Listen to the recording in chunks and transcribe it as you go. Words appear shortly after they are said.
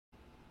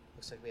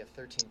Looks like we have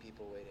 13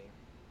 people waiting.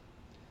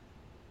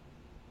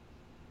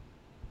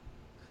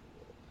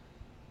 Cool.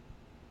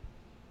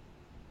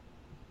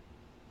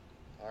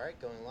 All right,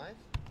 going live.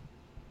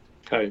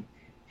 Okay.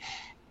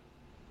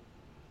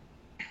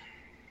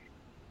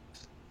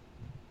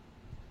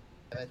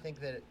 I think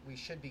that we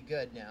should be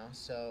good now.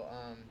 So,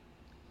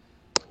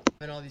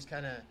 and all these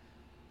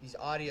these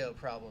audio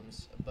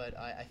problems, but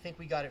I think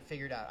we got it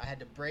figured out. I had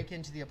to break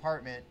into the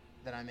apartment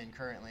that I'm in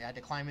currently. I had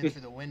to climb in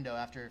through the window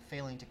after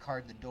failing to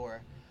card the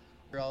door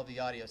for all the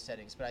audio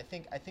settings. But I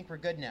think we're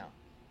good now.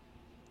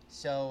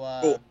 So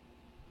Cool.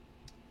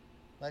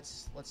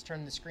 let's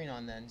turn the screen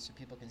on then so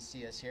people can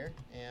see us here.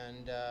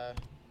 And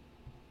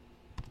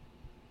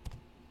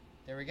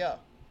there we go,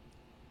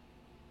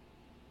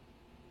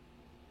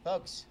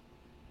 folks.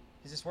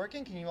 Is this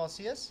working? Can you all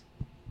see us?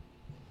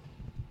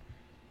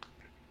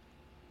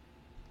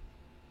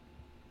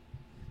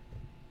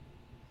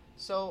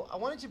 So I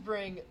wanted to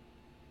bring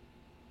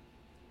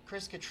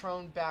Chris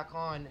Cutrone back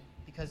on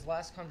because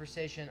last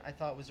conversation I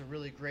thought was a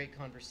really great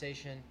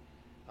conversation.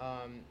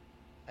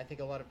 I think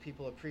a lot of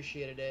people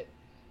appreciated it,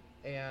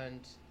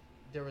 and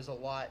there was a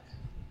lot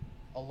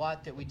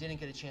that we didn't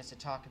get a chance to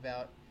talk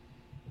about.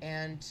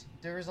 And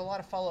there was a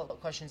lot of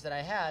follow-up questions that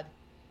I had.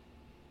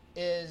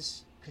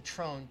 Is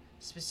Cutrone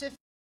specific?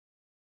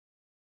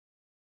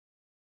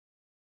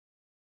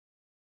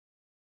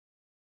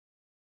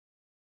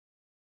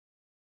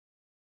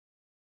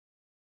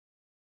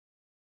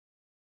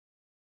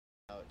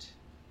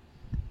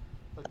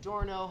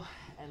 Adorno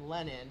and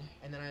Lenin,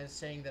 and then I was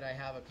saying that I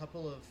have a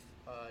couple of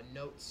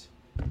notes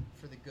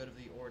for the good of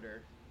the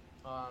order.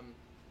 And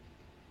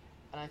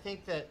I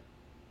think that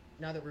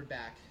now that we're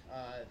back,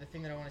 the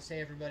thing that I want to say,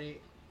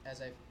 everybody,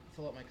 as I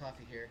fill up my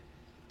coffee here,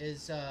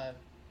 is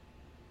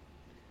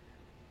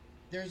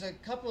there's a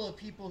couple of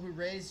people who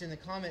raised in the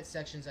comment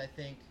sections, I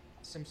think,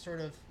 some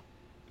sort of,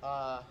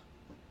 I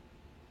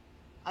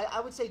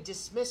would say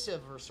dismissive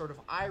or sort of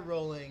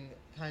eye-rolling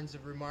kinds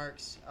of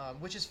remarks,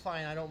 which is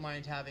fine. I don't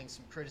mind having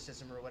some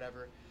criticism or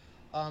whatever.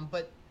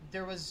 But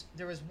there was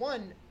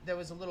one that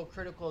was a little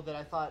critical that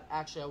I thought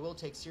actually I will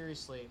take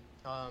seriously,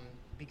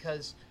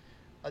 because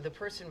the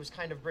person was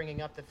kind of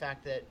bringing up the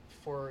fact that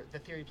for the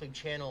Theory Plebe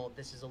channel,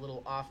 this is a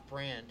little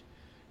off-brand,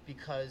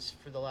 because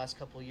for the last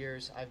couple of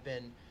years I've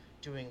been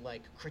doing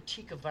like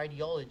critique of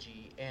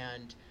ideology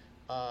and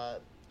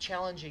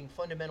challenging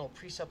fundamental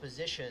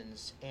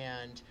presuppositions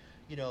and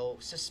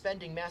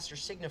suspending master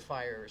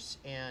signifiers,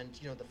 and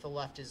the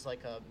left is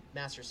like a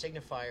master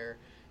signifier,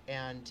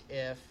 and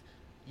if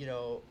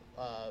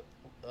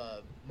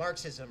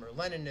Marxism or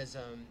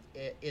Leninism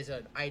is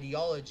an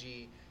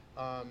ideology,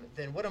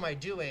 then what am I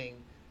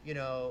doing,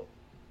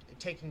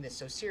 taking this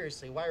so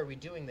seriously? Why are we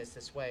doing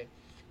this way?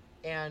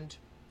 And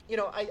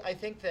I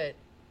think that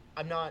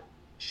I'm not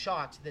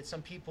shocked that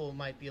some people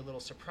might be a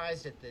little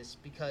surprised at this,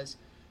 because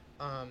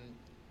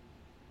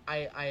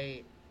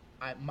I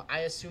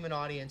assume an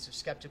audience of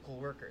skeptical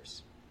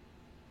workers.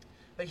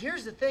 But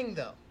here's the thing,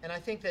 though, and I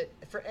think that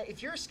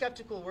if you're a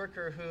skeptical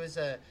worker who is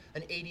an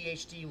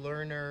ADHD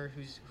learner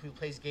who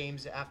plays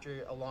games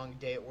after a long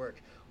day at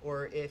work,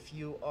 or if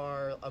you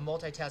are a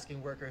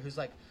multitasking worker who's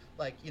like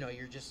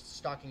you're just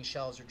stocking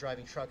shelves or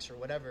driving trucks or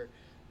whatever,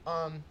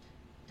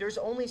 there's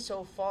only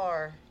so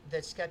far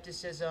that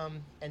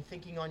skepticism and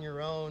thinking on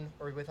your own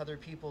or with other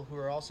people who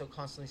are also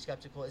constantly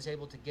skeptical is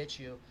able to get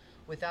you,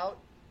 without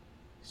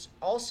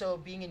also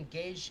being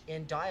engaged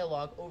in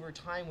dialogue over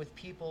time with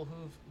people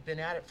who've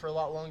been at it for a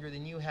lot longer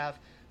than you have,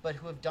 but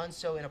who have done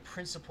so in a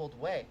principled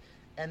way,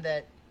 and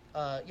that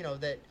a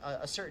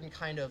certain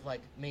kind of like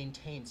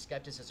maintained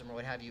skepticism or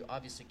what have you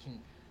obviously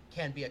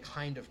can be a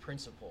kind of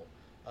principle,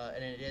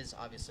 and it is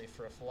obviously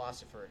for a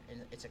philosopher,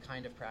 and it's a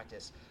kind of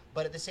practice.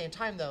 But at the same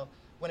time, though,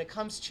 when it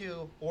comes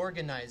to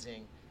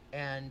organizing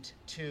and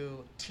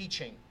to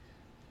teaching,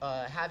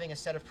 having a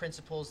set of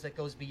principles that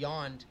goes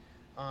beyond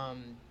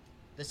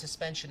the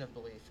suspension of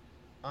belief,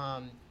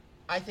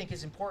 I think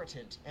is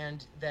important.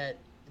 And that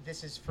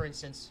this is, for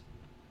instance,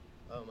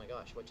 oh my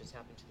gosh, what just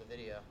happened to the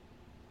video?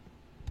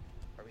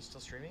 Are we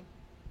still streaming?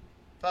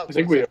 Folks, I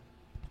think we are.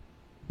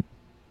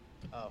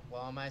 Oh,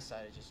 well, on my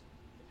side, it just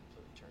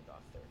completely turned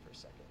off there for a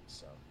second,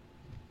 so.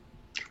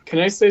 Can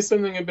I say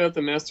something about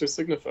the master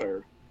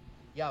signifier?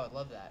 Yeah, I would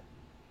love that.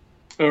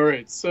 All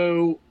right.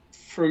 So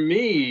for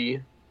me,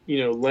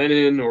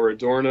 Lenin or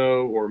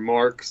Adorno or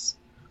Marx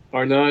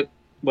are not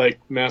like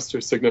master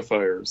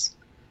signifiers.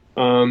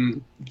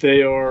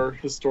 They are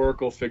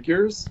historical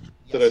figures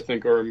that Yes.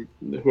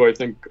 who I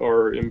think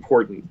are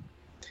important.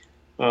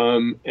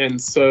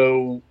 And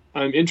so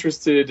I'm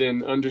interested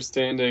in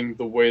understanding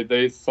the way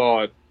they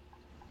thought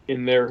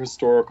in their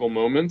historical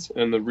moment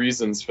and the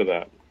reasons for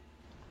that.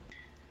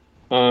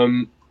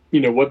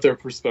 What their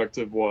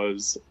perspective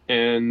was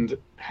and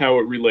how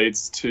it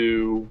relates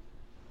to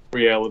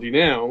reality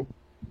now,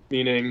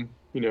 meaning,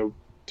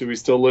 do we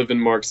still live in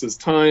Marx's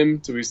time?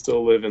 Do we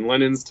still live in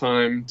Lenin's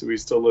time? Do we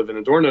still live in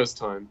Adorno's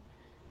time?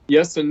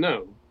 Yes and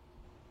no,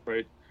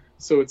 right?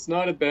 So it's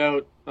not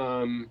about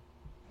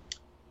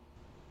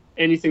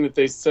anything that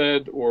they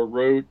said or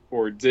wrote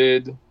or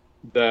did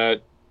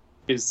that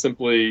is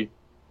simply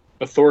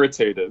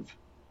authoritative,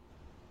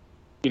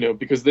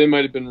 because they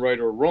might have been right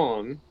or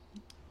wrong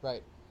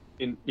Right.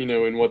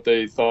 in what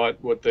they thought,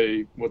 what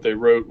they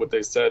wrote, what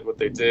they said, what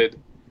they did,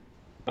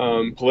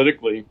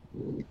 politically,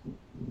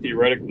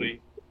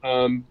 theoretically.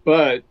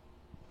 But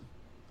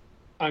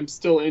I'm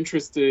still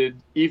interested,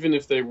 even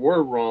if they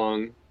were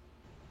wrong.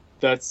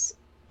 That's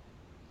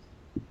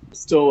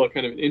still a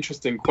kind of an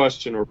interesting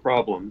question or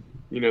problem.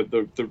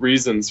 The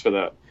reasons for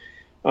that.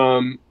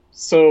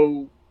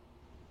 So,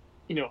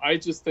 I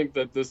just think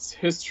that this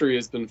history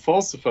has been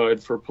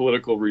falsified for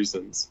political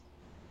reasons.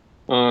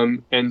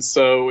 And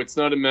so it's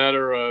not a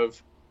matter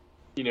of,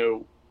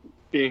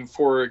 being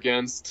for or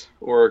against,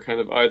 or kind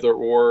of either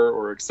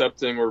or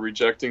accepting or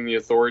rejecting the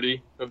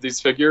authority of these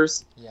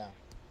figures. Yeah.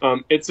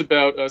 It's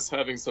about us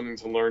having something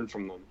to learn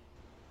from them.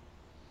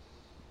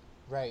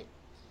 Right.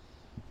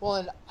 Well,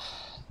 and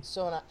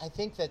I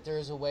think that there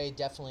is a way,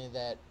 definitely,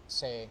 that,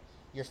 say,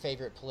 your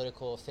favorite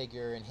political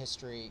figure in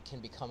history can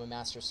become a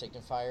master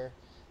signifier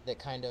that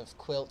kind of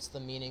quilts the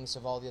meanings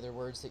of all the other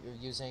words that you're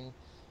using.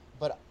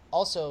 But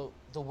also,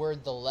 the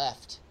word "the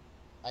left,"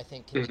 I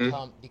think,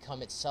 can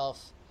become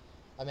itself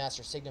a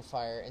master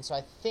signifier. And so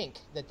I think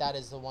that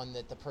is the one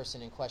that the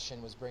person in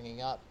question was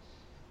bringing up,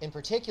 in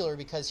particular,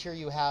 because here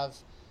you have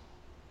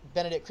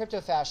Benedict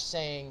Cryptofash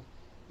saying,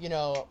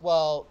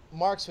 well,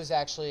 Marx was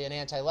actually an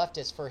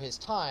anti-leftist for his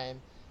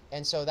time,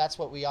 and so that's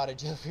what we ought to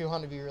do if we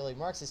want to be really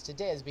Marxist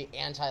today, is be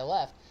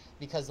anti-left,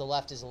 because the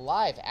left is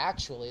alive.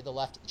 Actually, the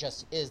left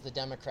just is the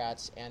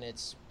Democrats and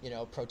its,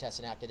 protest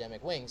and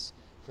academic wings,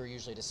 who are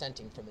usually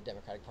dissenting from the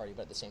Democratic Party,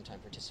 but at the same time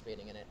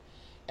participating in it.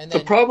 And then,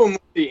 the problem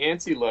with the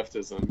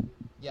anti-leftism,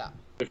 yeah,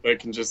 if I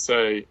can just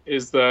say,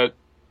 is that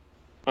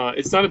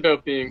it's not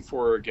about being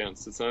for or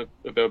against. It's not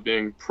about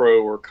being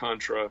pro or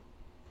contra,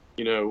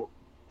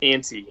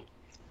 anti.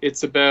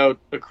 It's about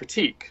a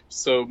critique.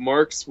 So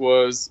Marx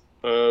was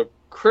a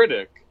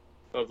critic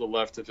of the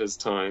left of his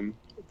time,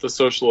 the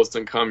socialist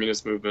and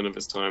communist movement of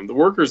his time, the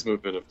workers'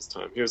 movement of his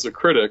time. He was a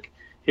critic.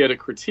 He had a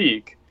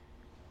critique.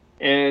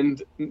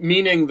 And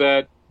meaning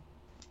that,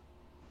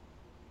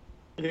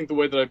 I think the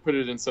way that I put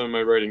it in some of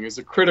my writing, is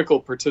a critical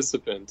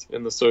participant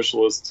in the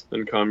socialist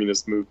and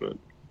communist movement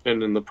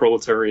and in the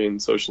proletarian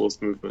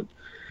socialist movement.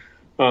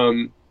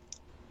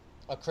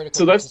 a critical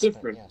so that's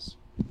different. Yes.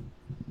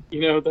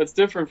 That's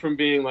different from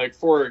being like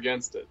for or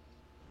against it.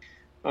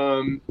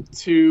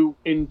 To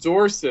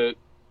endorse it,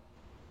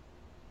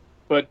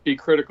 but be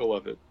critical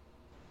of it.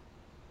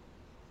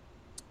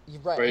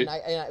 You're right. Right?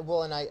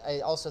 And I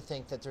also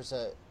think that there's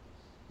a,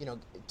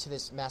 to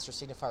this master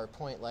signifier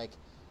point, like,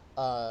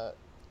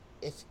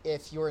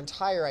 if your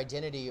entire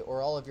identity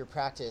or all of your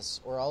practice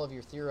or all of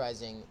your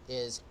theorizing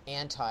is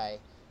anti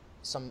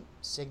some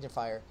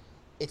signifier,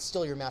 it's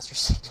still your master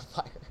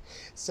signifier.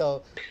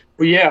 So,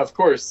 well, yeah, of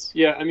course.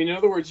 Yeah, I mean, in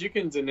other words, you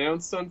can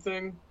denounce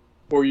something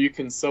or you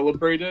can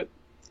celebrate it,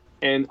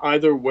 and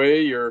either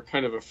way, you're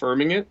kind of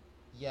affirming it.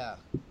 Yeah.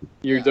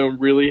 You don't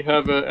really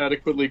have an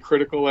adequately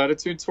critical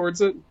attitude towards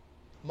it.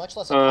 Much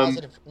less a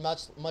positive,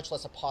 much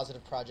less a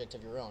positive project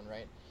of your own,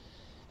 right?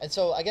 And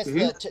so, I guess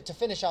to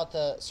finish out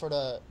the sort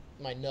of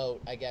my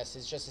note, I guess,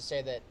 is just to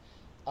say that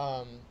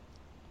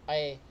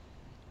I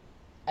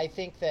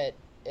think that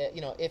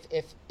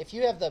if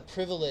you have the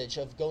privilege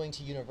of going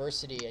to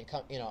university and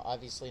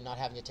obviously not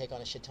having to take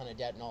on a shit ton of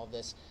debt and all of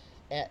this,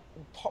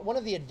 one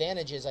of the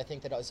advantages I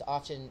think that is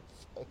often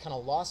kind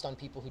of lost on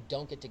people who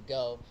don't get to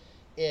go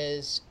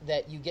is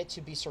that you get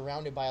to be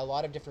surrounded by a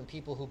lot of different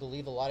people who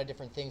believe a lot of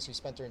different things, who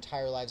spent their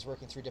entire lives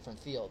working through different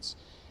fields,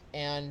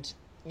 and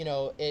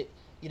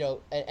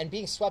and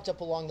being swept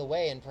up along the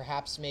way, and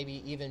perhaps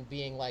maybe even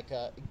being like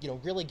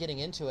really getting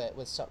into it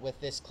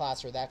with this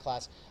class or that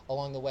class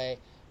along the way.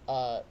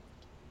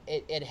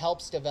 It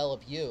helps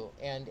develop you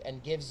and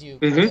gives you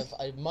kind of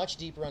a much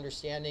deeper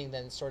understanding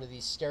than sort of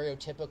these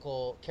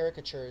stereotypical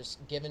caricatures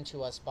given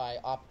to us by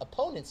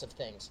opponents of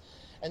things.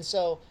 And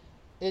so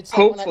it's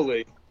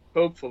like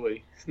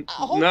hopefully.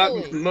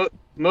 Not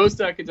most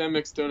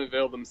academics don't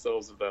avail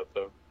themselves of that,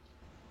 though.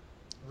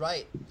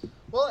 Right.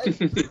 Well,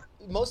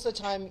 most of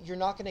the time you're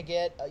not going to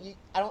get.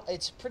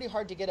 It's pretty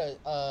hard to get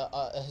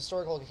a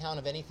historical account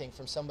of anything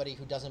from somebody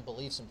who doesn't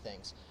believe some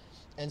things.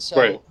 And so,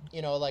 right.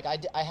 Like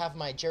I have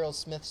my Gerald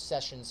Smith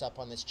sessions up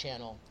on this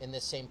channel in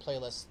this same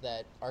playlist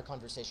that our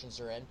conversations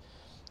are in.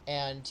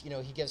 And,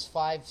 he gives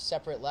 5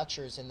 separate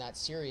lectures in that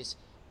series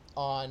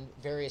on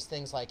various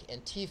things like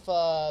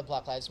Antifa,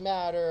 Black Lives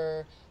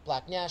Matter,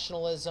 Black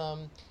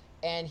nationalism.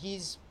 And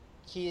he's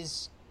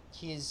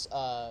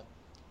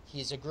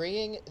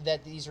agreeing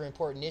that these are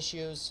important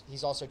issues.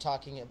 He's also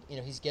talking,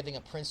 he's giving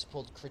a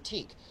principled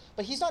critique.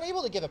 But he's not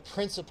able to give a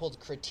principled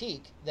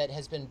critique that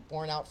has been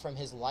borne out from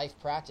his life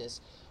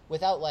practice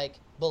without, like,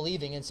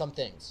 believing in some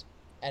things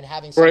and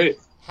having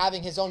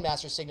having his own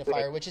master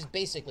signifier, which is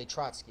basically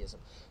Trotskyism.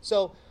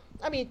 So,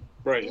 I mean,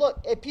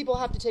 look, people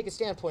have to take a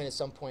standpoint at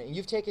some point, and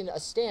you've taken a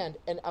stand,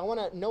 and I want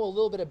to know a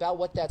little bit about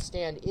what that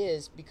stand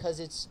is, because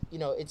it's,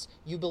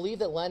 you believe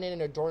that Lenin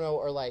and Adorno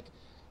are, like,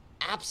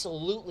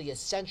 absolutely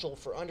essential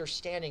for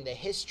understanding the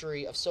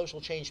history of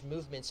social change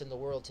movements in the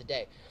world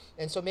today.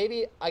 And so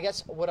maybe, I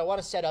guess, what I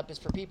want to set up is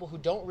for people who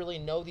don't really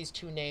know these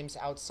two names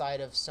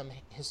outside of some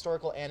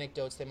historical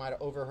anecdotes they might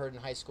have overheard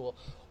in high school.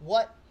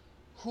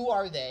 Who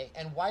are they,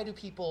 and why do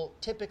people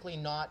typically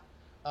not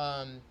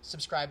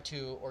subscribe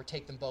to or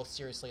take them both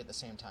seriously at the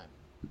same time?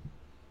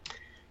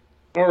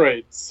 All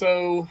right,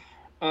 so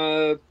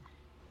to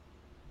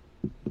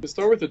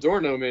start with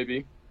Adorno,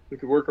 maybe we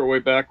could work our way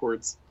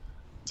backwards.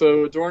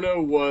 So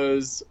Adorno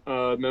was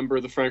a member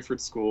of the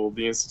Frankfurt School,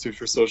 the Institute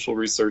for Social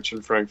Research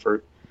in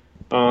Frankfurt.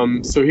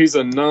 So he's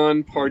a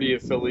non-party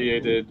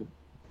affiliated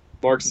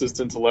Marxist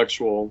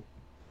intellectual.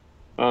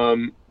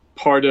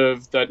 Part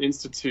of that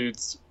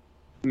institute's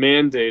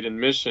mandate and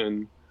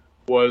mission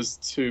was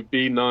to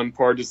be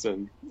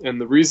nonpartisan.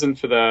 And the reason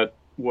for that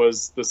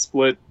was the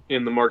split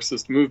in the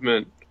Marxist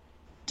movement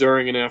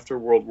during and after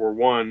World War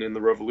I in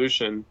the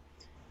Revolution.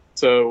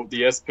 So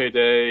the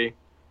SPD,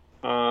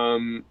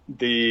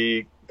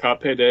 the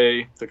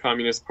KPD, the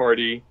Communist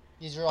Party.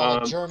 These are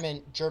all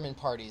German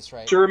parties,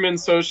 right? German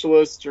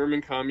socialists,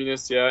 German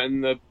communists, yeah,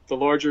 and the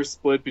larger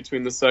split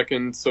between the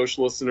Second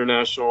Socialist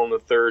International and the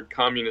Third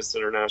Communist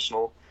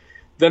International.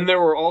 Then there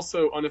were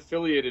also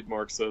unaffiliated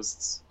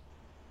Marxists,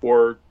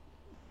 or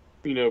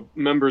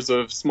members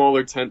of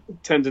smaller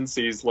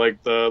tendencies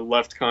like the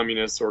left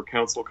communists or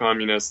council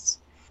communists.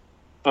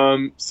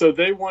 So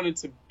they wanted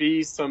to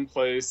be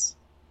someplace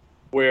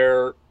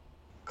where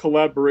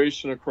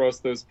collaboration across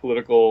those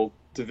political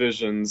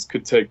divisions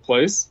could take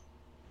place.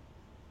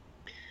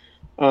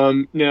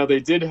 Now,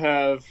 they did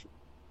have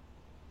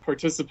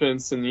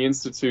participants in the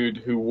Institute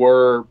who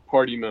were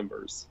party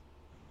members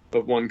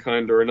of one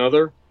kind or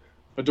another.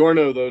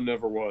 Adorno, though,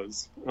 never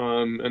was,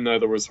 and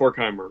neither was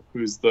Horkheimer,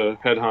 who's the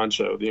head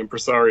honcho, the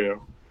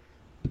impresario.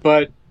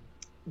 But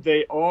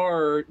they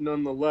are,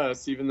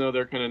 nonetheless, even though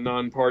they're kind of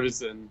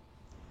nonpartisan,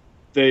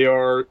 they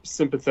are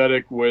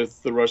sympathetic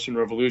with the Russian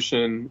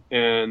Revolution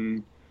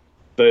and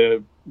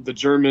the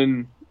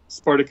German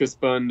Spartacus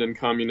Bund and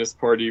Communist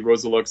Party,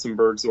 Rosa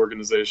Luxemburg's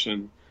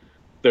organization.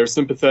 They're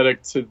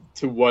sympathetic to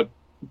what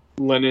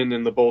Lenin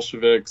and the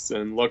Bolsheviks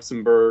and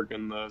Luxemburg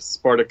and the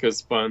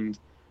Spartacus Bund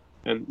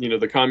and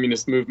the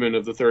communist movement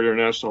of the Third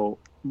International,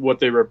 what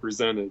they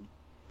represented.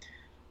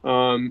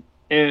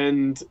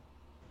 And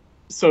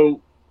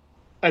so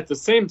at the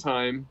same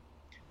time,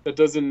 that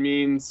doesn't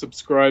mean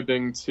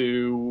subscribing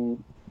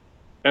to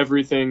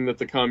everything that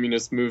the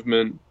communist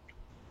movement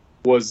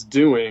was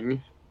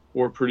doing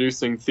or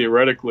producing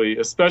theoretically,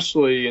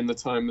 especially in the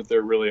time that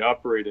they're really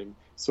operating.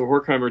 So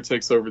Horkheimer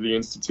takes over the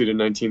Institute in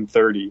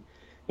 1930,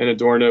 and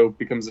Adorno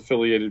becomes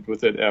affiliated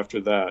with it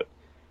after that.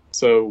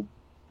 So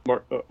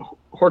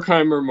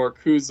Horkheimer,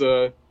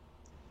 Marcuse,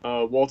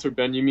 Walter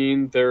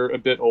Benjamin, they're a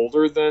bit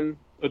older than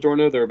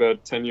Adorno. They're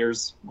about 10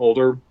 years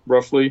older,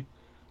 roughly.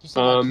 You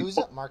said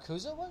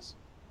Marcuse was?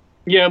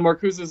 Yeah,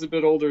 Marcuse is a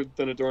bit older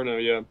than Adorno,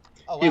 yeah.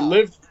 Oh,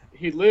 wow.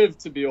 He lived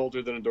to be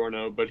older than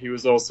Adorno, but he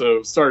was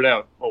also started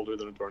out older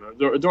than Adorno.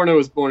 Adorno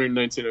was born in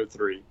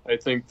 1903. I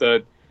think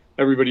that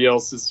everybody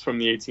else is from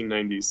the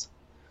 1890s.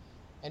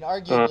 And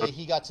arguably,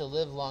 he got to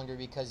live longer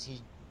because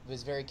he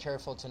was very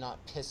careful to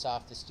not piss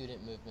off the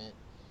student movement.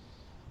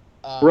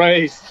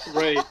 Right.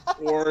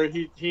 Or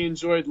he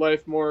enjoyed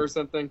life more or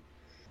something.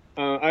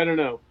 I don't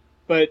know.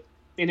 But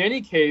in any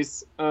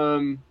case,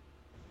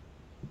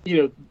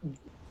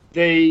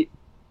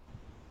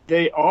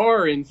 they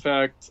are, in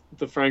fact,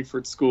 the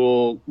Frankfurt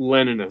School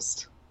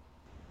Leninist.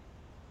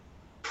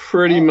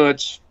 Pretty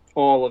much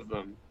all of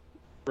them,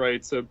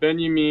 right? So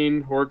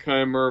Benjamin,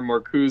 Horkheimer,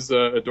 Marcuse,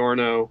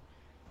 Adorno.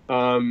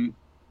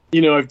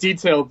 I've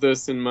detailed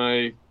this in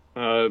my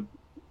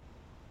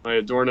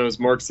Adorno's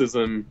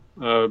Marxism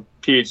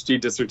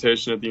PhD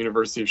dissertation at the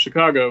University of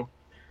Chicago,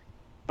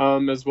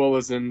 as well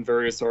as in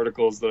various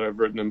articles that I've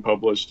written and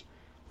published.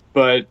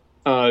 But,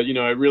 I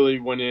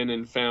really went in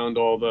and found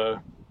all the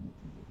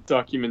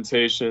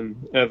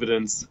documentation,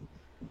 evidence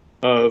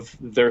of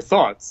their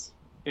thoughts.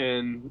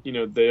 And,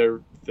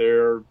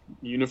 they're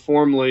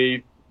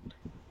uniformly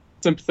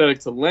sympathetic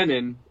to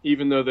Lenin,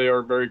 even though they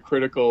are very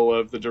critical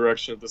of the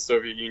direction that the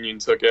Soviet Union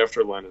took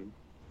after Lenin.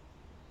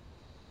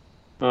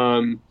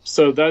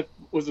 So that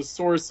was a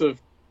source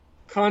of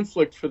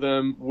conflict for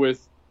them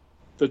with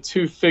the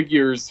two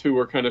figures who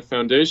were kind of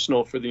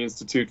foundational for the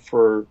Institute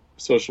for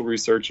Social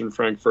Research in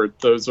Frankfurt.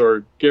 Those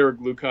are Georg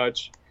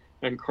Lukács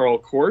and Karl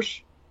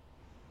Korsch.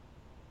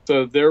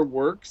 So their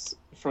works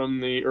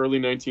from the early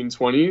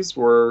 1920s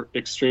were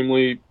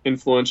extremely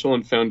influential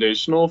and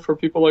foundational for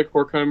people like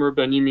Horkheimer,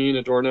 Benjamin,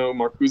 Adorno,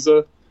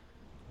 Marcuse.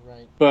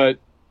 Right.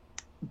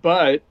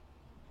 But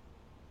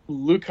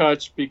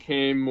Lukács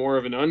became more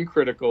of an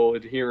uncritical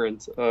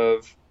adherent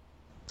of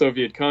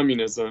Soviet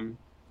communism,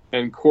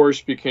 and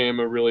Korsch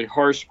became a really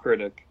harsh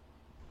critic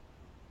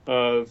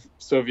of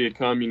Soviet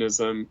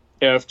communism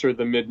after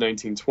the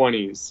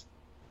mid-1920s.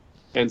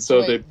 And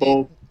so they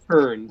both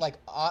turned.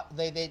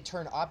 They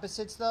turned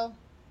opposites, though?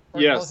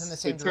 Or yes. Both in the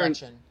same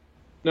direction?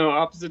 No,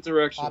 opposite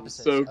directions.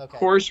 Opposites, so okay.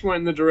 Korsch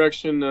went in the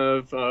direction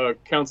of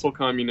council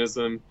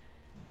communism,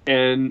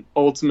 and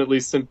ultimately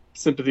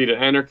sympathy to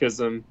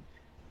anarchism.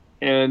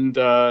 And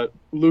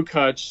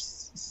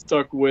Lukács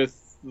stuck with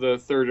the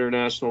Third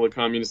International, the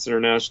Communist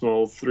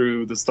International,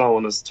 through the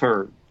Stalinist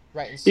turn.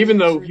 Right. And Even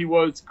though he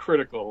was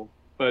critical,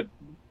 but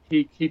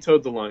he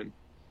towed the line.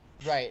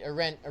 Right.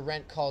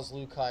 Arendt calls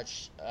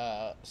Lukács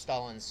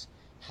Stalin's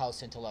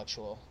house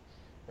intellectual.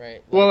 Right.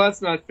 Like, well,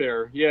 that's not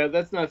fair. Yeah,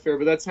 that's not fair.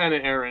 But that's Hannah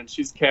Arendt.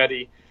 She's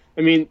catty.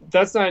 I mean,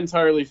 that's not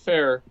entirely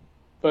fair.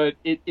 But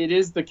it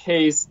is the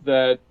case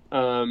that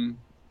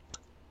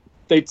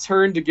they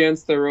turned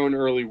against their own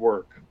early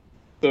work.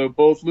 So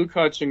both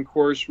Lukács and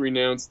Korsch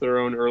renounced their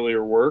own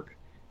earlier work,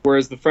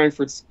 whereas the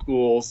Frankfurt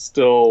School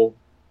still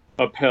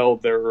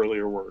upheld their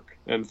earlier work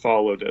and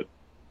followed it.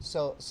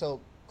 So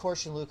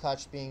Korsch and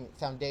Lukács being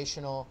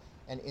foundational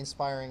and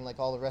inspiring like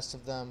all the rest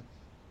of them,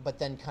 but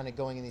then kind of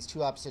going in these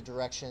two opposite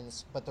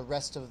directions, but the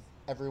rest of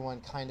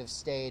everyone kind of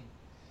stayed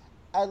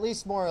at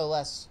least more or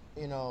less,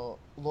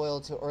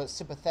 loyal to or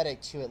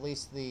sympathetic to at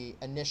least the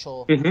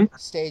initial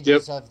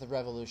stages of the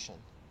revolution.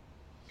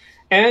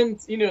 And,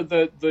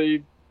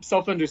 the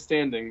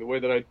self-understanding, the way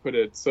that I'd put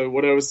it. So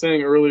what I was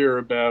saying earlier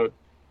about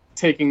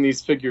taking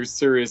these figures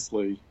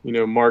seriously,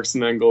 Marx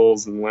and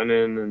Engels and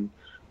Lenin and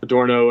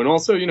Adorno, and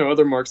also,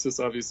 other Marxists,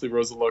 obviously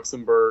Rosa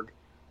Luxemburg,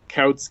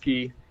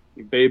 Kautsky,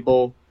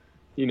 Bebel,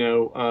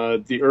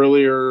 the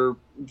earlier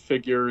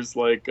figures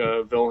like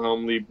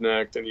Wilhelm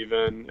Liebknecht and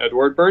even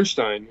Edward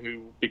Bernstein,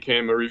 who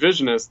became a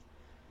revisionist,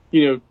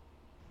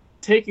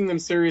 taking them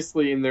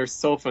seriously in their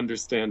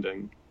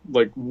self-understanding.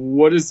 Like,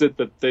 what is it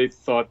that they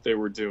thought they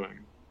were doing?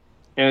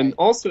 And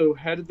also,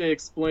 how did they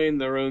explain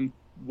their own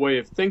way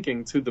of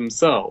thinking to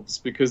themselves?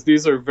 Because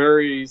these are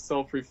very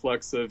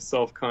self-reflexive,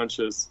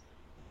 self-conscious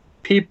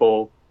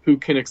people who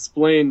can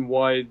explain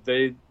why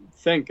they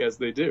think as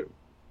they do,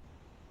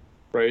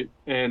 right?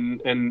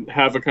 And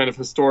have a kind of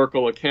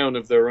historical account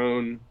of their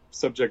own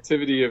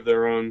subjectivity, of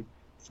their own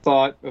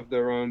thought, of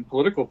their own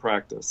political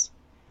practice,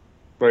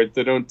 right?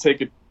 They don't take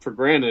it for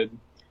granted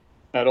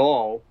at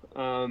all,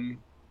 and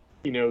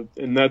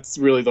that's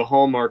really the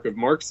hallmark of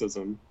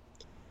Marxism.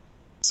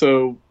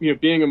 So,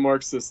 being a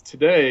Marxist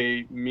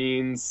today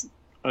means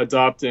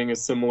adopting a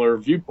similar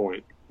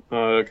viewpoint,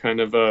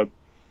 kind of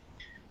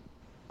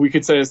we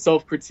could say a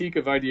self-critique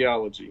of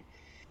ideology,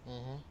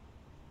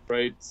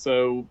 right?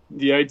 So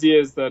the idea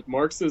is that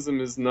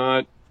Marxism is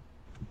not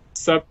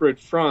separate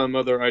from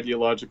other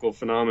ideological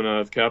phenomena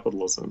of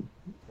capitalism.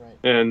 Right.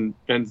 And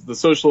the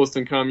socialist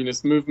and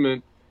communist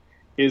movement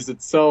is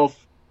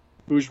itself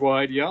bourgeois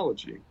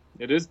ideology.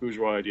 It is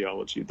bourgeois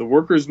ideology. The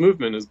workers'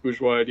 movement is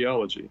bourgeois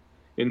ideology,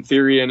 in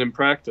theory and in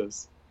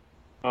practice.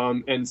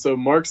 And so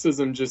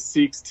Marxism just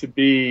seeks to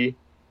be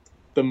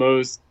the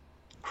most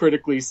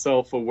critically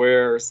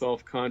self-aware,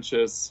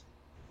 self-conscious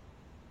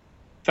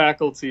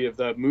faculty of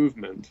that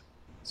movement.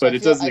 So but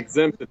it doesn't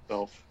exempt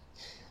itself.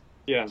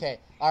 Yeah. Okay.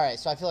 All right.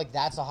 So I feel like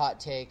that's a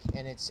hot take,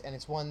 and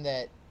it's one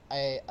that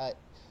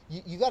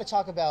you got to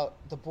talk about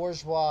the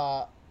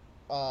bourgeois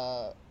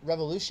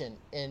revolution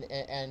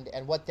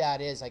and what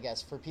that is, I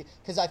guess, for people,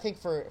 because I think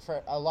for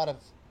a lot of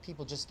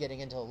people just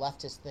getting into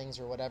leftist things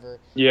or whatever,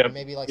 or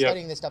maybe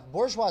studying this stuff,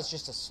 bourgeois is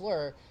just a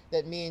slur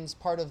that means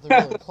part of the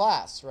ruling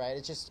class, right?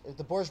 It's just,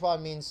 the bourgeois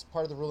means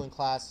part of the ruling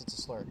class. It's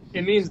a slur.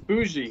 It means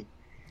bougie.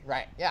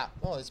 Right. Yeah.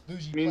 Oh, it's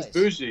bougie. It means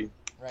place. Bougie.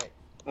 Right.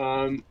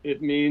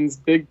 It means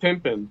big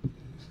pimpin'.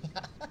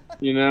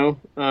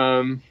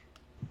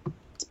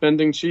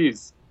 Spending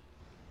cheese.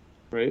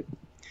 Right?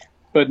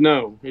 But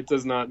no, it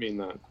does not mean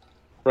that.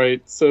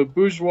 Right? So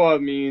bourgeois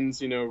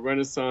means,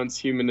 Renaissance,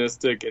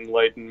 humanistic,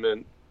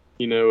 enlightenment.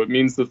 It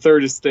means the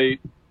third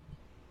estate.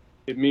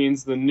 It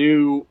means the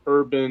new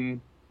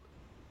urban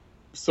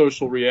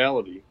social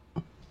reality.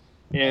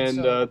 And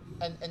the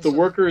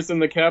workers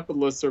and the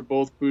capitalists are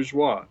both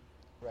bourgeois.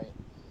 Right.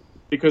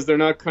 Because they're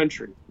not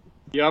country.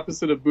 The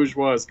opposite of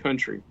bourgeois is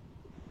country.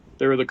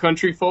 There are the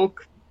country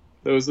folk.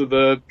 Those are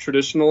the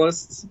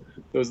traditionalists.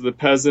 Those are the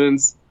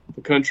peasants,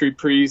 the country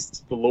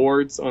priests, the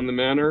lords on the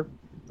manor.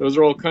 Those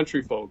are all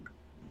country folk.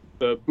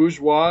 The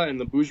bourgeois and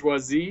the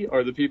bourgeoisie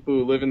are the people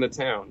who live in the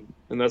town,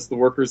 and that's the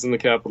workers and the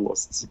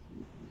capitalists.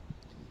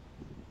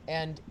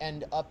 And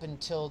up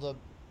until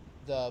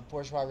the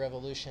bourgeois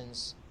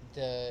revolutions,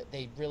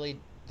 they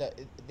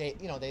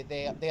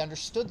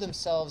understood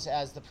themselves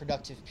as the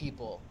productive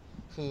people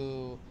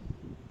who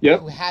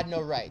had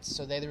no rights.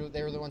 So they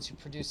were the ones who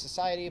produced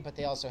society, but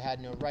they also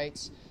had no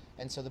rights.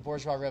 And so the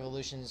bourgeois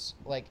revolutions,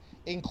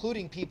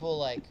 including people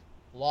like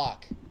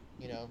Locke,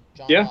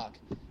 John Locke,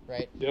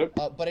 right? Yep.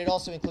 But it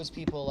also includes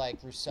people like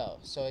Rousseau.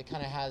 So it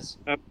kind of has...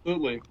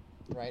 Absolutely.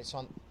 Right.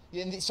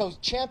 So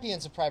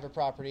champions of private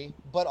property,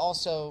 but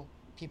also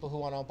people who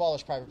want to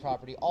abolish private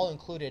property, all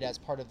included as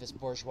part of this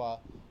bourgeois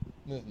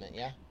movement,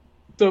 yeah?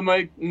 So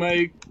my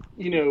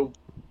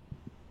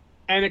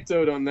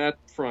anecdote on that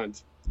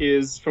front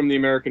is from the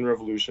American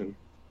Revolution.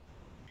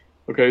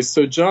 Okay,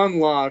 so John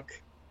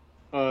Locke,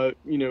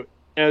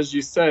 as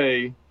you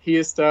say, he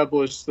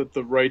established that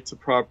the right to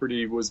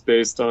property was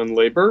based on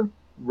labor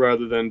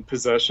rather than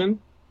possession,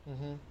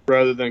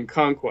 rather than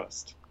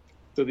conquest.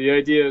 So the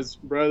idea is,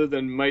 rather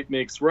than might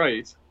makes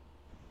right,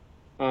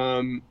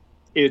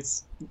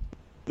 it's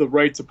the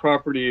right to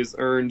property is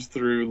earned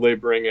through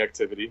laboring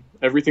activity.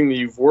 Everything that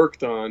you've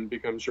worked on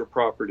becomes your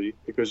property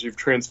because you've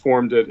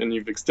transformed it and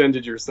you've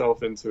extended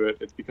yourself into it.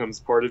 It becomes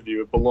part of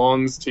you. It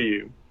belongs to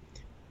you.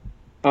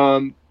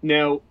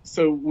 Now,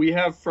 so we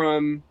have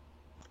from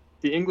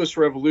the English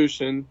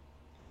Revolution,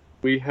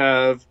 we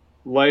have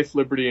life,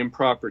 liberty, and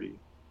property.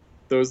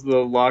 Those are the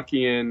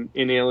Lockean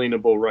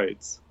inalienable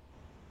rights.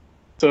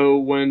 So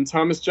when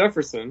Thomas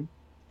Jefferson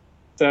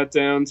sat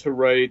down to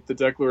write the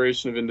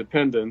Declaration of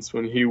Independence,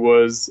 when he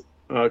was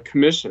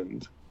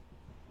commissioned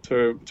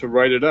to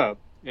write it up,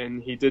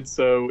 and he did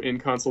so in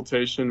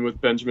consultation with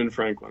Benjamin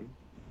Franklin.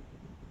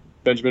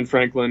 Benjamin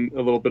Franklin,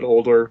 a little bit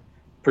older,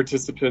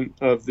 participant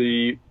of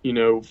the,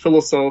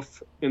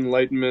 philosophe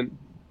Enlightenment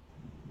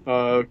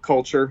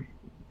culture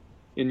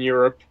in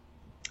Europe.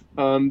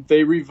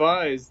 They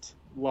revised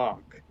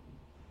Locke.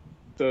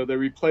 So they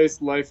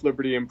replaced life,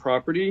 liberty, and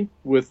property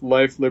with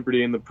life,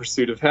 liberty, and the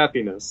pursuit of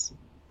happiness.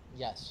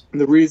 Yes.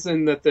 The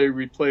reason that they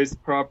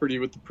replaced property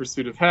with the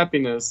pursuit of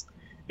happiness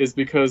is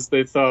because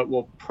they thought,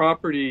 well,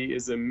 property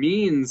is a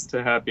means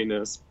to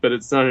happiness, but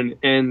it's not an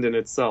end in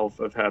itself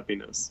of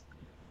happiness.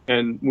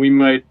 And we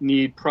might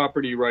need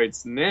property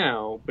rights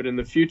now, but in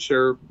the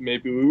future,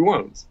 maybe we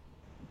won't.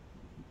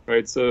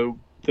 Right? So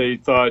they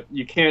thought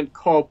you can't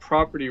call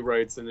property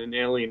rights an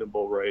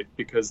inalienable right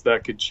because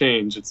that could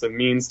change. It's a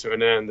means to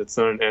an end. It's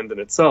not an end in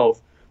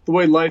itself. The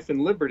way life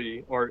and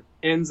liberty are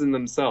ends in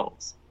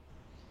themselves.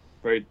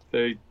 Right?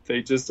 They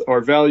just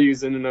are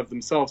values in and of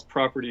themselves.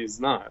 Property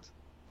is not.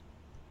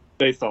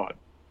 They thought.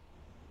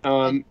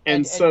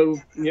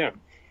 Yeah.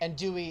 And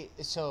Dewey,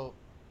 so,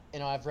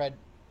 I've read,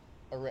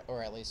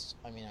 or at least,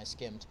 I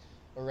skimmed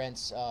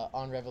Arendt's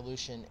On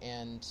Revolution,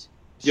 and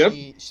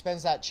she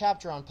spends that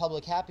chapter on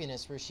public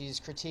happiness where she's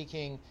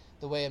critiquing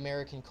the way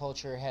American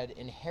culture had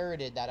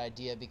inherited that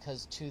idea,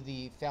 because to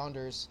the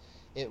founders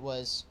it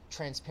was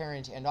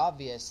transparent and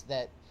obvious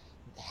that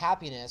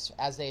happiness,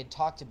 as they had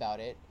talked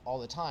about it all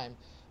the time,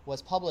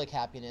 was public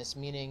happiness,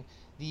 meaning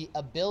the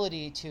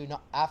ability to,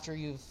 after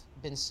you've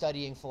been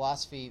studying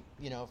philosophy,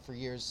 for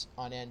years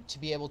on end, to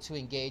be able to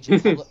engage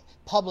in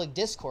public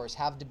discourse,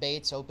 have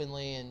debates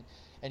openly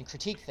and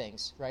critique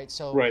things, right?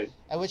 So, right.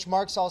 At which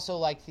Marx also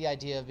liked the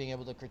idea of being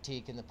able to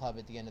critique in the pub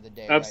at the end of the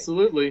day.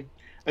 Absolutely.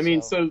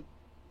 Right? So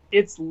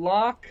it's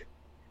Locke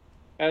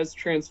as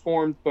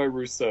transformed by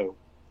Rousseau.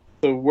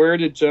 So where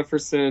did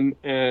Jefferson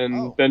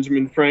and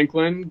Benjamin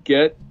Franklin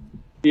get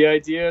the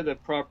idea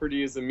that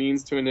property is a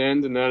means to an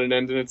end and not an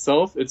end in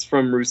itself? It's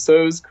from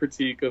Rousseau's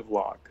critique of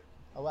Locke.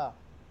 Oh, wow.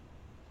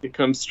 It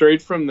comes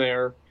straight from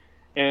there.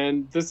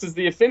 And this is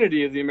the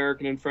affinity of the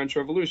American and French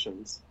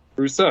revolutions.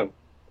 Rousseau.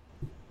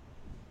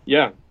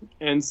 Yeah.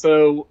 And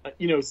so,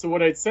 so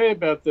what I'd say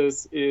about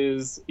this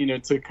is,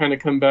 to kind of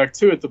come back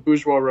to it, the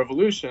bourgeois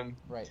revolution.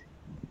 Right.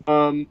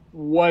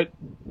 What,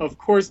 of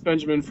course,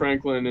 Benjamin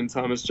Franklin and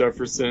Thomas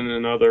Jefferson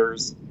and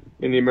others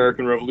in the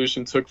American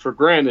Revolution took for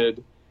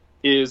granted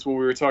is what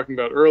we were talking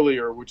about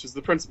earlier, which is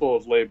the principle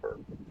of labor.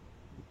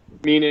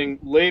 Meaning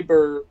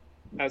labor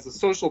as a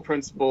social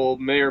principle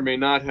may or may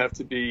not have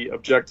to be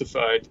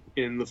objectified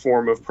in the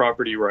form of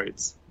property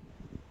rights.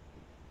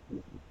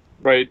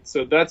 Right?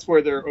 So that's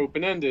where they're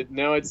open-ended.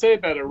 Now, I'd say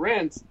about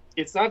Arendt,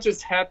 it's not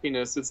just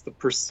happiness, it's the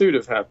pursuit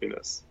of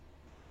happiness,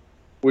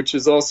 which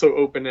is also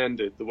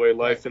open-ended, the way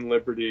life and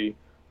liberty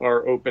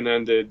are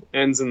open-ended,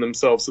 ends in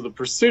themselves. So the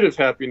pursuit of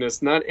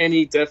happiness, not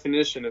any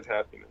definition of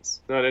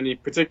happiness, not any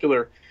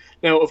particular.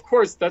 Now, of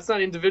course, that's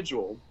not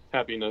individual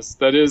happiness.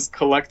 That is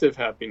collective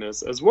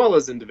happiness as well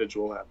as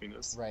individual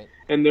happiness. Right.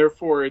 And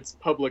therefore, it's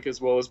public as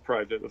well as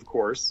private, of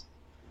course.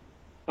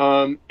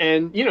 And,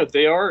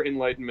 they are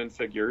Enlightenment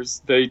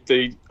figures.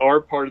 They are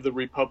part of the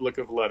Republic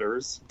of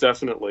Letters,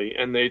 definitely.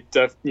 And they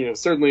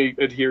certainly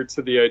adhere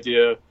to the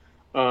idea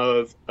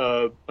of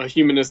a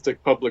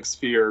humanistic public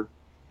sphere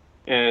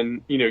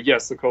and,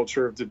 yes, a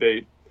culture of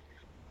debate.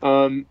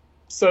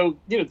 So,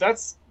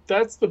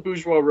 that's the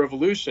bourgeois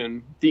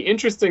revolution. The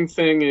interesting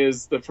thing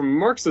is that from a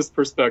Marxist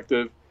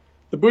perspective,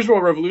 the bourgeois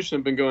revolution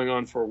had been going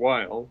on for a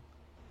while.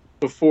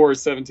 Before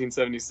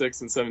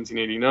 1776 and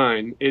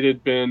 1789, it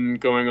had been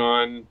going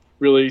on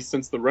really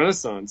since the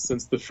Renaissance,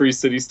 since the free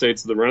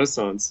city-states of the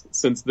Renaissance,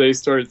 since they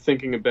started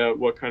thinking about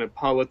what kind of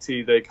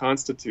polity they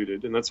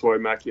constituted. And that's why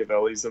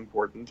Machiavelli is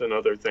important and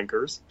other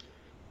thinkers.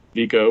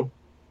 Vico.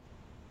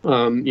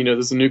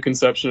 There's a new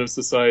conception of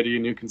society, a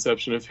new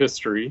conception of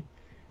history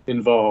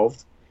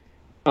involved.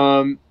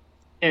 But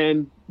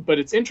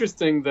it's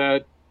interesting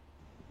that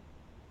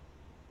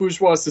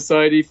bourgeois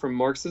society, from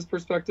Marx's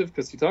perspective,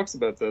 because he talks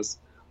about this,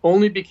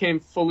 only became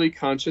fully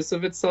conscious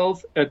of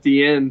itself at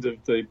the end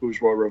of the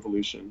bourgeois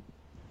revolution.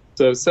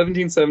 So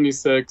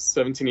 1776,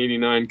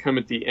 1789 come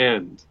at the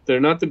end.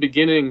 They're not the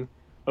beginning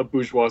of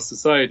bourgeois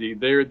society.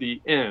 They're the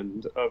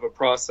end of a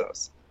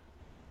process.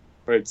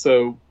 Right?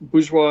 So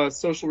bourgeois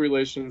social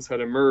relations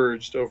had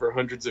emerged over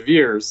hundreds of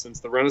years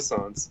since the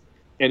Renaissance.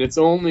 And it's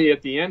only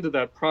at the end of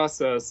that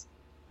process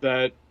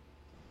that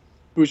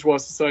bourgeois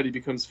society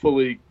becomes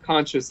fully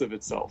conscious of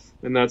itself.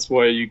 And that's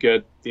why you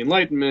get the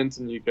Enlightenment,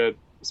 and you get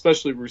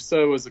especially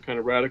Rousseau as a kind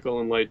of radical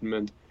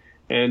Enlightenment,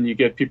 and you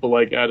get people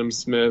like Adam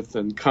Smith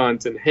and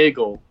Kant and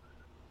Hegel,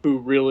 who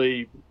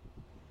really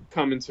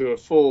come into a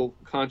full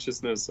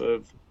consciousness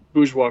of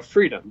bourgeois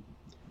freedom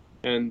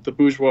and the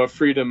bourgeois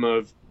freedom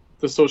of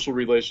the social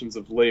relations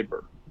of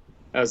labor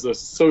as a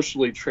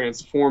socially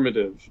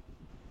transformative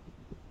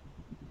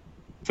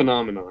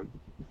phenomenon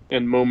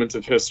and moment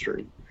of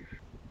history.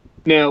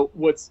 Now,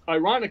 what's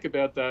ironic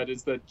about that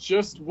is that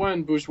just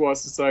when bourgeois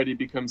society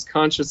becomes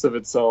conscious of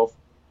itself,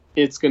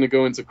 it's going to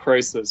go into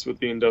crisis with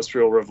the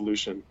Industrial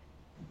Revolution.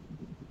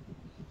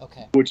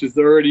 Okay. Which is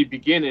already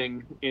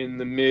beginning in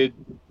the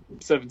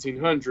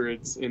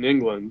mid-1700s in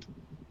England,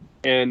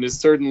 and is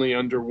certainly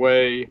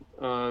underway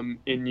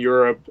in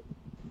Europe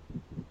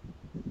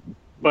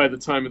by the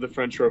time of the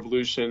French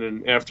Revolution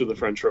and after the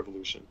French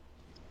Revolution.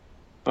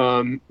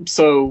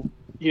 So,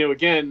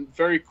 again,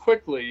 very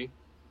quickly,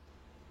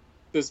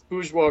 this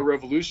bourgeois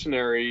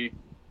revolutionary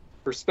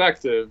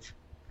perspective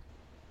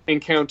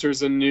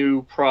encounters a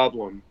new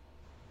problem,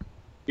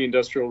 the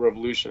Industrial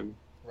Revolution,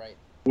 right,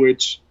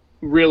 which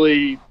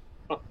really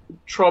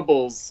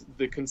troubles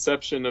the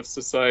conception of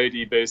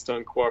society based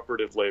on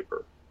cooperative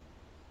labor.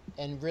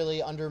 And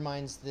really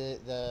undermines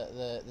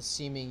the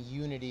seeming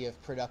unity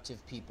of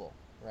productive people,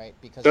 right?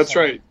 Because that's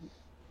right.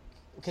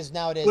 Because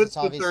nowadays What's it's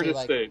obviously the third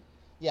like estate?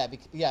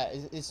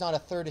 It's not a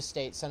third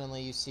estate.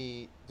 Suddenly you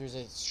see there's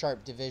a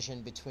sharp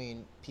division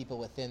between people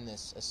within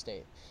this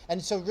estate.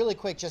 And so really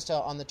quick, just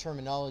on the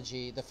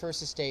terminology, the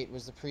first estate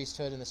was the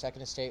priesthood, and the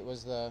second estate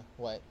was the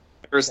what?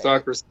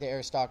 Aristocracy. The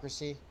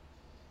aristocracy.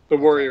 The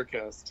warrior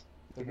caste.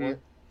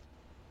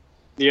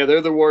 Yeah,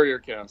 they're the warrior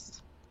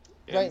caste.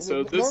 And right.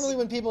 So normally,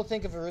 when people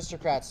think of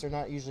aristocrats, they're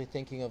not usually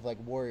thinking of like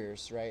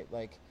warriors, right?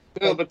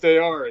 No, but they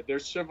are. They're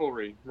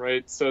chivalry,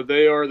 right? So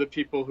they are the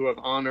people who have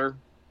honor.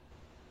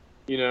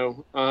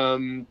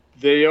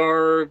 They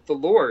are the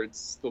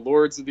lords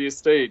of the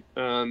estate.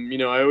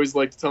 I always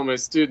like to tell my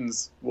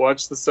students,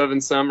 watch The Seven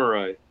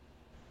Samurai.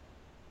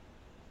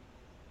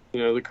 The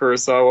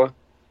Kurosawa.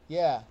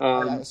 Yeah,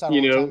 I saw it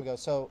a long time ago.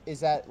 So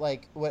is that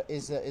like what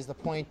is the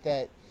point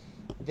that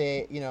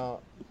they,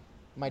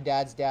 my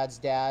dad's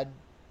dad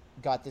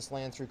got this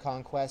land through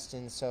conquest,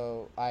 and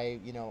so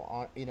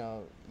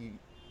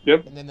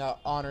Yep. And then the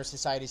honor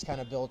society's kind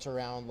of built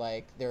around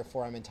like,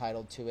 therefore I'm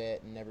entitled to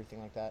it and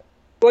everything like that.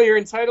 Well, you're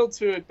entitled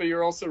to it, but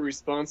you're also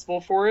responsible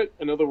for it.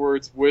 In other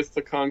words, with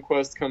the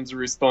conquest comes a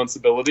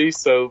responsibility.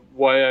 So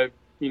why I,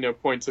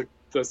 point to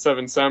the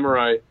Seven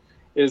Samurai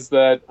is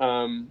that,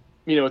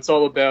 it's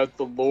all about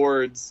the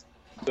lords,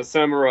 the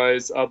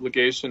samurai's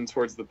obligation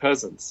towards the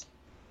peasants,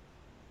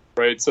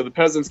 right? So the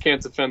peasants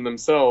can't defend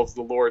themselves.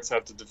 The lords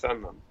have to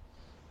defend them.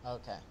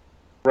 Okay.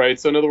 Right.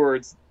 So in other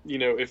words,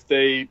 if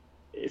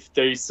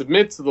they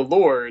submit to the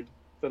lord,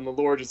 then the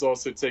lord is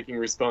also taking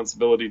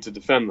responsibility to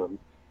defend them.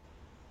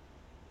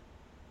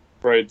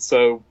 Right.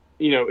 So,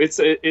 it's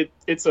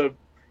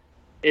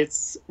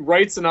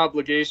rights and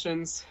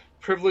obligations,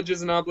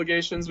 privileges and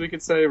obligations, we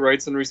could say,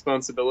 rights and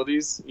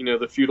responsibilities.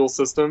 The feudal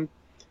system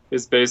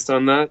is based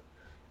on that.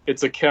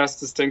 It's a caste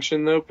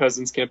distinction, though.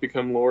 Peasants can't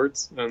become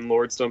lords, and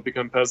lords don't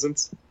become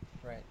peasants.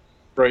 Right.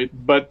 Right.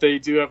 But they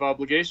do have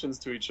obligations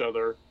to each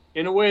other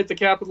in a way that the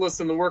capitalists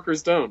and the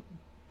workers don't.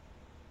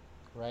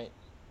 Right.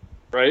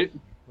 Right?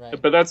 Right.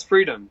 But that's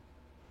freedom.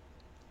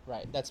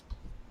 Right. That's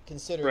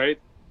considered right?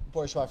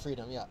 Bourgeois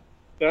freedom, yeah.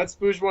 That's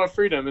bourgeois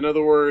freedom. In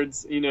other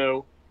words,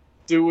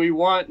 do we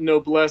want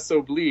noblesse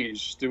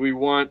oblige? Do we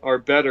want our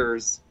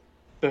betters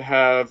to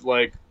have,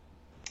 like,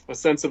 a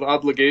sense of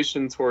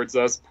obligation towards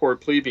us poor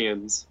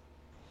plebeians?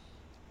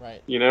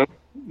 Right.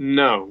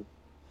 No.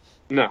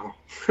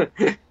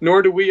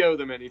 Nor do we owe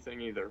them anything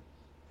either.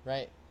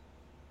 Right.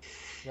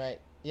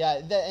 Yeah,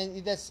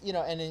 and that's,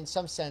 and in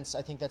some sense,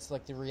 I think that's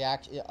like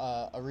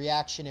a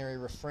reactionary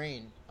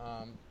refrain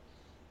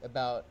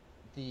about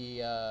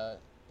the,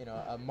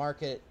 a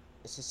market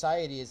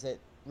society, is that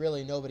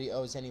really nobody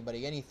owes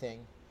anybody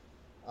anything.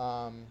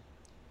 And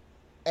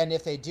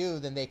if they do,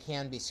 then they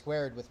can be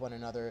squared with one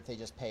another if they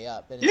just pay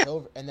up, and it's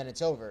over. And then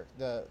it's over.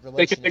 The relation.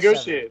 They can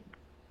negotiate.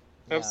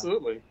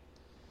 Absolutely.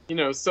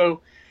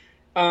 So,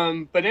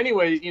 but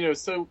anyway,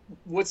 so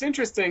what's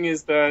interesting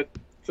is that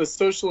the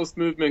socialist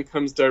movement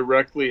comes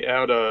directly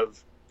out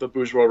of the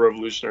bourgeois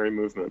revolutionary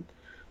movement.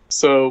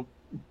 So,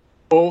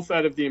 both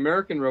out of the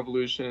American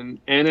Revolution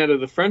and out of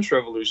the French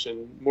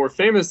Revolution, more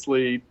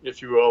famously,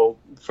 if you will,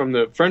 from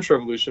the French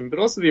Revolution, but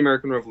also the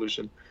American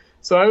Revolution.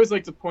 So I always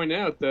like to point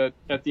out that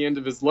at the end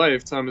of his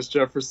life, Thomas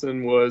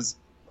Jefferson was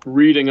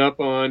reading up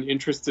on,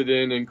 interested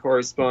in, and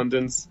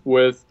correspondence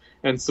with,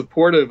 and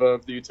supportive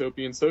of the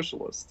utopian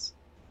socialists.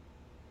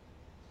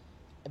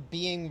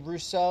 Being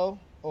Rousseau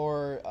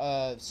or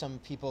some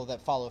people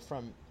that follow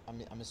from,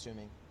 I'm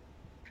assuming.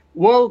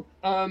 Well,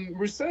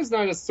 Rousseau's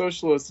not a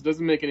socialist. It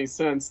doesn't make any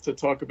sense to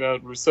talk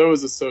about Rousseau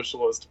as a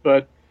socialist,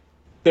 but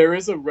there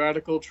is a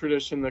radical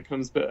tradition that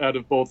comes out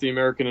of both the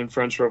American and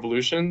French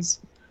revolutions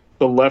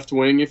the left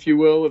wing, if you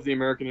will, of the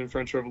American and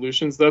French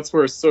revolutions. That's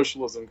where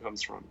socialism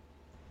comes from.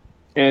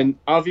 And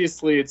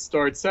obviously it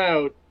starts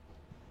out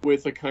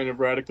with a kind of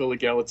radical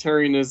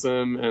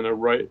egalitarianism and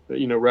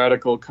a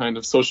radical kind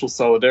of social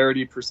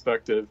solidarity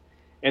perspective.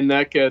 And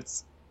that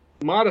gets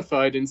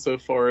modified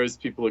insofar as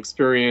people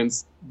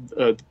experience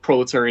the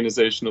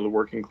proletarianization of the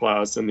working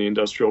class and the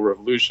Industrial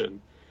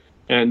Revolution.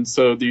 And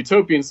so the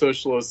utopian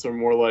socialists are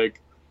more like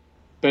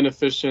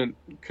beneficent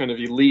kind of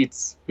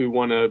elites who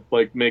want to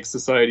like make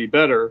society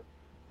better.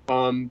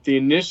 The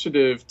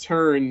initiative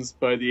turns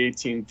by the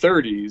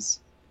 1830s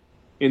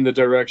in the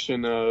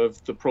direction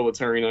of the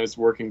proletarianized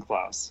working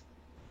class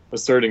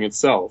asserting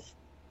itself.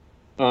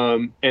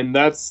 And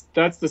that's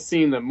the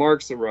scene that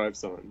Marx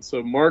arrives on.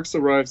 So Marx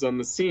arrives on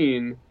the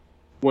scene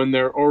when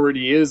there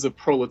already is a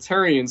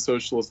proletarian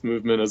socialist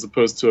movement as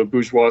opposed to a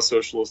bourgeois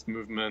socialist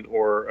movement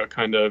or a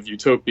kind of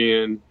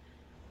utopian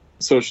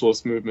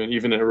socialist movement,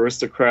 even an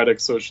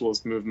aristocratic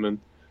socialist movement.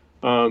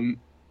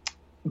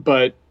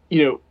 But,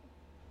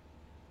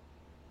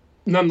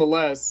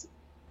 nonetheless,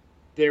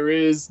 there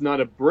is not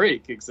a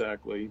break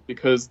exactly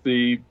because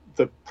the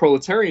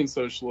proletarian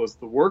socialists,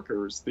 the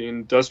workers, the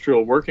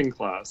industrial working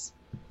class,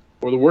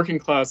 or the working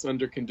class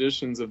under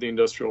conditions of the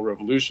Industrial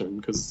Revolution,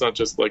 because it's not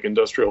just like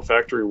industrial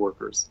factory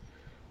workers,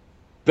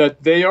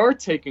 that they are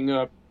taking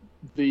up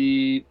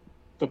the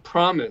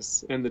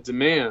promise and the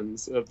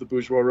demands of the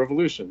bourgeois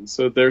revolution.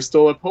 So they're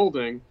still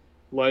upholding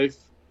life,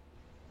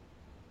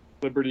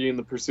 liberty, and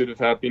the pursuit of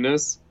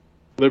happiness,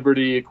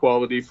 liberty,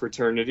 equality,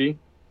 fraternity.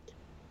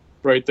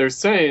 Right? They're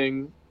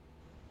saying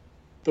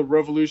the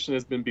revolution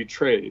has been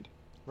betrayed.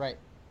 Right.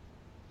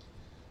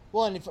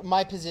 Well, and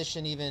my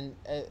position, even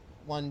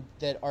one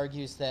that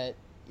argues that,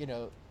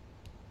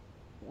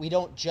 we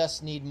don't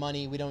just need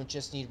money, we don't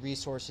just need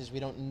resources, we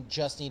don't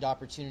just need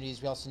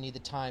opportunities, we also need the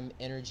time,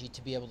 energy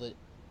to be able to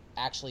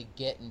actually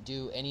get and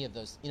do any of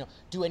those,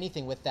 do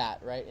anything with that,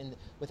 right? And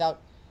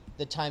without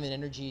the time and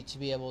energy to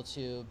be able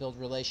to build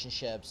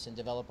relationships and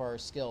develop our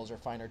skills or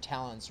find our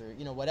talents or,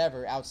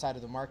 whatever outside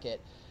of the market,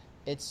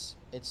 it's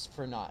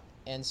for naught.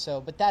 And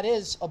so, but that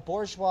is a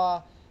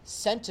bourgeois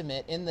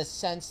sentiment in the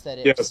sense that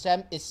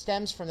it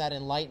stems from that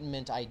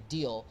Enlightenment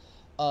ideal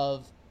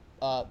of,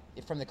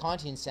 from the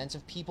Kantian sense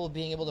of people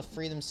being able to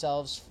free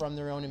themselves from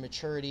their own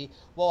immaturity.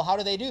 Well, how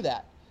do they do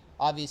that?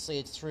 Obviously,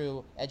 it's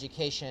through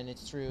education,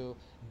 it's through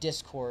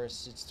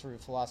discourse, it's through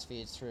philosophy,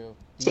 it's through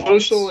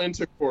social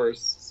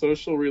intercourse,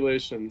 social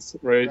relations,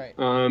 right?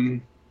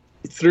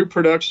 Through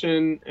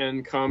production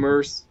and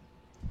commerce.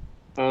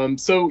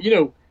 So,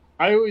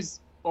 I always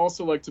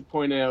also like to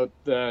point out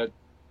that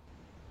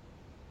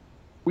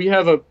we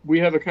have a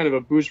kind of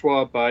a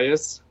bourgeois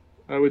bias,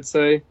 I would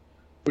say,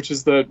 which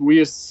is that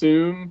we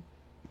assume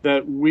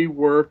that we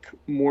work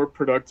more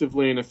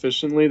productively and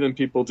efficiently than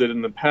people did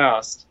in the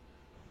past,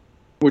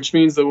 which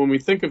means that when we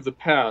think of the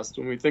past,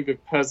 when we think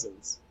of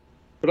peasants,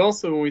 but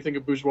also when we think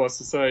of bourgeois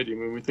society,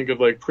 when we think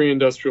of like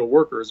pre-industrial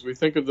workers, we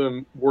think of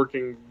them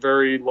working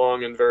very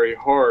long and very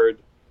hard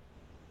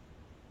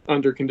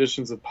under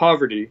conditions of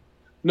poverty.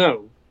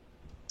 No.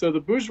 So the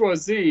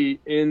bourgeoisie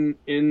in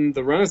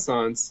the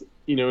Renaissance,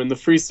 in the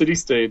free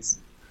city-states,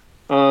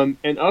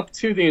 and up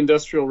to the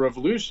Industrial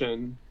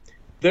Revolution,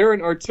 they're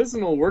an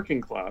artisanal working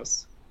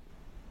class.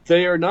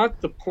 They are not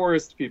the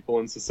poorest people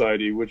in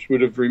society, which would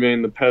have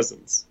remained the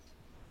peasants.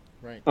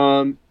 Right.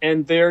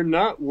 And they're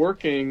not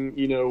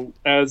working,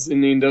 as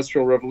in the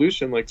Industrial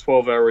Revolution, like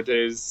 12-hour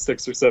days,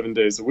 6 or 7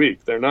 days a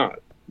week. They're not.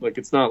 Like,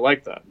 it's not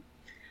like that.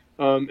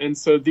 And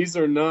so these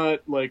are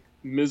not like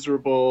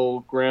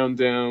miserable, ground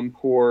down,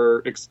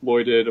 poor,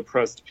 exploited,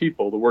 oppressed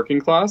people, the working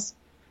class.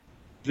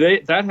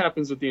 That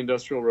happens with the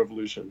Industrial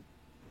Revolution.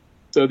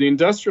 So the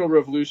Industrial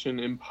Revolution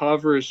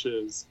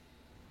impoverishes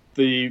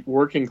the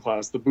working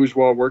class, the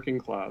bourgeois working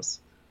class,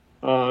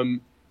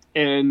 and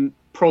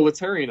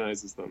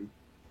proletarianizes them.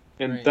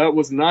 And that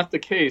was not the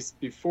case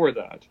before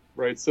that,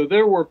 right? So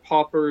there were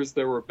paupers,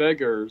 there were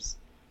beggars,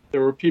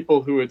 there were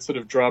people who had sort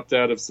of dropped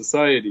out of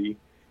society,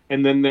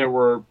 and then there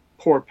were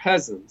poor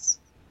peasants,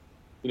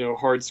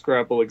 hard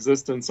scrabble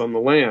existence on the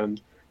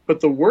land. But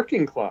the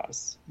working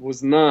class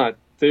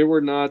they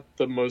were not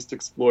the most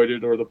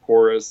exploited or the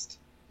poorest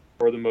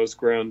or the most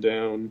ground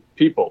down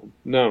people.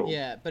 No.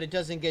 Yeah, but it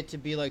doesn't get to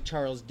be like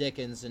Charles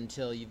Dickens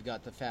until you've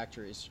got the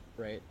factories,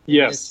 right?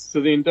 Yes.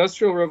 So the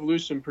Industrial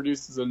Revolution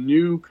produces a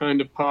new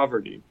kind of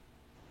poverty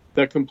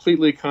that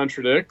completely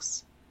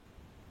contradicts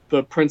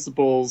the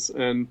principles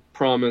and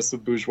promise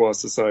of bourgeois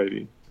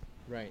society.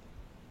 Right.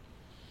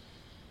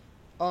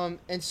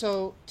 And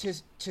so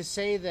to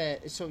say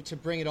that, so to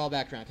bring it all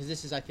back around, because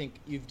this is, I think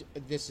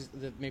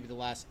maybe the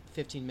last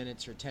 15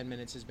 minutes or 10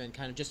 minutes has been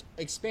kind of just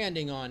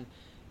expanding on,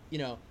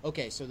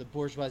 okay, so the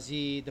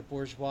bourgeoisie, the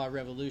bourgeois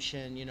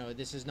revolution,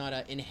 this is not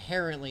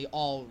inherently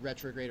all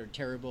retrograde or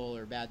terrible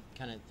or bad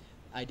kind of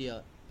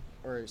idea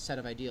or set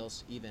of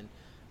ideals even.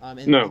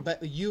 No.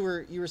 But you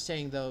were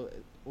saying though,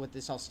 what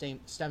this all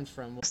stemmed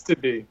from. Needs to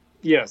be.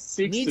 Yes,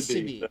 seeks needs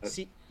to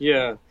be.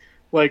 Yeah.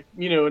 Like,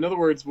 in other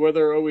words,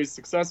 whether always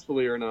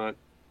successfully or not,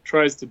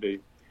 tries to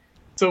be.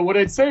 So what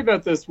I'd say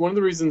about this, one of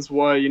the reasons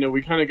why,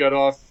 we kind of got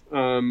off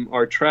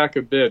our track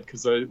a bit,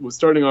 because I was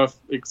starting off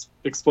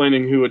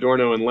explaining who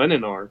Adorno and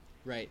Lenin are.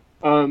 Right.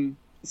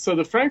 So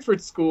the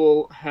Frankfurt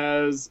School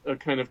has a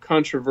kind of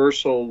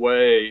controversial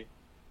way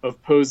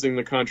of posing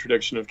the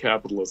contradiction of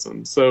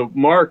capitalism. So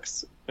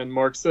Marx and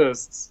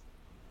Marxists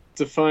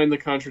define the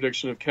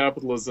contradiction of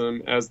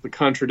capitalism as the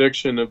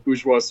contradiction of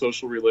bourgeois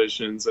social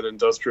relations and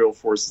industrial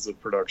forces of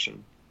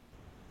production.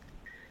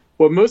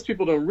 What most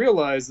people don't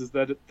realize is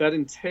that that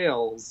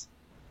entails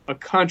a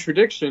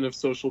contradiction of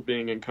social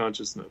being and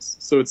consciousness.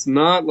 So it's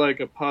not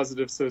like a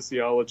positive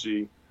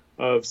sociology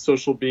of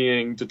social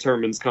being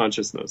determines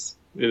consciousness.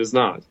 It is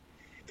not.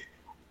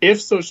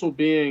 If social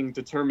being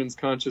determines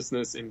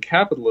consciousness in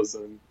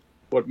capitalism,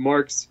 what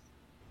Marx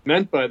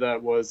meant by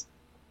that was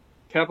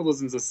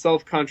capitalism is a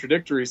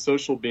self-contradictory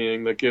social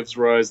being that gives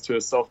rise to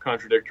a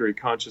self-contradictory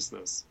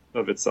consciousness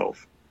of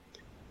itself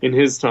in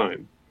his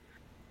time.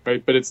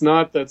 Right, but it's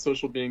not that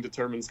social being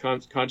determines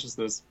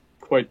consciousness.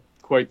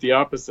 Quite the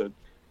opposite.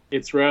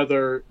 It's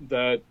rather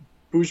that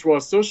bourgeois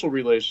social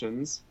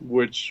relations,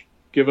 which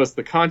give us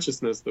the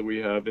consciousness that we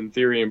have in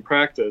theory and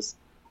practice,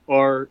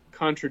 are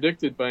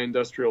contradicted by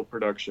industrial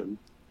production,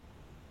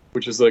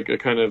 which is like a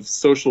kind of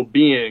social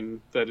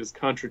being that is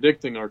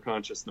contradicting our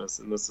consciousness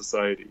in the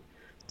society.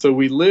 So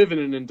we live in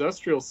an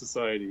industrial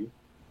society,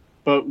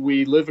 but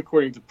we live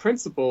according to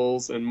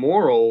principles and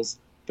morals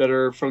that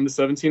are from the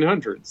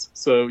 1700s.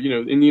 So,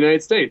 in the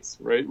United States,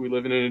 right, we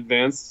live in an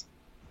advanced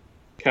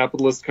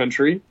capitalist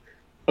country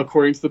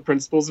according to the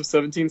principles of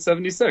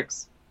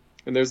 1776.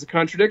 And there's a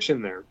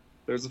contradiction there.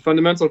 There's a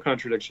fundamental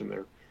contradiction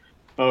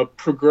there.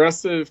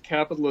 Progressive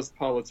capitalist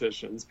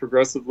politicians,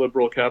 progressive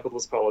liberal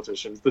capitalist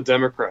politicians, the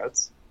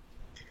Democrats,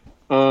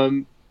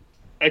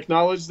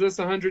 acknowledged this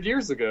 100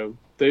 years ago.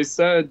 They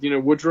said,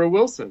 Woodrow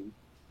Wilson,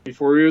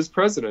 before he was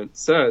president,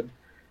 said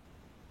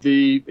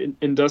the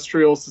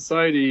industrial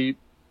society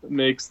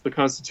makes the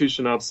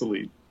Constitution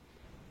obsolete.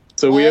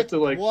 So we have to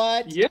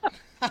What? Yeah.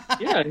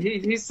 Yeah,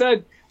 he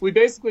said we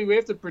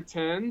have to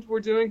pretend we're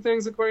doing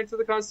things according to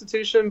the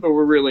Constitution, but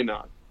we're really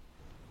not.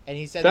 And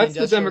he said that's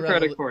the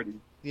Democratic Party.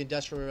 The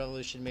Industrial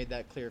Revolution made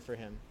that clear for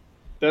him.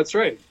 That's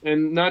right.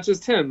 And not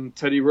just him,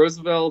 Teddy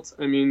Roosevelt.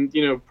 I mean,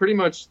 pretty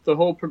much the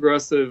whole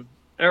progressive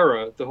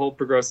era, the whole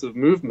progressive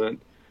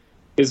movement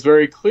is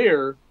very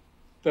clear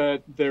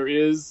that there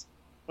is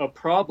a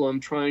problem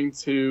trying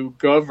to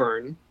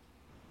govern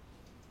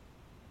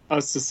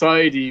a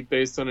society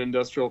based on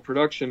industrial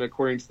production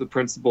according to the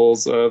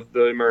principles of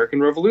the American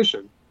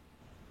Revolution.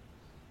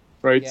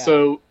 Right? Yeah.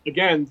 So,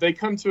 again, they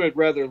come to it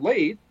rather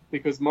late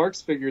because Marx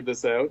figured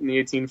this out in the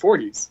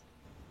 1840s.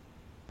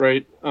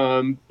 Right?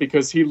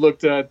 Because he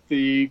looked at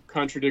the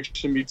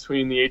contradiction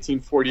between the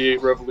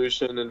 1848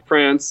 revolution in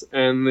France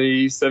and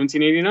the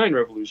 1789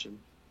 revolution.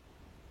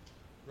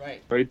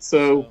 Right. Right?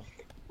 So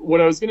what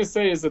I was going to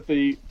say is that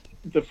the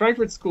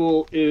Frankfurt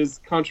School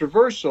is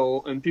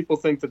controversial, and people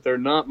think that they're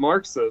not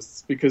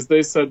Marxists because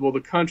they said, well,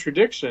 the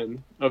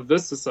contradiction of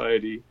this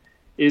society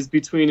is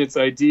between its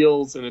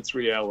ideals and its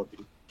reality.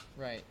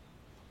 Right.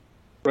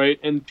 Right?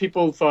 And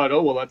people thought,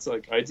 oh, well, that's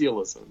like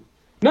idealism.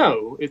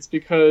 No, it's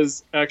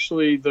because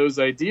actually those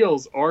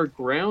ideals are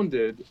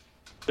grounded.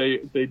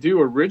 They do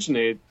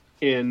originate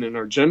in and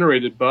are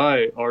generated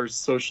by our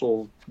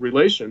social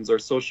relations, our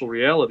social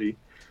reality.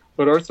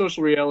 But our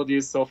social reality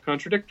is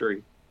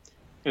self-contradictory.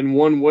 And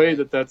one way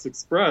that that's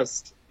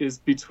expressed is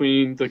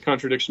between the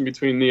contradiction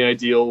between the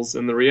ideals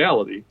and the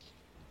reality.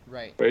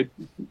 Right. Right.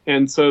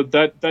 And so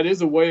that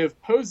is a way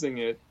of posing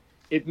it.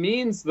 It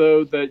means,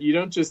 though, that you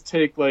don't just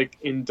take like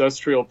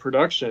industrial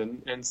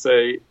production and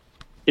say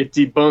it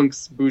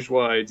debunks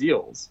bourgeois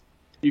ideals.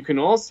 You can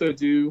also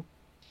do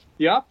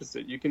the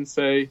opposite. You can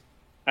say,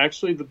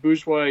 actually, the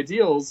bourgeois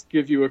ideals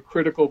give you a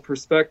critical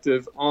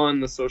perspective on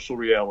the social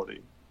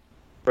reality.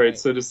 Right.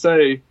 So to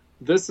say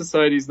this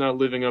society is not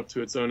living up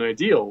to its own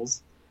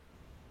ideals,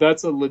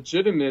 that's a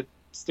legitimate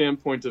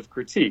standpoint of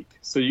critique.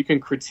 So you can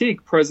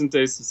critique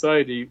present-day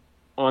society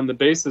on the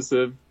basis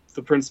of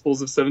the principles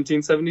of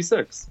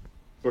 1776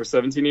 or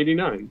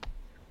 1789.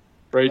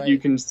 Right? You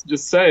can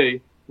just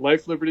say,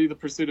 life, liberty, the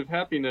pursuit of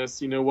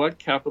happiness, you know what?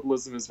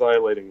 Capitalism is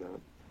violating that.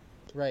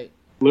 Right.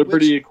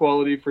 Liberty,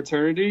 equality,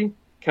 fraternity,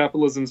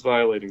 capitalism's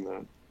violating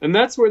that. And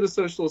that's where the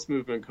socialist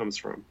movement comes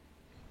from.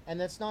 And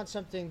that's not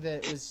something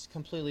that was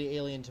completely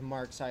alien to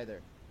Marx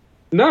either.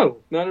 No,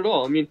 not at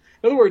all. I mean,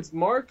 in other words,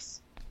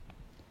 Marx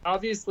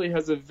obviously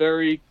has a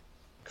very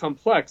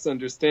complex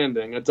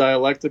understanding, a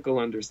dialectical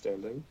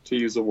understanding, to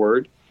use a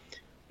word,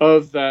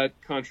 of that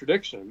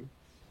contradiction.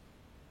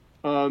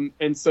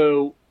 And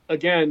so,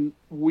 again,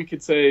 we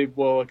could say,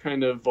 well, a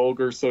kind of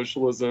vulgar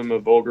socialism, a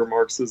vulgar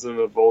Marxism,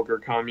 a vulgar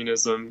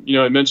communism.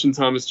 I mentioned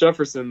Thomas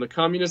Jefferson, the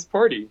Communist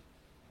Party,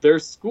 their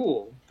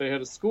school, they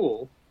had a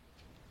school,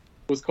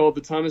 was called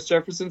the Thomas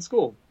Jefferson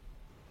School.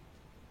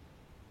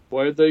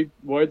 Why did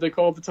they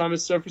call it the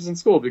Thomas Jefferson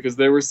School? Because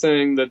they were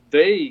saying that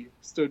they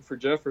stood for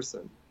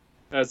Jefferson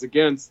as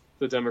against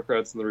the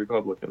Democrats and the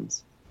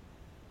Republicans.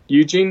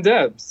 Eugene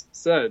Debs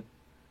said,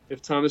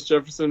 if Thomas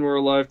Jefferson were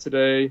alive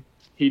today,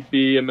 he'd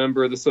be a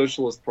member of the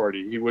Socialist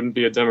Party. He wouldn't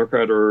be a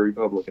Democrat or a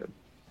Republican.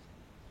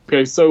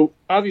 Okay, so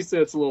obviously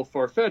that's a little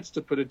far-fetched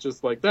to put it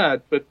just like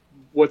that, but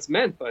what's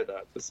meant by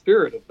that, the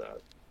spirit of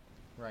that.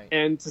 Right.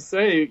 And to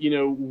say,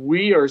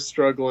 we are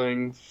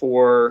struggling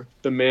for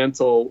the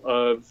mantle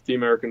of the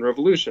American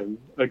Revolution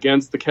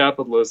against the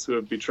capitalists who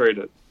have betrayed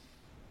it.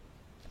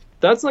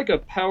 That's like a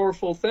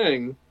powerful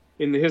thing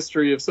in the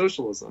history of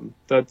socialism.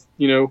 That's,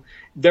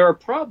 there are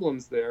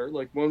problems there.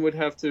 Like one would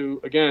have to,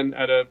 again,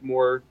 at a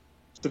more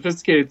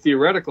sophisticated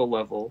theoretical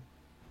level,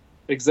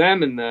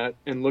 examine that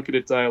and look at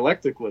it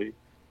dialectically.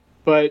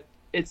 But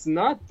it's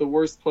not the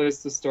worst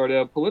place to start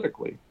out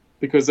politically,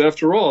 because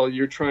after all,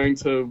 you're trying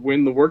to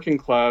win the working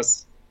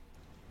class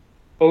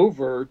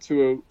over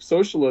to a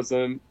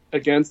socialism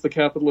against the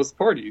capitalist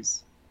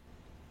parties,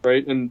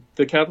 right? And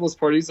the capitalist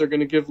parties are going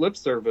to give lip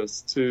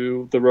service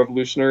to the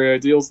revolutionary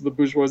ideals of the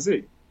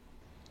bourgeoisie.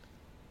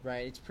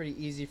 Right. It's pretty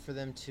easy for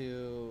them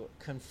to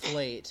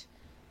conflate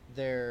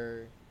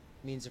their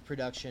means of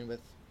production with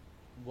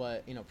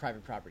what,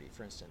 private property,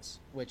 for instance,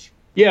 which...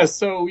 Yeah,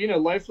 so,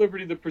 life,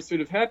 liberty, the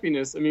pursuit of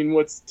happiness. I mean,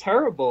 what's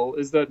terrible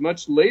is that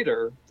much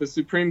later, the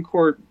Supreme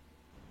Court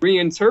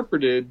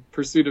reinterpreted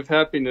pursuit of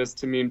happiness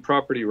to mean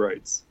property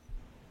rights.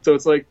 So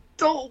it's like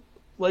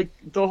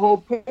the whole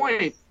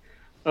point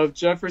of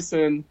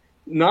Jefferson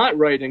not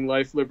writing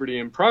life, liberty,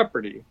 and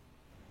property.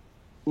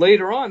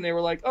 Later on, they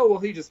were like, oh, well,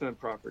 he just meant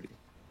property.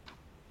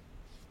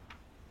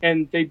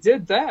 And they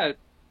did that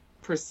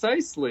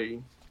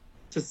precisely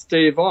to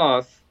stave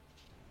off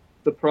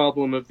the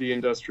problem of the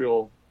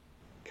industrial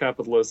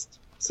capitalist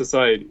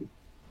society.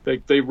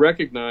 They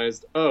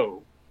recognized,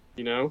 so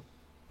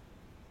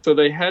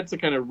they had to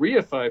kind of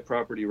reify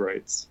property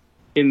rights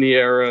in the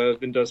era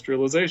of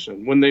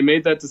industrialization. When they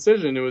made that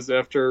decision, it was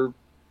after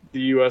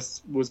the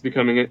U.S. was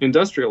becoming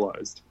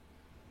industrialized.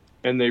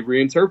 And they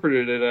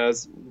reinterpreted it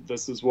as,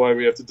 this is why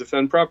we have to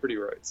defend property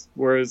rights.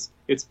 Whereas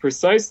it's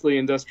precisely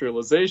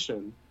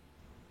industrialization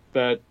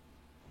that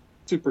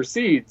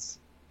supersedes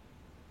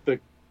the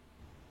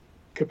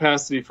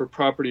capacity for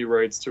property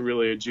rights to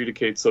really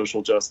adjudicate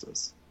social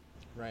justice.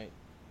 Right.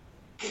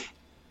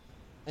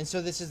 And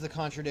so this is the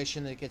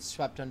contradiction that gets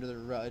swept under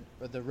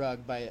the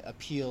rug by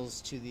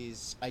appeals to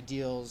these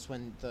ideals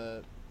when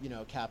the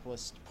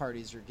capitalist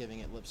parties are giving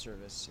it lip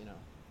service.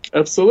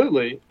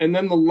 Absolutely. And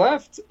then the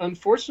left,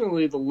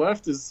 unfortunately, the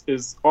left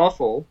is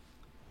awful.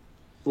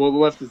 Well, the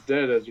left is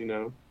dead, as you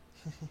know.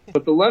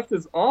 But the left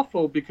is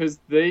awful because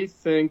they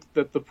think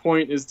that the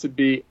point is to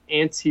be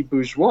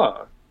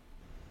anti-bourgeois.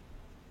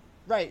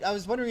 Right. I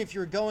was wondering if you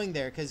were going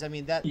there, because, I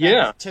mean, that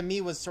to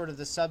me was sort of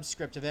the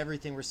subscript of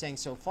everything we're saying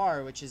so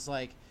far, which is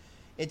like,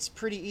 it's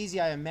pretty easy,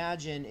 I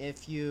imagine,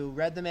 if you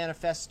read the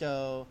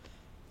manifesto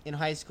in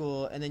high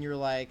school and then you're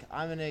like,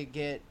 I'm going to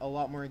get a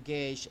lot more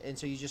engaged, and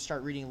so you just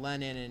start reading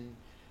Lenin and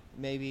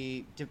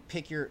maybe to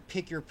pick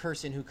your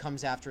person who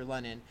comes after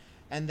Lenin,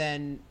 and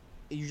then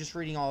you're just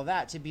reading all of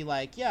that to be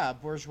like, yeah,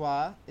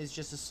 bourgeois is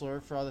just a slur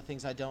for all the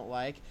things I don't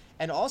like.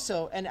 And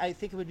also, and I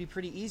think it would be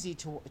pretty easy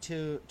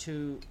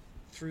to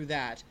through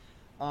that,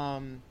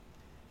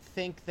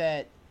 think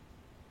that,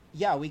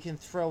 yeah, we can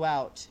throw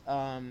out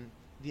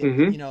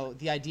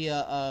the idea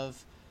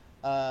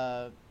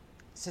of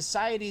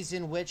societies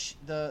in which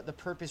the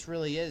purpose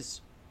really is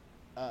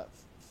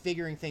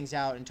figuring things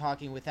out and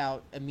talking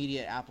without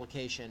immediate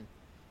application,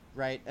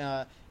 right?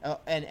 And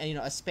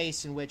a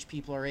space in which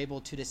people are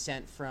able to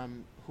dissent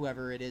from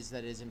whoever it is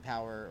that is in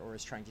power or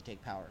is trying to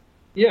take power.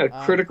 Yeah,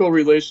 critical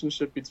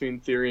relationship between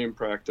theory and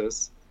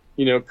practice.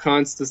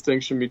 Kant's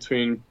distinction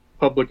between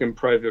public and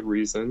private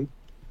reason.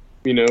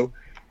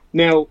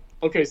 Now,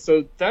 okay,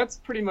 so that's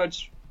pretty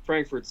much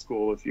Frankfurt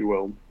School, if you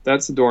will.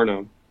 That's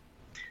Adorno.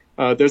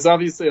 There's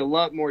obviously a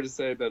lot more to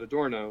say about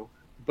Adorno,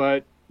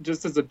 but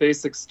just as a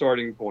basic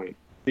starting point,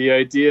 the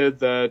idea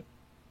that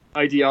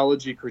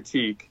ideology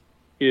critique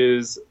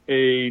is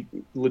a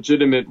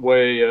legitimate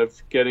way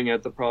of getting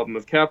at the problem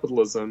of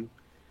capitalism.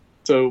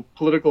 So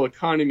political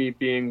economy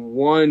being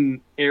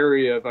one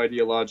area of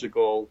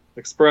ideological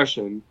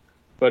expression,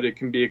 but it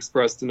can be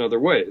expressed in other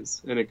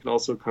ways. And it can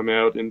also come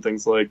out in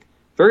things like,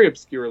 very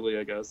obscurely,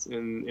 I guess,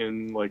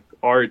 in like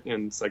art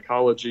and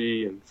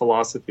psychology and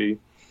philosophy.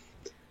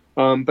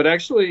 But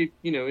actually,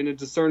 in a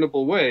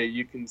discernible way,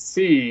 you can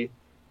see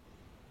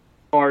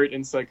art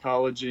and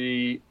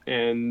psychology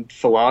and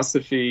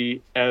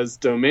philosophy as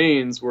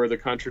domains where the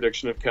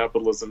contradiction of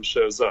capitalism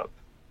shows up,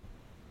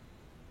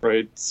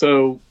 right?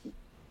 So,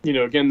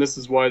 again, this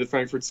is why the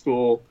Frankfurt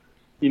School,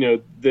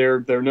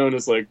 they're known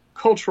as like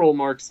cultural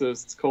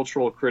Marxists,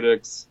 cultural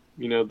critics.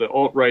 The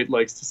alt-right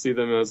likes to see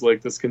them as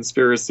like this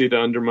conspiracy to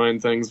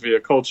undermine things via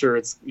culture.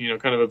 It's,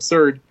 kind of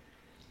absurd.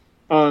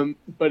 But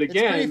again,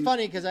 it's pretty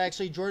funny because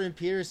actually Jordan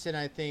Peterson,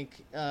 I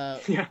think,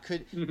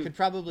 could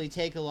probably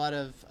take a lot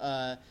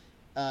of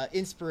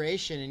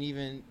inspiration and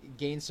even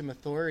gain some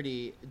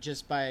authority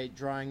just by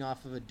drawing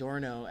off of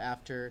Adorno.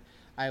 After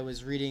I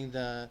was reading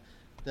the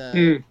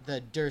Der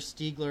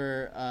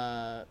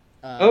Stiegler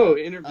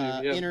Interview,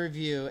 yeah.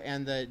 interview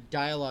and the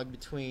dialogue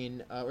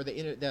between, or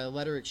the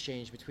letter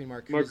exchange between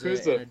Marcuse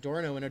Marcuse. and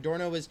Adorno. And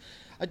Adorno was,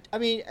 I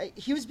mean,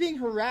 he was being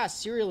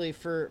harassed serially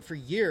for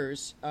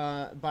years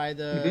by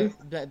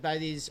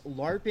these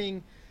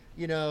LARPing,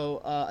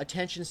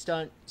 attention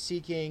stunt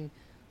seeking.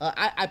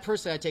 I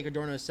personally, I take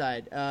Adorno's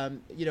side.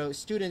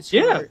 Students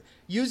who were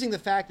using the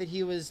fact that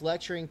he was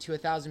lecturing to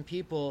 1,000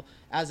 people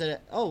as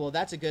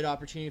that's a good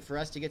opportunity for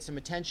us to get some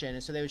attention,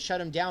 and so they would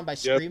shut him down by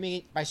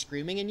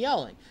screaming and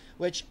yelling.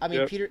 Which, I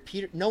mean,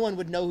 Peter, no one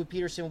would know who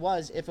Peterson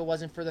was if it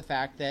wasn't for the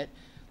fact that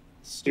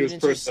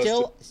students are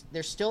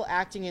still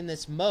acting in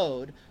this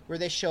mode where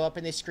they show up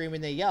and they scream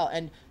and they yell,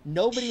 and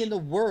nobody in the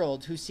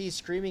world who sees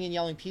screaming and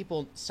yelling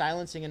people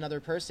silencing another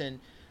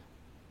person.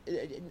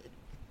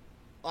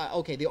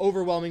 The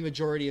overwhelming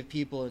majority of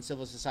people in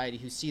civil society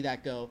who see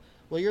that go,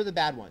 well, you're the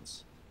bad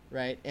ones,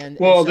 right? And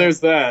there's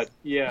that.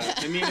 Yeah,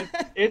 I mean,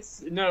 it's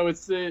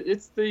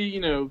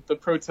the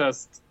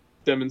protest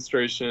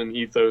demonstration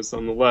ethos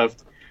on the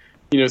left,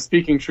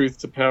 speaking truth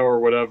to power,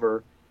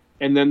 whatever,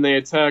 and then they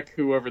attack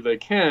whoever they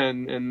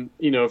can,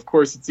 and of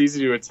course, it's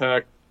easy to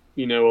attack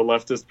a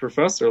leftist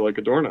professor like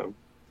Adorno,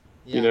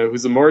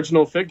 who's a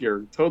marginal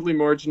figure, totally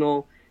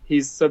marginal.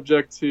 He's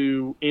subject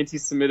to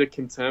anti-Semitic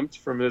contempt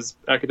from his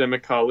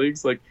academic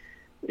colleagues. Like,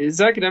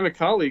 his academic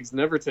colleagues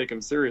never take him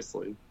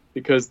seriously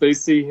because they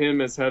see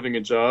him as having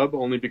a job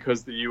only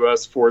because the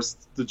U.S.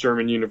 forced the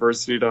German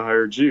university to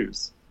hire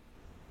Jews.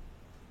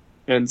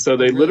 And so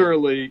they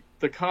literally,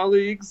 the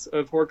colleagues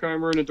of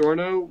Horkheimer and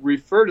Adorno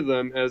refer to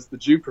them as the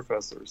Jew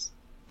professors.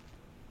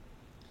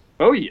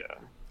 Oh, yeah.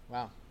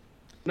 Wow.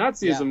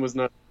 Nazism was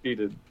not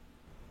defeated.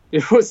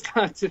 It was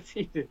not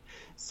defeated.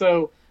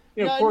 So...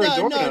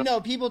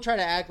 No. People try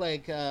to act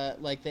like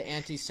the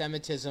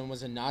anti-Semitism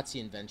was a Nazi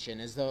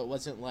invention, as though it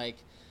wasn't like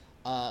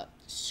a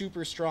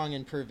super strong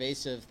and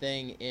pervasive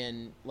thing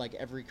in like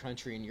every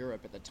country in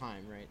Europe at the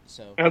time, right?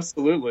 So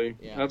absolutely.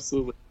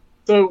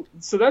 So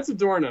that's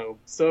Adorno.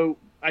 So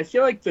I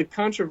feel like the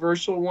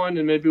controversial one,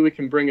 and maybe we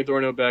can bring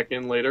Adorno back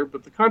in later,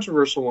 but the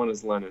controversial one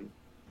is Lenin.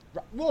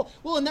 Well,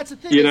 and that's the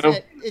thing.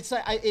 That it's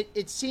like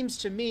it seems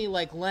to me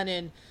like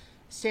Lenin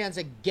stands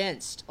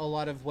against a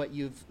lot of what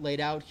you've laid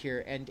out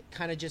here and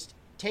kind of just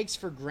takes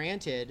for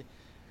granted,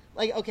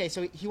 like, okay,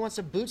 so he wants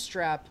to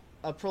bootstrap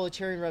a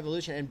proletarian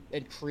revolution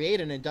and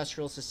create an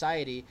industrial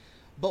society,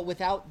 but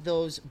without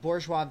those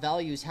bourgeois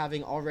values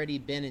having already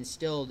been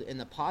instilled in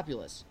the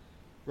populace,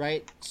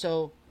 right?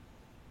 So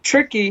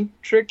tricky.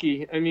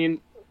 I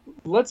mean,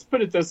 let's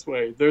put it this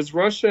way. There's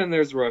Russia and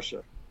there's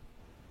Russia.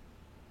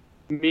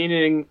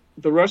 Meaning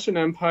the Russian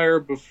Empire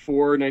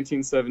before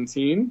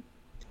 1917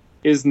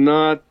 is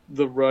not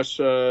the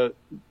Russia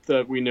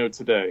that we know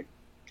today.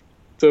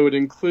 So it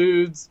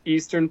includes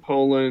Eastern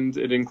Poland,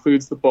 it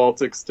includes the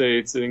Baltic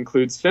states, it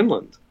includes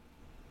Finland.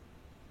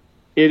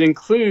 It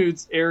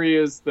includes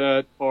areas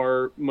that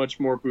are much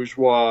more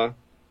bourgeois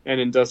and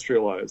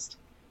industrialized.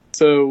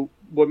 So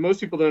what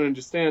most people don't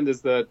understand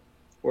is that,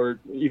 or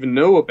even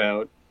know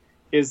about,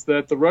 is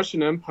that the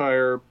Russian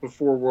Empire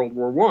before World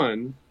War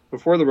I,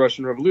 before the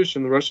Russian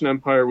Revolution, the Russian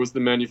Empire was the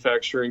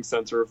manufacturing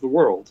center of the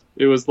world.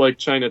 It was like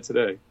China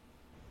today.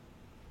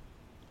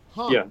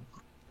 Huh.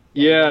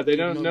 Yeah, they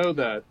don't know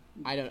that.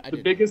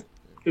 The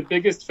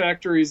biggest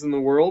factories in the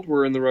world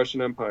were in the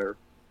Russian Empire.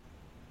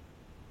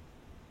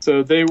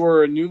 So they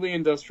were a newly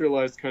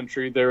industrialized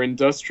country. They're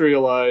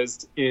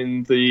industrialized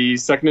in the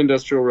Second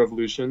Industrial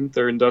Revolution.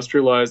 They're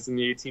industrialized in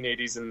the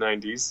 1880s and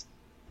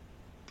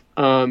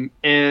 90s.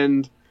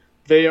 And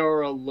they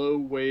are a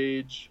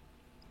low-wage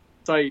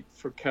site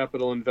for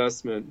capital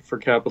investment for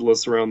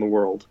capitalists around the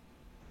world.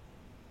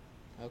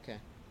 Okay.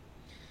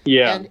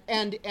 Yeah.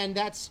 And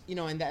that's,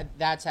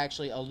 that's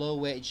actually a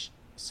low-wage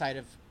site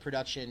of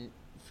production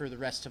for the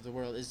rest of the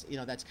world is,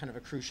 that's kind of a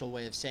crucial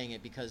way of saying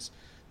it because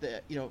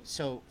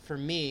so for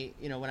me,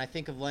 when I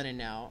think of Lenin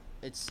now,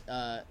 it's,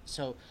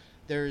 so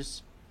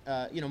there's,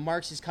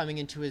 Marx is coming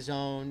into his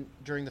own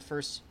during the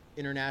First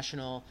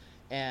International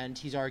and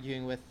he's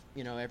arguing with,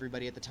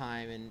 everybody at the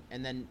time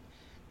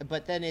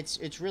but then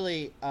it's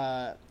really,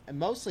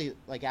 mostly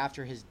like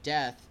after his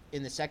death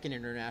in the Second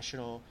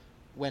International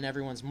when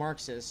everyone's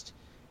Marxist.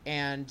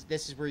 And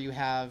this is where you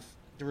have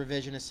the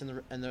revisionists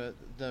and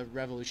the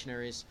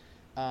revolutionaries,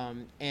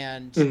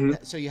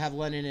 so you have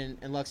Lenin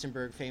and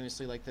Luxemburg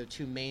famously like the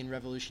two main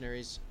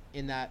revolutionaries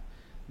in that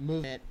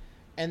movement,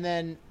 and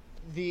then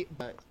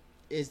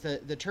is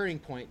the turning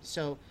point.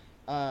 So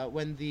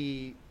when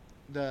the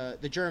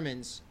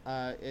Germans,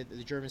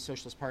 the German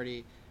Socialist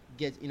Party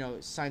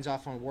signs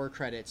off on war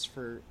credits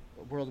for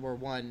World War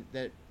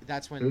I,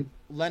 that's when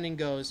Lenin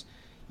goes,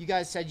 you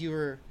guys said you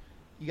were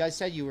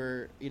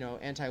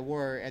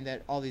anti-war and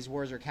that all these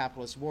wars are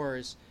capitalist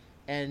wars,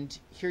 and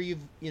here you've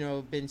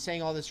been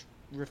saying all this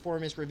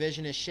reformist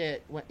revisionist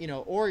shit,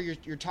 or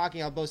you're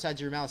talking out both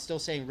sides of your mouth, still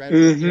saying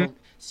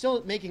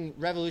still making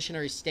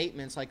revolutionary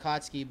statements like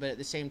Kautsky, but at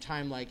the same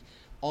time like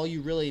all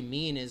you really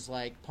mean is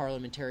like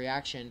parliamentary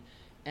action,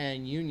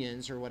 and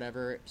unions or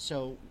whatever.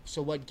 So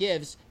what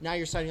gives? Now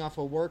you're signing off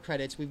on war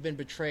credits. We've been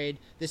betrayed.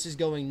 This is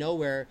going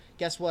nowhere.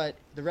 Guess what?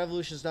 The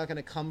revolution is not going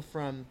to come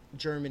from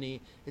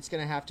Germany. It's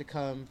going to have to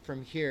come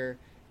from here.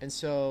 And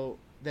so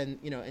then,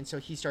 and so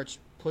he starts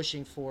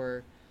pushing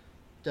for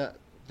the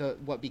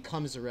what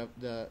becomes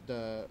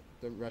the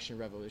Russian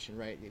Revolution,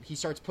 right? He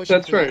starts pushing.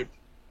 That's right.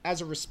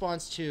 As a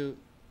response to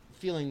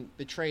feeling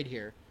betrayed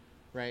here,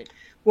 right?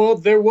 Well,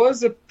 there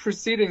was a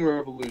preceding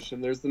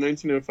revolution. There's the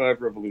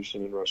 1905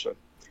 revolution in Russia.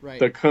 Right.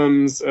 That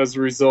comes as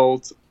a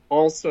result,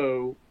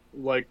 also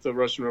like the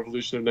Russian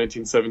Revolution of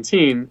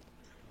 1917,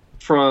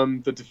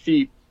 from the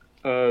defeat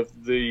of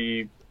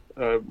the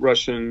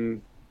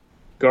Russian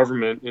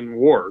government in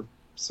war.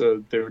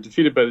 So they were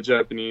defeated by the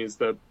Japanese.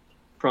 That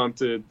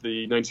prompted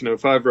the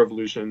 1905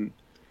 revolution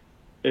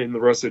in the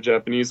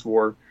Russo-Japanese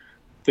War.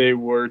 They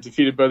were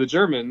defeated by the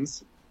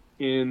Germans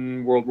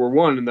in World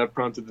War I, and that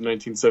prompted the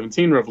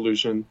 1917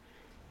 revolution.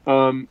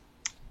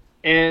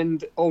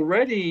 And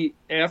already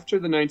after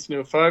the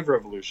 1905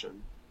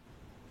 revolution,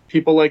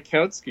 people like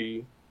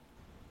Kautsky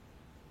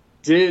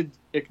did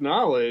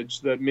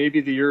acknowledge that maybe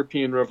the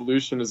European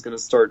Revolution is going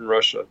to start in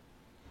Russia.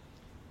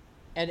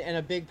 And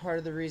a big part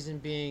of the reason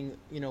being,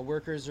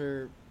 workers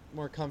are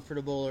more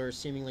comfortable or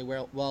seemingly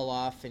well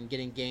off and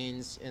getting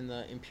gains in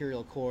the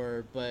imperial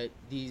core, but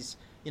these,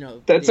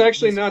 That's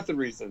actually not the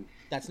reason.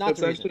 That's not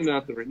the reason. That's actually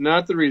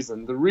not the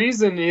reason. The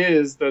reason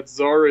is that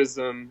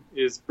Tsarism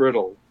is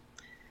brittle.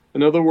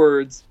 In other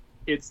words,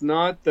 it's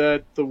not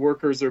that the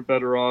workers are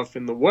better off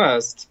in the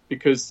West,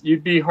 because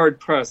you'd be hard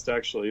pressed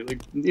actually.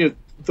 Like,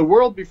 the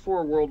world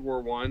before World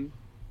War I,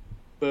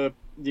 the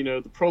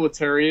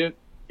proletariat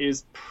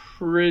is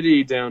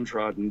pretty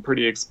downtrodden,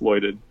 pretty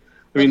exploited.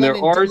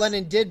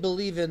 Lenin did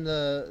believe in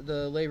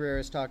the labor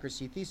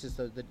aristocracy thesis,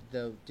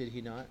 though, did he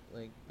not?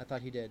 Like, I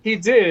thought he did. He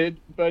did,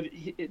 but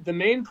the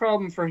main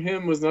problem for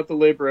him was not the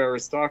labor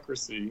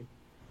aristocracy.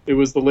 It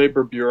was the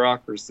labor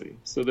bureaucracy.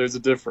 So there's a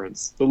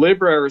difference. The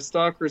labor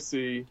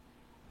aristocracy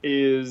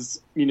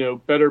is,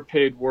 better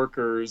paid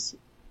workers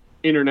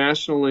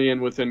internationally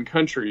and within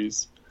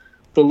countries.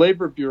 The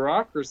labor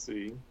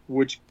bureaucracy,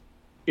 which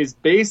is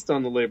based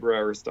on the labor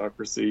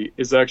aristocracy,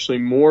 is actually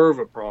more of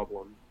a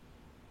problem,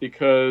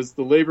 because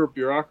the labor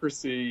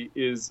bureaucracy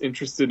is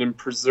interested in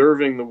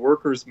preserving the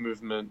workers'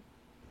 movement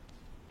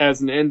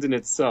as an end in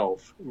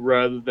itself,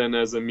 rather than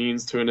as a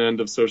means to an end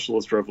of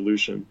socialist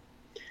revolution.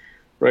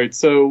 Right?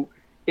 So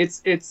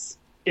that's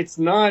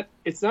not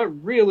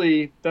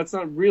really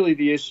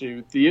the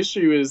issue. The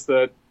issue is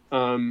that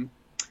the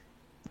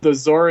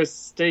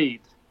Tsarist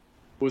state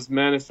was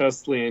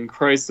manifestly in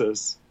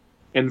crisis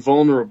and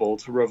vulnerable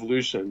to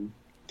revolution.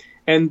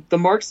 And the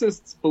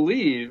Marxists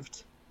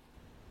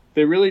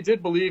they really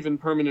did believe in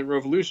permanent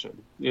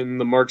revolution, in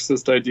the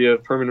Marxist idea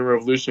of permanent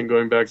revolution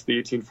going back to the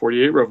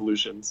 1848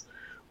 revolutions,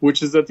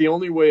 which is that the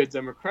only way a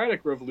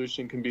democratic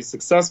revolution can be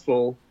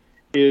successful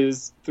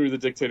is through the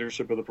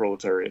dictatorship of the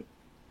proletariat.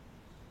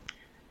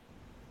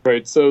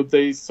 Right, so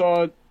they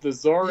saw the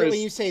Tsarist...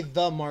 When you say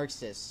the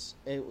Marxists,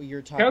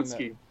 you're talking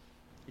Kautsky.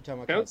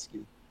 about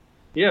Kautsky.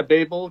 Yeah,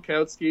 Babel,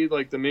 Kautsky,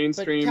 like the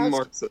mainstream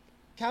Marxist.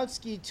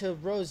 Kautsky to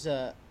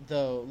Rosa,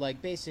 though,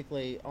 like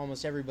basically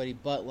almost everybody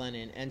but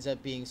Lenin ends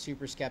up being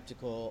super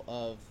skeptical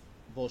of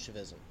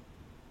Bolshevism.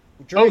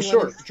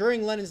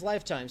 During Lenin's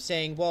lifetime,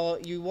 saying, well,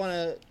 you want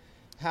to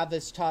have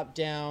this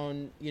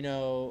top-down,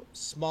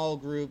 small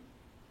group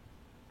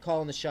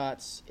calling the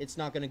shots, it's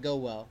not going to go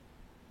well.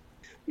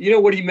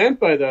 What he meant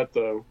by that,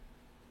 though,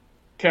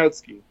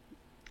 Kautsky,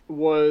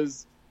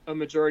 was a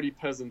majority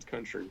peasant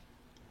country,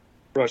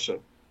 Russia.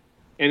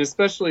 And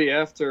especially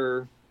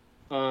after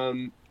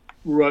the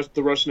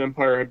Russian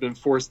Empire had been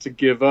forced to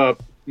give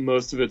up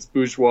most of its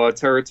bourgeois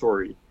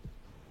territory,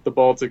 the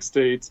Baltic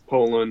states,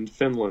 Poland,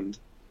 Finland,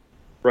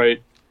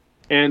 right?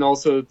 And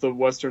also the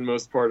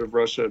westernmost part of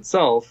Russia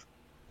itself.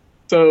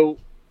 So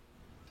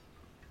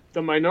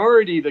the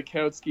minority that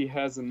Kautsky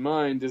has in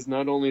mind is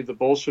not only the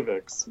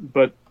Bolsheviks,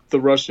 but the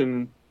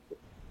Russian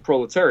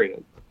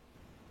proletariat,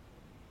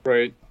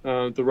 right?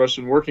 The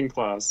Russian working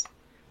class.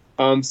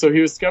 So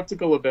he was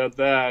skeptical about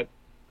that.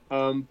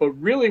 But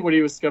really what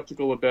he was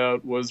skeptical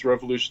about was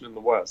revolution in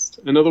the West.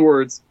 In other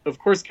words, of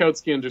course,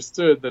 Kautsky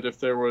understood that if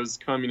there was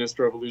communist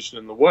revolution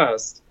in the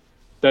West,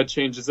 that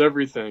changes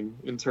everything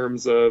in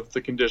terms of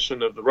the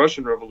condition of the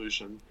Russian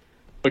Revolution.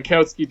 But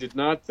Kautsky did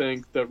not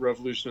think that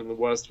revolution in the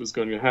West was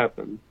going to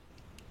happen,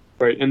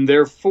 right? And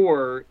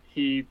therefore,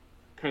 he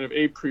kind of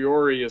a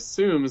priori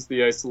assumes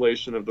the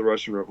isolation of the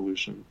Russian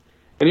Revolution.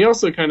 And he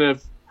also kind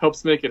of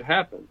helps make it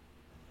happen,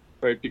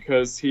 right?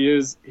 Because he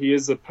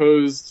is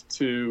opposed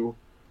to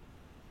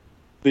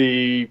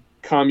the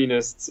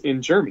communists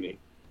in Germany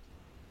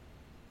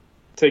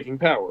taking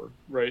power,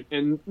 right?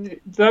 And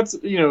that's,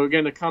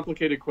 again, a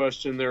complicated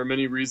question. There are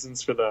many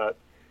reasons for that.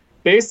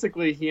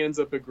 Basically, he ends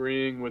up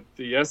agreeing with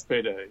the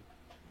SPD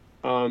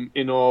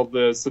in all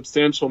the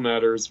substantial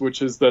matters,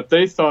 which is that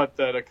they thought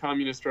that a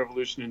communist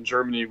revolution in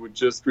Germany would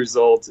just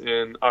result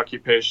in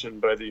occupation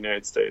by the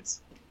United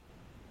States,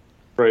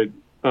 right?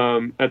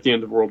 At the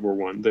end of World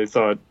War I, they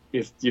thought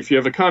if you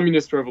have a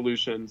communist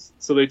revolution.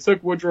 So they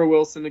took Woodrow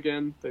Wilson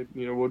again.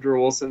 Woodrow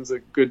Wilson's a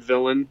good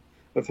villain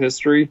of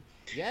history.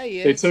 Yeah, he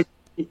is.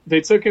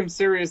 They took him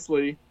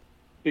seriously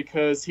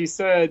because he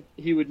said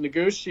he would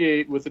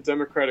negotiate with a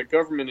democratic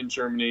government in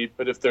Germany,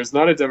 but if there's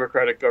not a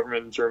democratic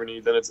government in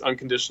Germany, then it's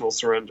unconditional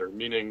surrender,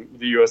 meaning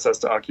the U.S. has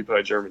to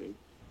occupy Germany.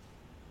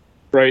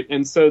 Right?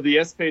 And so the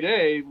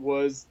SPD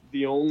was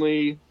the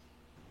only...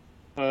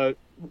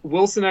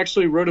 Wilson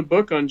actually wrote a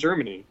book on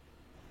Germany.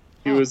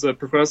 He was a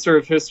professor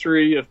of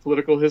history, of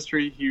political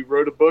history. He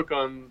wrote a book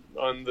on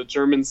the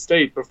German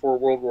state before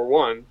World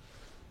War I.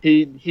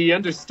 He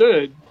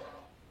understood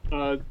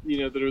that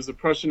it was a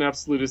Prussian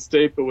absolutist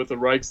state, but with a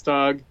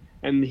Reichstag,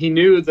 and he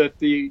knew that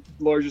the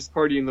largest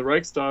party in the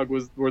Reichstag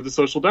were the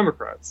Social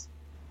Democrats,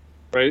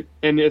 right?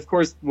 And of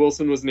course,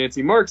 Wilson was an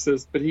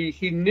anti-Marxist, but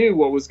he knew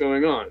what was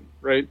going on,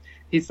 right?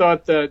 He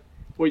thought that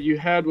what you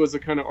had was a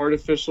kind of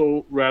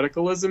artificial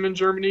radicalism in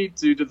Germany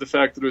due to the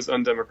fact that it was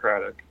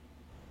undemocratic,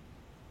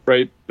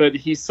 right? But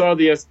he saw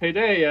the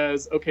SPD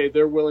as, okay,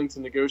 they're willing to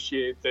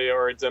negotiate. They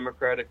are a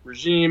democratic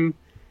regime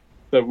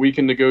that we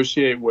can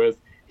negotiate with.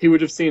 He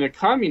would have seen a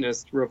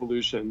communist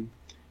revolution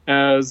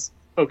as,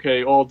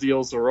 okay, all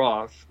deals are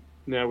off.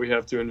 Now we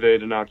have to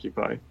invade and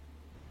occupy.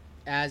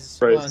 As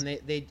right. Well, and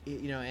they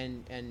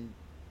and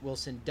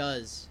Wilson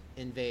does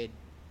invade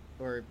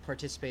or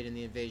participate in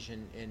the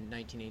invasion in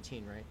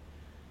 1918, right?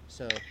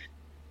 So.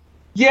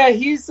 Yeah,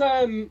 he's.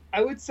 I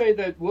would say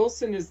that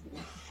Wilson is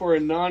for a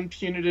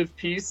non-punitive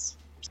peace.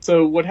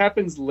 So what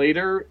happens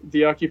later,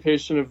 the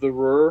occupation of the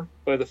Ruhr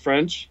by the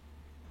French,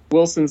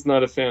 Wilson's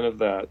not a fan of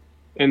that.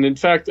 And in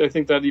fact, I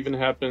think that even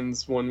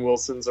happens when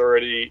Wilson's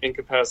already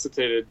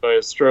incapacitated by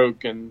a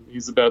stroke and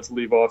he's about to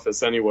leave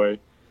office anyway.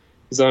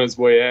 He's on his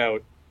way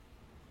out.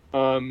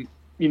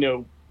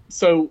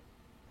 So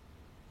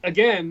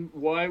again,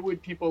 why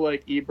would people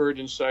like Ebert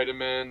and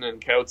Scheidemann and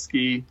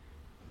Kautsky,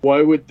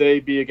 why would they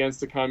be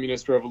against a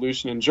communist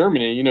revolution in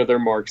Germany? They're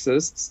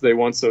Marxists. They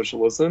want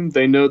socialism.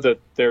 They know that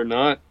they're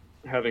not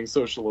having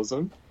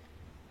socialism,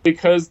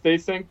 because they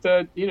think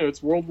that,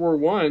 it's World War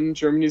I,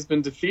 Germany's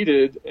been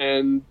defeated,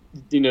 and,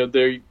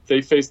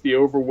 they face the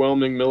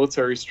overwhelming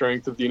military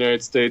strength of the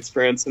United States,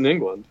 France, and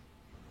England.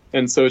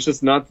 And so it's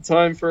just not the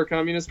time for a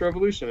communist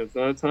revolution. It's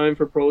not a time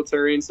for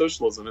proletarian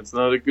socialism. It's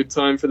not a good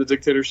time for the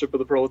dictatorship of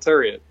the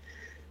proletariat.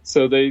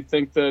 So they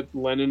think that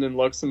Lenin and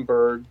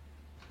Luxemburg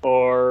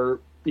are,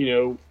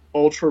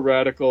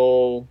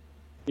 ultra-radical,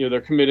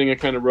 they're committing a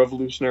kind of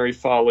revolutionary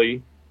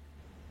folly,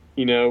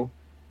 and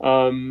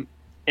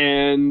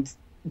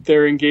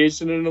they're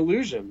engaged in an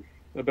illusion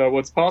about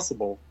what's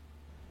possible.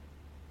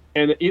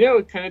 And,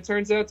 it kind of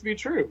turns out to be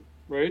true,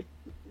 right?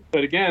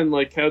 But again,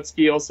 like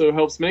Kautsky also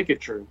helps make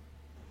it true.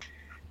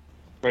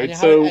 Right?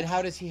 And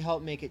how does he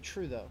help make it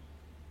true, though?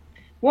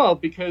 Well,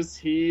 because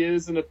he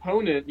is an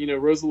opponent.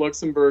 Rosa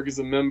Luxemburg is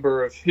a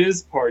member of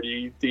his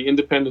party, the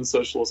Independent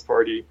Socialist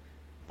Party,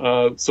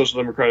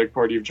 Social Democratic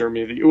Party of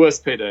Germany, the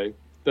USPD,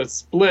 that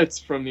splits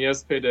from the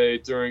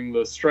SPD during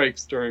the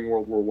strikes during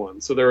World War I.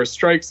 So there are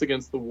strikes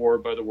against the war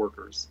by the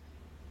workers.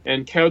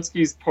 And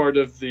Kautsky's part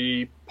of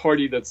the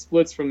party that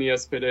splits from the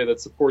SPD that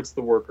supports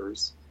the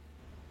workers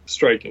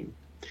striking.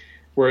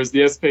 Whereas the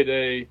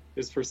SPD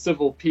is for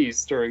civil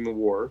peace during the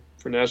war,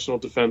 for national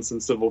defense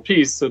and civil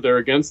peace, so they're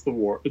against the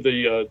war,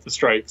 the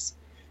strikes.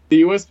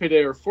 The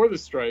USPD are for the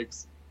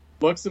strikes.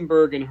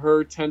 Luxemburg and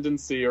her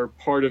tendency are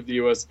part of the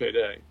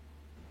USPD.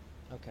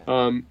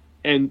 Okay.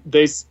 And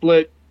they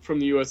split from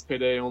the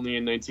USPD only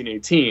in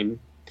 1918.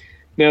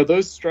 Now,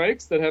 those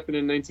strikes that happened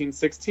in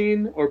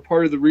 1916 are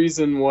part of the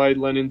reason why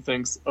Lenin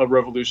thinks a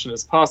revolution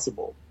is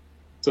possible.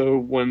 So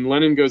when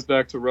Lenin goes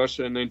back to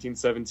Russia in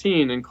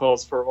 1917 and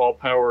calls for all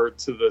power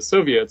to the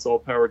Soviets, all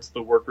power to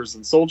the workers'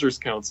 and soldiers'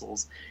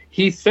 councils,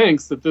 he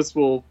thinks that this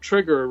will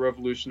trigger a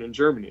revolution in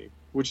Germany,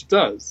 which it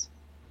does.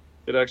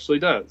 It actually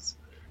does.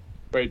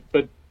 Right?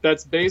 But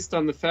that's based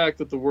on the fact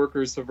that the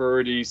workers have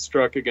already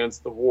struck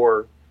against the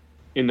war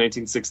in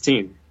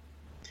 1916.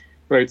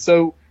 Right?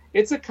 So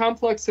it's a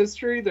complex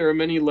history. There are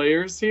many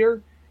layers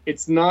here.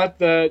 It's not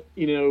that,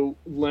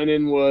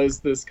 Lenin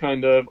was this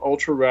kind of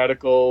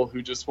ultra-radical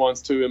who just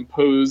wants to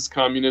impose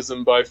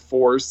communism by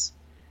force,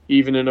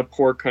 even in a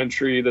poor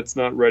country that's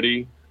not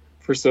ready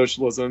for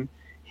socialism.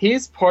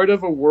 He's part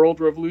of a world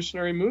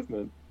revolutionary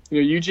movement.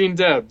 Eugene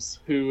Debs,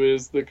 who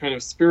is the kind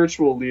of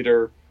spiritual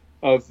leader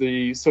of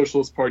the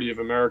Socialist Party of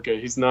America.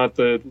 He's not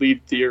the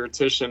lead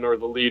theoretician or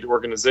the lead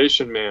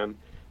organization man,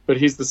 but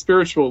he's the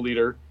spiritual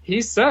leader.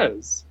 He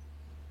says,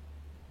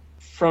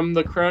 from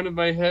the crown of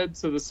my head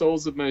to the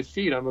soles of my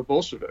feet, I'm a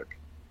Bolshevik.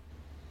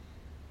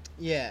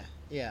 Yeah.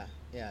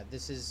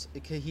 This is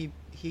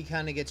he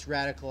kind of gets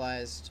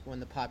radicalized when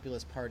the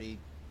Populist Party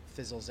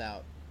fizzles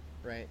out,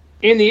 right?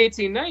 In the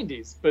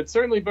 1890s, but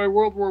certainly by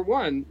World War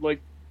I,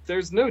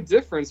 there's no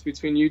difference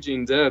between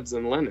Eugene Debs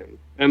and Lenin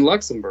and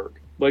Luxemburg.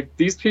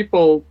 These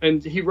people,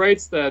 and he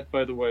writes that,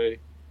 by the way,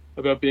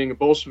 about being a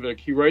Bolshevik.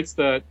 He writes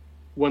that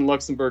when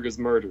Luxemburg is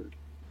murdered,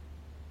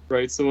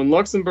 right? So when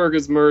Luxemburg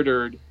is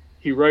murdered,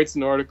 he writes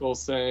an article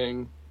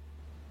saying,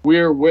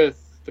 "We're with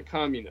the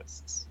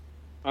communists."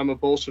 I'm a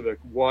Bolshevik.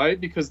 Why?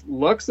 Because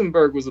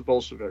Luxembourg was a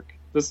Bolshevik.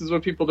 This is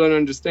what people don't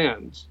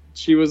understand.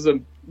 She was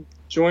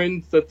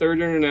joined the Third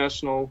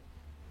International.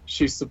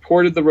 She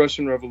supported the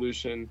Russian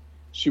Revolution.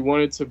 She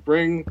wanted to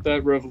bring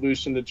that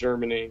revolution to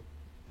Germany.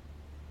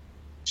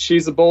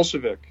 She's a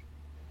Bolshevik,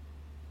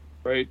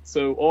 right?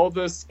 So all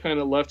this kind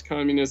of left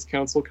communist,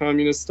 council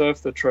communist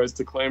stuff that tries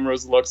to claim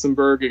Rosa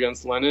Luxemburg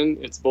against Lenin,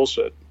 it's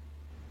bullshit.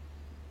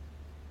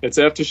 It's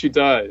after she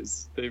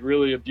dies. They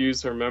really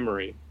abuse her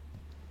memory.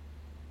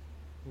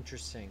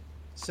 Interesting.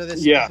 So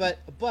this,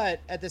 but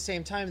at the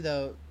same time,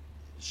 though,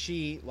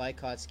 she,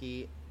 like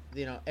Kautsky,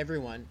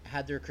 everyone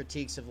had their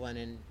critiques of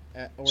Lenin.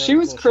 She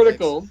was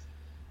critical.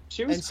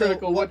 She was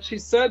critical. So what she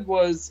said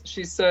was,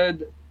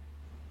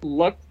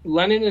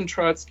 Lenin and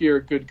Trotsky are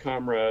good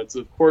comrades.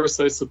 Of course,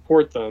 I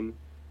support them,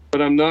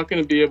 but I'm not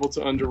going to be able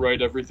to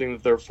underwrite everything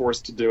that they're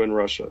forced to do in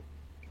Russia.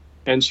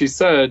 And she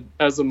said,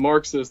 as a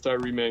Marxist, I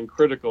remain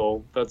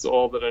critical. That's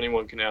all that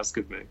anyone can ask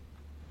of me.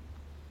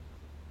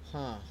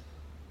 Huh.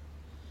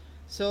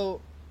 So,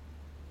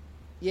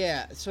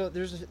 yeah. So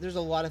there's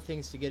a lot of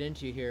things to get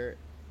into here.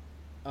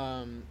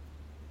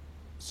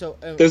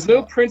 There's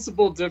no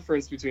principal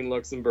difference between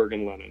Luxemburg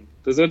and Lenin.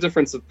 There's no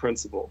difference of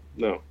principle.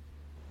 No.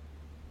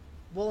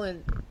 Well,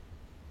 and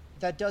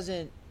that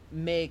doesn't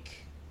make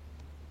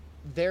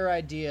their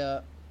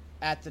idea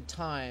at the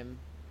time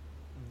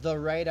the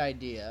right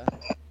idea.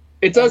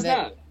 It does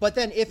not. But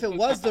then if it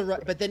was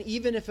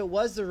even if it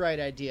was the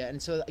right idea,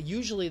 and so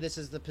usually this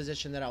is the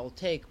position that I will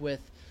take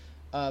with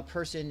a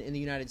person in the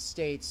United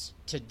States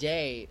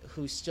today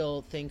who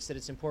still thinks that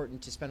it's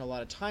important to spend a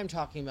lot of time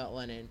talking about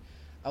Lenin,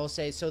 I will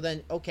say, so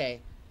then,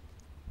 okay,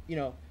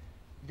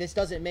 this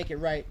doesn't make it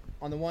right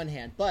on the one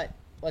hand, but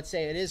let's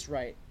say it is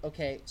right.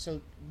 Okay, so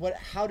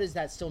how does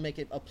that still make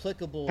it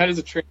applicable? How does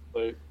it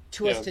translate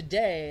to us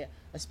today,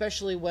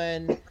 especially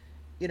when,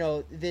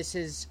 this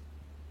is...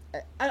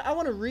 I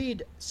want to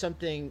read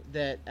something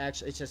that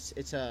actually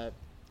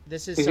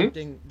this is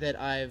something that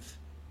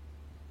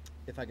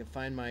if I can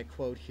find my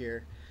quote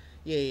here.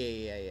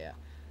 Yeah.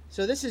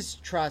 So this is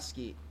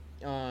Trotsky.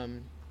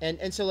 And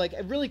so like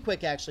really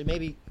quick, actually,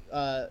 maybe,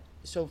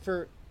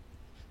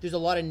 there's a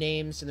lot of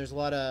names and there's a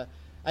lot of,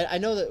 I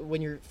know that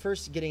when you're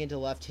first getting into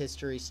left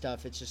history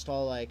stuff, it's just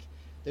all like,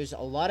 there's a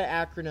lot of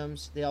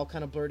acronyms. They all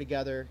kind of blur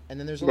together. And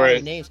then there's a lot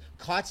of names.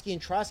 Kautsky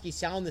and Trotsky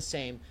sound the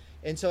same.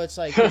 And so it's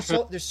like,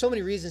 there's so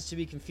many reasons to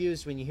be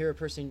confused when you hear a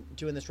person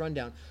doing this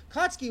rundown.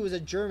 Kautsky was a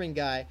German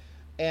guy,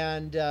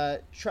 and...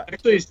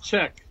 actually, he's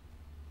Czech.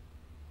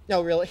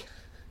 No, really?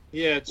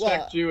 Yeah,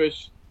 Czech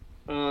Jewish.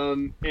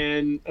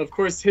 And, of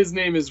course, his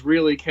name is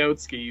really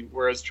Kautsky,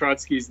 whereas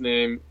Trotsky's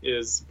name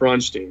is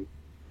Bronstein.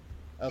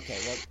 Okay,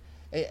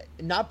 well,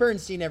 not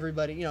Bernstein,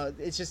 everybody.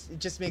 It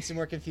just makes it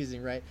more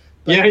confusing, right?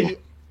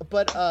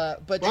 But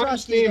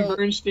Trotsky,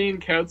 Bernstein,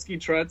 Kautsky,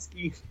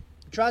 Trotsky...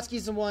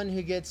 Trotsky's the one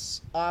who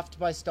gets offed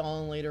by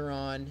Stalin later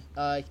on,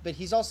 but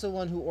he's also the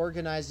one who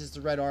organizes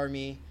the Red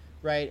Army,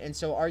 right? And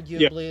so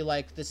arguably,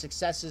 like, the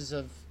successes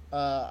of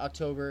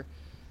October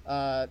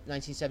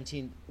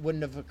 1917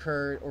 wouldn't have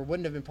occurred or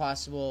wouldn't have been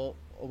possible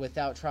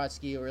without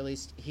Trotsky, or at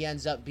least he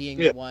ends up being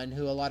the one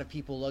who a lot of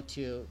people look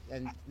to,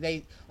 and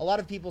a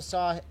lot of people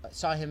saw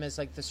him as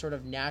like the sort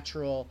of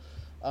natural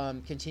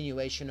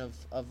continuation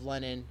of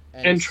Lenin.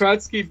 And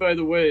Trotsky, by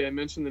the way, I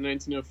mentioned the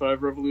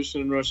 1905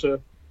 revolution in Russia.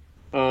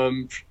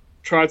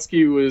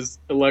 Trotsky was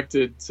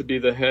elected to be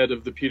the head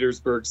of the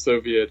Petersburg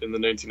Soviet in the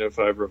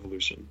 1905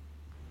 revolution.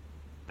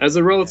 As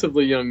a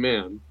relatively young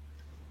man,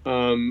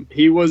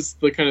 he was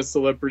the kind of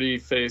celebrity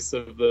face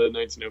of the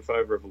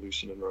 1905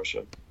 revolution in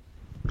Russia.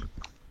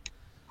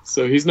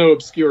 So he's no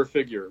obscure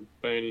figure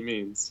by any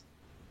means,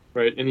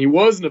 right? And he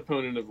was an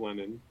opponent of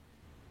Lenin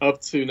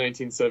up to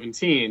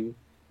 1917,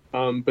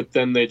 but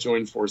then they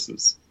joined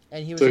forces.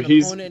 And he was an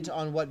opponent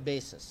on what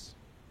basis?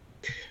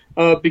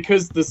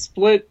 Because the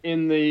split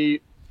in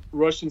the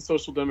Russian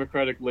Social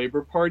Democratic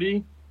Labor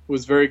Party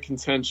was very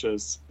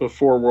contentious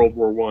before World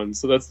War I.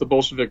 So that's the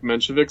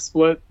Bolshevik-Menshevik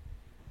split.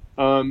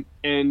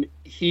 And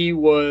he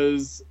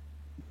was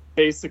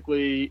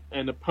basically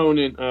an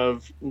opponent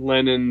of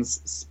Lenin's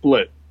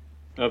split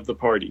of the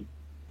party,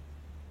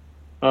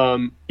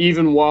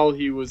 even while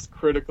he was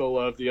critical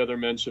of the other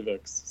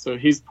Mensheviks. So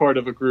he's part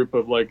of a group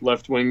of like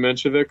left-wing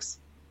Mensheviks.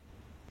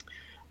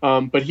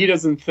 But he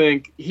doesn't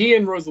think... He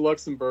and Rosa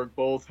Luxemburg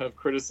both have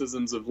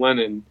criticisms of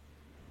Lenin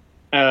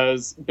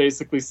as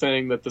basically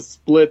saying that the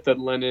split that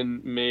Lenin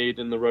made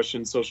in the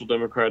Russian Social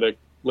Democratic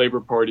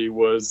Labor Party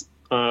was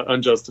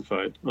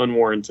unjustified,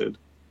 unwarranted.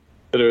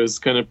 That it was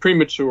kind of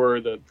premature,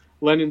 that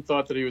Lenin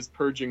thought that he was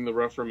purging the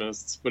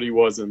reformists, but he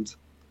wasn't.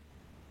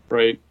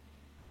 Right?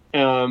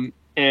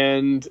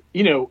 And,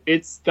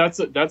 that's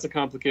a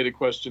complicated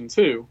question,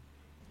 too.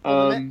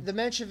 Well, the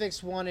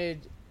Mensheviks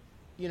wanted...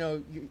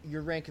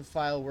 your rank and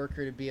file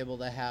worker to be able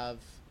to have,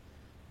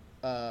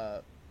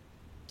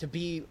 to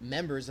be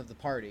members of the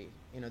party.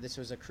 This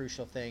was a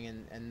crucial thing,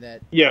 and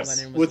that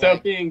Lenin was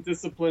without being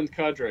disciplined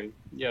cadre.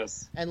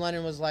 Yes. And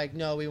Lenin was like,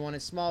 no, we want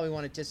it small, we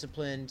want it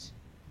disciplined,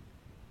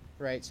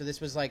 right? So this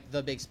was like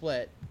the big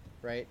split,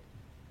 right?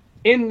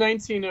 In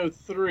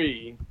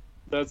 1903,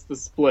 that's the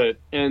split,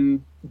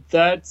 and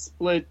that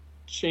split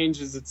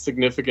changes its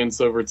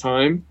significance over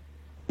time.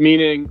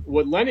 Meaning,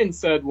 what Lenin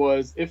said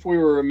was, if we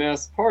were a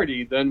mass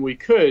party, then we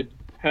could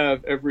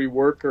have every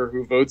worker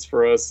who votes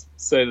for us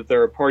say that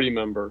they're a party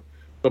member.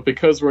 But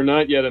because we're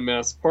not yet a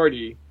mass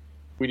party,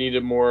 we need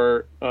a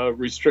more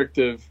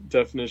restrictive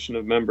definition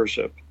of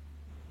membership.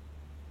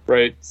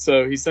 Right?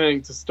 So he's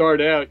saying to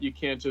start out, you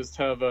can't just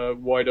have a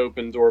wide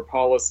open door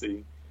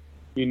policy.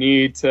 You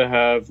need to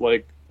have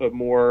like a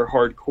more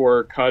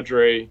hardcore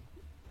cadre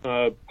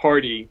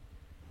party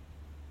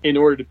in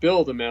order to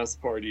build a mass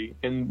party.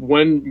 And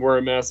when we're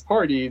a mass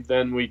party,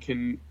 then we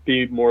can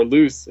be more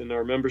loose in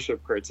our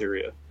membership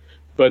criteria.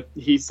 But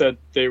he said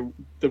the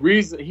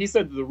reason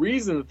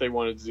that they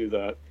wanted to do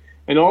that,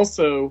 and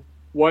also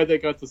why they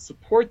got the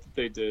support that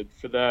they did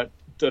for that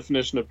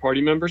definition of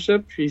party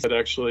membership, he said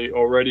actually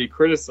already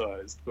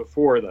criticized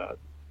before that.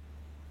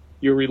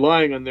 You're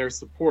relying on their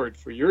support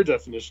for your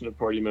definition of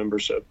party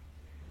membership,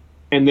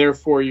 and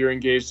therefore you're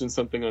engaged in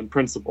something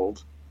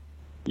unprincipled.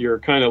 You're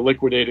kind of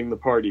liquidating the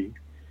party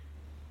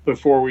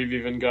before we've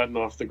even gotten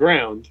off the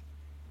ground.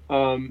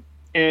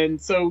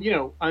 And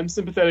so, I'm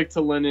sympathetic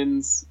to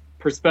Lenin's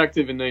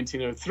perspective in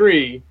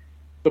 1903.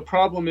 The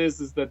problem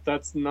is that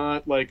that's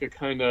not like a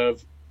kind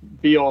of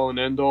be-all and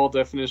end-all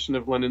definition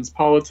of Lenin's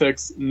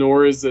politics,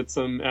 nor is it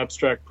some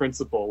abstract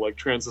principle, like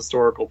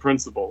transhistorical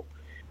principle.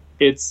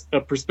 It's a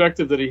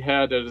perspective that he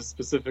had at a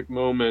specific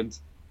moment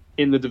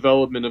in the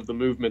development of the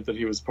movement that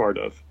he was part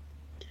of.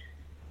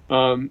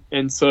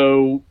 And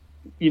so,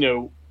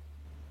 a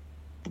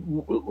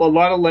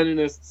lot of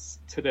Leninists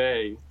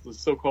today, the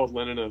so-called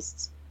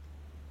Leninists,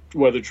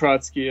 whether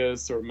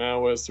Trotskyists or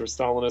Maoists or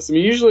Stalinists, I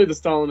mean, usually the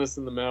Stalinists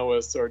and the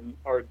Maoists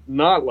are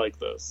not like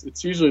this.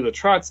 It's usually the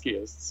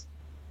Trotskyists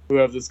who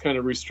have this kind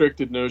of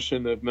restricted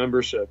notion of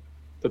membership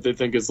that they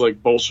think is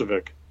like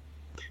Bolshevik.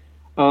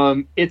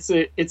 It's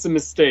a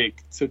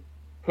mistake to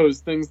pose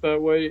things that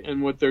way,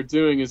 and what they're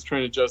doing is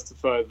trying to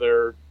justify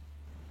their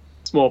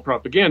small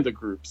propaganda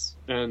groups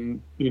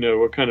and,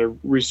 a kind of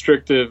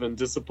restrictive and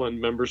disciplined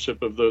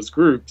membership of those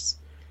groups,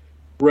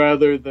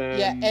 rather than...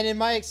 Yeah, and in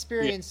my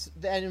experience,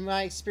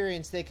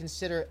 they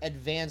consider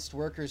advanced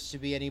workers to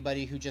be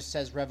anybody who just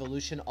says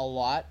revolution a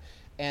lot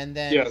and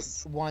then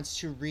wants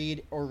to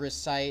read or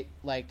recite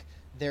like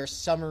their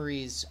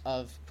summaries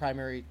of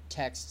primary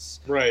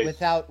texts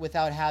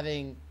without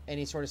having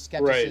any sort of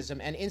skepticism.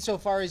 Right. And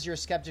insofar as you're a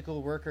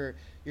skeptical worker,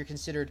 you're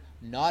considered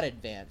not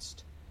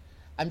advanced.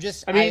 I'm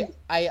just, to me,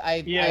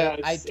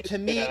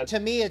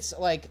 it's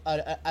like,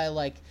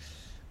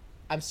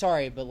 I'm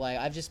sorry, but like,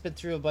 I've just been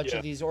through a bunch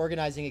of these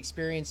organizing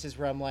experiences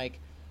where I'm like,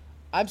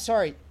 I'm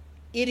sorry,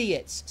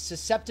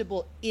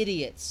 susceptible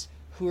idiots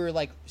who are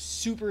like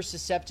super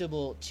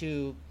susceptible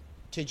to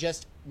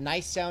just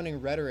nice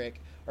sounding rhetoric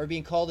are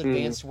being called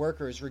advanced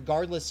workers,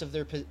 regardless of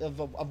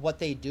of what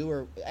they do.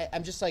 Or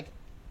I'm just like,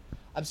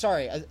 I'm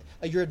sorry,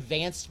 you're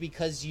advanced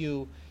because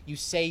you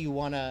say you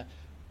want to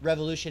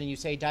revolution and you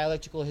say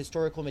dialectical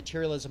historical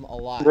materialism a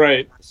lot.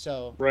 Right.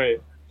 So. Right.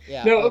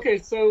 Yeah. No. Okay.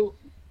 So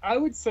I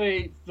would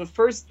say the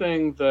first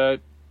thing that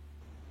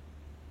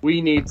we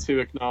need to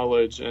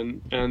acknowledge,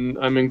 and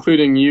I'm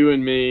including you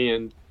and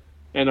me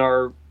and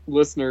our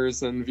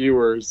listeners and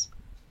viewers,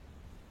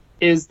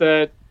 is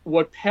that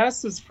what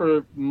passes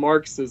for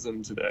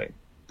Marxism today,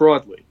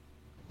 broadly,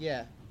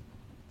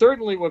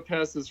 certainly what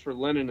passes for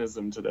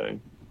Leninism today,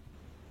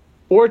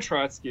 or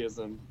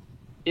Trotskyism,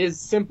 is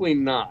simply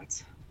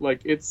not.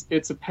 Like,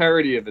 it's a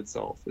parody of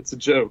itself. It's a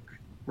joke,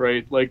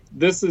 right? Like,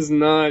 this is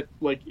not,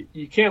 like,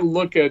 you can't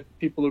look at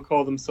people who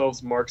call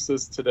themselves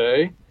Marxists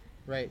today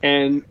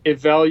and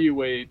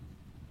evaluate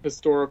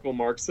historical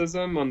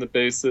Marxism on the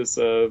basis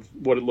of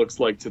what it looks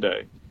like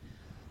today.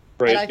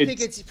 Right? And I think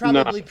it's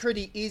probably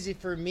pretty easy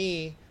for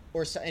me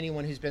or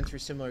anyone who's been through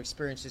similar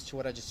experiences to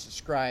what I just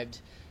described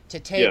to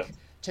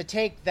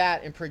take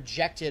that and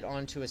project it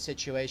onto a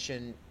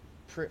situation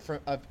back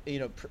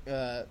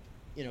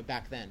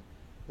then,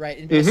 right?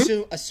 And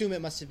assume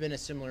it must have been a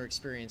similar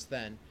experience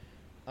then,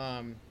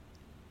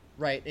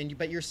 right?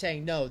 But you're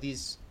saying no,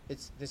 this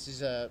is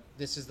the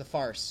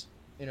farce,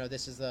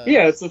 this is the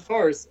it's a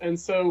farce. And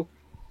so,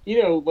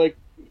 like,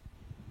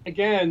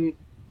 again,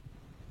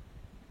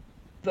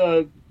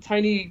 the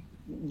tiny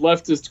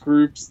leftist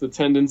groups, the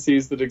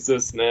tendencies that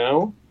exist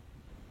now,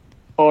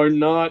 are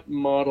not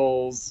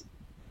models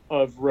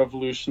of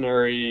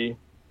revolutionary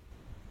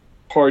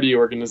party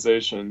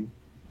organization,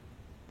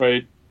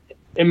 right?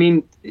 I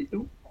mean,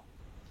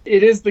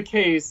 it is the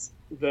case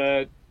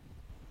that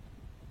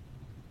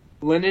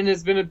Lenin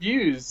has been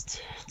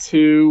abused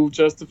to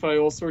justify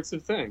all sorts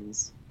of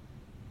things,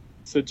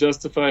 to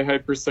justify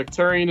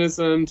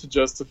hypersectarianism, to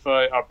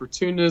justify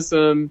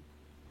opportunism,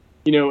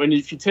 and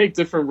if you take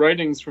different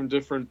writings from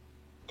different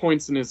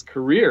points in his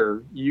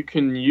career, you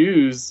can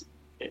use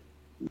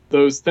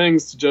those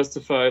things to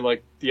justify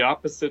like the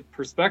opposite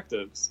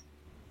perspectives,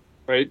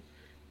 right?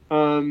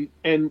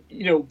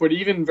 But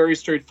even very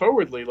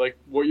straightforwardly, like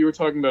what you were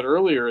talking about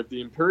earlier,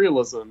 the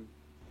imperialism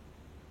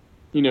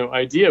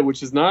idea,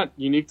 which is not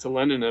unique to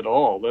Lenin at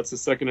all. That's a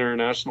Second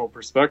International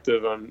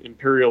perspective on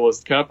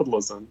imperialist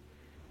capitalism.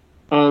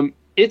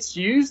 It's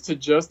used to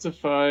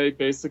justify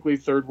basically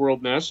third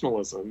world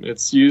nationalism.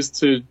 It's used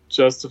to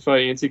justify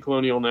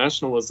anti-colonial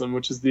nationalism,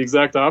 which is the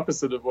exact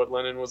opposite of what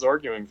Lenin was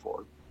arguing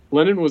for.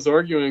 Lenin was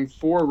arguing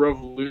for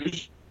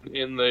revolution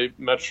in the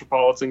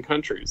metropolitan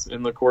countries,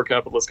 in the core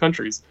capitalist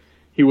countries.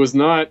 He was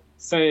not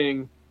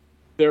saying,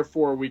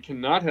 therefore, we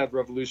cannot have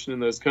revolution in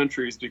those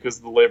countries because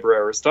of the labor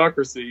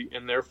aristocracy,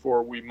 and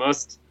therefore we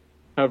must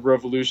have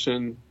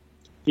revolution,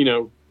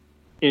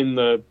 in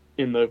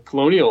the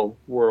colonial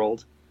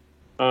world.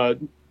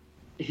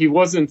 He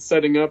wasn't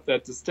setting up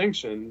that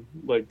distinction,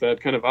 like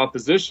that kind of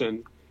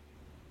opposition,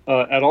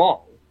 at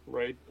all,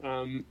 right?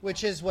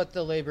 Which is what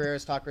the labor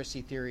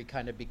aristocracy theory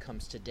kind of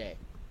becomes today.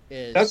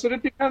 That's what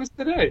it becomes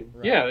today.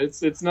 Right. Yeah,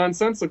 it's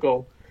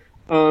nonsensical.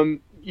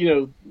 Lenin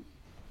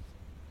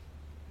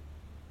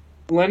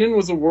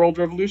was a world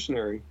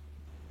revolutionary.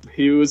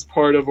 He was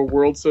part of a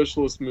world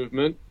socialist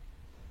movement.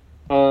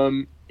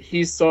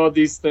 He saw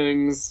these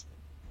things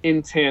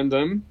in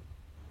tandem,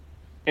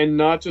 and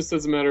not just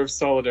as a matter of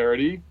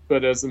solidarity,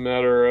 but as a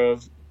matter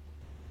of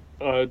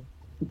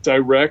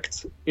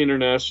direct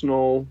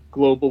international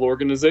global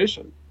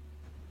organization.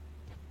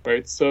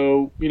 Right?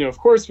 So, of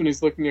course, when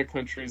he's looking at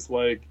countries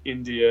like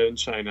India and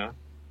China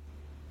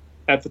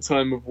at the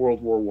time of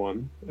World War I,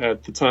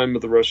 at the time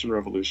of the Russian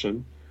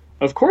Revolution,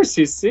 of course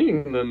he's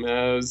seeing them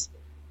as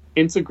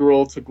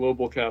integral to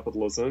global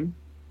capitalism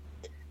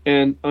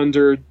and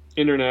under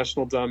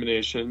international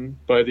domination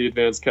by the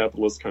advanced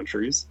capitalist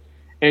countries.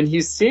 And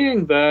he's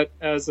seeing that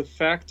as a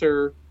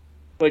factor,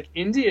 like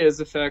India is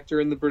a factor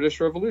in the British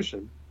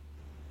Revolution.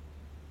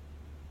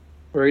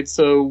 Right?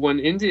 So when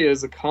India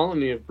is a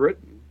colony of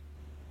Britain,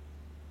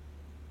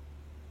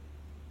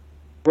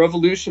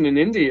 revolution in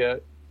India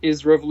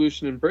is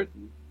revolution in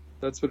Britain.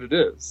 That's what it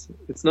is.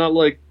 It's not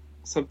like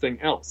something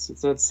else.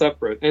 It's not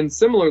separate. And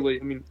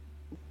similarly,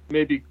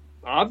 maybe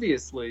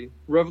obviously,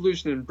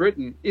 revolution in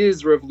Britain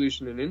is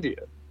revolution in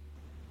India.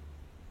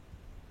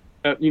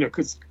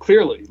 Because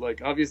clearly,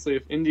 obviously,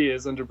 if India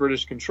is under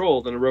British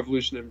control, then a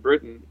revolution in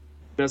Britain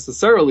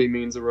necessarily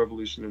means a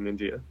revolution in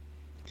India.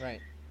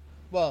 Right.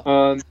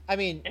 Well,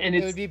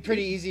 it would be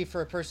pretty easy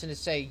for a person to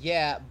say,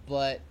 yeah,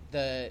 but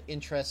the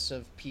interests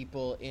of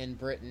people in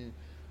Britain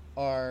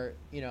are,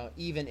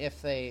 even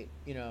if they,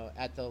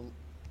 at the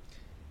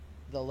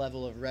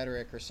level of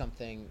rhetoric or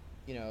something,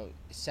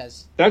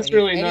 says that's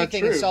really not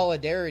anything true. In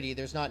solidarity,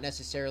 there's not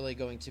necessarily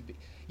going to be.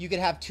 You could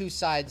have two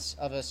sides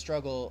of a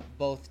struggle,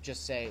 both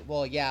just say,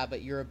 well, yeah,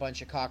 but you're a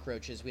bunch of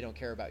cockroaches. We don't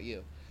care about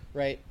you,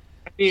 right?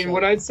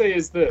 What I'd say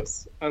is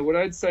this. What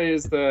I'd say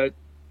is that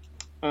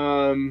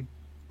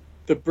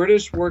the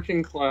British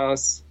working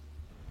class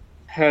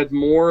had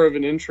more of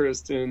an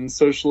interest in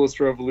socialist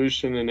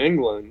revolution in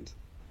England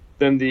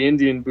than the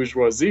Indian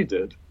bourgeoisie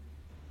did.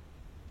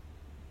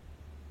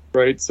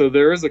 Right? So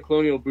there is a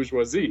colonial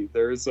bourgeoisie.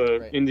 There is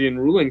a Indian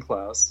ruling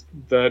class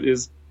that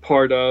is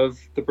part of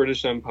the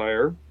British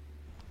Empire.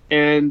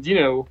 And,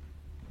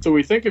 so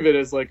we think of it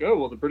as like, oh,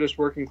 well, the British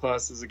working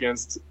class is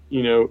against,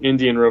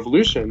 Indian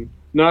revolution.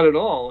 Not at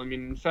all.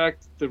 In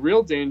fact, the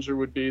real danger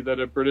would be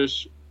that a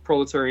British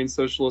proletarian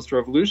socialist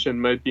revolution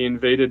might be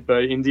invaded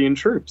by Indian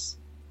troops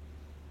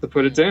to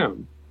put it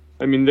down.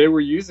 They were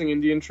using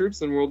Indian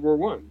troops in World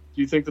War I. Do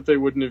you think that they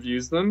wouldn't have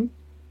used them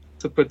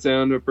to put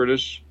down a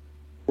British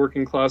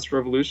working class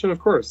revolution? Of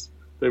course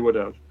they would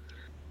have.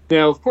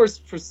 Now, of course,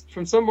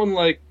 from someone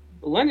like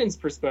Lenin's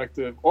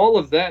perspective, all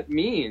of that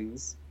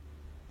means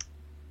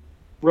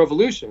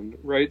revolution,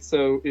 right?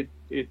 So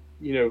it's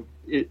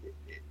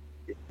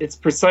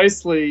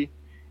precisely,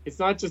 it's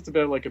not just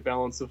about like a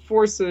balance of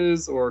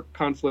forces or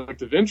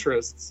conflict of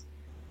interests.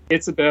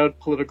 It's about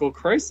political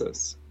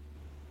crisis,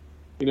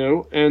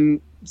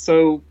 and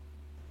so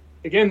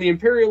again, the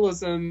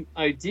imperialism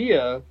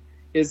idea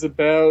is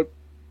about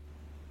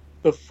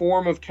the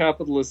form of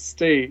capitalist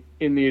state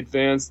in the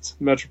advanced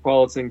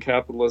metropolitan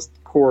capitalist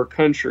core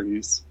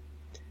countries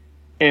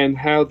and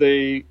how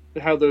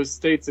those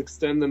states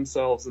extend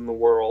themselves in the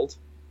world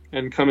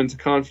and come into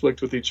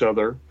conflict with each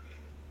other.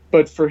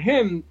 But for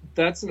him,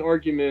 that's an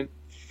argument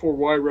for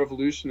why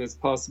revolution is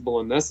possible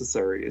and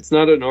necessary. It's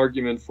not an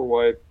argument for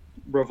why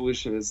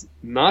revolution is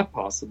not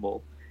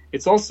possible.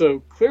 It's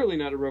also clearly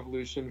not a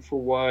revolution for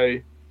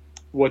why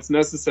what's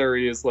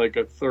necessary is like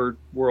a third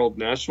world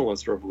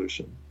nationalist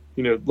revolution.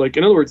 In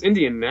other words,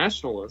 Indian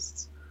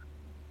nationalists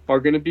are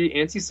going to be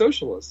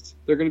anti-socialist.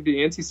 They're going to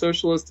be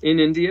anti-socialist in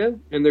India,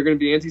 and they're going to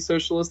be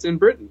anti-socialist in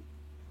Britain.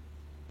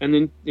 And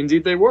then,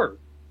 indeed, they were.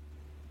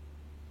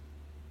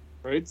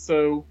 Right?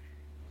 So,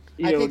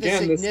 I think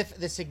again,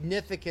 the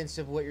significance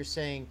of what you're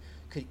saying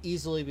could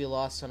easily be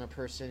lost on a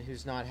person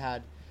who's not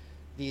had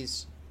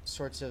these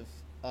sorts of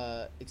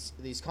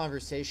these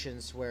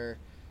conversations where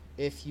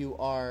if you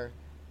are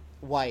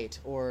white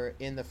or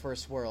in the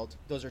first world,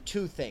 those are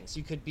two things.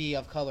 You could be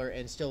of color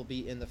and still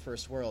be in the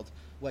first world,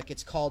 what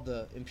gets called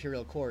the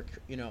imperial core,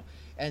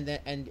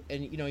 and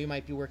you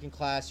might be working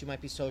class, you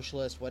might be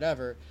socialist,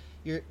 whatever.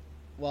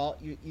 well,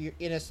 you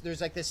in a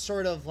there's like this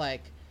sort of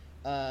like,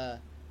 You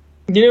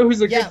know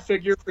who's a yeah, good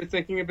figure for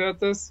thinking about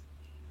this?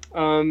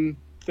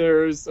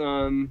 There's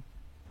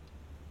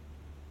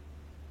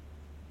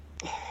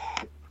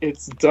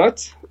it's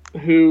Dutt,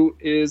 who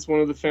is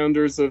one of the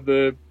founders of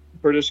the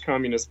British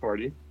Communist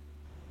Party,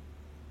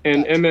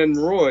 and Dutch. M.N.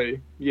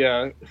 Roy,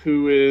 yeah,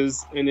 who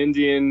is an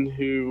Indian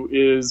who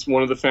is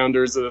one of the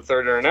founders of the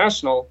Third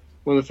International,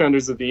 one of the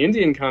founders of the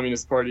Indian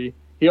Communist Party.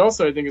 He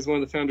also, I think, is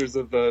one of the founders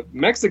of the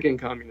Mexican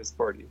Communist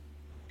Party.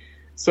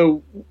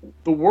 So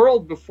the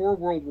world before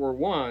World War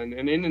One,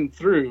 and in and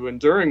through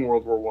and during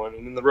World War One,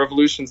 and in the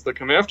revolutions that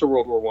come after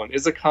World War One,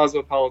 is a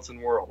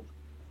cosmopolitan world.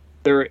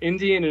 There are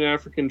Indian and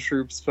African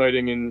troops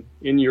fighting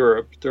in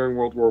Europe during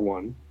World War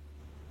One.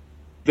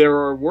 There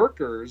are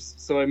workers.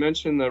 So I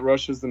mentioned that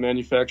Russia is the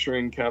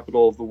manufacturing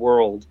capital of the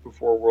world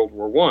before World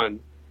War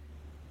One.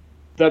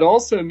 That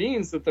also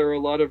means that there are a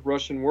lot of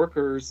Russian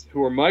workers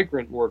who are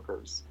migrant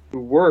workers, who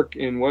work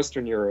in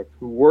Western Europe,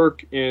 who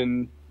work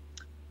in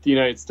the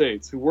United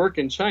States, who work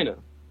in China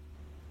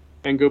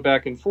and go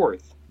back and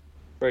forth,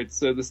 right?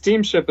 So the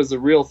steamship is a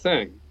real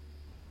thing.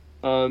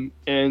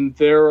 And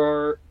there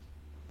are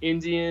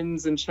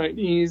Indians and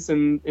Chinese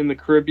in the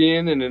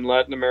Caribbean and in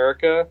Latin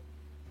America.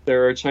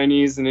 There are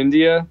Chinese in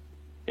India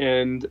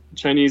and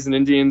Chinese and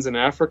Indians in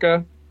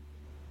Africa.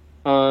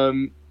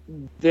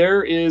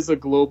 There is a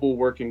global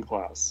working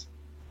class.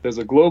 There's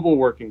a global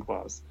working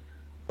class.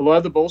 A lot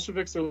of the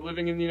Bolsheviks are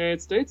living in the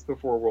United States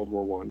before World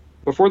War One,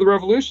 before the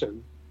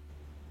revolution.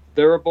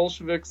 There are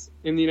Bolsheviks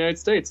in the United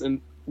States.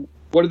 And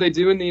what do they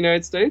do in the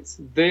United States?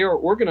 They are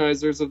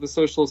organizers of the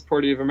Socialist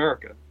Party of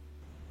America.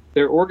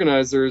 They're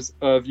organizers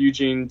of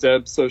Eugene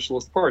Debs'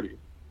 Socialist Party,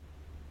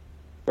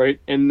 right?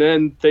 And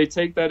then they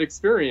take that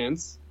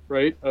experience,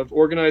 right, of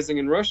organizing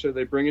in Russia,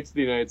 they bring it to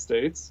the United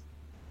States.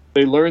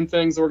 They learn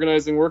things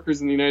organizing workers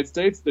in the United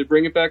States, they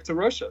bring it back to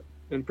Russia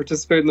and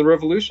participate in the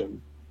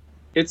revolution.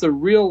 It's a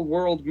real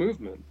world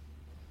movement.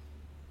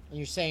 And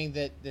you're saying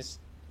that this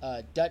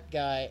Dutt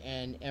guy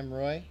and M.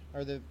 Roy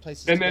are the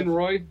places. M.N.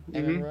 Roy.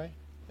 M.N. Roy,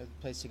 are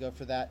the place to go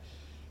for that.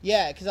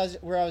 Yeah, because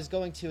where I was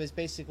going to is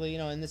basically,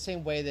 in the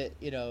same way that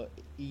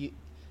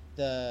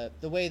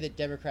the way that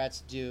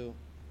Democrats do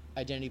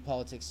identity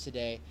politics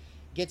today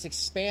gets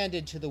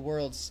expanded to the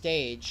world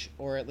stage,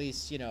 or at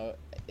least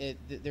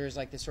there's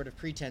like this sort of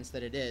pretense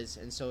that it is.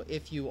 And so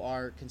if you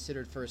are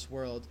considered first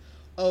world,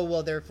 oh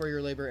well, therefore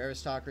you're labor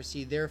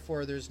aristocracy,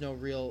 therefore there's no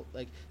real,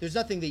 there's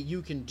nothing that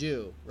you can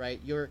do,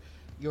 right? Your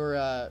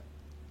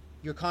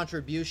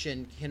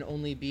contribution can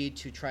only be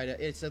to try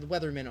to. It's a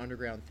Weatherman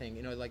Underground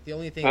thing, the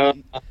only thing.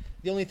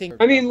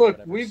 I mean, look,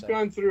 we've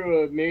gone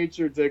through a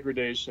major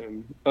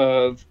degradation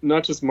of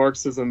not just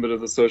Marxism, but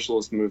of the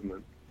socialist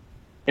movement,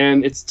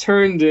 and it's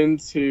turned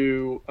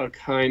into a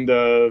kind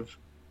of,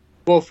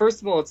 well,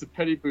 first of all, it's a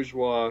petty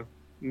bourgeois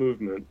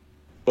movement,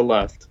 the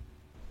left,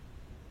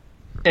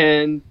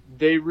 and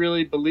they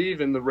really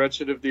believe in the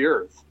wretched of the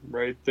earth,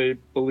 right? They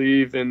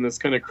believe in this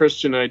kind of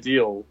Christian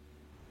ideal.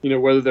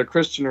 Whether they're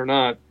Christian or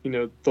not,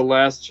 the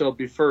last shall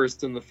be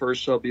first and the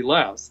first shall be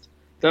last.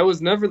 That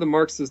was never the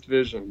Marxist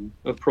vision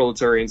of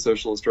proletarian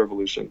socialist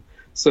revolution.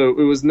 So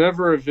it was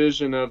never a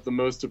vision of the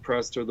most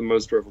oppressed or the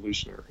most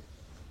revolutionary.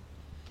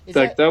 In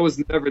fact, that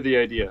was never the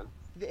idea.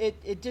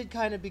 It did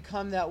kind of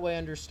become that way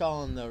under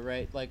Stalin, though,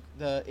 right?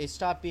 It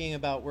stopped being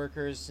about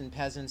workers and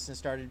peasants and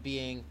started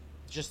being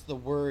just the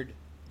word,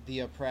 the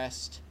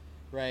oppressed,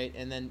 right?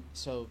 And then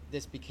so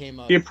this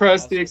became the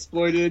oppressed, the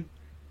exploited.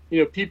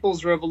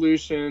 People's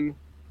revolution,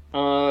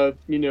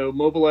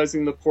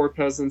 mobilizing the poor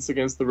peasants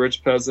against the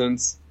rich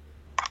peasants,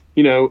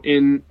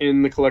 in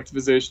the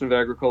collectivization of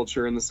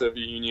agriculture in the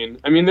Soviet Union.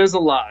 I mean, there's a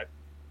lot,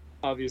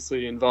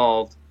 obviously,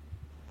 involved.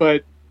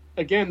 But,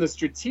 again, the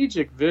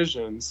strategic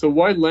vision, so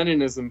why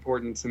Lenin is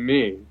important to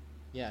me.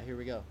 Yeah, here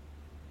we go.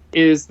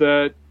 Is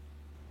that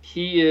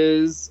he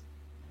is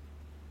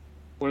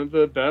one of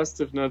the best,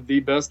 if not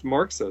the best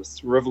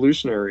Marxists,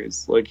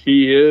 revolutionaries.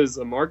 He is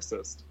a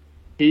Marxist.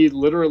 He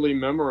literally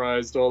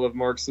memorized all of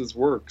Marx's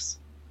works,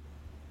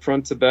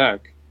 front to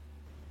back.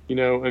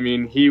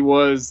 He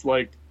was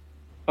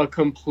a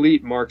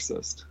complete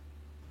Marxist,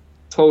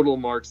 total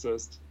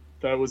Marxist.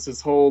 That was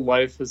his whole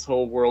life, his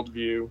whole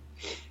worldview.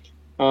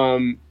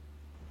 And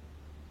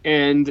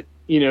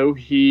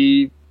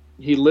he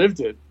lived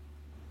it.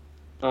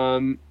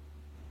 And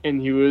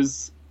he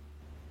was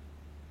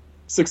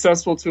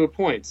successful to a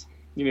point.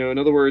 In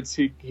other words,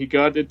 he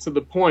got it to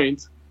the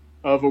point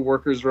of a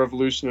workers'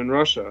 revolution in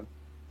Russia.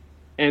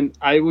 And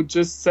I would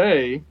dare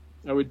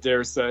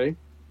say,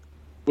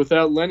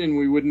 without Lenin,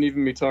 we wouldn't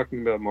even be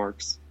talking about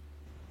Marx.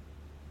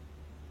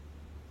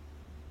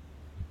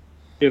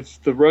 If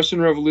the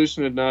Russian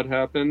Revolution had not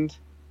happened,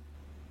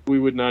 we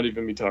would not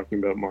even be talking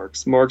about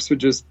Marx. Marx would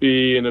just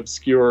be an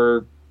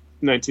obscure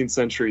 19th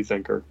century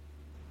thinker.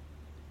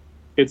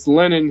 It's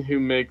Lenin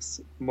who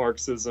makes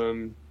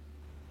Marxism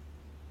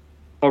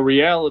a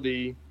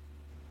reality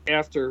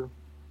after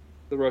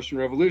the Russian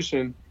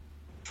Revolution,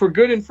 for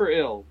good and for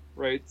ill.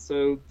 Right,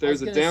 so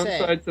there's a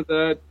downside to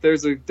that.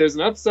 There's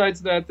an upside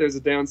to that. There's a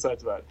downside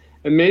to that.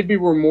 And maybe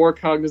we're more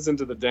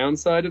cognizant of the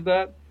downside of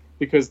that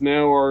because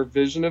now our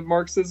vision of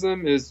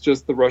Marxism is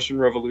just the Russian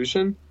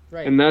Revolution,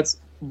 Right. and that's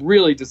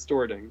really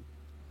distorting.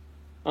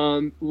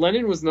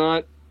 Lenin was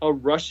not a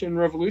Russian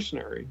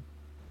revolutionary.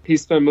 He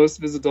spent most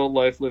of his adult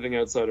life living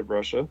outside of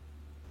Russia,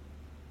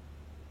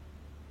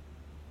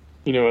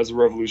 as a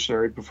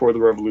revolutionary before the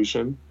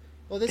revolution.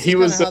 Well, this He is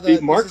was kind of how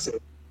a Marxist.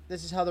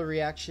 this is how the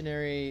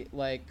reactionary,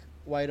 like,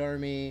 white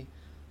army,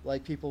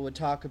 like, people would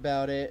talk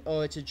about it.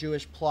 Oh, it's a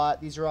Jewish plot.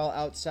 These are all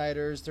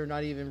outsiders. They're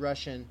not even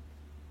Russian,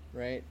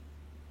 right?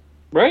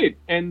 Right.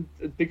 And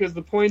because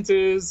the point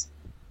is,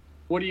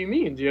 what do you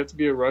mean? Do you have to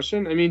be a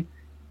Russian? I mean,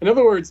 in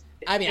other words,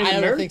 I mean, I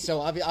don't think so.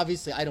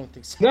 Obviously, I don't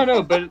think so.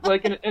 No, but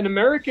like an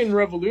American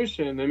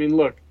revolution, I mean,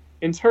 look,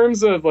 in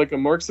terms of like a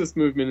Marxist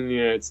movement in the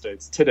United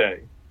States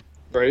today,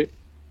 right?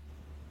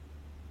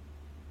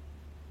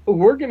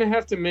 We're going to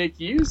have to make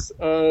use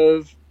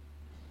of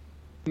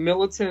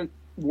militant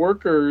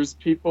workers,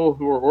 people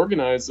who are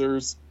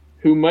organizers,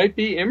 who might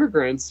be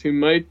immigrants, who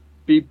might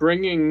be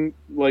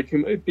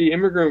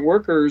immigrant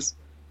workers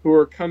who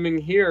are coming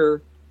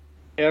here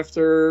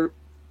after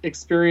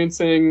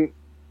experiencing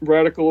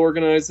radical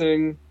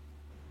organizing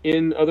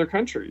in other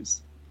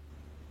countries,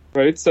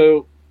 right?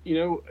 So,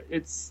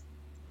 it's,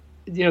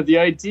 the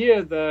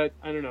idea that,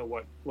 I don't know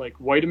what, like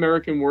white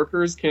American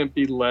workers can't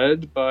be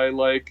led by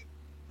like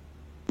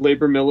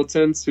labor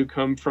militants who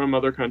come from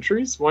other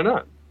countries. Why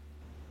not?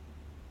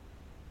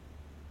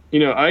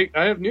 I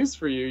have news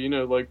for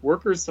you, like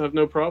workers have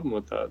no problem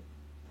with that.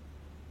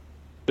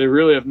 They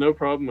really have no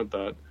problem with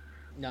that.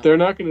 No. They're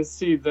not going to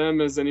see them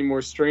as any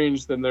more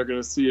strange than they're going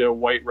to see a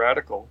white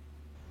radical.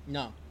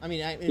 No, I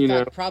mean, in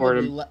fact,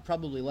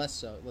 probably less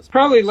so.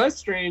 Probably less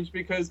strange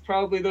because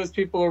probably those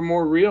people are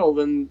more real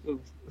than the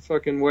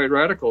fucking white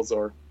radicals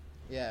are.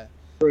 Yeah.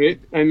 Right.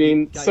 I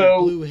mean, got so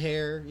your blue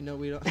hair.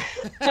 We don't.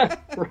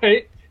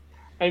 Right.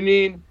 I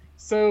mean,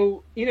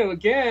 so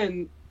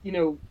again,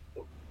 the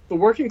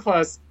working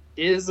class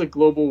is a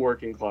global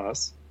working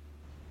class.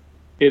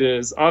 It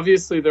is.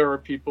 Obviously, there are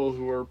people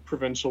who are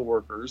provincial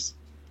workers,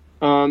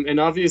 and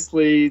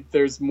obviously,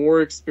 there's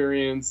more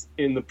experience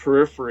in the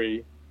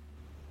periphery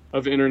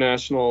of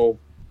international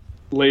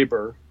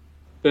labor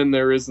than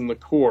there is in the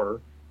core.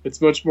 It's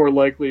much more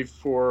likely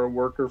for a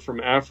worker from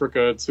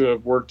Africa to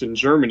have worked in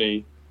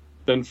Germany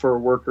than for a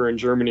worker in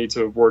Germany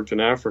to have worked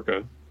in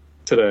Africa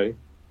today.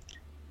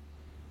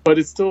 But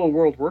it's still a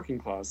world working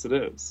class. It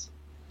is.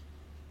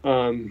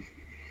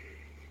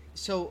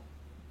 So,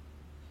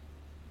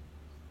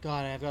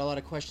 God, I've got a lot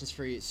of questions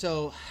for you.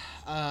 So,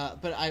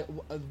 but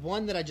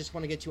one that I just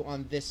want to get to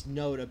on this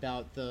note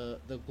about the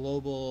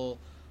global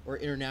or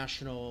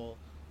international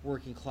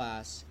working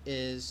class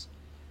is,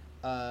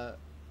 I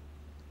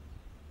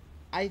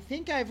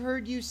think I've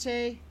heard you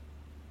say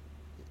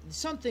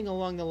something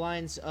along the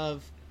lines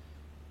of,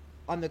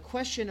 on the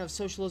question of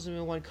socialism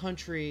in one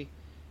country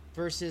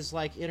versus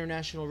like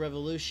international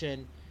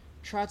revolution,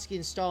 Trotsky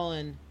and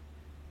Stalin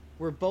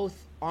were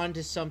both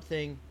onto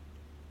something,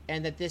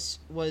 and that this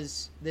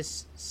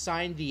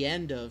signed the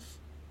end of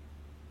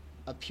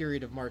a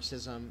period of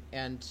Marxism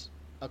and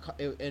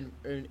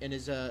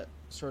is a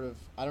sort of,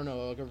 I don't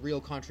know, like a real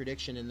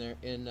contradiction in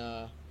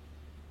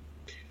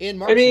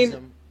Marxism. I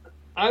mean,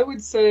 I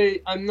would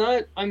say I'm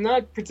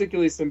not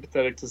particularly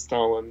sympathetic to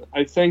Stalin.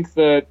 I think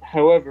that,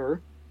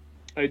 however,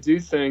 I do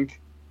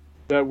think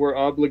that we're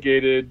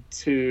obligated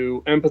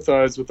to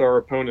empathize with our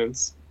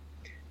opponents,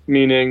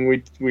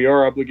 meaning we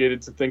are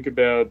obligated to think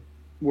about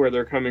where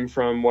they're coming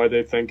from, why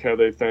they think how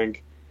they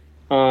think.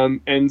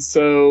 And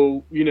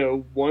so,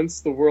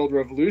 once the world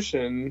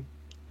revolution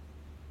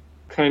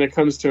kind of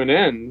comes to an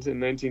end in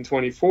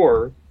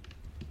 1924,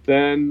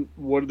 then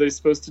what are they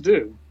supposed to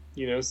do?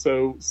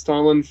 So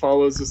Stalin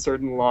follows a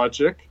certain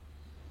logic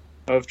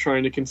of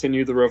trying to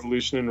continue the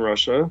revolution in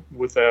Russia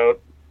without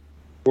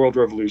world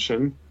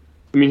revolution.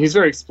 I mean, he's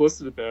very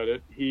explicit about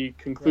it. He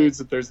concludes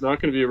that there's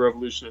not going to be a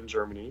revolution in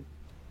Germany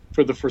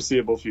for the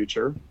foreseeable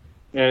future.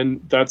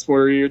 And that's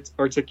where he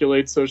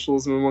articulates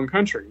socialism in one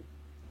country.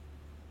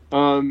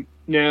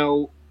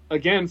 Now,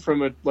 again,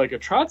 from a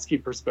Trotsky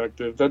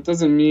perspective, that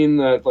doesn't mean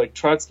that like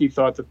Trotsky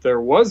thought that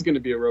there was going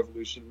to be a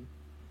revolution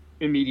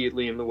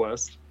immediately in the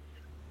West.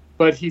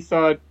 But he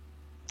thought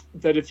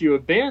that if you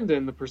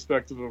abandon the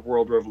perspective of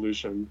world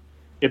revolution,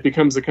 it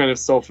becomes a kind of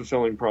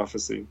self-fulfilling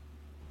prophecy.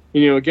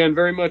 Again,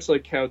 very much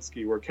like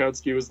Kautsky, where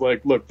Kautsky was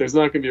like, look, there's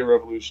not going to be a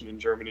revolution in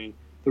Germany.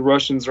 The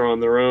Russians are on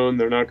their own.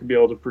 They're not going to be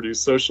able to produce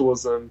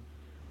socialism.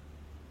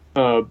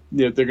 They're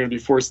going to be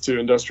forced to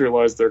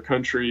industrialize their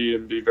country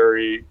and be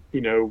very,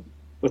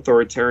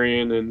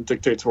 authoritarian and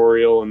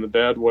dictatorial in the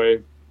bad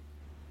way.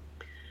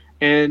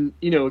 And,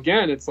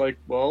 again, it's like,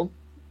 well,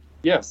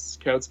 yes,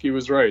 Kautsky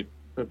was right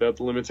about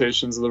the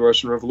limitations of the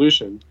Russian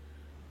Revolution.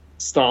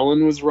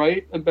 Stalin was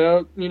right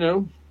about,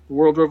 the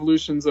world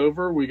revolution's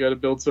over. We got to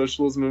build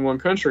socialism in one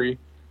country.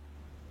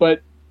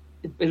 But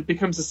it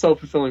becomes a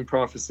self-fulfilling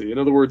prophecy. In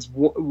other words,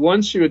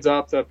 once you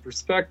adopt that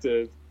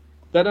perspective,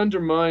 that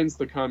undermines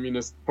the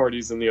communist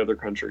parties in the other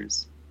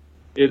countries.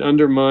 It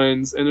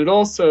undermines, and it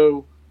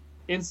also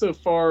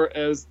insofar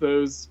as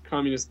those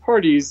communist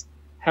parties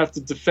have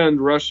to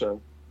defend Russia,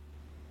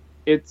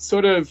 it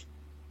sort of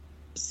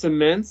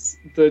cements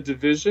the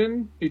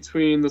division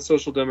between the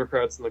Social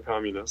Democrats and the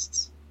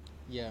communists.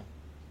 Yeah.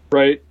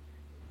 Right?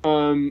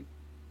 And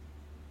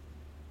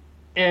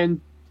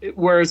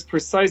whereas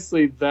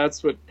precisely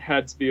that's what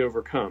had to be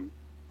overcome.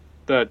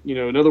 That,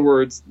 in other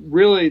words,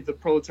 really the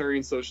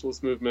proletarian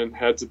socialist movement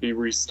had to be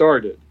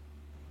restarted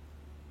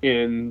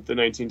in the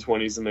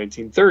 1920s and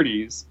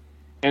 1930s.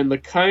 And the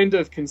kind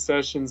of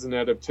concessions and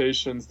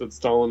adaptations that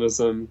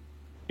Stalinism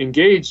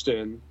engaged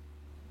in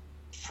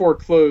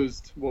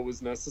foreclosed what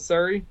was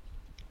necessary.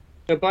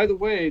 Now, by the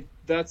way,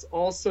 that's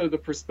also the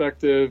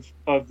perspective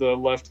of the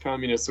left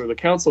communists or the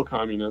council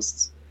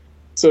communists.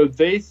 So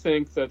they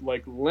think that,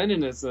 like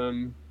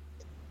Leninism,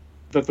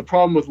 that the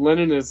problem with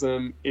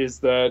Leninism is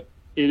that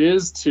it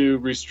is too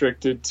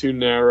restricted, too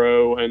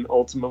narrow, and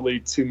ultimately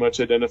too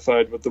much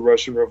identified with the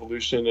Russian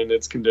Revolution and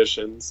its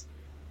conditions.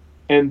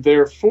 And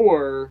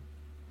therefore,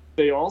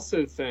 they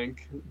also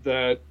think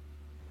that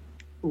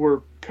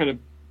we're kind of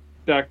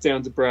back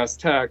down to brass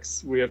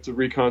tacks. We have to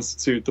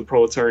reconstitute the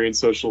proletarian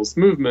socialist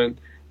movement.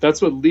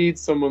 That's what leads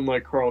someone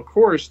like Karl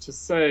Korsch to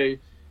say,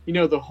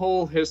 the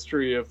whole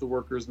history of the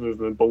workers'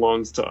 movement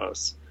belongs to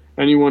us.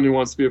 Anyone who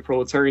wants to be a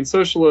proletarian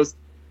socialist,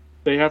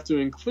 they have to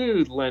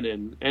include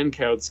Lenin and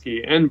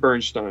Kautsky and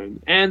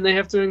Bernstein, and they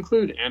have to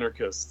include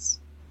anarchists,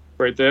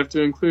 right? They have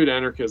to include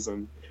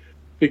anarchism,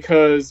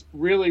 because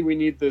really we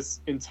need this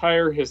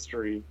entire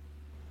history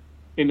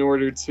in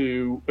order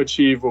to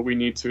achieve what we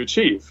need to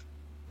achieve.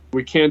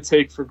 We can't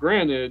take for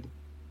granted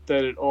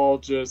that it all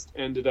just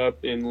ended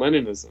up in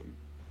Leninism,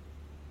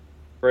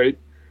 right?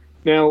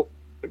 Now,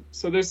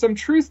 so there's some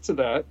truth to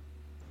that.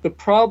 The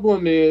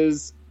problem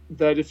is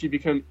that if you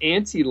become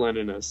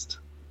anti-Leninist,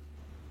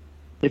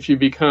 if you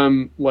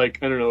become,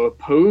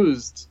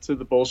 opposed to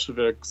the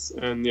Bolsheviks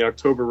and the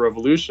October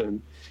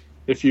Revolution,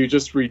 if you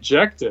just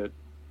reject it,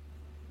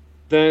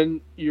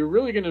 then you're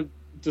really going to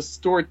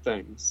distort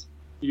things.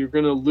 You're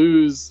going to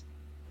lose,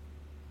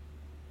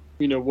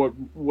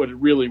 what it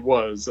really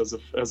was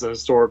as a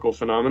historical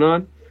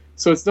phenomenon.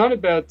 So it's not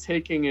about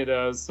taking it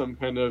as some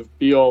kind of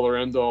be-all or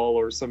end-all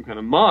or some kind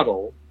of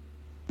model,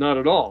 not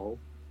at all.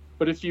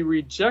 But if you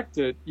reject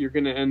it, you're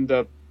going to end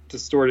up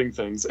distorting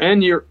things,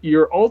 and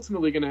you're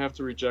ultimately going to have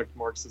to reject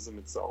Marxism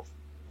itself.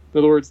 In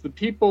other words, the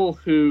people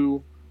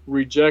who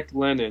reject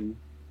Lenin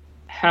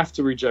have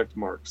to reject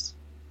Marx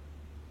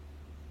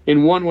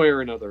in one way or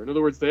another. In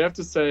other words, they have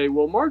to say,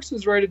 well, Marx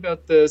was right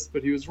about this,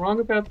 but he was wrong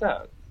about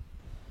that.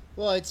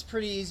 Well, it's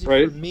pretty easy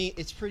right? for me.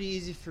 It's pretty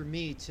easy for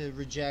me to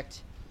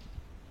reject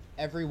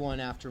everyone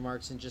after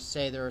Marx and just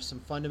say there are some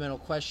fundamental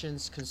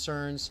questions,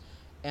 concerns,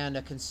 and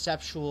a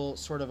conceptual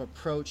sort of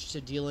approach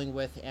to dealing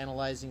with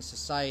analyzing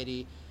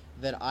society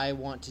that I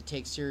want to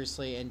take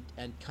seriously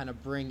and kind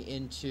of bring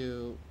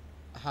into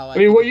how I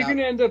mean, what you're going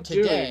to end up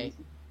today,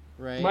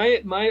 doing,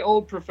 right? My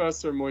old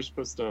professor, Moishe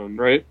Postone,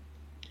 right?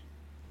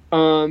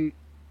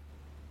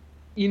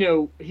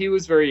 He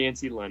was very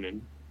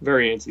anti-Lenin.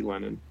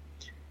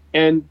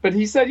 But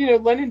he said,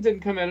 Lenin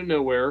didn't come out of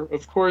nowhere.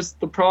 Of course,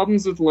 the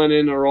problems with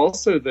Lenin are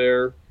also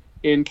there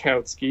in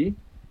Kautsky,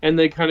 and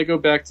they kind of go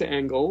back to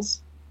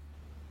Engels.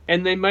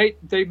 And they might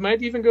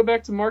even go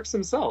back to Marx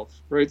himself,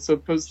 right? So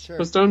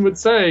Postone would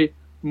say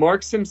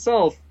Marx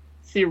himself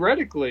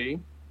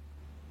theoretically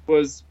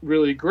was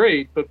really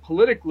great, but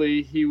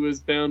politically he was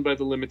bound by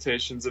the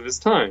limitations of his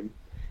time,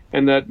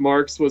 and that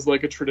Marx was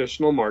like a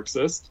traditional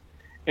Marxist,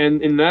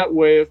 and in that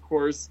way, of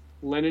course,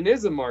 Lenin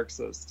is a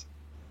Marxist,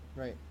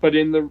 right? But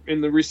in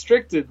the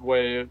restricted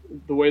way,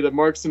 the way that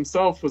Marx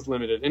himself was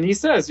limited. And he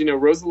says,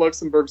 Rosa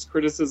Luxemburg's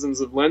criticisms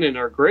of Lenin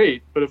are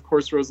great, but of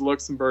course Rosa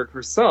Luxemburg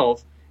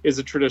herself is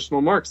a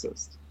traditional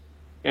Marxist,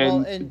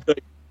 right?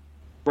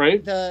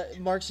 The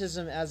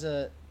Marxism as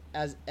a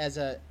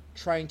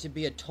trying to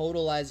be a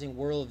totalizing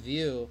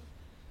worldview,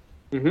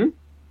 mm-hmm.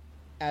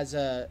 as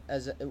a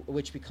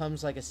which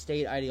becomes like a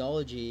state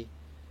ideology.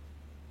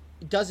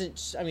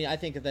 Doesn't, I mean, I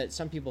think that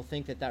some people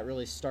think that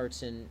really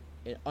starts in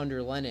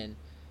under Lenin.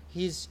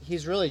 He's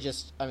really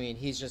just, I mean,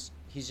 he's just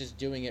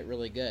doing it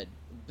really good.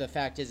 The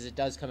fact is, it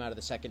does come out of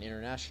the Second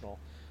International,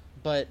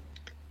 but.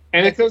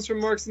 And it comes from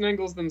Marx and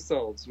Engels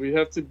themselves. And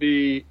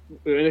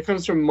it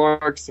comes from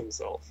Marx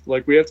himself.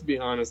 We have to be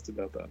honest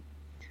about that.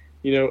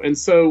 And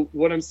so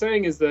what I'm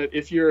saying is that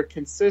if you're a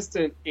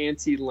consistent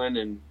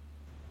anti-Lenin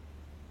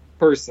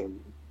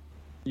person,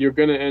 you're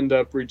going to end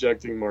up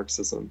rejecting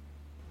Marxism.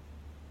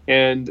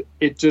 And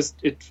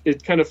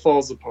it kind of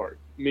falls apart.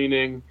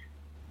 Meaning,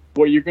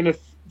 what you're going to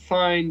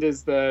find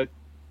is that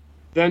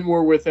then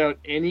we're without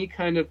any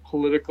kind of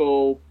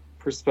political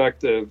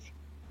perspective,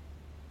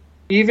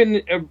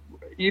 even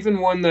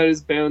one that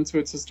is bound to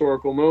its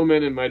historical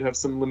moment and might have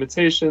some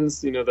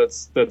limitations,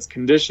 that's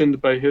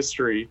conditioned by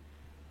history.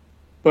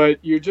 But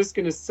you're just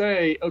going to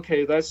say,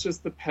 okay, that's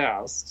just the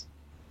past.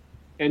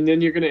 And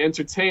then you're going to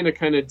entertain a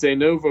kind of de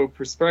novo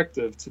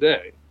perspective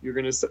today. You're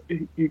going to say,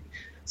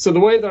 so the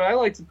way that I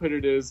like to put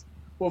it is,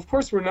 well, of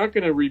course, we're not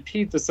going to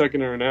repeat the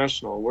Second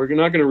International. We're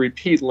not going to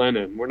repeat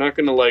Lenin. We're not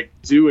going to like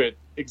do it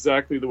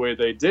exactly the way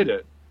they did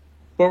it.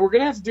 But we're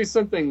going to have to do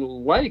something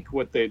like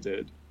what they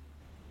did.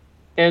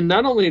 And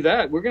not only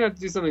that, we're going to have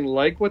to do something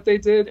like what they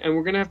did, and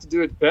we're going to have to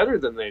do it better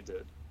than they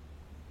did.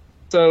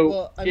 So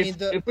Well, I mean,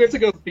 if we have to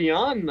go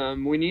beyond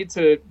them, we need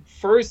to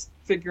first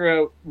figure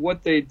out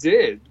what they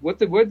did. What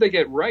did they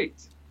get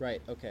right?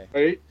 Right, okay.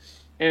 Right?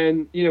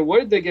 And,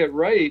 what did they get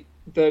right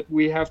that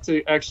we have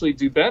to actually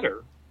do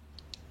better?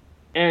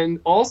 And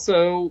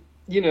also,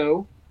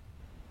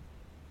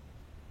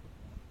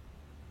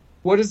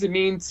 what does it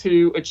mean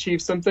to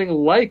achieve something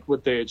like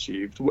what they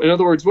achieved? In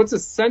other words, what's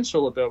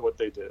essential about what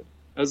they did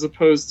as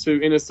opposed to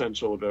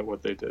inessential about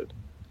what they did?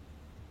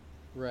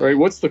 Right?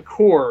 What's the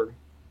core,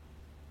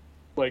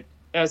 like,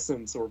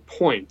 essence or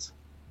point?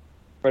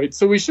 Right?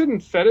 So we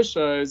shouldn't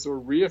fetishize or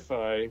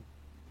reify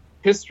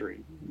history.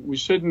 We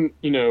shouldn't,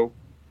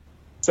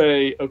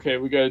 say, okay,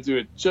 we got to do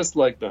it just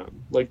like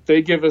them. Like,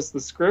 they give us the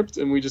script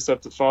and we just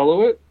have to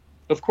follow it?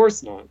 Of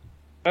course not.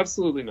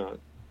 Absolutely not.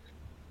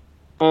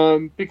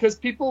 Because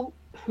people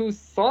who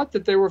thought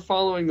that they were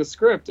following the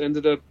script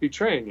ended up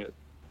betraying it.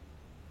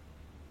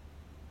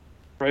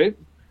 Right?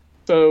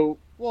 So...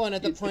 Well, and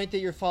at the point that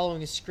you're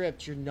following a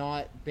script, you're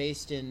not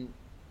based in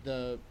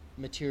the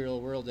material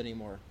world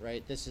anymore,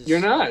 right? You're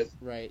not.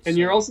 Right. And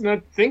you're also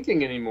not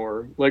thinking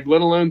anymore, like,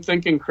 let alone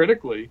thinking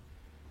critically.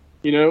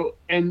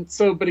 And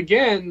so, but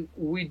again,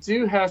 we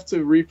do have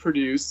to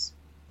reproduce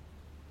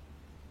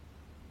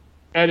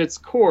at its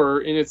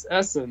core, in its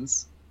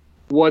essence,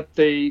 what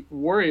they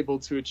were able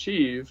to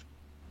achieve.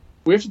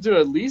 We have to do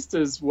at least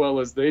as well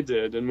as they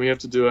did, and we have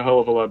to do a hell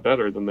of a lot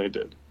better than they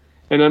did.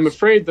 And I'm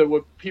afraid that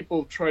what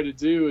people try to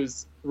do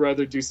is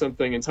rather do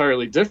something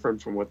entirely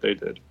different from what they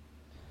did.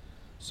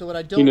 So what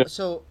I don't,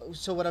 so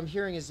what I'm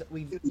hearing is that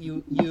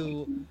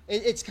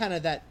it's kind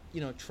of that,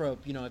 trope,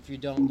 if you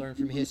don't learn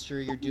from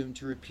history, you're doomed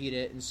to repeat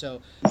it. And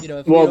so,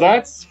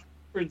 that's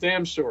for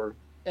damn sure.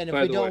 And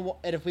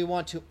if we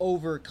want to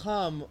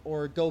overcome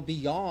or go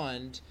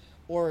beyond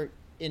or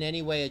in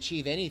any way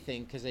achieve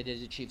anything, because they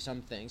did achieve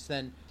some things,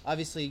 then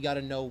obviously you got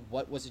to know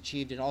what was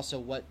achieved and also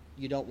what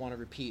you don't want to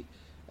repeat.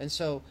 And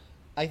so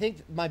I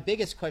think my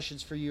biggest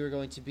questions for you are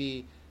going to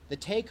be the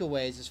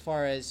takeaways as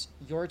far as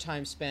your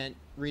time spent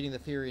reading the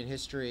theory and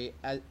history.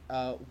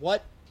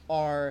 What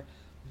are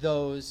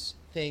those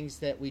things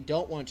that we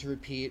don't want to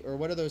repeat, or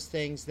what are those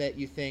things that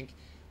you think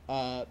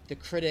the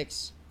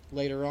critics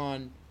later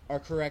on are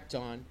correct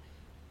on?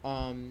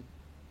 And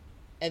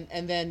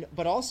then,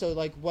 but also,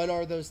 like, what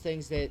are those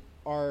things that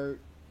are,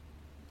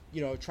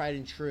 tried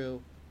and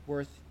true,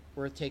 worth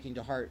taking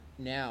to heart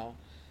now?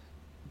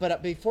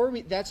 But before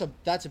that's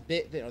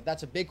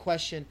a big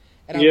question.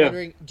 And I'm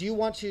wondering, do you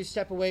want to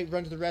step away,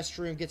 run to the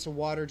restroom, get some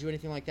water, do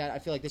anything like that? I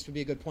feel like this would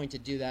be a good point to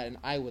do that, and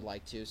I would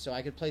like to. So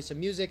I could play some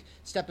music,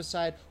 step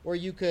aside, or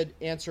you could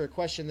answer a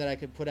question that I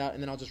could put out,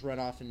 and then I'll just run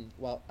off. And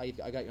I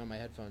got you on my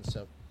headphones.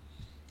 So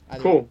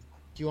cool.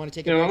 Do you want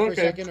to take a break for a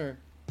second, or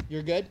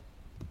you're good?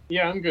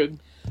 Yeah, I'm good.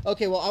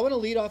 Okay. Well, I want to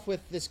lead off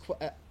with this.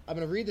 I'm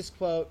going to read this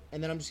quote,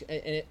 and then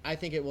I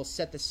think it will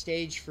set the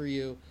stage for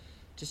you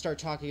to start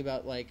talking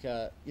about, like,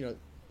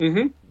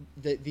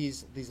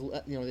 these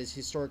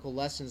historical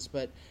lessons.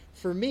 But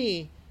for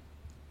me,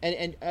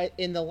 and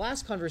in the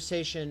last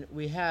conversation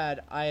we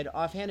had, I had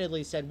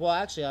offhandedly said, well,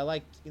 actually, I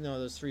liked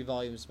those 3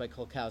 volumes by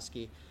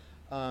Kolkowski.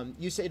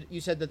 You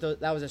said that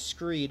that was a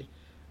screed.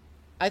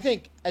 I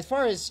think as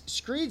far as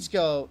screeds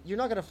go, you're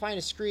not going to find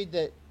a screed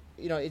that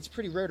it's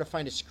pretty rare to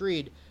find a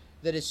screed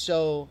that is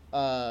so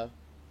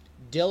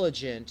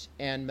diligent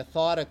and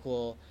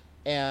methodical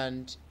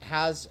and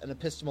has an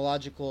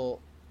epistemological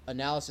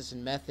analysis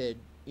and method.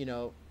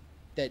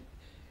 That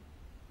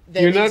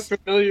you're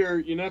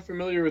not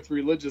familiar with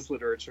religious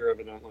literature,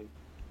 evidently.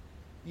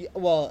 Yeah,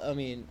 well, I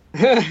mean,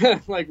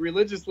 like,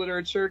 religious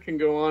literature can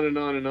go on and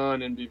on and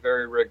on and be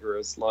very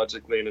rigorous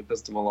logically and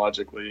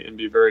epistemologically and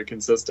be very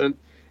consistent,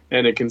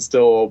 and it can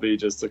still all be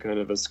just a kind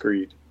of a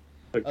screed,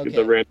 like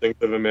the rantings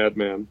of a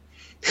madman.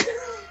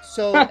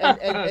 So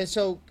and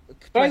so.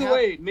 By the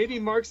way, maybe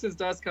Marx's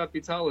Das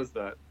Kapital is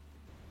that.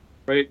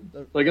 Right?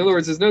 Like, in other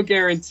words, there's no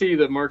guarantee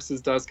that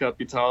Marx's Das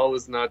Kapital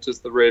is not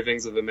just the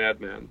ravings of a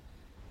madman.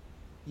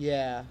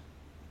 Yeah.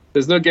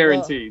 There's no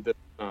guarantee that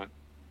it's not.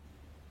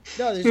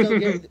 No,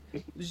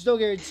 there's no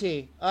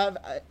guarantee.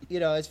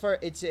 As far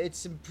it's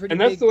some pretty. And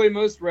that's the way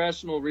most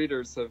rational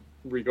readers have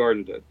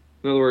regarded it.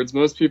 In other words,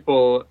 most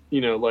people,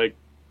 like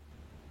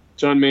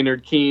John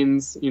Maynard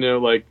Keynes,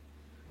 like,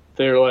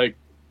 they're like,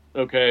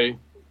 okay,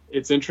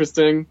 it's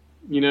interesting,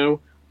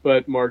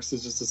 but Marx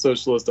is just a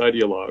socialist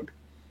ideologue.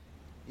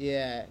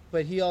 Yeah,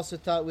 but he also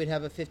thought we'd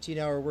have a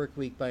 15-hour work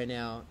week by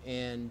now,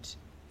 and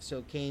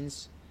so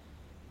Keynes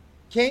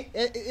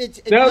is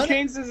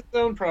his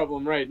own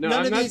problem, right? No,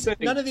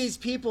 none of these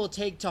people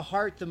take to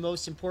heart the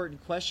most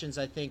important questions,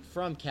 I think,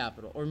 from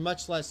Capital, or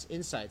much less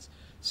insights.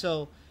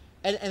 So,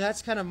 and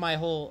that's kind of my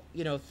whole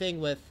thing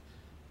with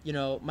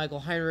Michael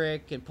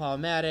Heinrich and Paul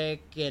Matic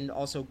and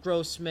also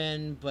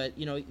Grossman, but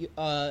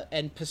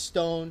and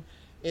Pistone,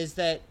 is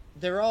that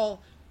they're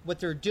all what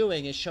they're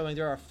doing is showing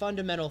there are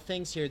fundamental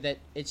things here that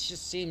it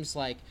just seems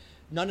like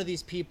none of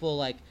these people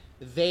like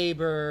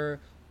Weber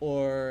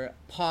or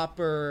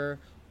Popper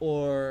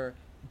or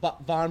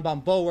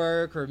von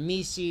Boerk or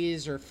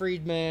Mises or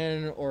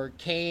Friedman or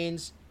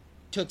Keynes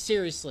took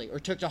seriously or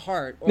took to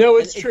heart. No,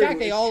 it's true. In fact,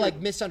 they it's all true. like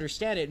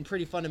misunderstand it in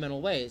pretty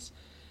fundamental ways.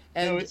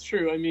 And no, it's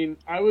true. I mean,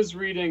 I was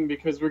reading,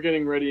 because we're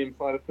getting ready in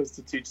Platypus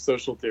to teach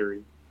social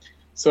theory.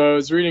 So I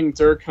was reading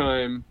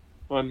Durkheim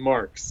on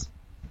Marx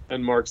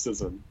and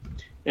Marxism.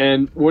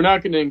 And we're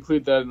not going to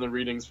include that in the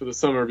readings for the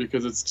summer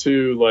because it's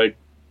too, like,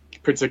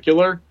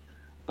 particular.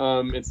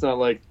 It's not,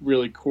 like,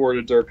 really core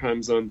to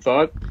Durkheim's own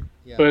thought.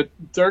 Yeah. But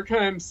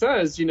Durkheim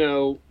says, you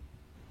know,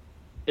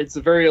 it's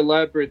a very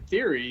elaborate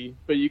theory,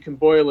 but you can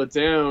boil it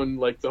down,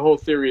 like the whole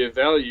theory of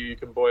value, you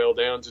can boil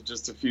down to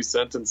just a few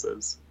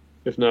sentences,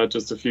 if not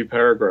just a few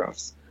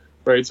paragraphs,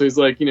 right? So he's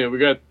like, you know, we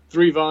got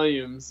 3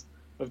 volumes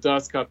of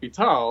Das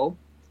Kapital.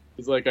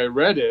 He's like, I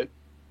read it,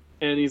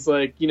 and he's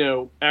like, you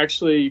know,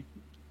 actually,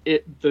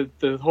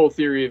 the whole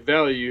theory of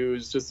value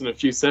is just in a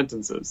few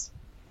sentences,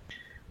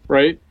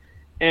 right?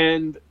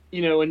 And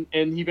you know,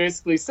 and he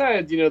basically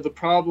said, you know, the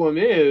problem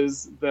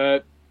is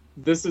that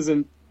this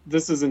isn't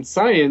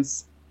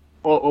science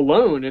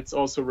alone, it's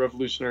also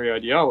revolutionary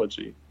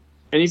ideology.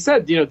 And he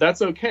said, you know,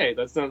 that's okay.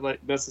 That's not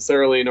like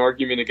necessarily an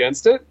argument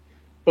against it,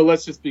 but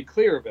let's just be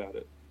clear about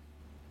it,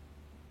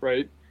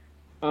 right?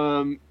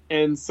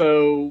 And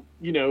so,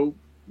 you know,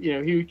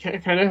 he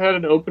kind of had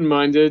an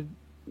open-minded,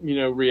 you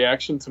know,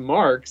 reaction to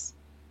Marx.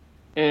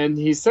 And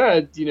he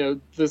said, you know,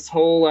 this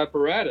whole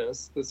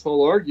apparatus, this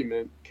whole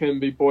argument can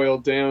be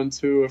boiled down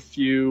to a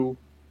few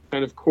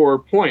kind of core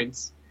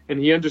points. And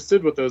he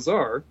understood what those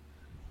are.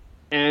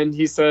 And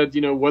he said,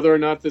 you know, whether or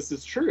not this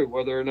is true,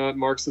 whether or not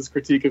Marx's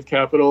critique of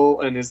capital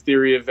and his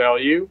theory of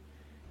value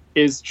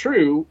is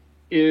true,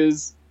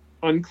 is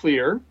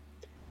unclear.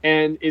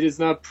 And it is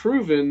not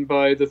proven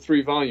by the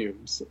 3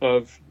 volumes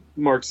of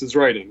Marx's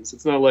writings.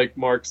 It's not like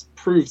Marx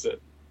proves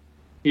it.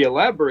 He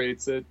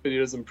elaborates it, but he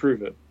doesn't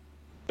prove it.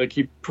 Like,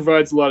 he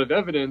provides a lot of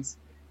evidence,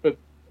 but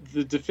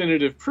the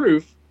definitive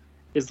proof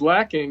is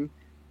lacking.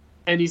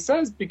 And he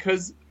says,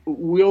 because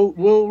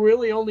we'll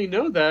really only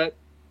know that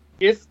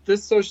if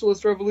this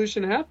socialist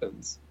revolution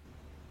happens,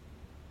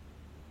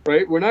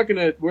 right? We're not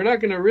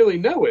gonna really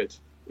know it,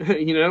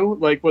 you know,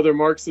 like whether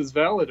Marx is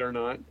valid or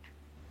not,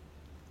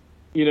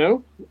 you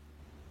know?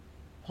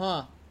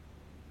 Huh?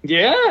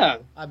 Yeah.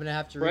 I'm gonna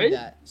have to read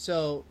that.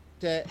 So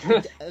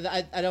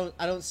I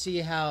don't see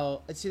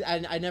how.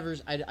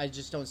 I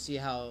just don't see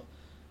how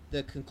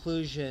the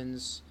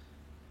conclusions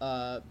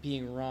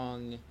being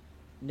wrong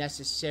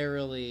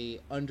necessarily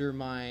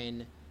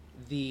undermine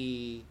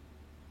the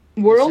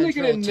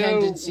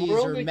tendencies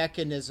or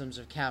mechanisms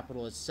of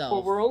capital itself.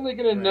 Well, we're only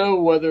going to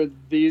know whether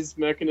these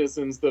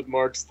mechanisms that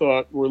Marx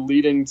thought were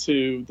leading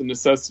to the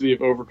necessity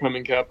of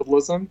overcoming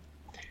capitalism,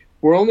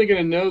 we're only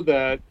going to know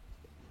that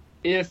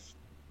if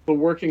the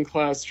working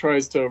class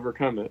tries to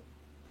overcome it.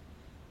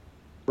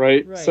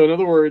 Right? So in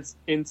other words,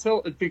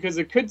 because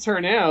it could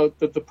turn out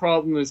that the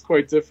problem is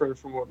quite different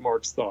from what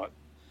Marx thought.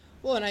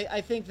 Well, and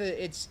I think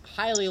that it's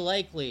highly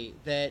likely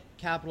that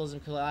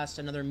capitalism could last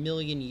another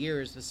 1,000,000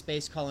 years. The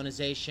space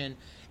colonization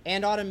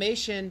and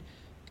automation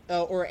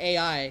or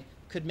AI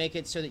could make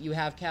it so that you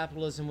have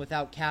capitalism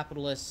without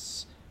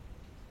capitalists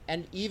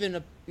and even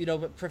a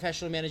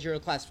professional managerial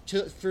class.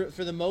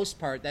 For the most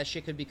part, that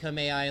shit could become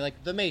AI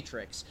like the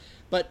Matrix.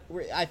 But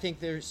I think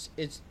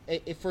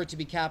for it to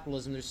be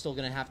capitalism, there's still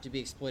going to have to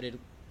be exploited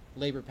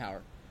labor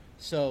power.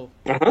 So,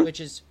 which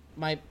is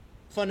my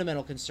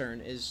fundamental concern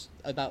is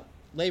about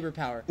labor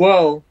power.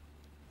 Well,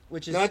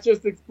 which is not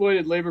just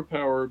exploited labor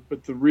power,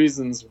 but the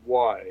reasons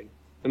why.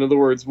 In other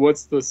words,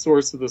 what's the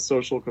source of the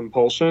social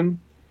compulsion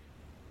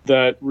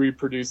that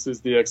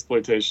reproduces the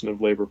exploitation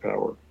of labor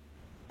power?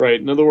 Right?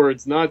 In other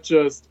words, not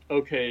just,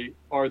 okay,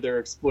 are there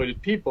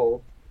exploited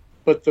people,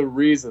 but the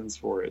reasons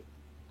for it.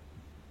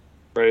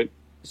 Right?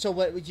 So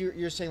what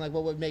you're saying, like,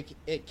 what would make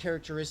it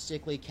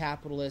characteristically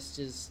capitalist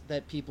is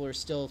that people are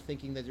still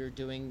thinking that they're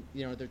doing,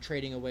 they're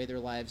trading away their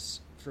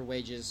lives for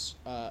wages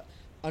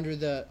under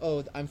the,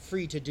 I'm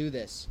free to do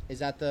this. Is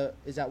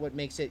that what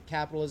makes it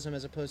capitalism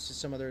as opposed to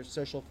some other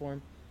social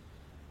form?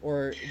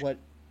 Or what?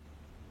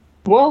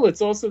 Well,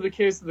 it's also the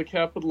case that the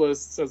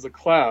capitalists as a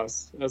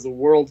class, as a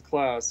world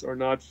class, are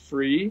not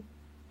free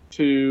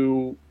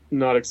to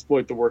not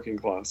exploit the working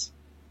class.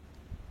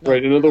 No,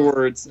 right. In other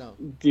words,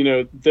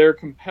 they're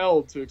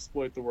compelled to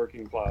exploit the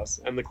working class.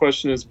 And the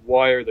question is,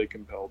 why are they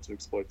compelled to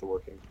exploit the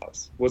working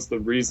class? What's the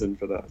reason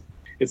for that?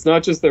 It's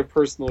not just their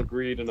personal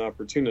greed and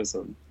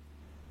opportunism,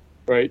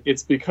 right?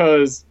 It's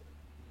because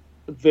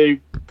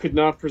they could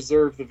not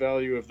preserve the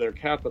value of their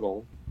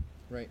capital,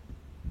 right,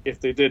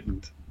 if they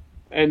didn't.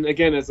 And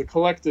again, as a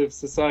collective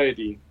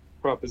society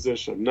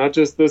proposition, not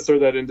just this or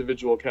that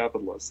individual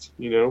capitalist,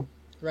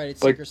 Right,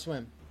 it's sink or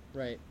swim,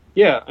 right.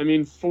 Yeah, I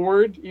mean,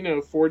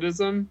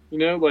 Fordism,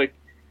 like,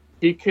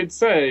 he could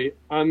say,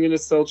 I'm going to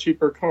sell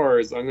cheaper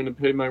cars, I'm going to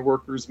pay my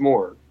workers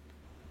more.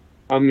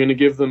 I'm going to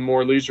give them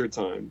more leisure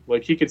time.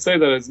 Like, he could say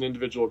that as an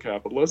individual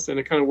capitalist, and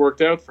it kind of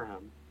worked out for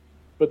him.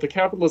 But the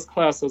capitalist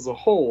class as a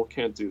whole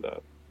can't do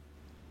that.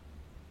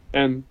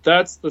 And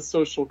that's the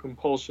social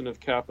compulsion of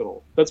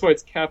capital. That's why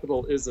it's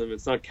capitalism.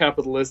 It's not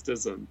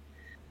capitalistism.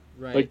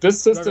 Right. Like, this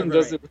system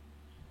Right.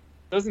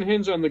 doesn't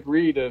hinge on the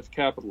greed of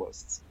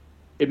capitalists.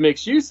 It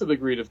makes use of the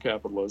greed of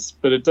capitalists,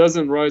 but it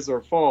doesn't rise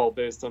or fall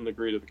based on the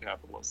greed of the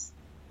capitalists.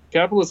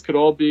 Capitalists could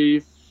all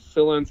be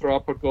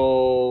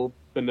philanthropical,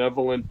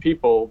 benevolent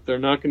people. They're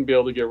not going to be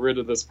able to get rid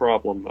of this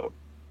problem, though.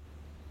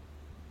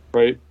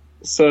 Right?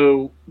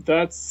 So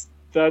that's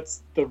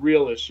the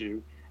real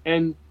issue.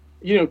 And,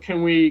 you know,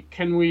 can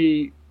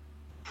we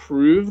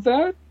prove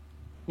that?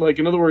 Like,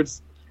 in other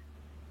words,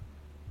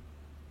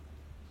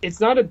 it's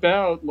not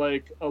about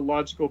like a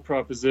logical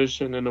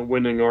proposition and a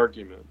winning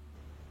argument.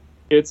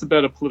 It's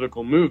about a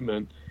political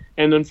movement.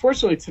 And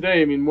unfortunately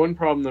today, I mean, one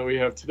problem that we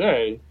have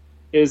today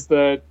is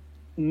that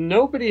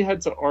nobody had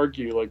to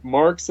argue. Like,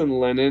 Marx and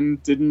Lenin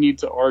didn't need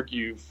to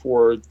argue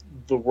for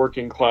the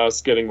working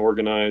class getting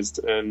organized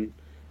and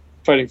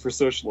fighting for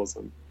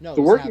socialism. No,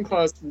 the working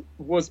class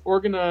was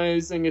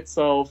organizing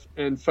itself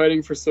and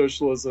fighting for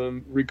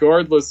socialism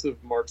regardless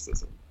of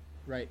Marxism.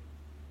 Right.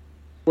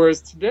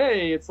 Whereas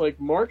today, it's like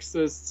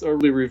Marxists are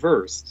really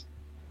reversed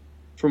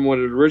from what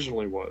it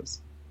originally was,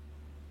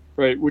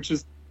 right? Which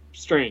is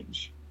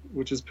strange,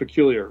 which is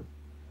peculiar,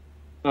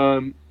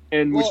 and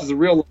which is a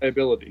real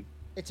liability.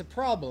 It's a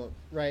problem,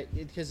 right?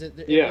 Because it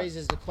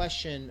raises the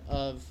question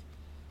of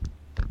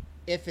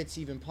if it's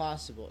even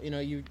possible. You know,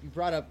 you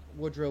brought up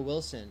Woodrow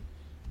Wilson.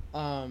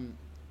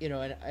 You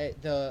know, and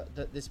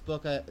this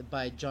book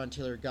by John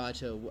Taylor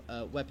Gatto,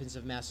 Weapons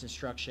of Mass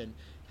Destruction,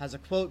 has a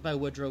quote by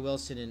Woodrow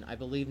Wilson in, I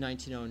believe,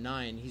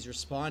 1909. He's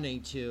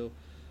responding to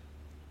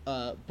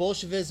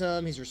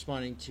Bolshevism. He's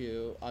responding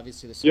to,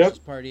 obviously, the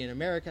Socialist Party in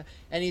America.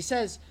 And he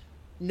says,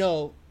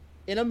 no,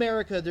 in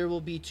America there will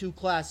be two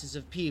classes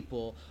of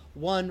people.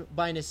 One,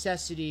 by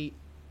necessity,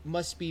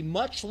 must be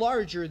much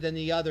larger than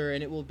the other,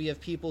 and it will be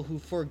of people who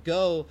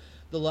forego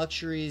the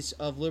luxuries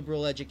of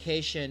liberal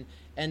education,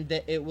 and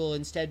that it will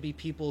instead be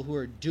people who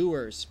are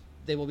doers.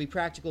 They will be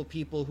practical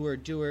people who are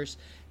doers,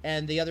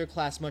 and the other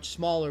class, much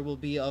smaller, will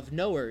be of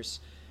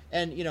knowers.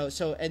 And, you know,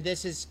 so, and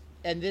this is,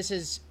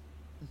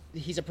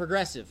 he's a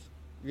progressive,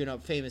 you know,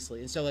 famously.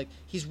 And so, like,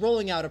 he's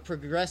rolling out a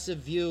progressive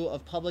view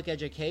of public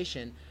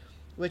education,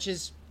 which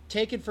is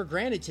taken for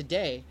granted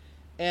today.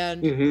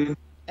 And,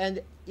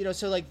 and, you know,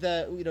 so, like,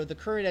 the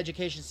current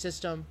education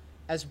system,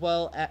 as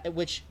well,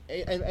 which,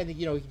 and,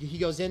 you know, he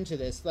goes into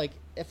this, like,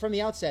 from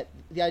the outset,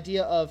 the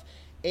idea of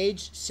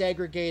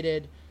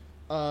age-segregated,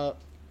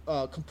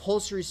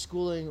 compulsory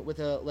schooling with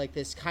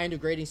this kind of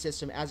grading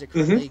system as it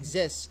currently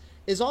exists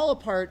is all a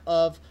part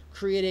of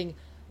creating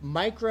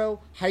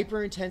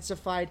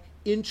hyper-intensified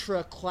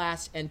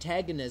intra-class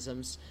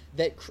antagonisms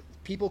that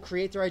people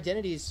create their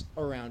identities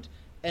around.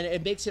 And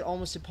it makes it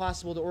almost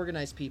impossible to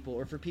organize people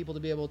or for people to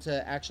be able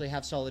to actually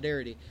have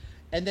solidarity.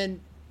 And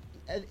then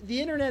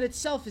the internet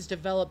itself is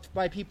developed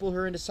by people who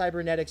are into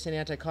cybernetics and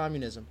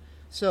anti-communism.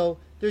 So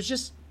there's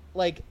just,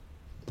 like,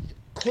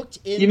 cooked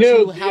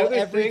into how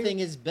everything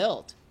is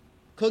built.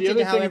 Cooked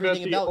into how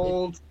everything is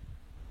built.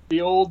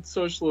 The old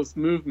socialist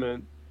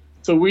movement.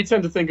 So we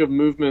tend to think of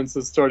movements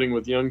as starting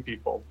with young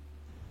people.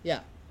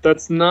 Yeah.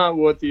 That's not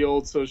what the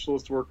old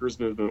socialist workers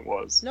movement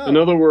was. No. In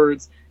other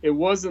words, it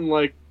wasn't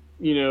like,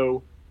 you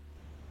know,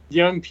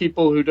 young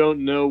people who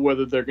don't know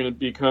whether they're going to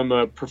become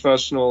a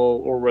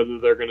professional or whether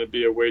they're going to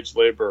be a wage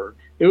laborer.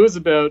 It was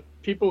about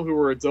people who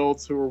were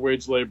adults, who were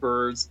wage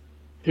laborers,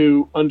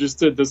 who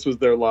understood this was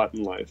their lot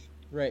in life.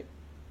 Right.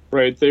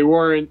 Right. They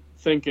weren't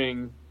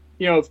thinking,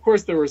 you know, of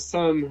course there were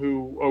some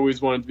who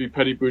always wanted to be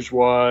petty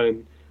bourgeois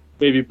and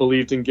maybe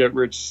believed in get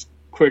rich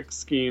quick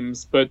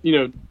schemes, but, you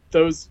know,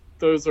 those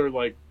are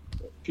like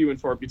few and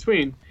far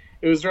between.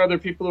 It was rather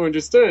people who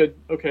understood,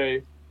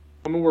 okay,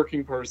 I'm a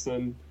working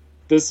person,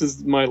 this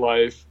is my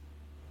life,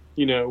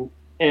 you know,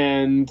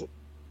 and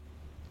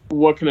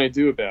what can I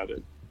do about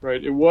it,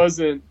 right? It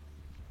wasn't,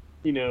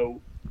 you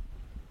know,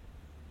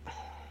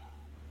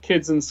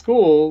 kids in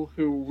school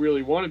who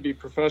really want to be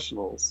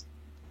professionals,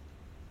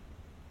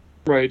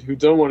 right, who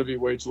don't want to be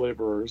wage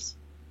laborers,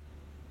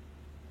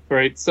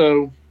 right?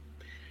 So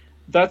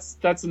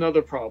that's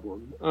another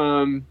problem.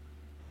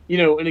 You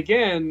know, and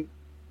again,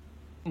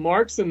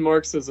 Marx and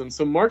Marxism.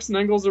 So Marx and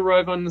Engels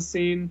arrive on the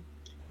scene,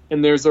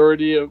 and there's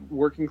already a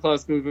working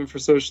class movement for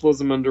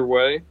socialism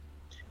underway.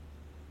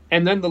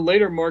 And then the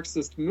later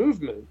Marxist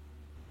movement,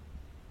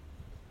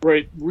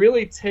 right,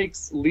 really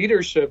takes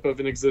leadership of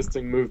an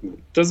existing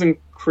movement, doesn't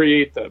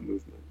create that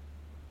movement.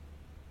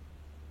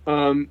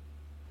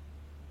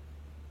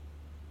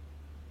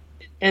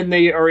 And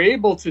they are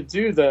able to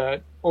do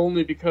that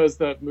only because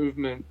that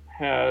movement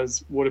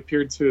has what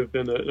appeared to have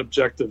been an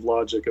objective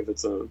logic of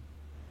its own.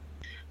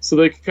 So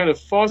they could kind of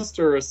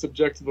foster a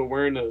subjective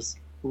awareness,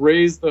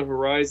 raise the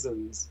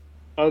horizons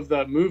of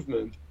that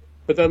movement,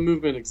 but that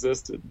movement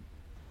existed.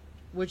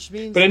 Which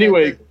means but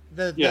anyway,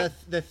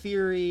 the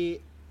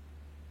theory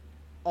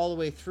all the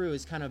way through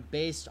is kind of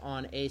based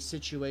on a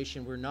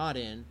situation we're not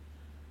in.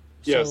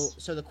 Yes.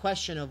 So the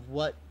question of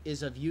what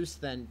is of use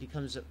then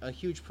becomes a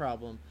huge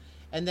problem.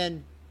 And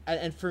then,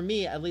 and for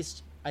me, at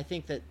least, I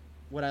think that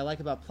what I like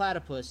about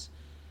Platypus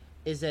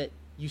is that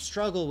you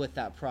struggle with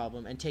that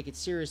problem and take it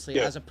seriously,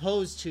 Yeah. as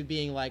opposed to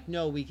being like,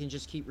 no, we can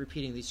just keep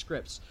repeating these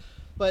scripts.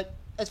 But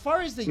as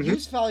far as the Mm-hmm.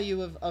 use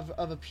value of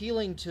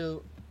appealing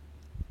to,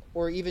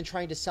 or even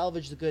trying to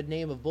salvage the good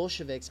name of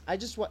Bolsheviks, I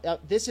just want,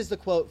 this is the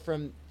quote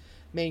from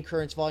Main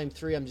Currents, Volume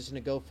 3, I'm just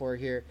going to go for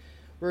here,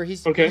 where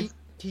Okay.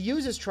 he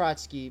uses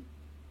Trotsky,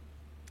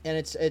 and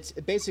it's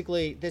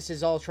basically, this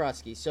is all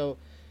Trotsky. So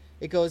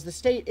it goes, the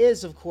state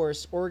is, of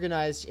course,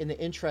 organized in the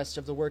interest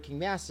of the working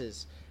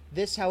masses.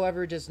 This,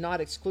 however, does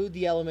not exclude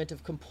the element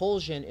of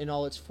compulsion in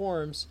all its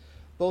forms,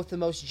 both the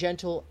most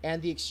gentle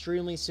and the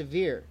extremely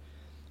severe.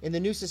 In the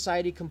new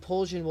society,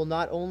 compulsion will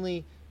not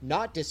only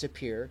not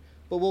disappear,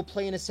 but will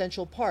play an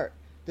essential part.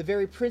 The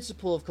very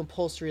principle of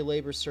compulsory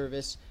labor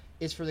service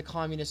is for the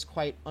communists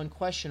quite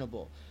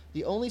unquestionable.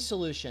 The only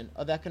solution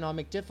of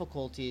economic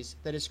difficulties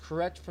that is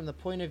correct from the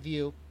point of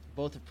view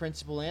both of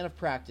principle and of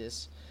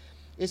practice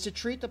is to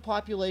treat the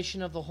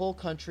population of the whole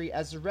country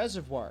as a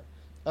reservoir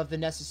of the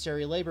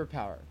necessary labor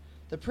power.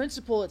 The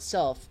principle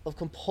itself of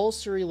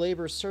compulsory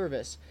labor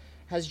service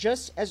has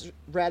just as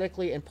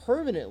radically and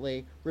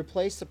permanently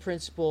replaced the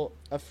principle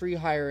of free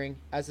hiring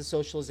as the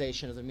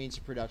socialization of the means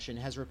of production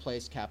has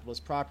replaced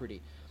capitalist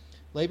property.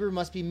 Labor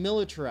must be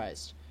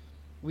militarized.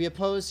 We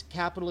oppose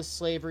capitalist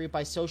slavery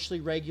by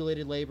socially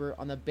regulated labor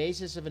on the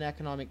basis of an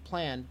economic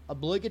plan,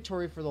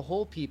 obligatory for the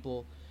whole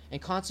people,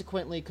 and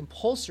consequently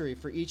compulsory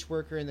for each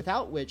worker, and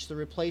without which the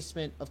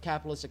replacement of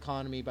capitalist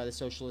economy by the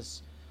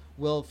socialists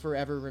will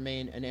forever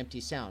remain an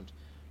empty sound.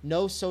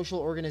 No social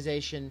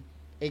organization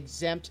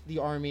exempt the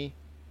army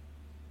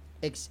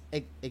has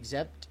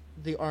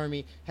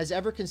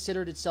ever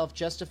considered itself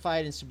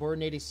justified in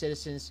subordinating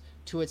citizens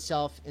to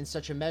itself in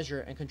such a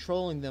measure and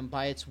controlling them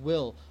by its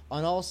will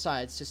on all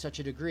sides to such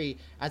a degree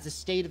as the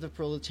state of the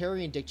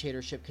proletarian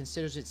dictatorship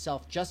considers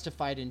itself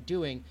justified in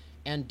doing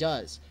and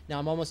does. Now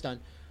I'm almost done.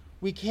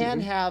 We can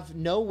have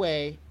no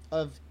way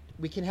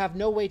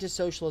to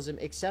socialism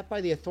except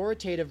by the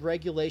authoritative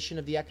regulation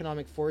of the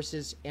economic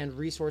forces and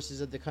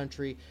resources of the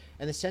country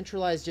and the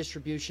centralized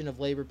distribution of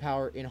labor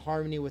power in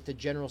harmony with the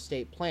general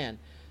state plan.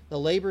 The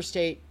labor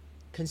state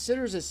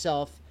considers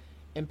itself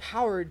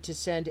empowered to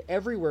send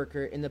every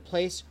worker in the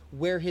place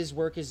where his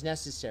work is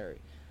necessary.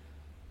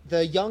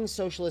 The young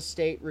socialist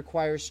state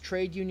requires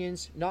trade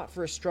unions not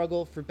for a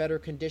struggle for better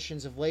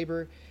conditions of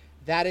labor.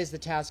 That is the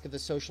task of the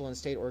social and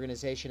state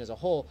organization as a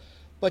whole,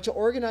 but to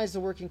organize the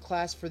working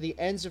class for the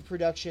ends of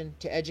production,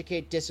 to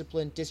educate,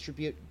 discipline,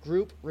 distribute,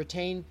 group,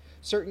 retain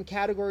certain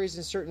categories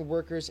and certain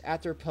workers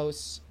at their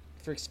posts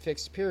for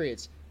fixed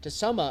periods. To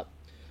sum up,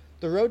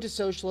 the road to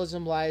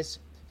socialism lies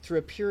through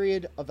a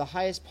period of the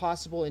highest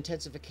possible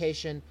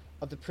intensification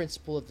of the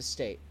principle of the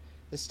state.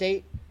 The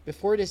state,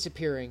 before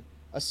disappearing,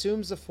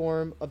 assumes the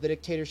form of the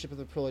dictatorship of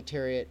the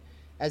proletariat,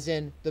 as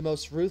in the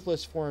most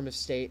ruthless form of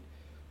state,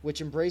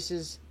 which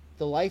embraces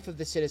the life of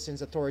the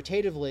citizens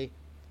authoritatively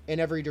in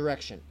every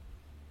direction.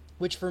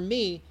 Which for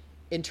me,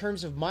 in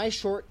terms of my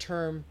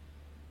short-term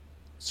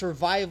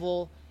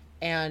survival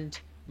and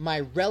my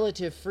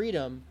relative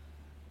freedom,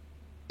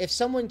 if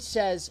someone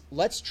says,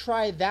 let's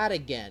try that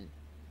again,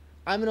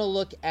 I'm going to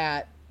look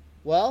at,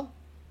 well,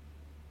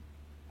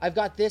 I've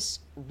got this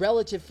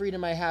relative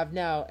freedom I have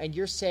now, and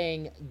you're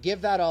saying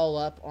give that all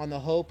up on the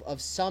hope of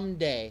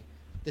someday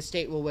the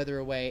state will wither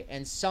away,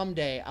 and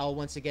someday I'll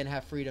once again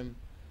have freedom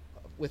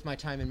with my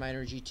time and my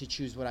energy to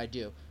choose what I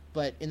do.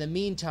 But in the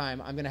meantime,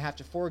 I'm going to have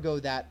to forego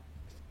that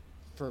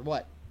for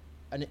what?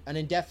 An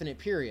indefinite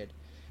period.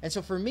 And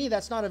so for me,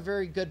 that's not a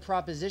very good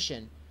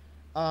proposition.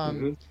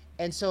 And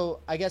so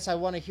I guess I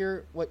want to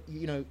hear what,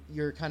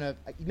 you're kind of,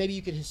 maybe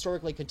you could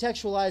historically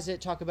contextualize it,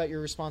 talk about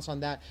your response on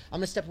that. I'm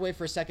going to step away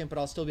for a second, but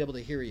I'll still be able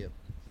to hear you.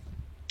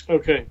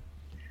 Okay.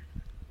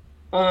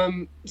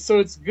 So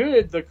it's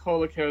good that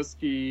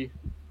Kolakowski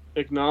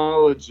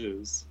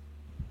acknowledges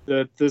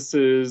that this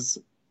is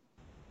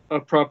a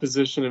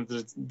proposition of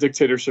the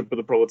dictatorship of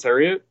the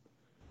proletariat.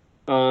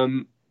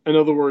 In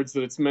other words,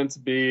 that it's meant to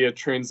be a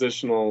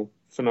transitional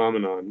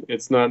phenomenon.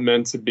 It's not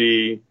meant to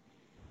be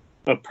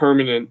a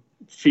permanent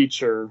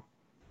feature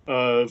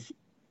of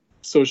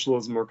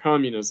socialism or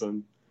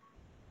communism.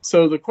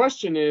 So the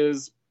question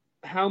is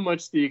how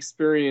much the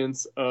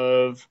experience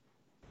of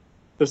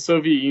the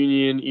Soviet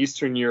Union,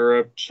 Eastern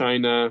Europe,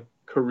 China,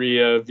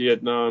 Korea,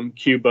 Vietnam,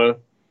 Cuba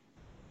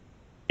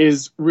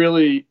is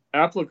really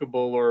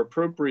applicable or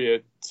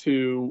appropriate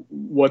to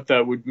what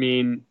that would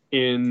mean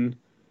in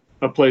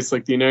a place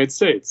like the United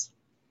States.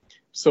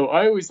 So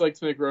I always like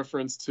to make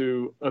reference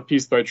to a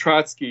piece by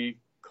Trotsky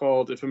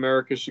called If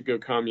America Should Go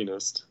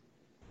Communist.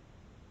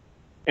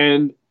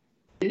 And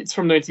it's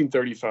from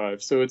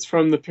 1935, so it's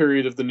from the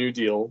period of the New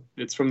Deal.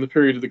 It's from the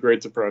period of the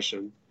Great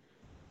Depression.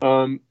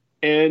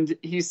 And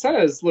he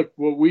says, look,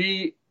 what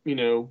we,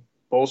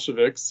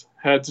 Bolsheviks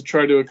had to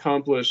try to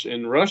accomplish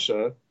in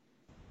Russia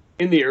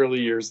in the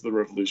early years of the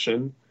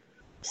revolution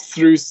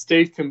through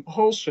state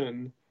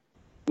compulsion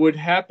would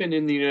happen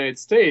in the United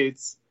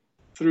States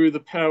through the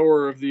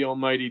power of the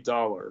almighty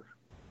dollar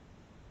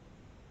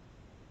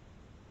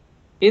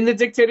in the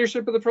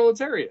dictatorship of the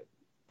proletariat,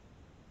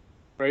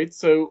 right?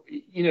 So,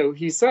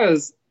 he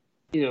says,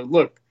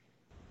 look,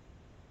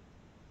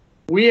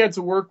 we had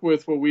to work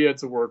with what we had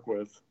to work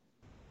with,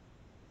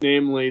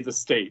 namely the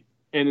state.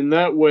 And in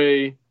that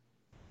way,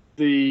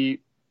 the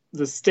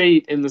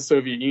state in the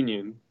Soviet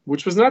Union,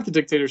 which was not the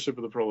dictatorship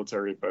of the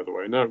proletariat, by the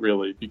way, not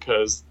really,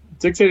 because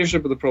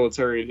dictatorship of the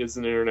proletariat is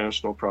an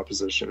international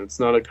proposition. It's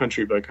not a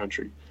country by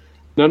country.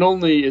 Not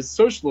only is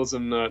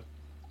socialism not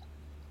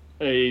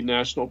a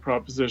national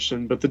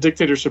proposition, but the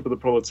dictatorship of the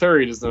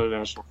proletariat is not a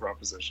national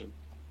proposition.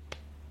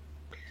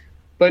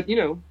 But,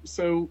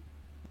 so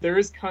there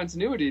is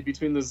continuity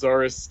between the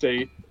Tsarist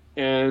state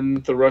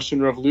and the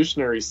Russian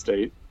revolutionary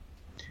state,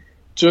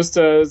 just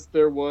as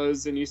there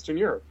was in Eastern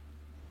Europe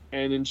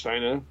and in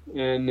China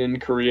and in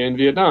Korea and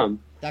Vietnam.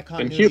 That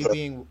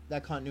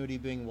continuity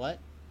being what?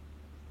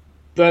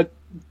 That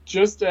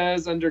just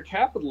as under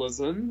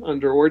capitalism,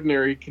 under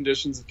ordinary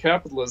conditions of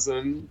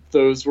capitalism,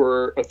 those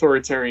were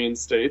authoritarian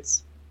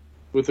states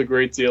with a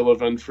great deal of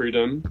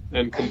unfreedom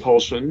and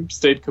compulsion,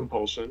 state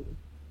compulsion.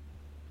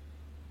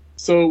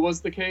 So it was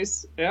the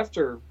case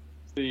after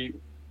the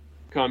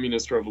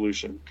communist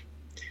revolution,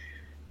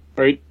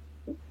 right?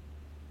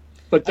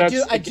 But that's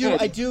I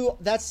do.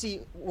 That's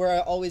where I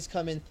always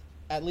come in,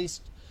 at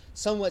least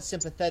somewhat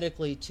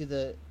sympathetically to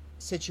the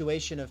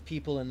situation of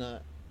people in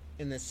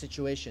this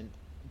situation,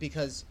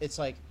 because it's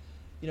like,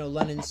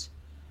 Lenin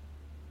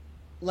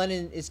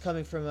is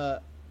coming from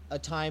a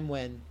time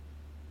when,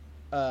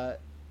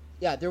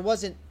 there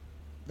wasn't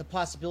the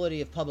possibility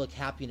of public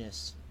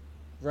happiness,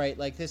 right?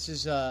 Like this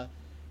is, the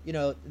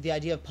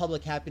idea of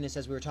public happiness,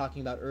 as we were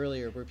talking about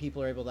earlier, where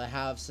people are able to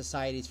have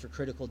societies for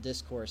critical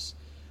discourse,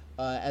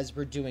 as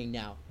we're doing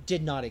now,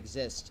 did not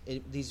exist.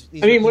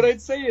 What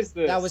I'd say is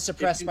this. That was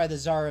suppressed by the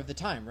Tsar of the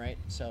time, right?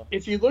 So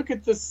if you look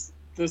at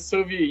the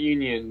Soviet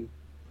Union,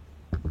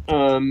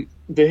 the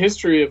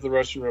history of the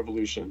Russian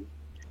Revolution,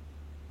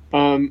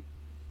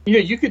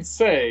 you could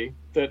say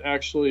that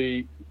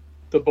actually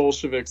the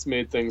Bolsheviks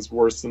made things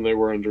worse than they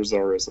were under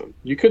Tsarism.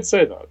 You could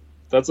say that.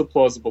 That's a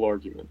plausible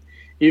argument.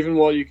 Even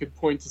while you could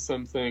point to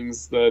some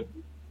things that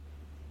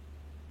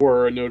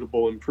were a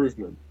notable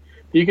improvement.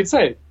 You could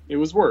say it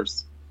was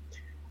worse.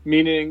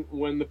 Meaning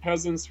when the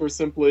peasants were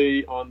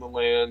simply on the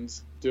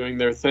land doing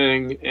their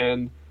thing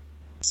and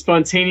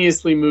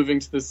spontaneously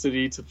moving to the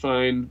city to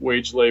find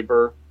wage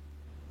labor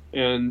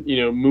and,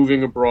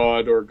 moving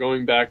abroad or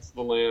going back to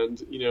the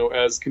land,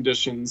 as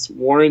conditions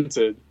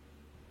warranted,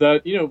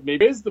 that,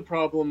 maybe is the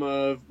problem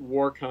of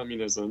war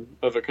communism,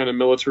 of a kind of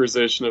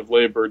militarization of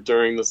labor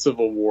during the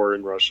Civil War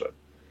in Russia.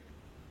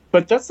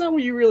 But that's not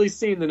what you really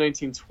see in the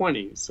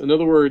 1920s. In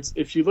other words,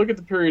 if you look at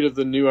the period of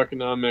the New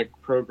Economic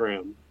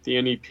Program,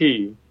 the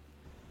NEP,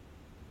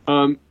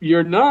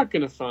 you're not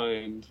going to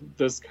find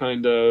this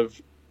kind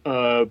of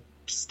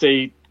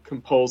state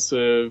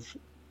compulsive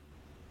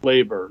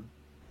labor,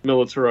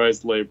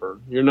 militarized labor.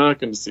 You're not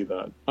going to see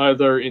that,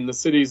 either in the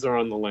cities or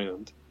on the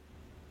land.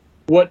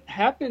 What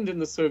happened in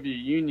the Soviet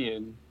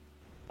Union,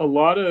 a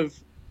lot of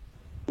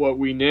what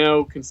we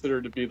now consider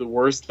to be the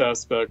worst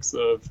aspects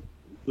of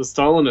the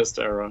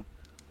Stalinist era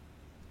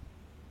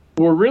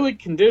were really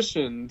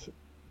conditioned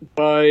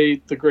by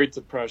the Great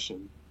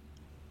Depression.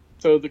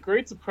 So the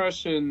Great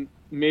Depression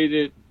made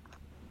it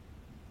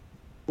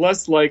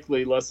less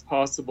likely, less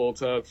possible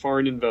to have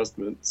foreign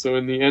investment. So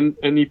in the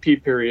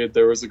NEP period,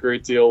 there was a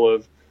great deal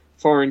of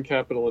foreign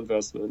capital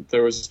investment.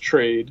 There was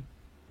trade.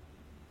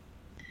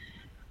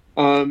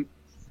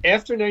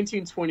 After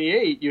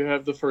 1928, you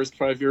have the first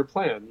 5-year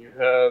plan. You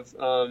have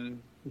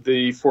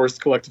the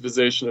forced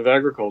collectivization of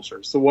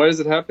agriculture. So why does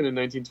it happen in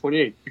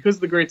 1928? Because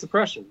of the Great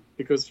Depression.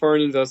 Because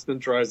foreign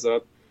investment dries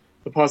up.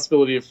 The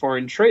possibility of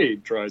foreign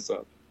trade dries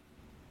up.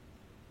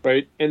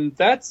 Right? And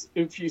that's,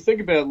 if you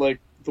think about like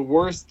the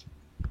worst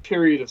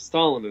period of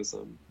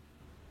Stalinism,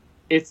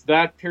 it's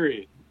that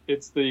period.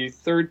 It's the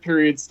third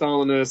period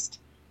Stalinist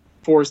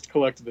forced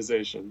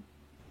collectivization.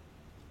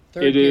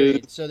 Third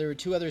period. So there were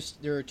two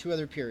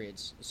other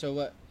periods. So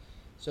what?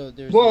 So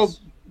there's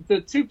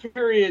the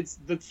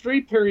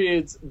three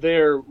periods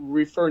there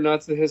refer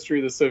not to the history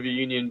of the Soviet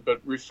Union,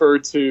 but refer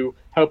to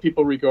how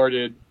people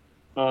regarded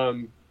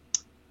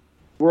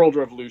world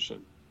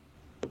revolution,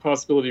 the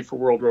possibility for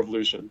world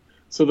revolution.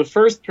 So the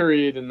first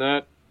period in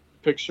that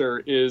picture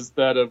is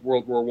that of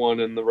World War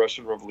I and the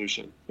Russian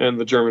Revolution and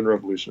the German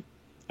Revolution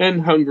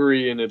and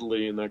Hungary and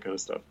Italy and that kind of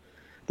stuff.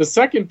 The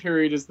second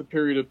period is the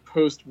period of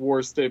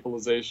post-war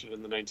stabilization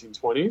in the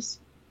 1920s.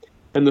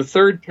 And the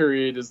third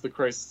period is the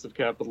crisis of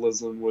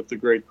capitalism with the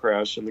Great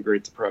Crash and the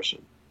Great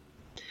Depression.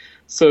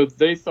 So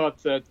they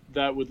thought that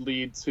that would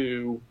lead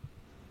to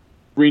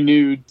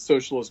renewed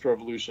socialist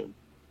revolution,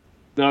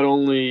 not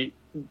only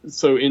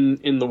so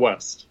in the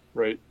West,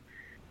 right?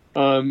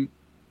 And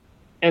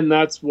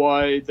that's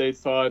why they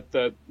thought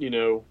that,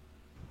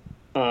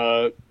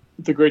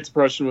 the Great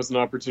Depression was an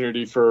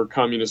opportunity for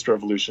communist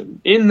revolution.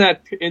 In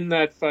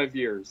that 5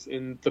 years,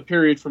 in the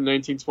period from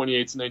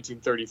 1928 to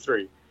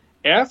 1933.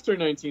 After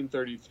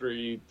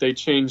 1933, they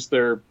changed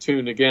their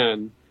tune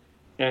again,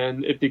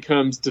 and it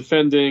becomes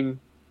defending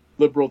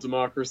liberal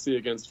democracy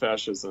against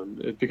fascism.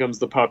 It becomes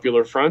the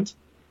Popular Front,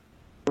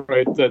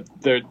 right? That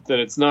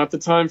it's not the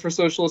time for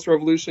socialist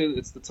revolution;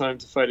 it's the time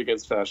to fight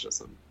against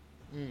fascism,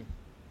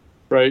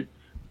 right?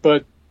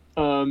 But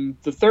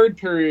the third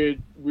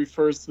period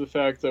refers to the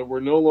fact that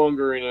we're no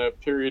longer in a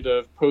period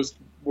of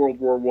post-World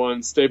War I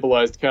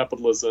stabilized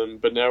capitalism,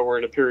 but now we're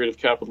in a period of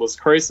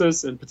capitalist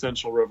crisis and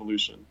potential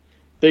revolution.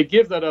 They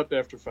give that up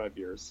after 5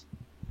 years,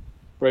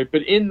 right?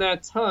 But in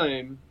that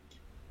time,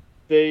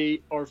 they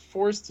are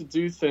forced to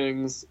do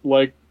things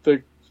like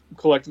the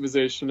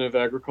collectivization of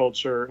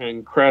agriculture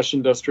and crash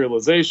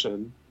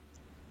industrialization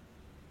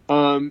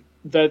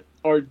that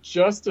are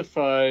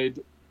justified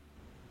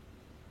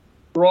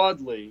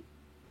broadly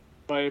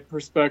by a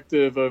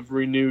perspective of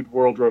renewed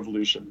world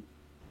revolution,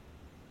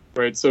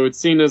 right? So it's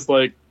seen as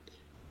like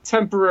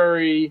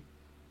temporary,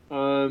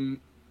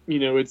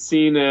 it's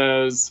seen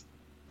as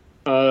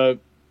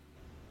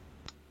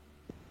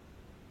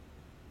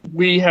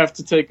we have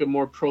to take a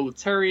more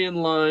proletarian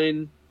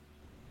line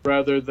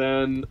rather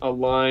than a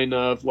line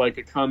of like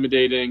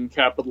accommodating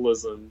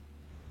capitalism,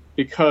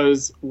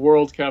 because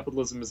world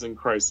capitalism is in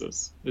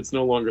crisis. It's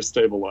no longer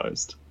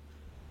stabilized.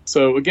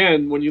 So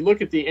again, when you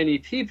look at the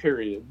NEP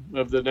period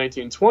of the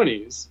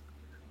 1920s,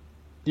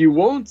 you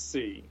won't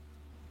see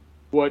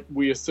what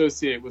we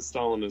associate with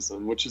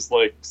Stalinism, which is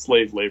like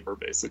slave labor,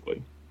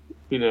 basically,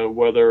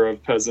 whether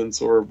of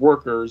peasants or of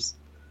workers.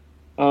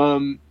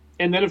 And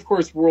then, of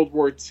course, World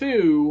War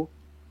II,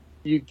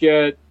 you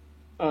get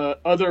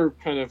other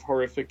kind of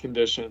horrific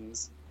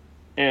conditions.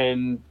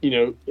 And,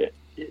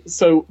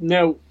 so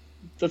now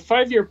the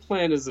 5-year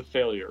plan is a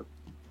failure,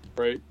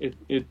 right?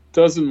 It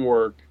doesn't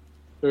work.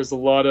 There's a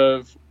lot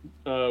of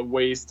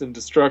waste and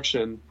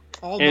destruction.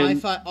 All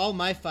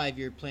my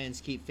 5-year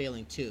plans keep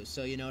failing too.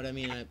 So you know what I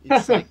mean?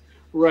 It's like...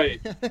 Right.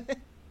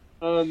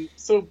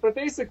 But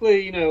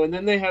basically, and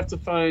then they have to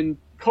find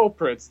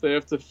culprits. They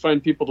have to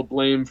find people to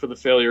blame for the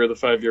failure of the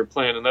 5-year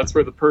plan, and that's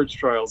where the purge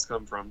trials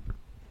come from.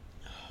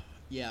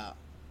 Yeah.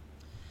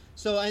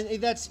 So and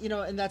that's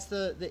that's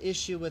the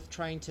issue with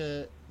trying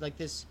to like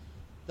this,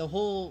 the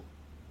whole.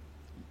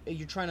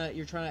 You're trying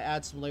to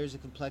add some layers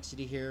of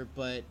complexity here,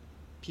 but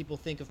people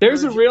think of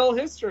there's a real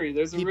history.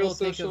 There's a real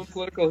social and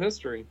political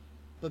history.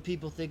 But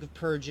people think of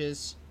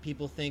purges.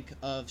 People think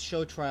of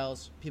show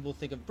trials. People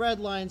think of bread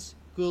lines,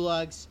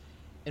 gulags,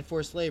 and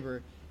forced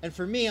labor. And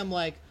for me, I'm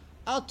like,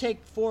 I'll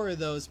take 4 of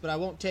those, but I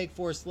won't take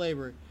forced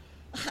labor.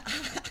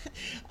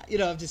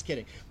 I'm just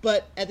kidding.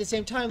 But at the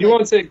same time, you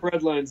won't take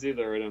bread lines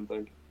either, I don't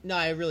think. No,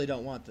 I really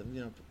don't want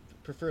them.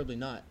 Preferably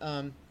not.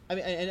 I mean,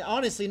 and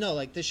honestly, no.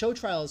 Like the show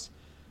trials,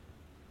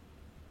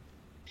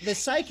 the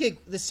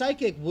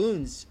psychic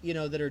wounds,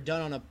 that are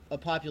done on a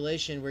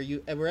population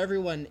where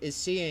everyone is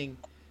seeing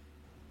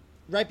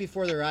right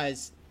before their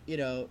eyes.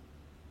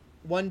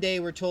 One day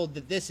we're told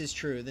that this is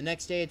true. The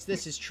next day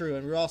this is true,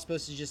 and we're all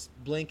supposed to just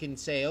blink and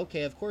say,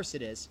 "Okay, of course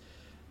it is."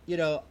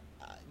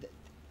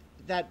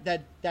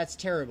 That's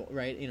terrible,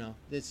 right?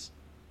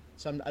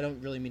 So I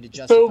don't really mean to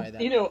justify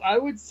that. I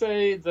would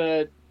say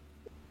that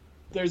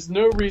there's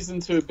no reason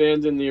to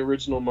abandon the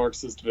original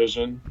Marxist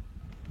vision,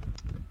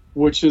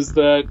 which is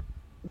that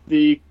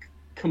the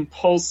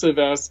compulsive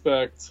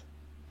aspect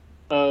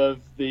of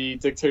the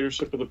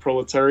dictatorship of the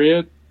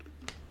proletariat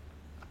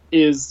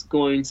is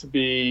going to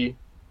be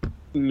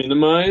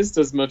minimized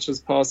as much as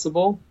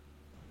possible.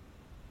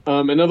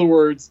 In other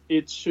words,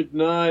 it should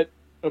not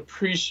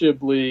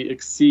appreciably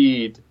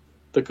exceed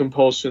the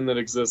compulsion that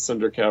exists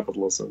under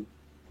capitalism.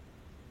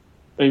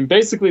 I mean,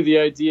 basically the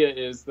idea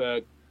is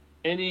that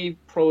any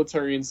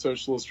proletarian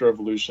socialist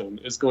revolution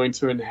is going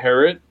to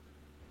inherit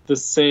the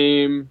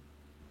same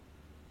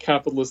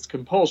capitalist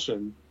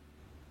compulsion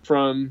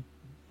from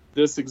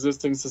this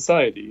existing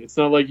society. It's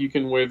not like you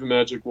can wave a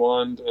magic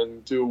wand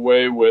and do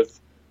away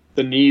with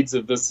the needs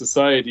of this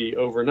society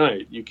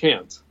overnight. You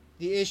can't.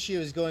 The issue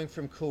is going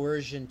from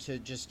coercion to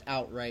just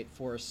outright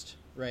forced,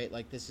 right?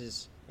 Like this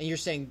is, and you're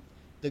saying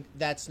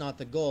that's not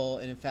the goal,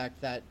 and in fact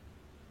that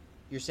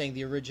you're saying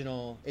the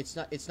original, it's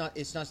not.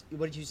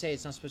 What did you say?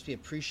 It's not supposed to be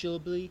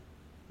appreciably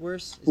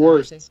worse. Is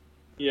worse.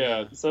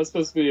 Yeah, it's not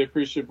supposed to be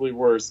appreciably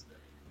worse,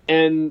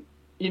 and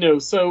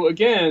so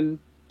again,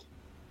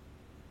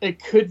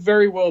 it could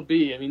very well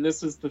be. I mean,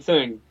 this is the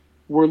thing.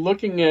 We're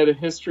looking at a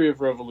history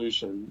of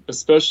revolution,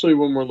 especially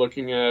when we're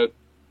looking at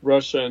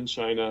Russia and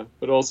China,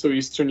 but also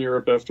Eastern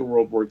Europe after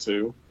World War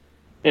II,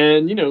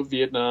 and,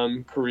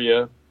 Vietnam,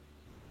 Korea.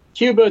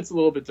 Cuba, it's a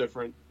little bit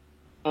different.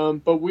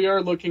 But we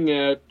are looking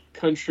at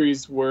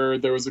countries where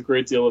there was a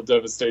great deal of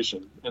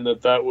devastation, and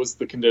that was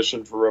the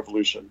condition for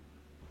revolution.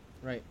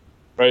 Right.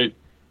 Right.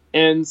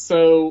 And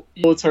so,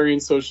 proletarian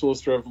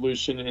socialist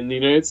revolution in the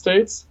United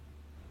States,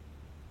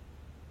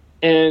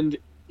 and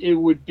it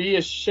would be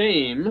a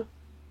shame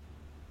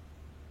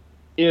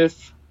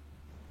if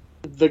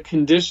the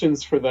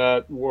conditions for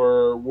that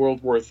were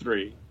World War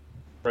III.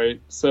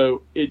 right?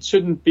 So it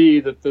shouldn't be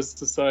that this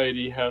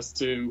society has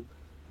to,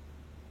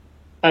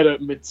 at a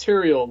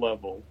material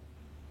level,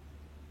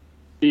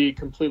 be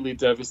completely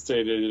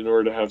devastated in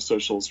order to have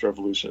socialist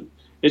revolution.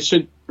 It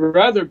should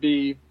rather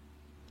be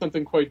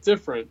something quite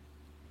different,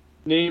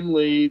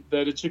 namely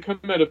that it should come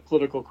out of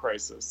political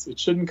crisis. It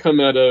shouldn't come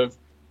out of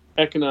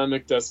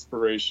economic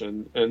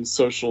desperation and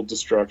social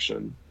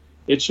destruction.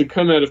 It should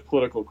come out of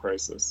political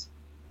crisis.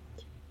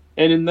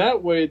 And in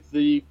that way,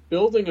 the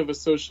building of a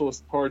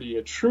socialist party,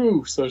 a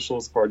true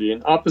socialist party,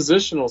 an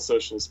oppositional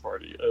socialist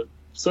party, a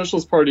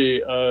socialist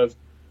party of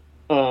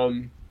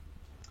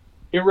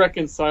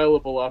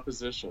irreconcilable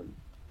opposition,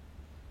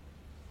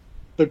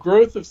 the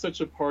growth of such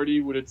a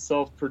party would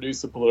itself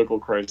produce a political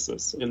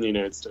crisis in the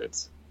United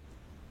States.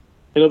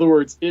 In other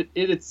words, it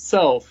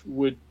itself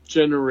would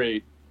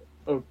generate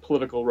a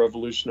political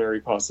revolutionary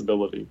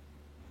possibility.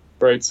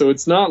 Right, so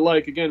it's not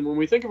like, again, when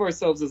we think of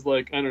ourselves as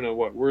like, I don't know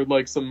what, we're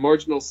like some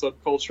marginal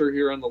subculture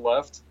here on the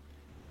left,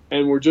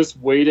 and we're just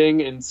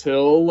waiting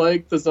until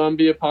like the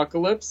zombie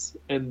apocalypse,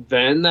 and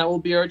then that will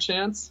be our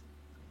chance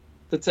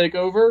to take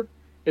over.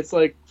 It's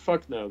like,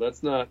 fuck no,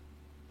 that's not,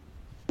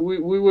 we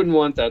wouldn't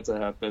want that to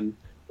happen.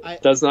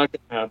 That's not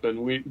going to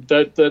happen.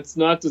 That's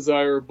not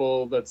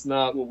desirable. That's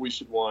not what we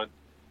should want.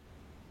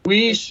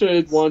 We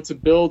should want to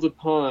build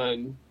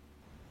upon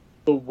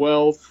the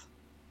wealth,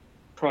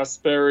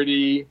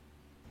 prosperity,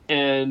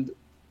 and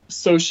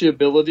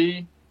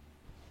sociability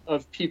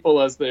of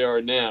people as they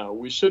are now.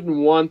 We shouldn't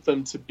want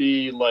them to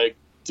be like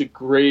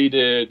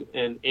degraded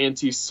and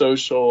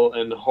antisocial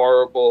and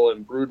horrible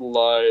and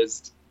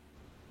brutalized,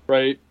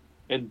 right?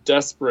 And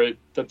desperate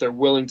that they're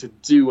willing to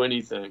do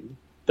anything.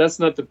 That's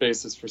not the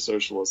basis for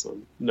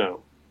socialism.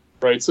 No.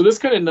 Right? So this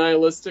kind of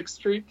nihilistic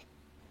streak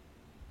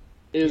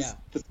is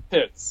the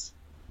pits.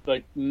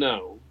 Like,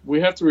 no.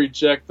 We have to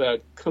reject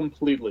that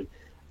completely.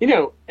 You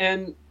know,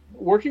 and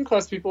working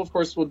class people, of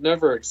course, would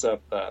never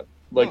accept that,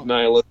 like,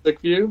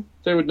 nihilistic view.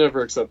 They would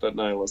never accept that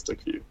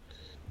nihilistic view.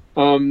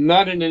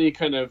 Not in any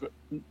kind of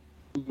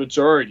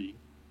majority,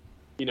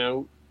 you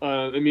know.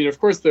 I mean, of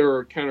course, there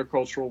are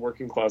countercultural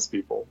working class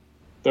people.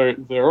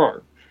 There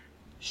are.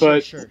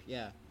 But sure,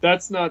 yeah.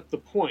 That's not the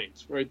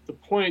point, right? The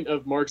point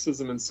of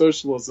Marxism and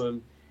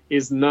socialism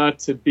is not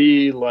to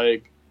be,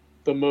 like,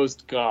 the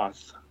most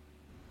goth,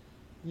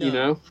 you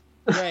know?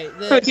 Right.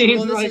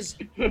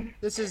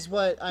 This is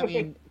what, I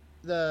mean...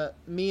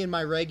 me and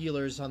my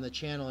regulars on the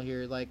channel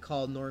here, like,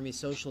 called normie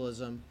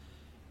socialism,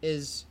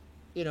 is,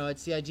 you know,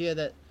 it's the idea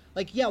that,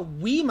 like, yeah,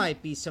 we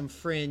might be some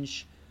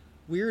fringe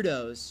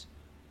weirdos,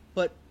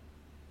 but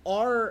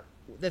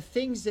the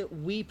things that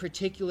we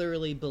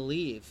particularly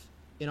believe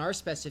in our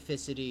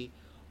specificity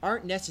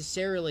aren't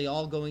necessarily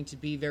all going to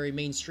be very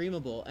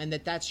mainstreamable, and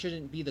that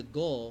shouldn't be the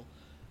goal,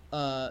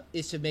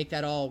 is to make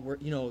that all,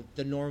 you know,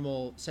 the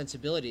normal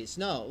sensibilities.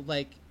 No,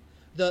 like,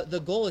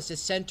 the goal is to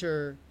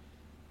center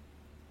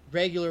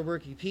regular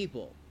working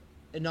people,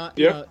 and not,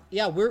 you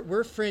know,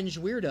 we're fringe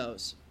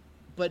weirdos,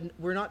 but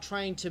we're not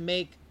trying to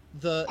make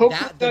the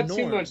norm.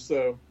 Too much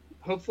so.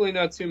 Hopefully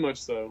not too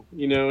much so.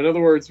 You know, in other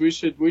words, we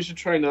should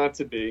try not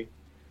to be,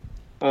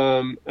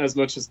 as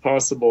much as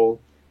possible.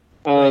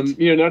 Right.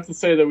 You know, not to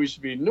say that we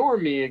should be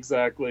normie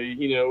exactly.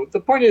 You know,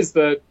 the point is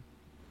that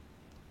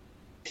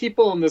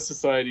people in this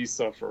society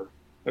suffer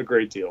a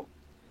great deal,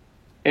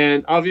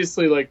 and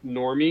obviously, like,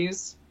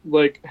 normies,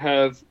 like,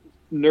 have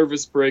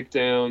nervous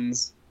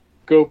breakdowns,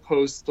 go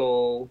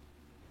postal,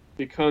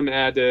 become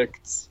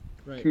addicts,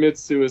 commit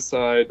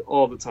suicide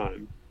all the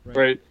time,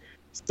 right?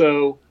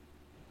 So,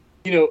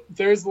 you know,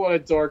 there's a lot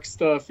of dark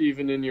stuff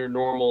even in your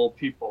normal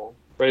people,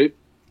 right?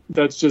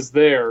 That's just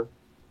there.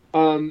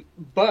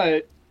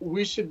 But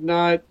we should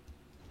not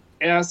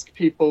ask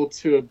people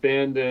to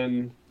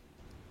abandon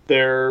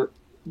their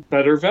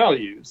better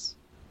values,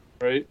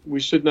 right? We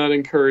should not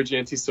encourage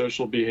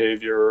antisocial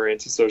behavior or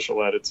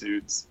antisocial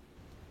attitudes.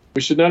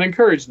 We should not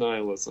encourage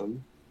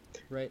nihilism.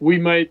 Right. We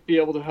might be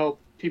able to help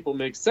people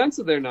make sense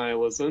of their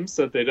nihilism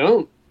so that they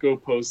don't go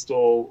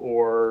postal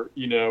or,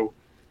 you know,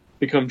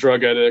 become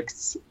drug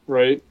addicts,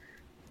 right?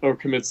 Or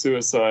commit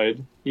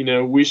suicide. You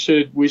know, we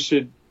should,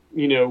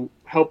 you know,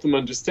 help them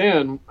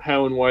understand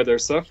how and why they're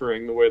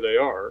suffering the way they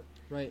are.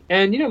 Right.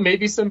 And, you know,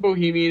 maybe some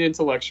bohemian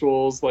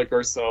intellectuals like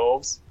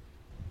ourselves,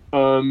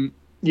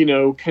 you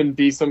know, can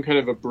be some kind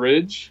of a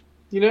bridge,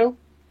 you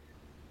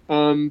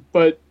know?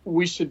 But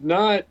we should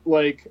not,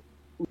 like,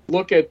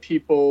 look at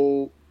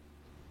people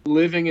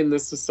living in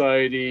this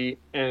society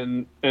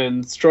and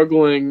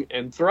struggling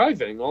and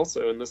thriving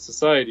also in this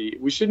society.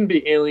 We shouldn't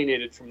be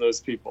alienated from those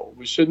people.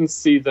 We shouldn't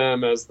see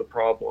them as the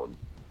problem,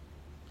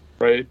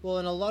 right? Well,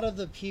 and a lot of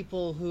the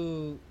people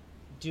who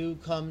do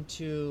come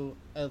to,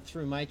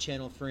 through my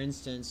channel, for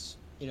instance,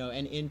 you know,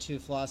 and into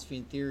philosophy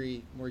and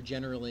theory more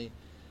generally,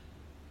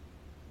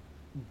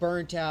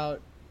 burnt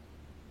out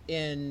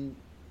in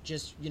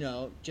just, you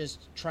know, just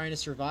trying to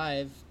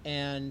survive,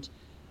 and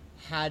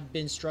had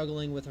been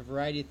struggling with a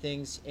variety of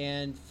things,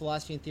 and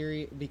philosophy and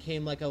theory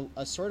became like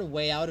a sort of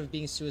way out of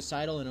being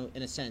suicidal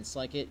in a sense.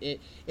 Like, in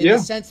the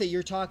sense that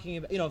you're talking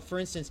about, you know, for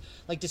instance,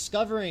 like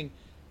discovering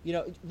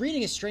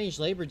reading A Strange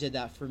Labor did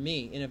that for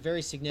me in a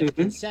very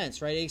significant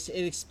sense, right?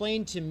 It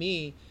explained to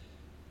me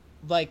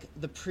like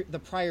the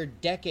prior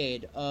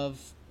decade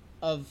of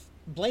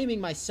blaming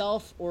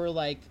myself or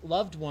like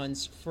loved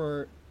ones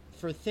for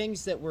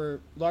things that were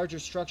larger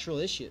structural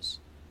issues.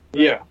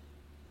 Right? Yeah.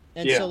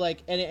 And so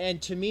like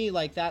and to me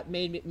like that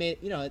made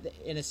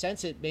in a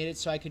sense it made it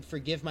so I could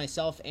forgive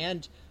myself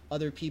and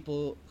other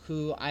people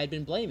who I had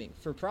been blaming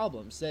for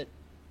problems that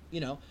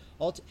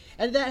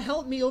and that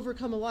helped me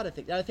overcome a lot of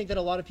things. I think that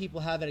a lot of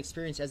people have that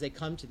experience as they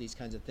come to these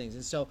kinds of things.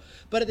 And so,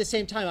 but at the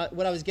same time,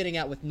 what I was getting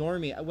at with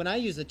normie, when I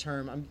use the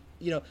term,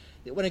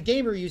 when a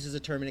gamer uses a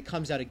term and it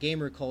comes out of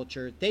gamer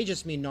culture, they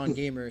just mean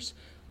non-gamers.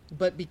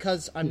 But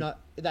because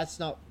that's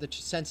not the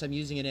sense I'm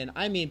using it in.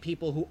 I mean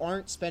people who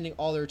aren't spending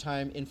all their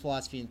time in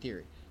philosophy and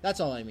theory. That's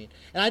all I mean.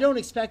 And I don't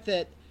expect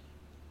that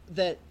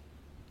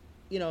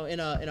in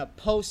a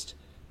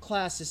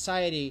post-class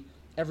society,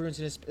 everyone's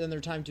going to spend their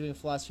time doing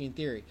philosophy and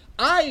theory.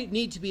 I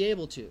need to be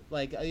able to,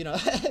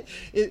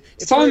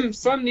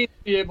 some need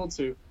to be able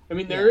to. I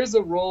mean, there is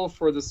a role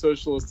for the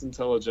socialist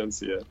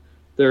intelligentsia.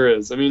 There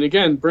is. I mean,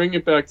 again, bring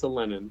it back to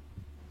Lenin,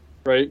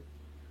 right?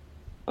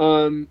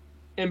 And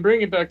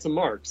bring it back to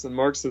Marx and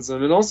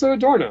Marxism, and also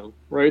Adorno,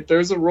 right?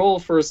 There's a role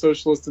for a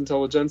socialist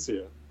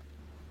intelligentsia.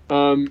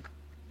 Now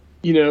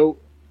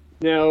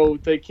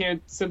they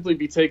can't simply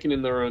be taken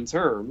in their own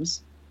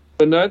terms,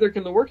 but neither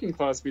can the working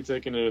class be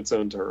taken in its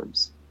own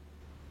terms,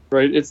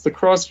 right? It's the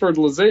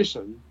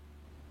cross-fertilization.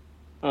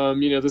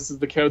 This is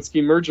the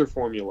Kautsky merger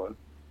formula.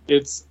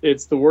 It's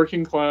the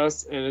working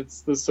class and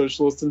it's the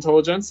socialist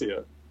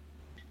intelligentsia.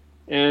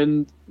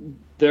 And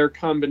their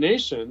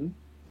combination,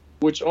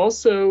 which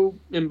also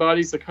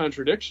embodies a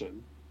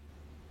contradiction,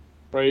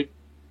 right,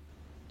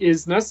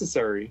 is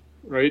necessary,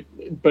 right?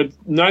 But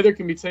neither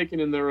can be taken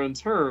in their own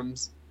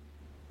terms.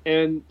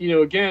 And,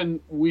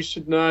 again, we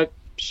should not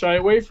shy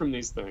away from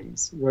these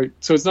things, right?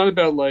 So it's not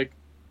about like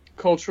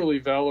culturally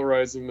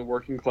valorizing the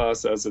working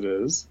class as it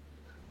is,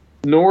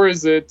 nor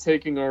is it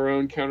taking our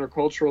own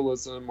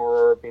counterculturalism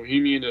or our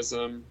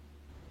bohemianism,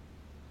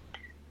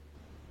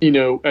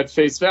 at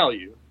face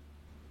value,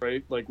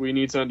 right? Like we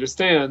need to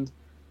understand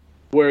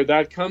where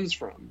that comes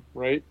from,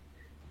 right?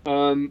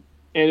 And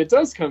it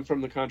does come from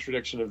the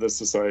contradiction of this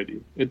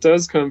society. It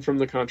does come from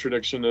the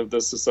contradiction of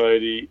this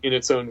society in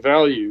its own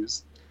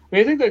values. I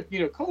mean, I think that,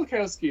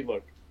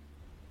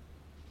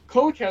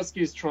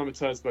 Kolakowski is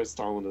traumatized by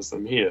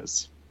Stalinism. He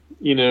is.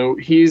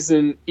 He's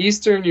an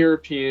Eastern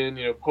European,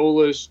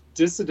 Polish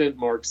dissident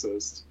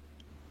Marxist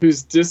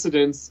whose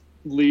dissidence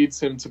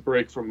leads him to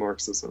break from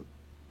Marxism.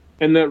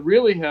 And that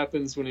really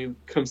happens when he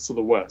comes to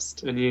the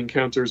West and he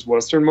encounters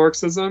Western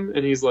Marxism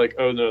and he's like,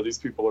 oh no, these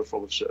people are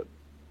full of shit.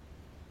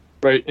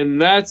 Right?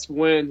 And that's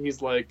when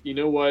he's like, you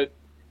know what?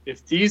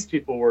 If these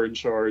people were in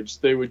charge,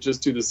 they would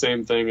just do the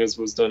same thing as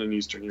was done in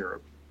Eastern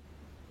Europe.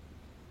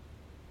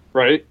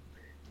 Right?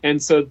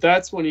 And so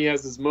that's when he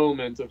has this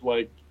moment of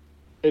like,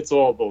 it's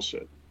all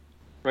bullshit.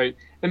 Right?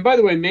 And by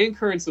the way, main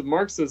currents of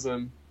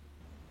Marxism,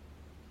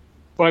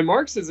 by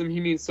Marxism, he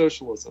means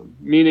socialism,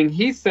 meaning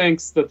he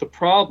thinks that the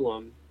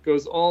problem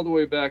goes all the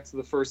way back to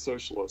the first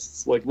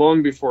socialists, like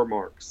long before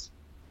Marx.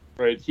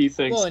 Right? He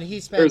thinks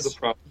there's a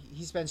problem.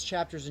 He spends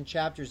chapters and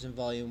chapters in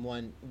Volume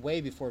 1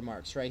 way before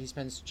Marx, right? He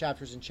spends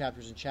chapters and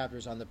chapters and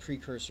chapters on the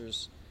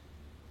precursors,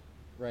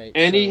 right?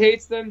 And he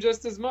hates them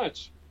just as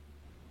much.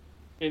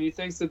 And he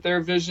thinks that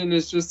their vision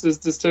is just as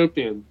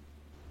dystopian,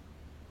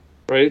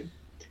 right?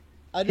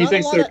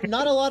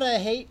 Not a lot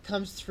of hate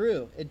comes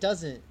through. It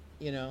doesn't,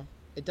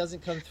 it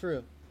doesn't come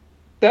through.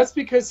 That's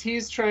because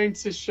he's trying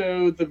to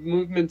show the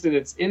movement in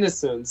its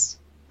innocence.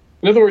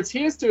 In other words,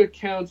 he has to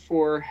account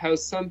for how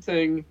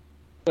something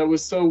that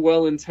was so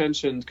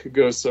well-intentioned could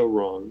go so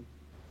wrong.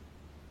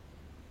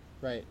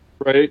 Right.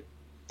 Right?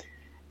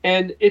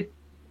 And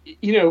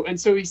and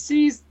so he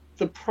sees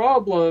the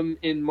problem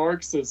in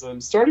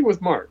Marxism, starting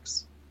with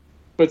Marx,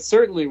 but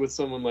certainly with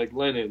someone like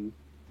Lenin,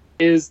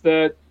 is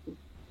that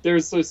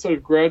there's a sort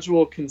of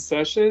gradual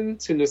concession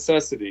to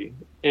necessity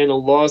and a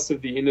loss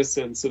of the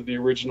innocence of the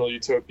original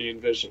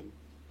utopian vision.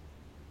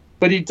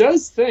 But he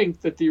does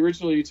think that the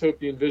original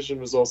utopian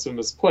vision was also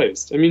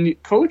misplaced. I mean,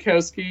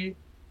 Kolakowski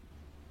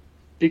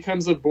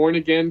becomes a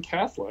born-again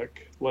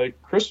Catholic, like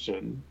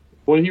Christian.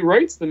 When he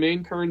writes the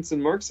main currents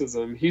in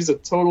Marxism, he's a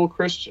total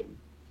Christian,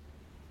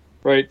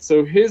 right?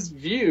 So his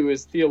view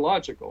is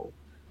theological,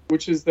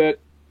 which is that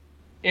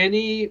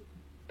any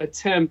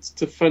attempt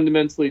to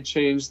fundamentally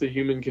change the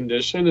human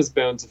condition is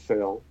bound to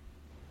fail.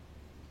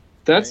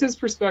 That's his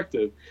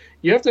perspective.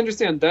 You have to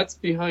understand that's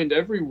behind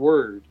every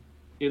word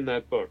in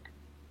that book.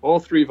 All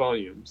 3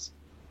 volumes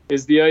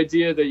is the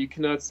idea that you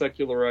cannot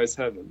secularize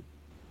heaven.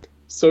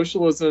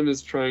 Socialism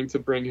is trying to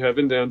bring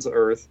heaven down to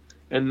earth,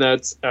 and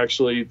that's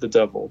actually the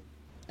devil.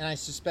 And I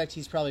suspect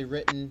he's probably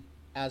written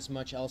as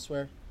much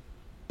elsewhere.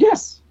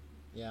 Yes.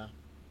 Yeah.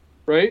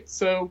 Right?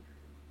 So,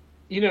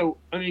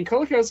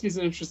 Kolakowski's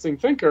an interesting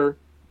thinker,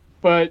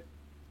 but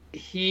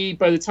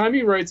by the time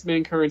he writes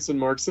Main Currents in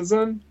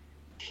Marxism,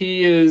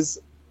 he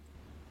is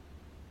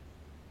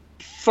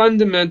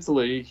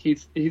fundamentally, he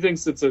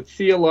thinks it's a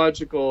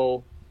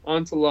theological,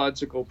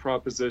 ontological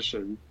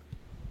proposition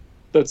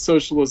that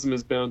socialism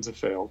is bound to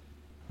fail.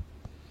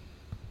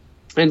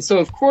 And so,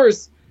 of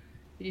course,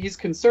 he's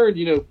concerned,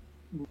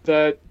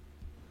 that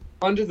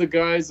under the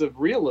guise of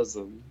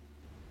realism,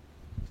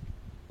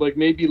 like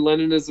maybe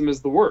Leninism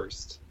is the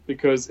worst,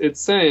 because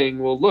it's saying,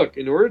 well, look,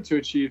 in order to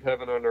achieve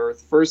heaven on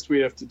earth, first we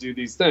have to do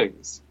these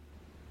things,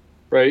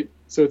 right?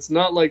 So it's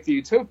not like the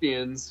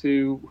utopians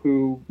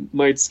who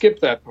might skip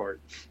that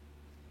part.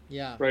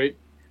 Yeah. Right?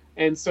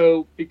 And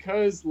so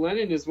because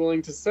Lenin is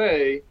willing to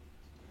say,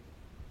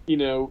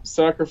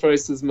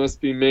 sacrifices must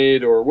be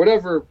made, or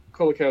whatever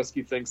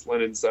Kolakowski thinks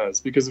Lenin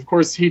says, because of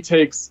course he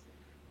takes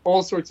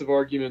all sorts of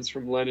arguments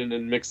from Lenin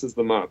and mixes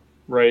them up,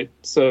 right?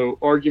 So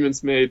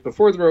arguments made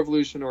before the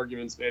revolution,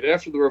 arguments made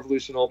after the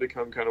revolution all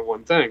become kind of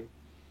one thing.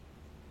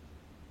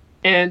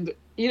 And,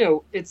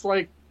 it's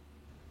like,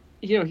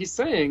 he's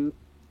saying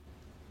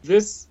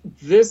this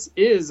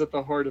is at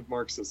the heart of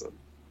Marxism.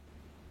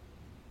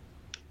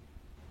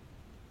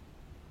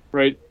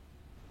 Right?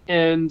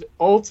 And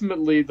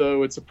ultimately,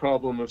 though, it's a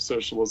problem of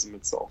socialism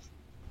itself.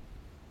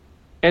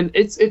 And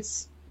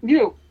it's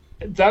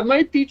that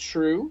might be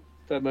true.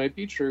 That might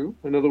be true.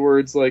 In other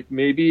words, like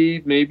maybe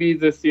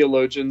the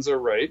theologians are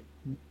right.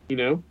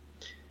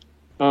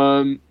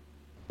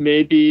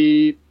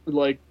 Maybe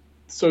like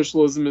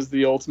socialism is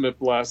the ultimate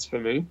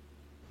blasphemy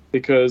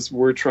because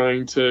we're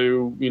trying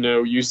to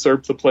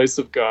usurp the place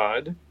of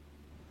God,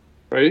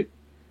 right?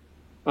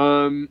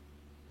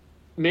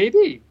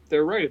 Maybe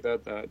they're right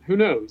about that. Who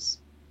knows,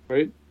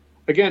 right?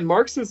 Again,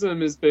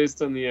 Marxism is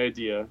based on the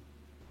idea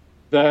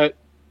that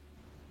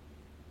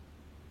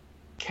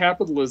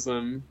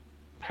capitalism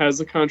has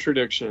a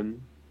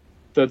contradiction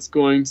that's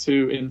going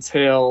to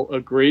entail a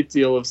great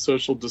deal of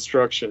social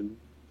destruction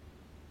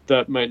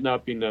that might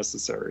not be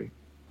necessary.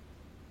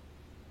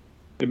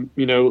 In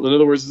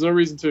other words, there's no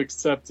reason to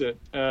accept it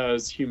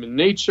as human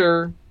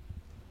nature,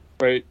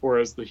 right, or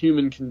as the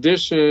human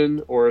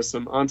condition, or as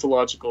some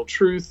ontological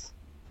truth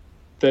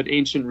that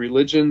ancient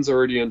religions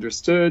already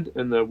understood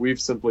and that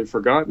we've simply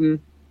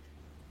forgotten,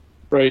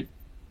 right?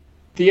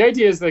 The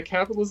idea is that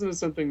capitalism is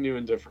something new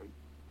and different.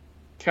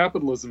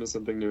 Capitalism is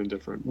something new and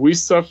different. We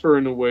suffer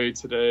in a way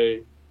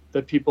today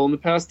that people in the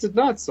past did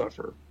not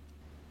suffer,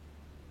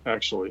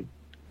 actually.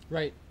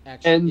 Right,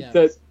 actually, and yeah.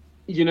 That,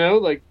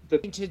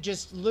 to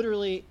just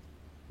literally,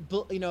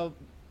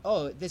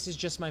 this is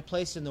just my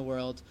place in the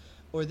world,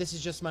 or this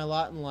is just my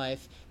lot in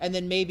life, and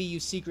then maybe you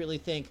secretly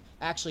think,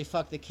 actually,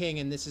 fuck the king,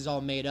 and this is all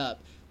made up.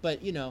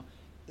 But,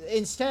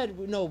 instead,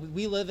 no,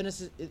 we live in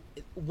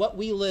what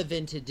we live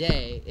in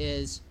today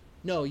is,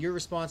 no, you're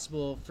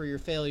responsible for your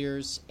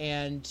failures,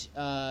 and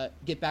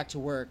get back to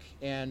work,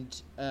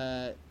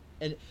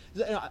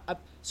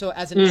 so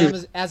as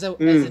an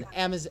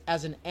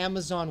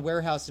Amazon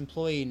warehouse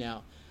employee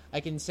now, I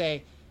can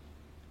say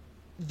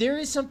there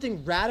is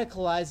something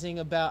radicalizing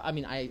about. I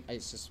mean, I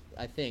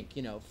think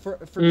for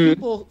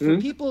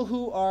people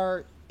who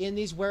are in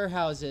these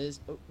warehouses,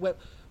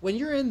 when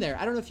you're in there,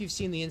 I don't know if you've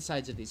seen the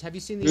insides of these. Have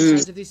you seen the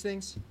insides of these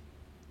things?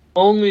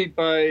 Only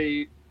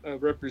by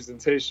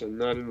representation,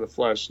 not in the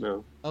flesh.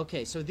 No.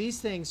 Okay, so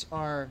these things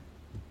are,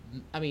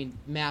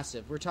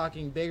 massive. We're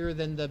talking bigger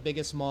than the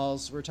biggest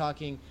malls. We're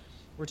talking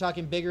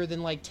bigger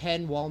than like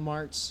 10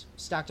 Walmarts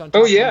stacked on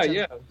top. Oh yeah,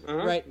 yeah.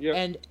 Uh-huh. Right,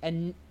 yeah.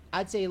 And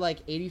I'd say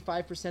like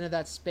 85% of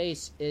that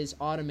space is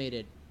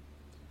automated,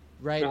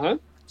 right? Uh-huh.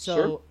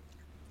 So,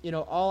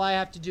 all I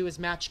have to do is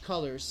match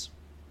colors,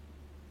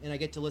 and I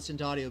get to listen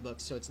to audiobooks,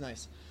 so it's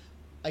nice.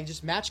 I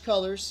just match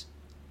colors,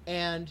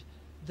 and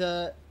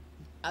the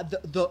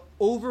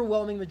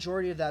overwhelming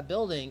majority of that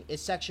building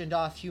is sectioned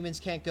off. Humans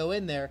can't go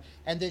in there,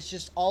 and it's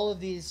just all of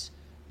these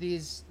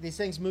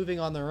things moving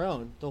on their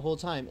own the whole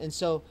time. And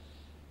so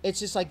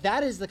it's just like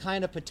that is the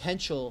kind of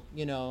potential,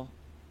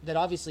 that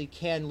obviously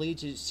can lead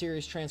to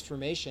serious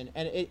transformation.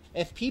 And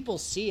if people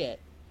see it,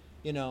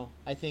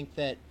 I think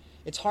that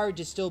it's hard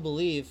to still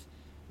believe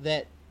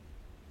that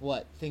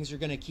things are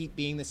going to keep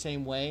being the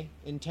same way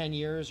in 10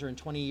 years or in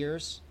 20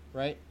 years,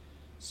 right?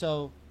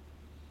 So,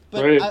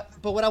 but right.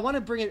 But what I want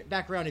to bring it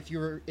back around, if you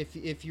were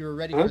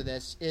ready for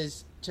this,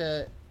 is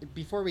to,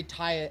 before we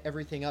tie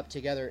everything up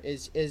together,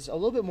 is a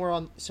little bit more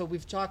on. So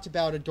we've talked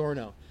about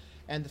Adorno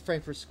and the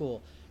Frankfurt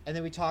School, and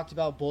then we talked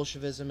about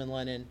Bolshevism and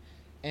Lenin,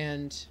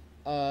 and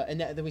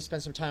then we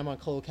spent some time on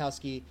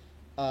Kolakowski,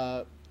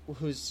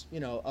 who's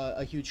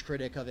a huge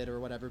critic of it or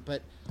whatever.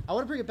 But I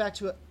want to bring it back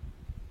to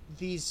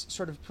these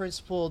sort of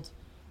principled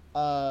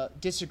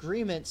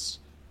disagreements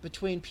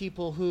between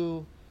people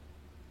who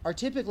are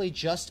typically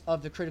just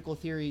of the critical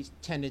theory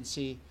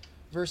tendency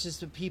versus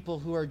the people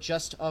who are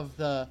just of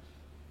the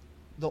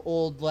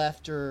old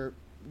left or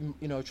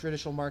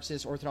traditional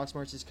Marxist, orthodox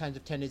Marxist kinds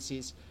of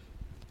tendencies.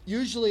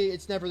 Usually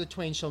it's never the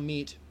twain shall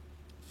meet.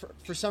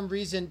 For some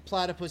reason,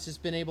 Platypus has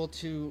been able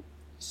to,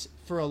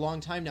 for a long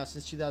time now,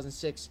 since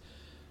 2006,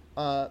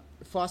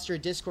 foster a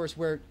discourse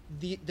where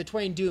the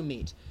twain do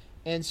meet.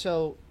 And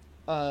so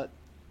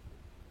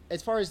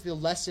as far as the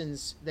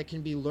lessons that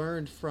can be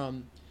learned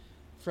from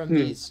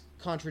these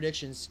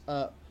contradictions,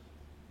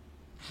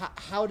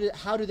 how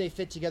do they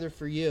fit together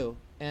for you,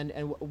 and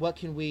what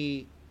can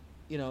we,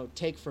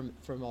 take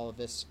from all of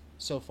this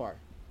so far?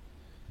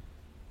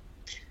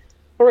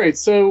 All right,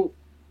 so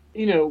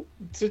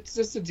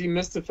just to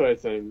demystify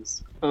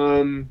things,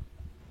 my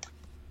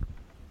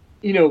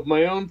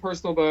own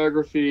personal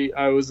biography,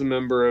 I was a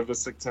member of a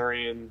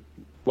sectarian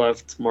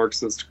left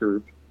Marxist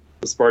group,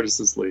 the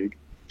Spartacus League.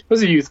 I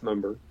was a youth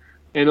member,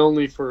 and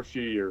only for a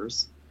few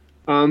years.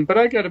 But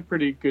I got a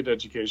pretty good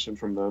education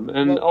from them.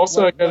 And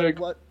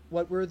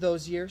what were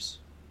those years?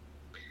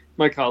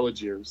 My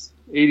college years,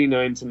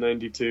 89 to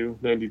 92,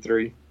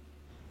 93.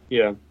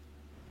 Yeah.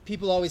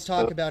 People always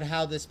talk about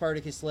how the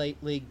Spartacus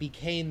League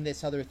became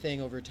this other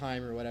thing over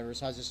time or whatever,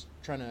 so I was just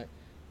trying to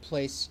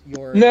place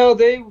your... No,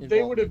 they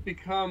would have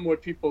become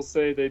what people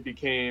say they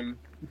became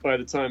by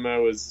the time I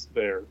was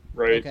there,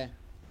 right? Okay.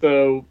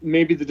 So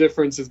maybe the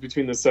difference is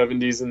between the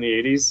 70s and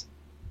the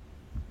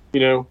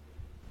 80s,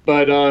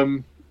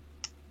 But,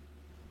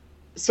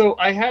 so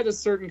I had a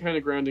certain kind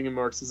of grounding in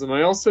Marxism.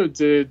 I also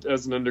did,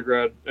 as an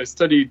undergrad, I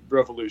studied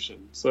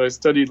revolution. So I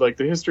studied like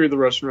the history of the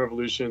Russian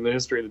Revolution, the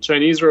history of the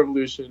Chinese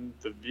Revolution,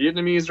 the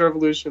Vietnamese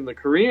Revolution, the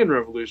Korean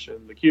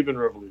Revolution, the Cuban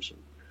Revolution.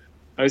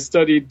 I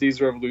studied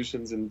these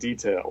revolutions in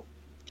detail,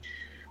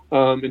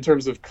 in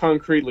terms of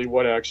concretely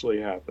what actually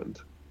happened,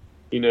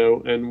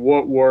 and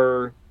what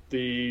were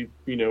the,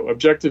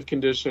 objective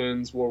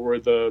conditions, what were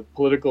the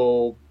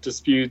political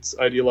disputes,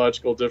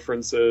 ideological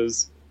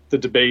differences, the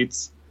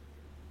debates.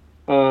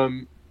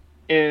 And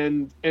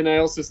I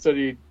also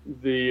studied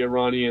the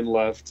Iranian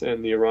left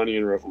and the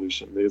Iranian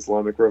Revolution, the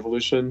Islamic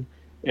Revolution,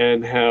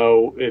 and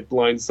how it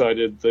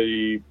blindsided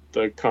the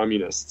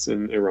communists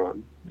in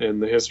Iran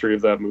and the history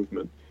of that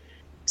movement.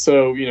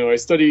 So, I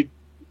studied,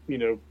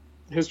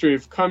 history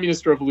of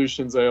communist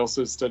revolutions. I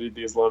also studied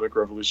the Islamic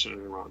Revolution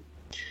in Iran.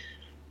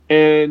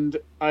 And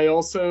I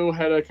also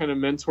had a kind of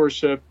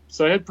mentorship.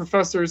 So I had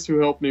professors who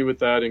helped me with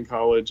that in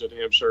college at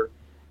Hampshire.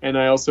 And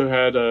I also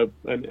had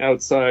an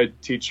outside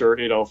teacher,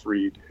 Adolf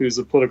Reed, who's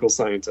a political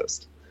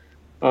scientist,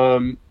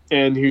 and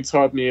who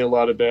taught me a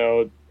lot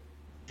about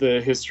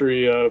the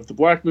history of the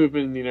Black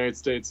movement in the United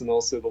States and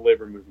also the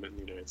labor movement in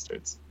the United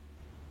States.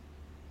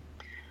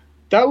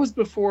 That was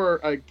before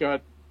I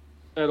got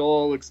at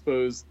all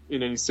exposed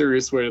in any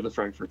serious way to the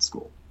Frankfurt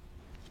School.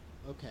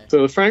 Okay.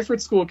 So the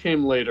Frankfurt School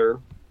came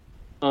later.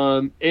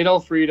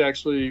 Adolf Reed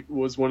actually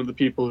was one of the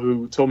people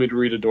who told me to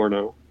read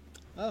Adorno.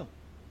 Oh.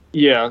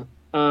 Yeah.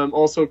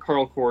 Also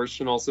Karl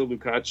Korsch and also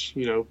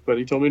Lukács, but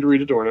he told me to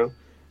read Adorno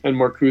and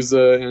Marcuse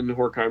and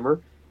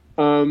Horkheimer.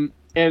 And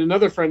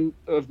another friend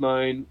of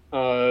mine,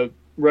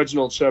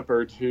 Reginald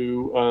Shepard,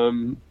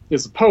 who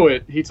is a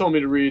poet, he told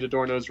me to read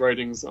Adorno's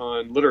writings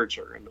on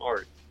literature and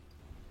art.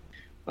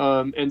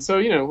 And so,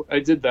 I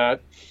did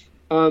that.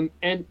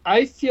 And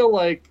I feel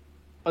like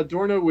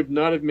Adorno would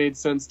not have made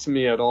sense to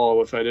me at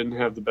all if I didn't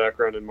have the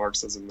background in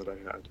Marxism that I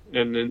had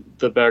and in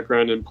the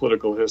background in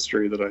political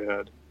history that I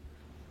had.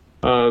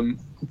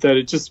 That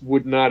it just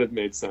would not have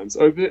made sense.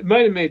 Or it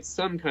might have made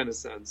some kind of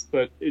sense,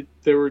 but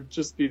there would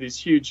just be these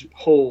huge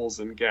holes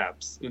and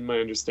gaps in my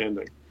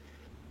understanding.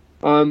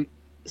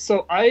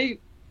 So I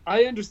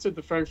understood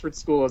the Frankfurt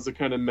School as a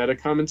kind of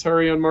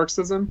meta-commentary on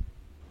Marxism,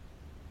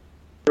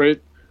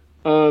 right?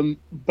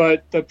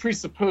 But that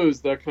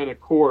presupposed that kind of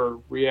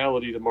core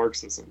reality to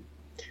Marxism.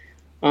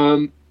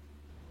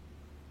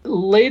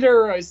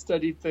 Later, I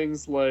studied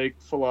things like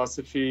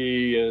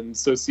philosophy and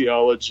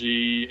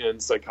sociology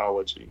and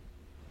psychology.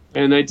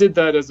 And I did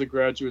that as a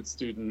graduate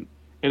student,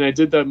 and I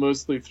did that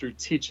mostly through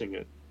teaching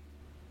it.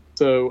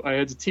 So I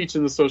had to teach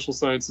in the social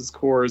sciences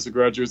core as a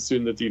graduate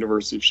student at the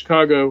University of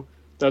Chicago.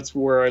 That's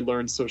where I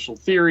learned social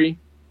theory,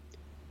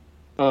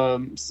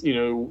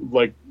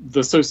 like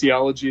the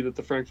sociology that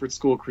the Frankfurt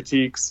School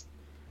critiques.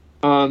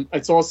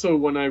 It's also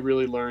when I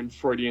really learned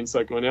Freudian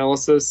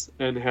psychoanalysis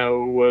and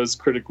how it was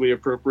critically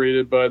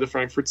appropriated by the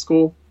Frankfurt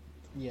School.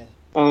 Yeah.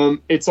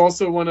 It's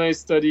also when I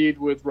studied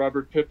with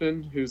Robert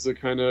Pippin, who's a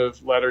kind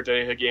of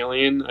latter-day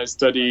Hegelian. I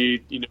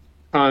studied,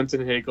 Kant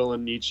and Hegel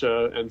and Nietzsche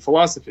and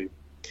philosophy.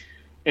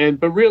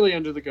 But really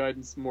under the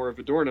guidance more of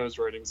Adorno's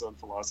writings on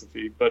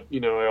philosophy. But,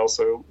 I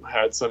also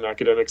had some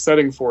academic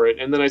setting for it.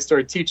 And then I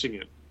started teaching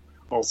it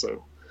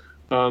also,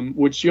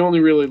 which you only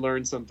really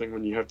learn something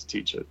when you have to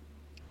teach it.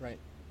 Right.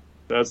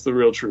 That's the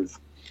real truth.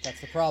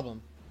 That's the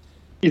problem.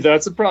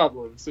 That's a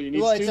problem. So you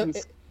need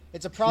students.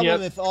 It's a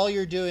problem if all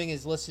you're doing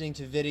is listening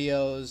to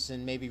videos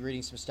and maybe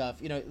reading some stuff.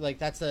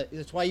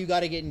 That's why you got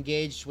to get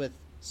engaged with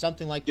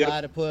something like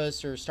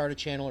Platypus or start a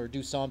channel or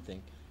do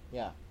something.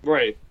 Yeah.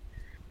 Right.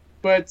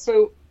 But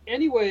so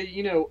anyway,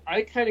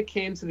 I kind of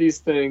came to these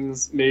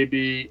things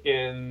maybe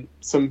in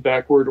some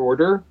backward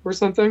order or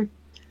something.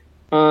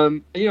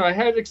 I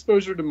had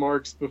exposure to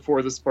Marx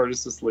before the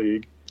Spartacus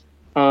League.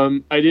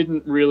 I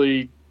didn't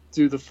really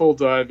do the full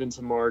dive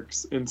into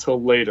Marx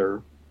until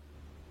later.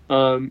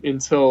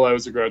 Until I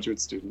was a graduate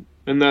student.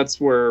 And that's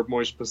where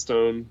Moïse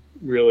Pastone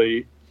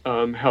really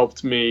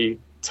helped me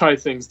tie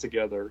things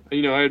together. I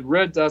had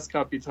read Das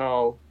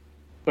Kapital,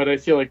 but I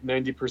feel like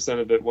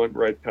 90% of it went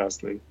right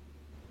past me,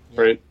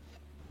 right?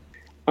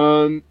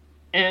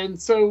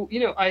 And so,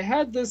 I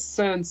had this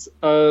sense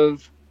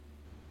of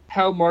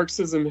how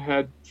Marxism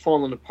had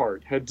fallen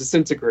apart, had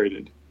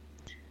disintegrated.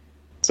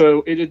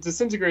 So it had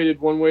disintegrated.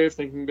 One way of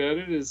thinking about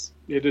it is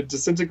it had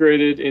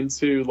disintegrated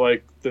into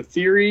like the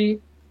theory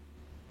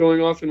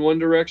going off in one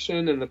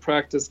direction and the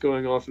practice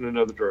going off in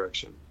another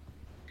direction.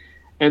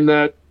 And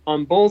that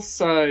on both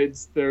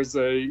sides, there's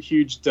a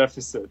huge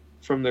deficit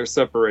from their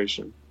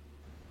separation.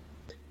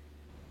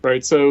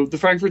 Right, so the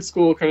Frankfurt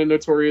School, kind of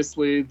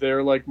notoriously,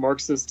 they're like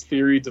Marxist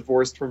theory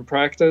divorced from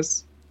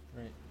practice,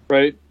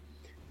 right?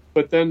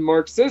 But then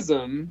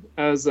Marxism,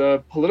 as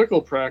a political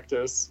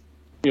practice,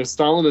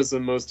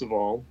 Stalinism most of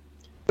all,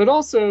 but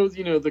also,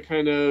 the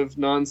kind of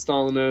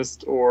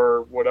non-Stalinist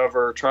or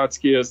whatever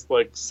Trotskyist,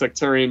 like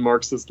sectarian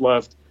Marxist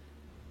left,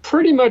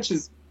 pretty much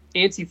is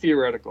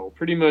anti-theoretical,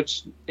 pretty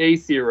much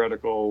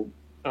atheoretical,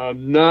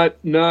 not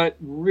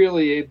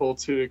really able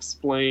to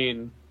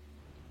explain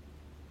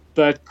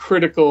that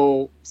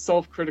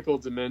self-critical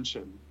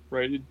dimension,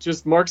 right?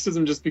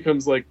 Marxism just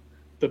becomes like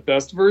the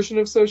best version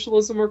of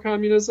socialism or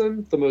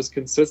communism, the most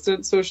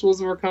consistent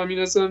socialism or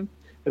communism,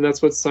 and that's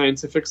what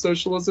scientific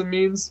socialism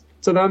means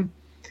to them.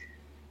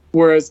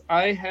 Whereas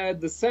I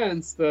had the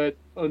sense that,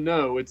 oh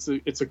no, it's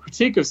a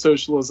critique of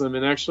socialism,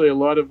 and actually a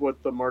lot of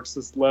what the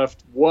Marxist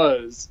left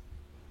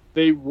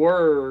they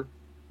were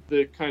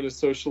the kind of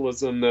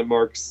socialism that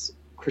Marx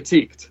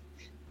critiqued.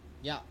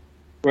 Yeah.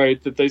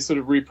 Right, that they sort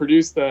of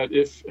reproduced that,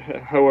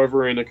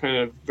 however, in a kind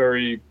of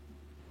very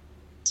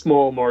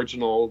small,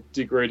 marginal,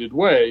 degraded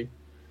way.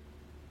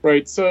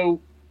 Right,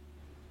 so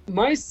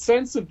my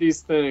sense of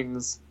these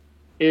things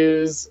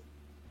is,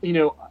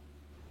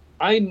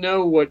 I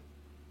know what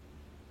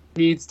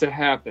needs to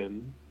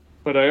happen,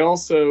 but I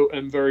also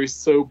am very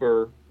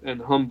sober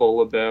and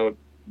humble about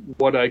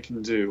what I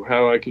can do,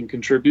 how I can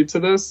contribute to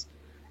this,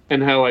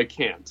 and how I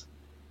can't.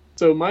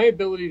 So my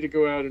ability to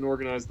go out and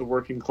organize the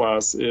working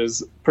class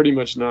is pretty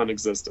much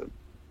non-existent.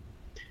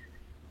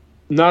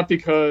 Not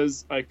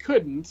because I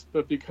couldn't,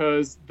 but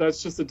because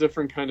that's just a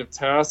different kind of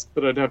task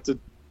that I'd have to,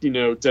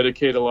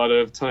 dedicate a lot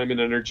of time and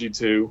energy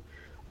to,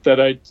 that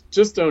I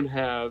just don't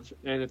have,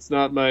 and it's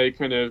not my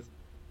kind of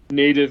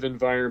native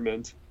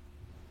environment.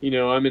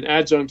 I'm an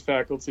adjunct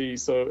faculty,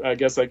 so I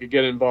guess I could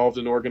get involved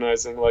in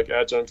organizing like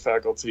adjunct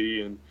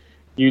faculty and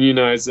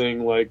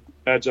unionizing like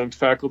adjunct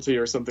faculty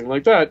or something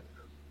like that.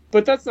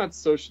 But that's not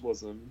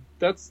socialism.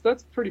 That's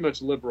pretty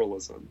much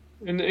liberalism.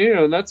 And,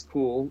 that's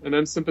cool, and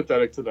I'm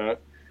sympathetic to that.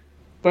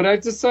 But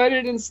I've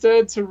decided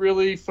instead to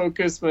really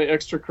focus my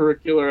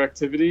extracurricular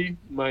activity,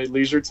 my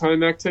leisure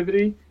time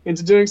activity,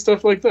 into doing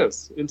stuff like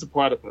this, into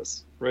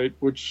Platypus, right,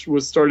 which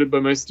was started by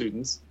my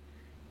students.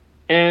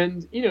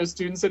 And,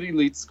 students at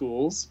elite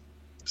schools,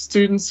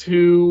 students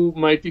who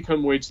might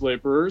become wage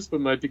laborers,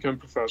 but might become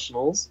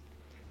professionals,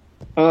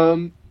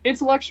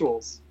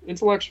 intellectuals.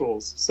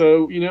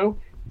 So,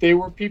 they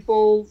were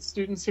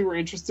students who were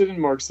interested in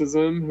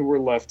Marxism, who were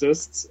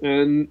leftists,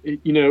 and,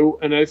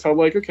 and I felt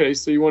like, okay,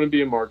 so you want to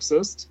be a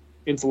Marxist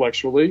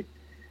intellectually,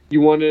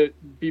 you want to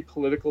be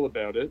political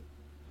about it.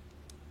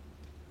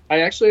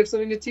 I actually have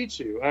something to teach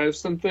you. I have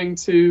something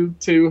to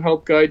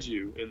help guide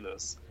you in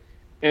this.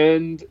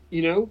 And,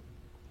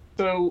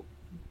 so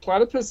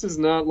Platypus is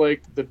not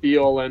like the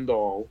be-all,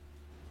 end-all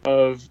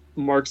of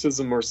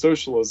Marxism or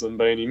socialism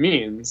by any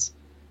means.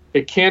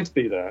 It can't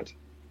be that.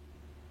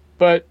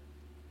 But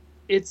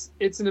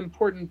it's an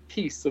important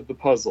piece of the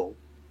puzzle,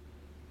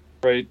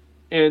 right?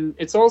 And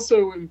it's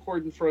also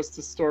important for us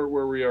to start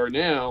where we are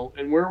now.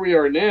 And where we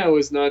are now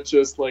is not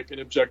just like an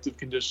objective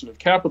condition of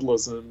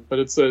capitalism, but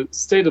it's a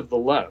state of the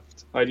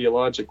left,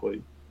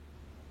 ideologically.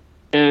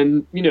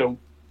 And, the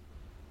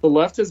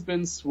left has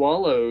been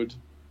swallowed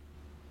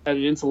at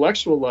an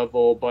intellectual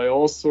level by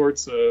all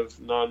sorts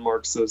of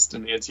non-Marxist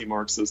and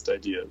anti-Marxist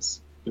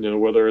ideas.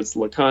 Whether it's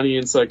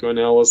Lacanian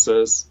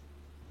psychoanalysis,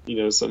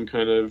 some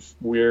kind of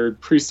weird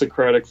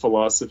pre-Socratic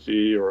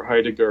philosophy or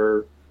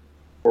Heidegger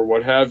or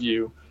what have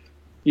you,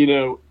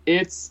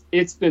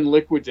 it's been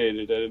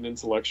liquidated at an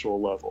intellectual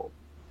level.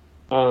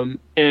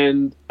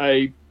 And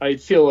I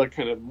feel a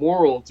kind of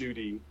moral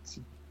duty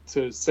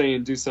to say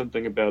and do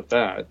something about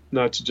that,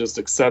 not to just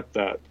accept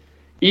that.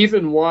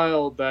 Even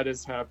while that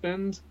has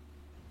happened,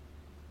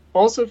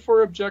 also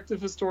for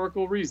objective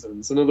historical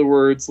reasons. In other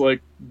words,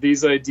 like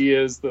these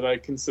ideas that I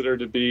consider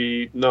to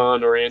be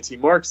non- or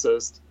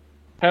anti-Marxist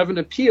have an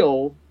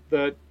appeal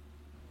that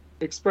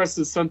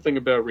expresses something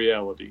about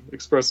reality,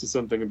 expresses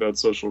something about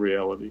social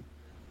reality.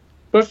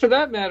 But for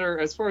that matter,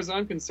 as far as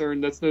I'm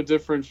concerned, that's no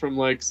different from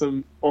like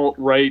some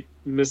alt-right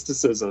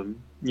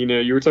mysticism.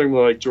 You were talking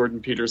about like Jordan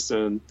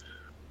Peterson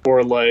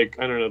or like,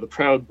 I don't know, the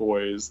Proud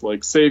Boys,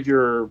 like save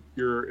your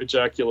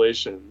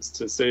ejaculations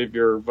to save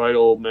your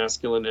vital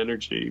masculine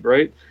energy,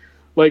 right?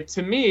 Like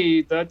to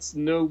me, that's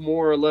no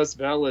more or less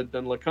valid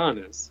than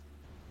Lacan is,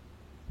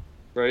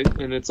 right?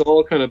 And it's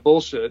all kind of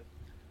bullshit.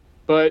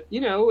 But,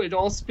 it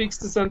all speaks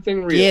to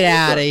something real. Get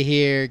out of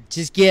here.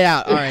 Just get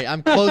out. All right,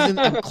 I'm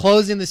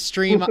closing the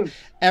stream.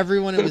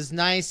 Everyone, it was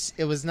nice.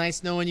 It was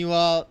nice knowing you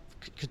all.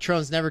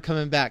 Cutrone's never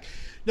coming back.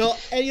 No,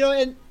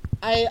 and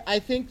I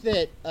think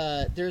that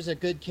there's a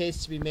good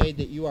case to be made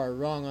that you are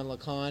wrong on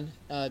Lacan,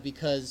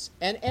 because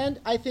and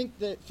I think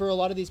that for a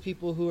lot of these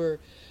people who are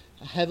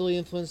heavily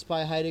influenced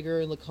by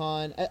Heidegger and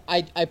Lacan,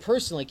 I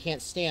personally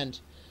can't stand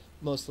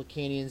most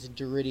Lacanians and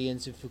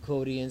Derridians and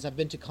Foucauldians. I've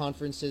been to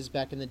conferences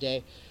back in the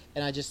day,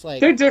 and I just like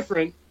they're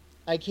different.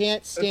 I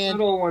can't stand. It's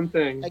not all one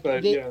thing,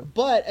 but yeah.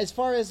 But as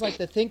far as like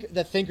the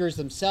thinkers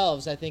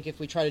themselves, I think if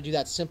we try to do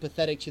that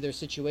sympathetic to their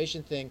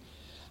situation thing,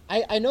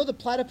 I know the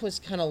platypus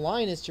kind of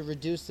line is to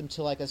reduce them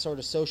to like a sort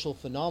of social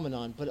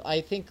phenomenon, but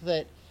I think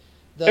that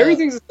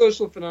everything's a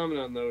social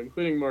phenomenon, though,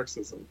 including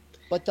Marxism.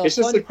 But it's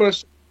just a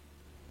question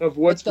of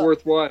what's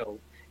worthwhile.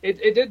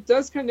 It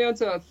does come down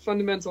to a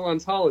fundamental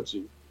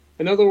ontology.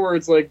 In other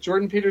words, like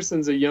Jordan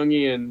Peterson's a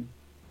Jungian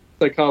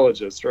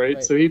psychologist,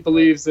 right? So he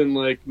believes in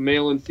like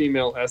male and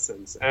female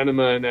essence,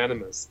 anima and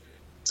animus.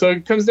 So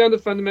it comes down to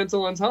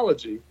fundamental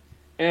ontology.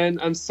 And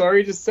I'm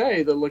sorry to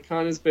say that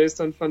Lacan is based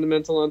on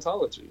fundamental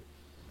ontology.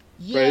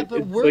 Yeah, right?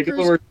 but workers,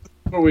 like,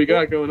 what we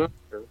got going on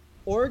here.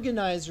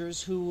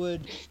 Organizers who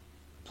would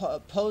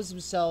pose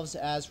themselves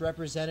as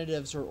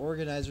representatives or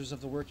organizers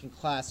of the working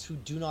class who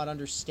do not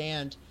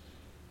understand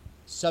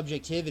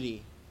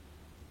subjectivity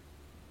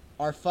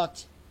are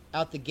fucked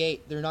out the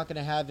gate. They're not going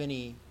to have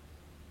any.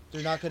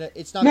 They're not going to.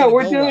 It's not. No,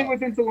 we're dealing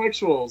with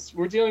intellectuals.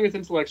 We're dealing with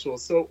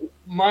intellectuals. So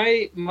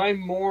my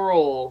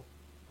moral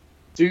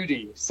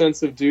duty,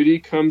 sense of duty,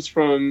 comes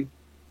from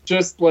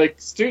just like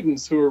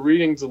students who are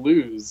reading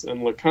Deleuze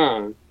and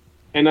Lacan,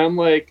 and I'm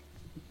like,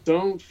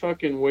 don't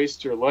fucking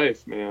waste your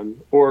life,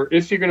 man. Or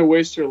if you're going to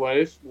waste your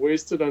life,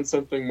 waste it on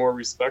something more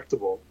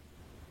respectable.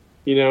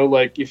 You know,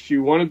 like if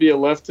you want to be a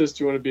leftist,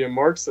 you want to be a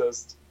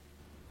Marxist,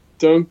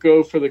 don't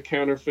go for the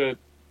counterfeit,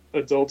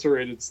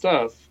 adulterated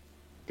stuff.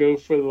 Go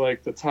for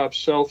like the top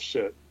shelf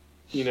shit.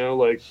 You know,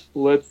 like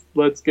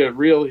let's get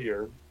real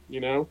here.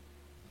 You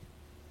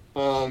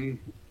know,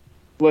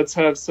 let's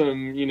have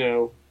some, you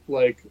know,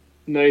 like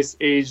nice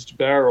aged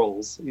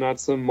barrels, not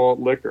some malt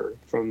liquor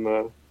from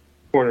the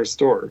corner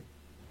store.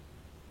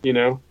 You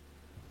know,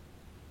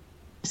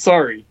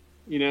 sorry,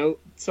 you know,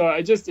 so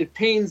it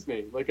pains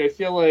me. Like, I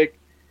feel like,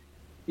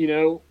 you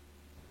know,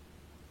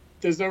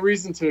 there's no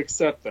reason to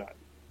accept that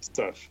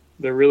stuff.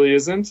 There really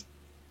isn't.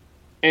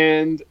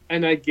 And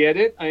I get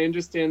it. I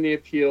understand the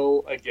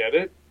appeal. I get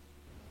it.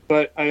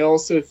 But I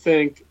also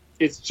think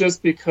it's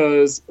just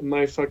because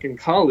my fucking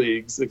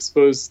colleagues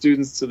expose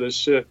students to this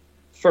shit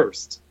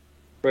first.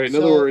 Right? In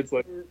other words,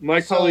 like,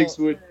 my colleagues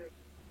would...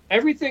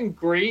 Everything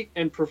great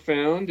and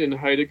profound in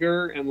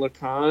Heidegger and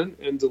Lacan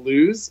and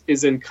Deleuze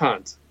is in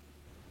Kant.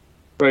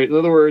 Right? In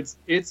other words,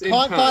 it's in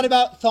Kant.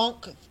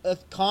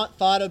 Kant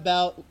thought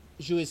about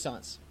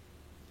jouissance.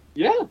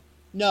 Yeah.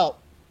 No.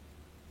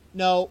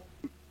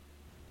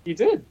 He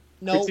did.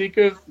 No. Critique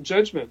of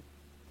judgment.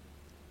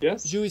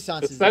 Yes.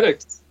 Jouissance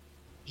Aesthetics. is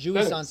there.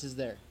 Jouissance is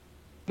there.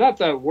 Not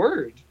that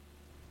word.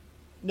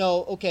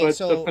 No, okay, but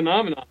so... the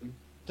phenomenon.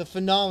 The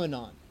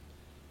phenomenon.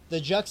 The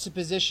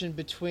juxtaposition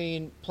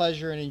between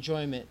pleasure and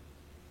enjoyment.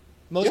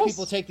 Most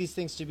people take these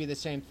things to be the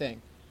same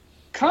thing.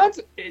 Kant,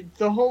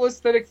 the whole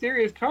aesthetic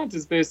theory of Kant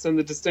is based on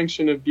the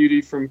distinction of beauty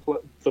from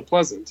the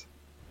pleasant.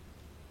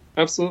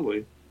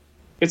 Absolutely.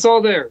 It's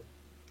all there.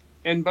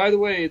 And by the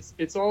way,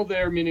 it's all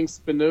there, meaning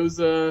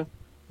Spinoza,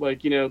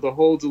 like, you know, the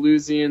whole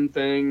Deleuzian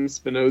thing,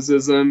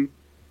 Spinozism.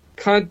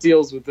 Kant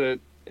deals with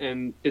it,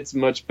 and it's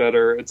much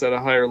better. It's at a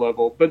higher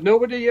level. But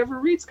nobody ever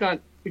reads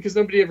Kant because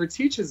nobody ever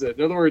teaches it.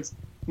 In other words,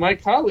 my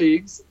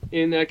colleagues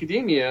in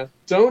academia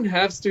don't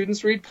have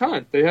students read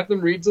Kant. They have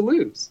them read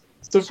Deleuze.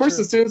 So, of course,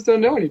 the students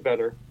don't know any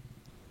better.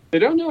 They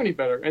don't know any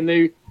better. And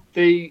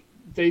they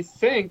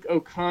think, oh,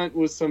 Kant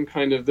was some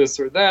kind of this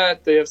or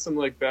that. They have some,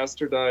 like,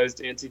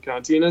 bastardized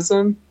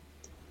anti-Kantianism.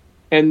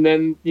 And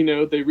then, you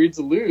know, they read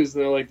Deleuze,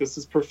 and they're like, this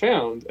is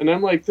profound. And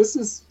I'm like, this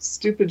is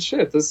stupid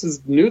shit. This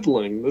is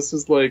noodling. This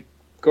is, like,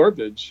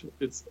 garbage.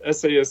 It's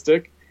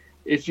essayistic.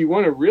 If you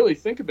want to really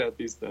think about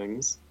these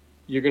things,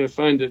 you're going to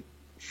find it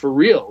for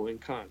real in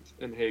Kant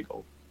and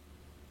Hegel.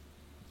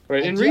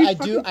 Right? And read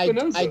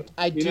Spinoza.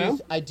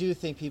 I do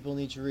think people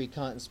need to read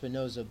Kant and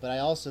Spinoza, but I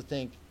also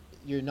think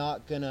you're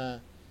not going to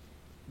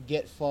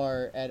get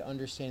far at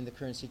understanding the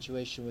current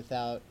situation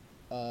without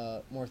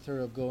more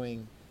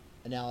thoroughgoing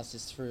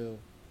analysis through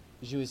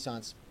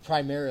jouissance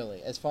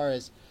primarily. As far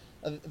as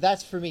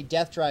that's, for me,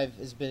 Death Drive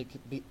has been,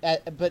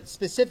 but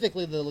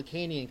specifically the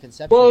Lacanian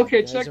conception. Well,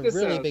 okay, check this out. It's a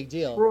really big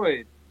deal.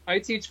 Freud. I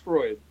teach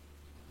Freud.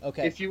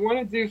 Okay. If you want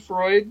to do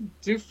Freud,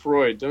 do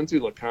Freud. Don't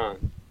do Lacan.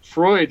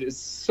 Freud is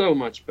so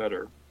much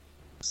better.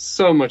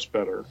 So much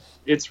better.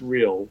 It's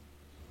real.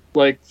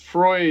 Like,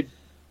 Freud,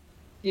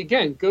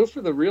 again, go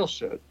for the real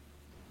shit.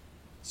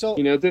 So,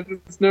 you know,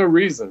 there's no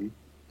reason.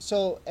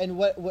 So, and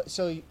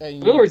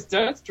in other words,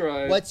 Death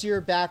Drive. What's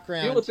your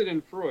background? Deal with it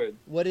in Freud.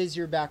 What is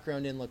your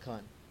background in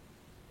Lacan?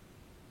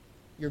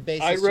 Your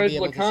basis I read to be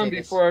able Lacan to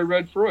say before I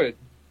read Freud.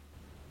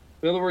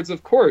 In other words,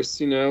 of course,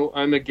 you know,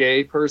 I'm a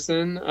gay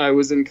person. I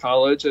was in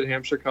college at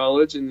Hampshire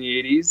College in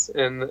the 80s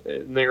and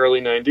in the early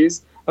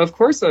 90s. Of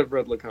course I've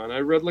read Lacan. I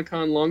read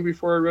Lacan long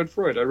before I read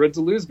Freud. I read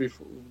Deleuze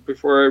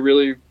before I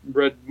really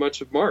read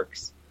much of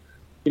Marx.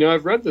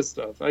 I've read this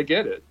stuff. I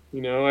get it.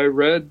 I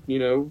read,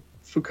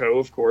 Foucault,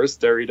 of course,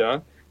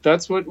 Derrida.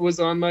 That's what was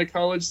on my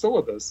college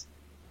syllabus,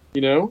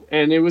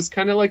 and it was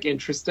kind of like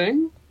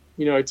interesting.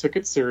 I took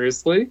it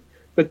seriously.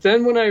 But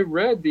then when I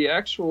read the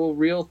actual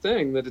real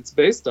thing that it's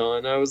based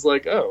on, I was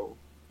like, oh,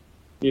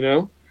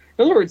 In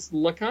other words,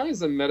 Lacan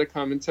is a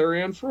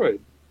meta-commentary on Freud.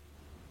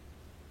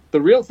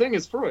 The real thing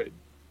is Freud.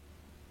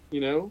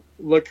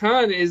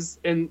 Lacan is,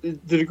 and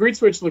the degree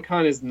to which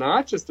Lacan is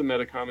not just a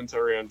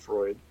meta-commentary on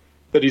Freud,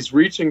 that he's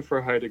reaching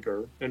for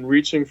Heidegger and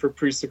reaching for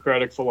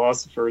pre-Socratic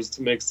philosophers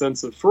to make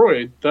sense of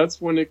Freud, that's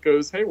when it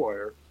goes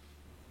haywire.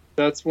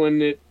 That's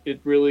when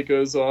it really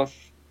goes off,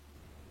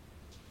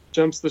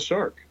 jumps the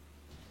shark.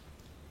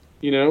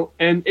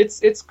 And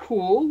it's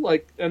cool.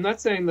 Like, I'm not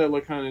saying that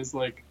Lacan is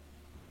like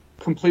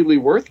completely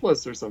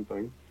worthless or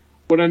something.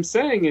 What I'm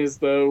saying is,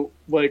 though,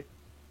 like,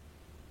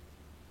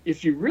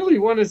 if you really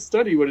want to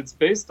study what it's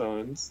based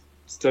on,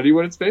 study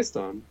what it's based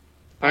on.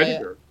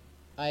 Heidegger.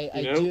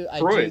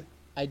 Freud.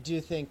 I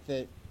do think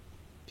that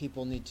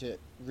people need to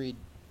read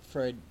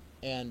Freud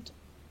and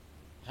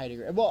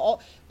Heidegger.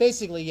 Well,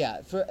 basically, yeah.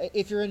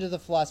 If you're into the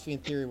philosophy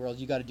and theory world,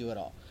 you got to do it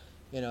all.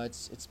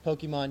 It's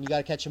Pokemon. You got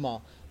to catch them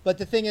all. But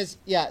the thing is,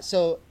 yeah.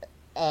 So,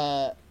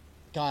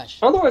 gosh.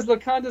 Otherwise,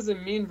 Lacan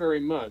doesn't mean very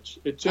much.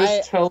 It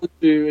just tells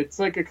you. It's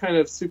like a kind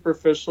of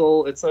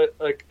superficial. It's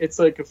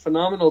like a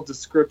phenomenal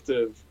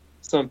descriptive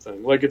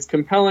something. Like, it's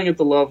compelling at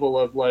the level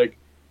of like.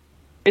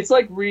 It's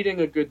like reading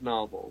a good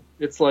novel.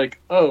 It's like,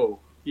 oh.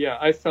 Yeah,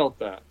 I felt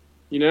that,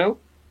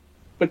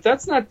 But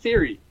that's not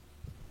theory.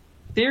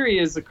 Theory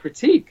is a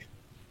critique.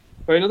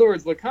 Right? In other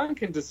words, Lacan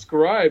can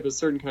describe a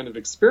certain kind of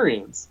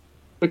experience,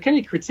 but can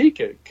he critique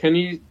it? Can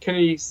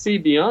he see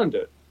beyond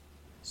it?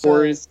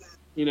 Or is,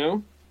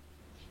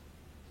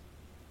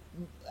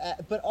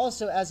 But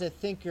also as a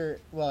thinker,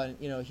 well,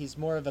 he's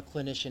more of a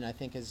clinician, I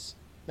think, as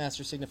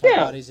Master Signified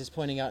Bodies is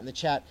pointing out in the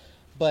chat.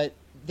 But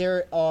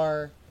there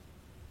are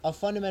a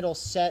fundamental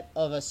set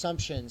of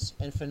assumptions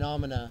and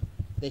phenomena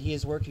that he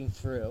is working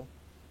through,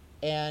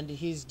 and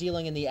he's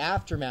dealing in the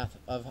aftermath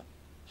of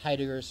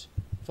Heidegger's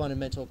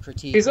fundamental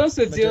critique. He's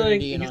also dealing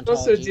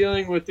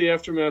with the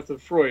aftermath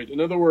of Freud. In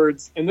other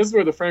words, and this is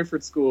where the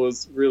Frankfurt School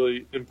is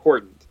really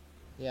important,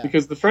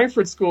 because the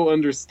Frankfurt School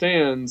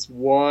understands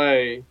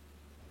why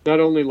not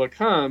only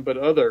Lacan but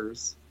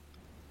others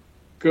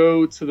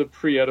go to the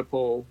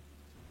pre-Oedipal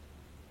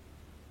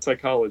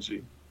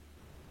psychology,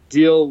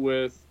 deal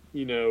with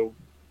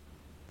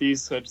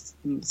these sorts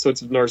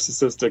of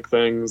narcissistic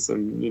things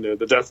and,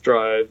 the death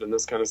drive and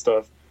this kind of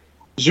stuff.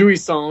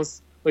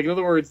 Jouissance. Like, in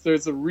other words,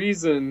 there's a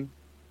reason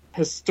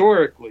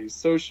historically,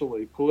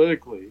 socially,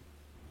 politically,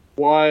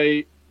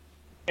 why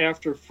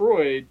after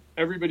Freud,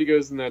 everybody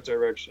goes in that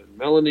direction.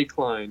 Melanie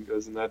Klein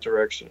goes in that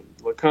direction.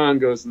 Lacan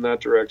goes in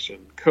that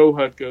direction.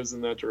 Kohut goes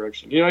in that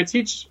direction. I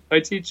teach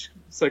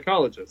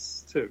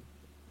psychologists too,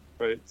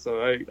 right?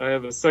 So I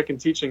have a second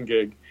teaching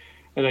gig,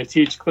 and I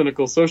teach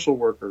clinical social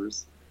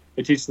workers.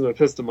 I teach them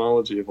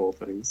epistemology of all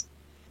things.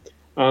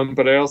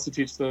 But I also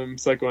teach them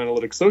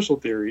psychoanalytic social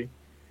theory.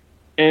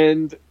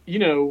 And,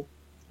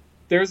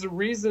 there's a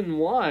reason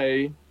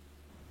why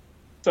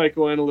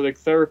psychoanalytic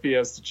therapy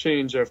has to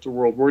change after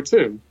World War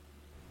II.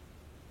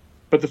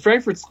 But the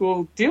Frankfurt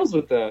School deals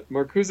with that.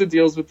 Marcuse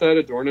deals with that.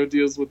 Adorno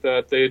deals with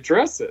that. They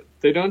address it.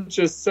 They don't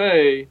just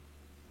say,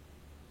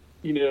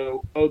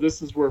 oh,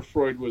 this is where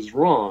Freud was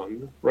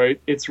wrong, right?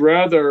 It's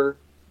rather,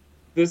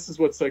 this is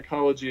what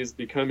psychology is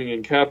becoming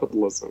in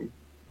capitalism.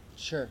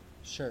 Sure.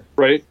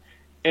 Right?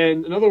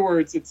 And in other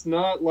words, it's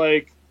not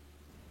like,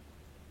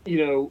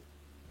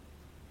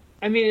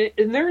 and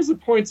there is a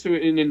point to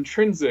an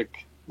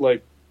intrinsic,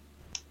 like,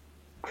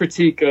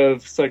 critique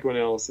of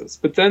psychoanalysis.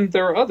 But then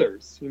there are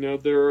others,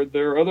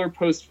 there are other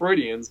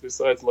post-Freudians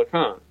besides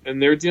Lacan,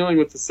 and they're dealing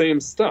with the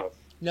same stuff.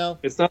 No.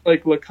 It's not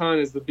like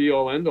Lacan is the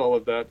be-all, end-all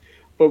of that.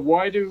 But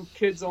why do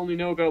kids only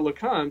know about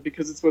Lacan?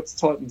 Because it's what's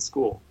taught in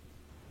school.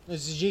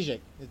 It's Zizek.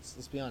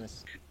 Let's be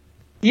honest.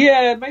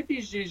 Yeah, it might be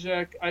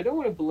Zizek. I don't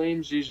want to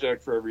blame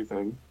Zizek for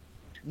everything.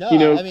 No,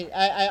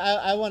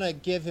 I want to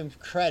give him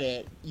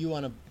credit. You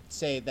want to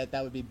say that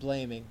would be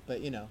blaming,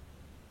 but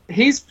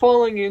He's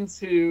falling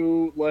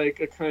into like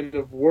a kind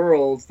of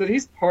world that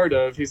he's part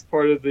of. He's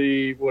part of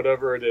the,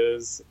 whatever it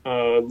is,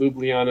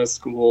 Ljubljana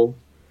School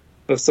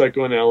of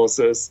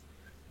Psychoanalysis.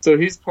 So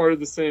he's part of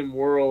the same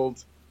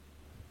world,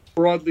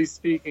 broadly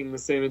speaking, the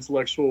same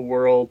intellectual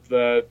world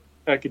that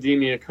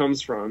academia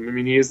comes from. I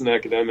mean, he is an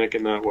academic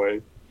in that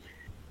way.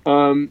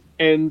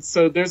 And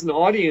so there's an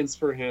audience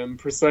for him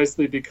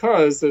precisely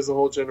because there's a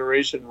whole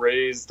generation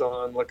raised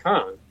on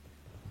Lacan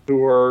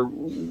who are,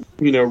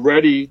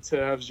 ready to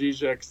have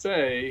Zizek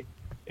say,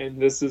 and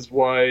this is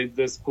why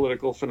this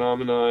political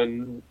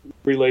phenomenon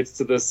relates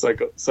to this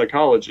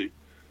psychology,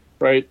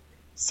 right?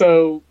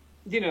 So,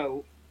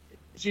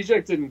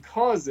 Zizek didn't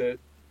cause it.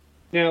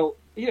 Now,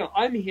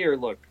 I'm here,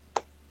 look,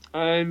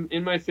 I'm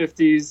in my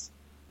 50s,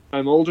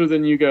 I'm older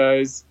than you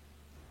guys,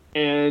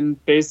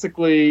 And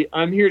basically,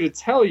 I'm here to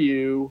tell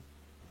you,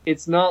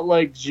 it's not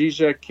like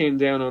Zizek came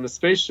down on a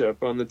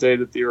spaceship on the day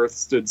that the Earth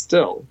stood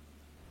still,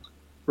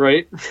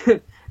 right?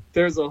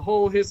 There's a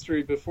whole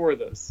history before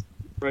this,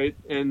 right?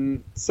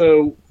 And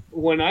so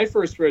when I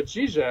first read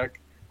Zizek,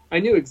 I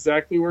knew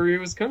exactly where he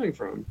was coming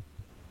from.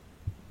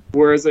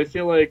 Whereas I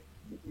feel like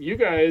you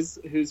guys,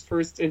 whose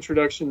first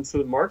introduction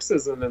to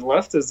Marxism and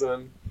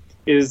leftism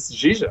is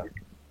Zizek,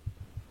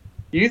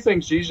 you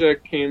think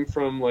Zizek came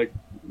from like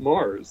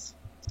Mars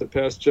to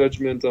pass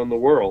judgment on the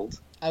world.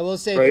 I will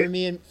say, right?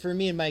 for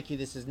me and Mikey,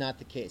 this is not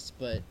the case.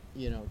 But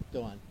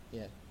go on.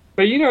 Yeah.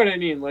 But you know what I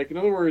mean. Like, in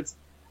other words,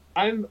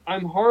 I'm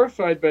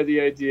horrified by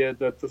the idea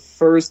that the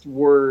first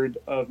word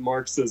of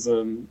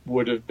Marxism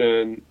would have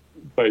been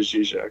by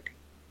Zizek.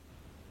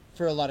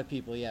 For a lot of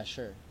people, yeah,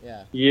 sure,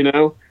 yeah.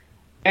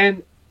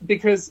 And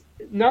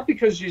not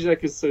because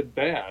Zizek is so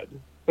bad,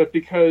 but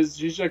because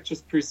Zizek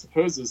just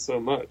presupposes so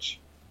much.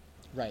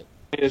 Right.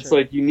 And it's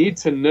like, you need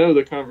to know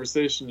the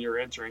conversation you're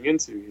entering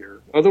into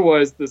here.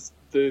 Otherwise,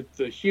 the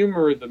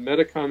humor, the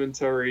meta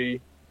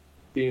commentary,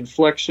 the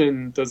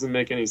inflection doesn't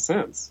make any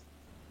sense.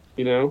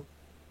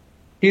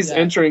 He's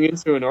entering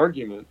into an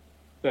argument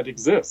that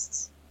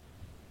exists.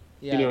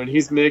 Yeah. And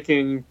he's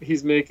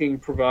making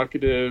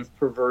provocative,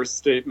 perverse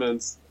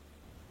statements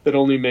that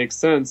only make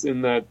sense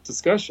in that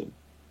discussion.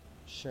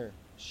 Sure.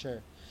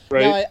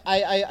 Right.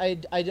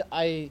 Now,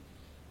 I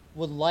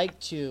would like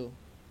to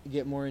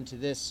get more into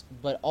this,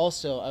 but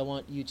also I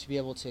want you to be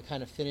able to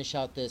kind of finish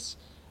out this.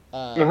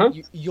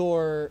 What you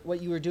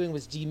were doing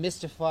was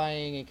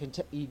demystifying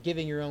and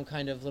giving your own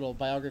kind of little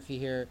biography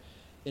here,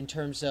 in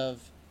terms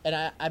of.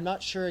 And I'm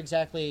not sure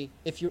exactly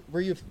if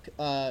where you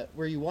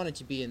wanted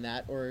to be in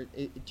that, or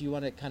do you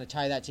want to kind of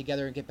tie that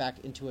together and get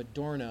back into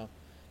Adorno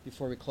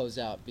before we close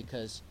out?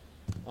 Because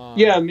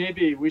yeah,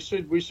 maybe we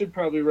should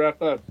probably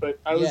wrap up. But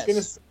I was going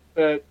to say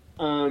that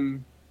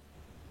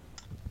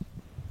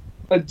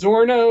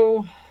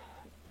Adorno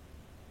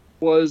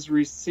was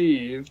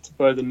received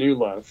by the New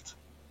Left,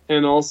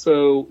 and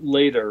also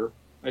later,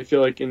 I feel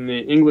like in the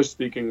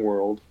English-speaking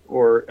world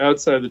or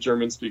outside the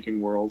German-speaking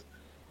world,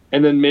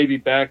 and then maybe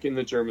back in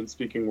the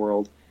German-speaking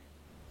world,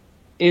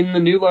 in the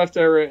New Left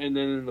era and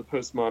then in the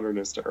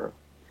postmodernist era.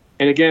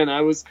 And again, I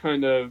was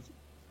kind of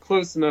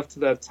close enough to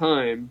that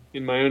time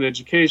in my own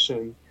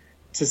education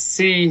to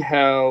see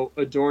how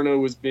Adorno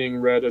was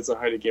being read as a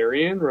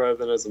Heideggerian rather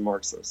than as a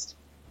Marxist.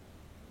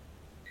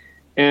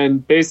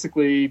 And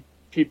basically,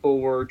 people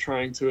were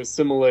trying to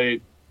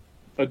assimilate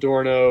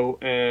Adorno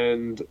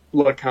and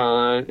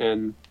Lacan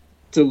and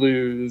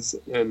Deleuze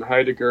and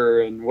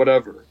Heidegger and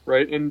whatever,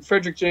 right? And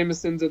Frederick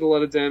Jameson did a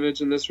lot of damage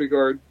in this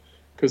regard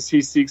because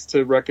he seeks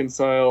to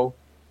reconcile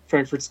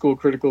Frankfurt School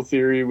critical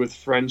theory with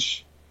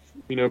French,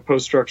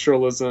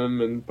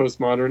 post-structuralism and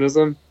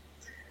postmodernism.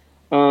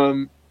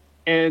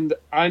 And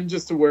I'm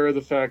just aware of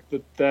the fact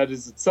that that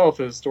is itself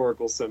a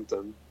historical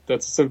symptom.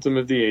 That's a symptom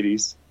of the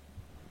 80s.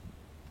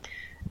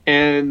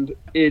 And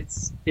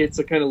it's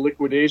a kind of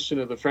liquidation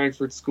of the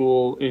Frankfurt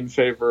School in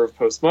favor of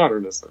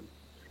postmodernism.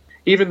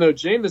 Even though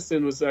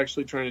Jameson was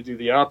actually trying to do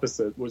the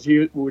opposite. What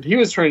he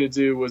was trying to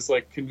do was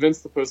like convince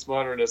the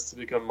postmodernists to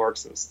become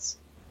Marxists.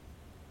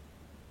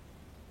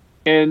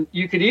 And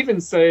you could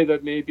even say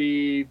that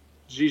maybe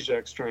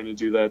Zizek's trying to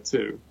do that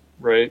too,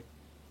 right?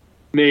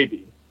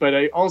 Maybe. But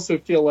I also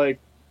feel like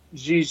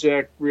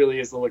Zizek really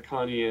is a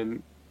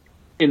Lacanian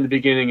in the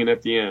beginning and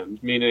at the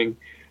end, meaning...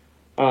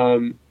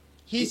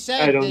 he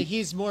said that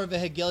he's more of a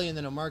Hegelian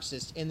than a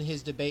Marxist in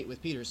his debate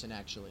with Peterson,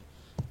 actually.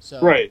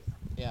 So, right.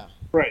 Yeah.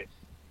 Right.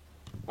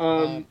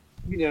 A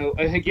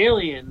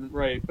Hegelian,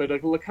 right, but a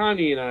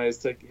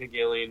Lacanianized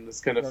Hegelian,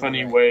 this kind of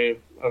funny way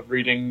of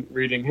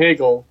reading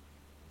Hegel.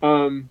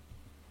 Again,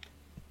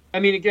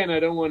 I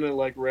don't want to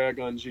like rag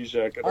on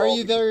Zizek at all. Are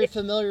you very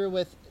familiar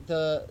with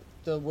the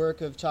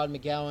work of Todd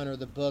McGowan or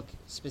the book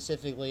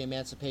specifically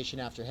Emancipation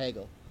After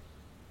Hegel?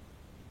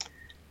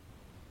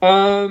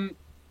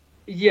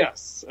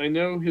 Yes, I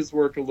know his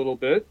work a little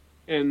bit,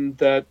 and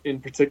that in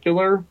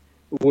particular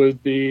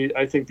would be,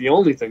 I think, the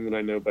only thing that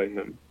I know by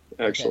him,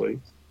 actually.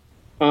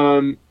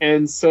 Okay.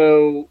 And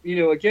so,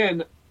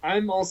 again,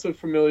 I'm also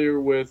familiar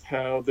with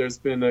how there's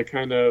been a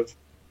kind of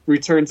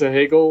return to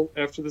Hegel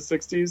after the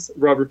 60s.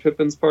 Robert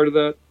Pippin's part of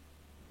that.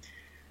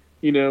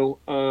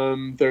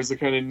 There's a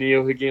kind of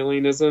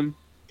neo-Hegelianism.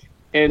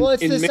 And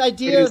it's this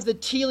idea of the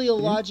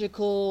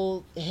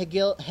teleological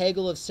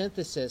Hegel of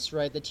synthesis,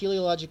 right? The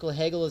teleological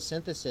Hegel of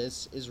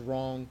synthesis is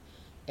wrong,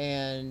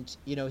 and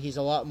he's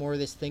a lot more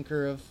this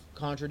thinker of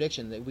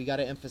contradiction. That we got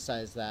to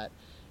emphasize that,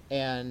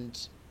 and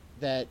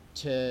that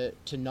to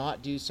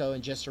not do so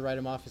and just to write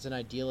him off as an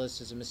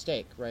idealist is a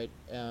mistake, right?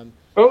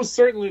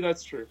 Certainly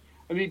that's true.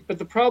 But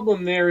the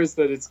problem there is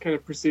that it's kind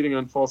of proceeding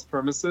on false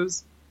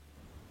premises,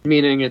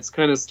 meaning it's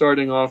kind of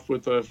starting off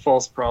with a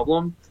false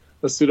problem,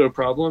 a pseudo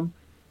problem,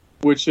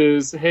 which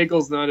is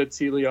Hegel's not a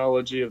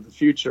teleology of the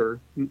future.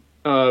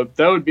 That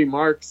would be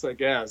Marx, I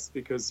guess,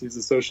 because he's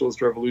a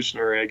socialist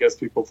revolutionary. I guess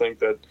people think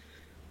that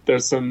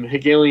there's some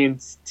Hegelian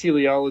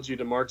teleology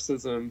to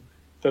Marxism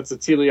that's a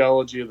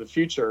teleology of the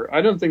future.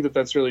 I don't think that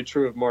that's really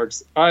true of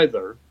Marx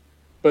either.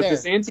 But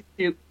Fair.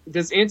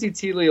 this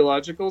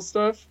anti-teleological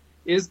stuff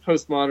is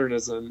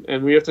postmodernism,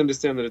 and we have to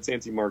understand that it's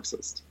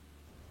anti-Marxist.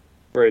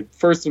 Right.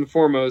 First and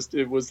foremost,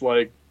 it was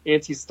like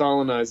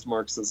anti-Stalinized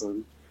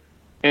Marxism,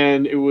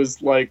 and it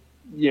was like,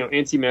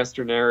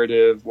 anti-master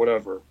narrative,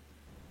 whatever,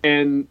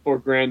 or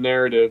grand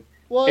narrative.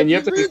 Well, and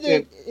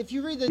if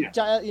you read the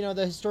Yeah.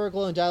 the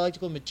historical and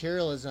dialectical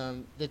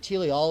materialism, the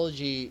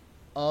teleology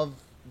of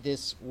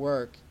this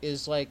work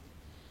is like,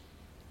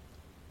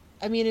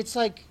 I mean, it's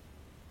like,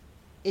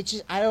 it's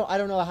just I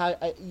don't know how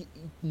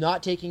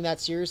not taking that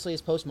seriously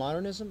is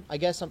postmodernism. I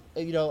guess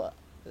Well,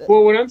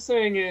 what I'm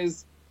saying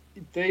is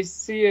they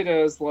see it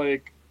as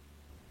like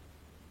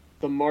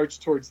the march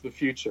towards the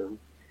future.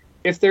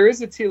 If there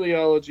is a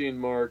teleology in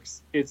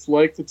Marx, it's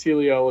like the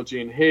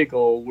teleology in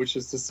Hegel, which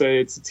is to say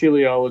it's a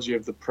teleology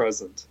of the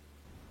present.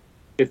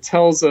 It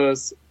tells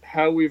us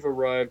how we've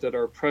arrived at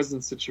our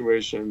present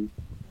situation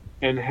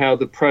and how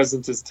the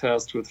present is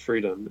tasked with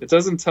freedom. It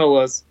doesn't tell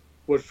us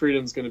what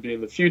freedom is going to be in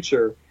the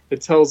future.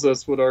 It tells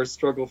us what our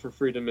struggle for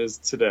freedom is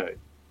today.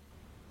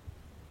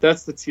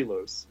 That's the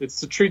telos. It's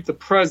to treat the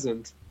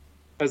present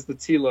as the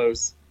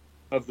telos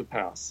of the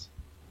past.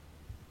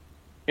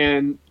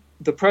 And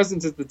the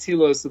present is the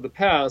telos of the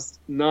past,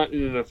 not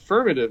in an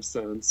affirmative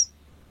sense,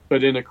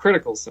 but in a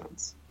critical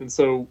sense. And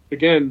so,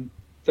 again,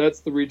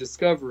 that's the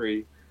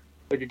rediscovery.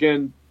 Like,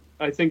 again,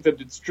 I think that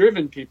it's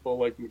driven people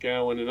like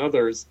McGowan and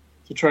others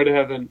to try to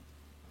have an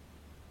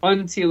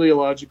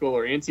unteleological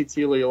or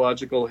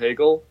anti-teleological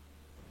Hegel,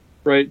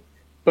 right?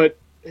 But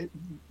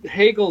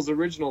Hegel's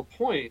original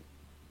point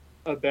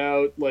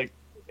about like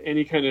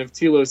any kind of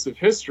telos of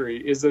history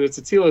is that it's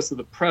a telos of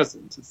the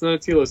present. It's not a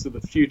telos of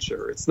the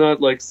future. It's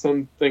not like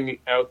something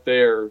out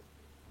there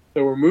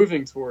that we're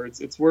moving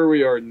towards. It's where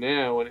we are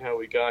now and how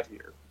we got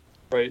here,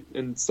 right?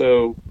 And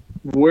so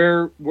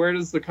where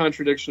does the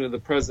contradiction of the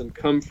present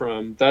come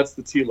from? That's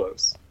the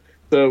telos.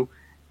 So,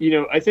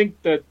 I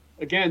think that,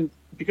 again,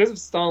 because of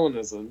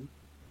Stalinism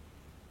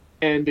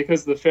and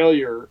because of the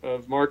failure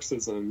of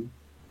Marxism,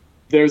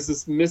 there's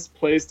this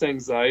misplaced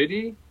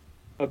anxiety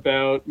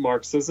about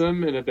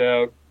Marxism and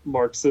about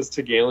Marxist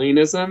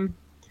Hegelianism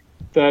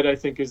that I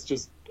think is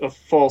just a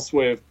false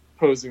way of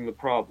posing the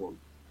problem.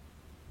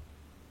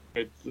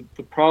 Right?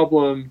 The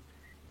problem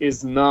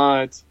is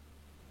not,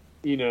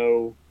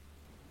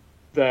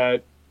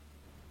 that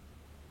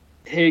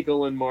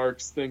Hegel and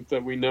Marx think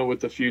that we know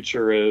what the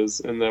future is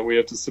and that we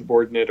have to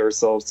subordinate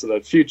ourselves to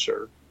that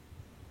future.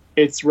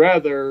 It's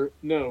rather,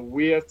 no,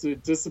 we have to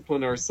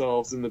discipline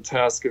ourselves in the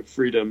task of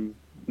freedom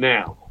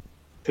now,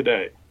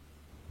 today.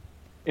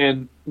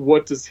 And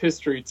what does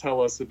history tell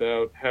us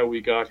about how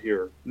we got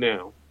here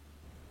now?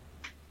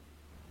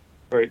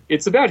 Right?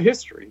 It's about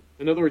history.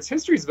 In other words,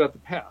 history is about the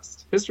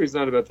past. History is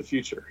not about the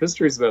future.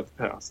 History is about the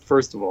past,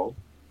 first of all.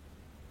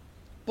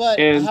 But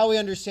how we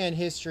understand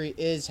history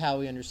is how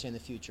we understand the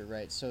future,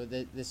 right? So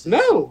this is...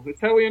 No,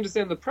 it's how we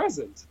understand the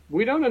present.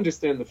 We don't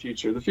understand the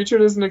future. The future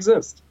doesn't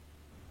exist.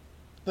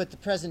 But the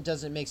present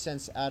doesn't make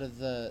sense out of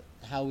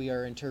how we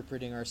are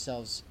interpreting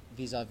ourselves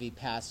vis-a-vis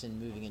past and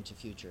moving into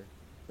future,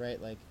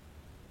 right? Like...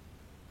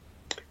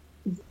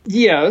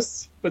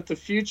 Yes, but the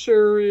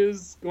future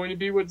is going to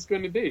be what it's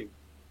going to be.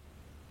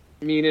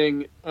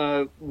 Meaning,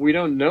 we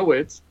don't know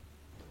it.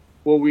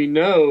 What we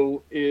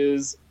know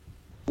is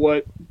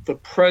what the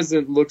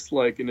present looks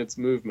like in its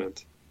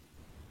movement.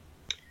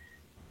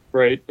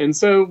 Right? And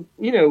so,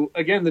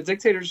 again, the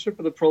dictatorship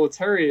of the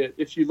proletariat,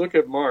 if you look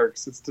at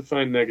Marx, it's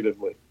defined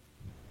negatively.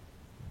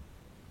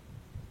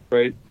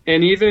 Right?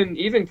 And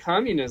even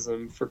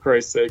communism, for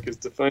Christ's sake, is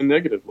defined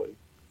negatively.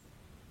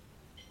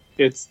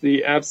 It's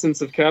the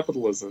absence of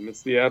capitalism.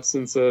 It's the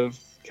absence of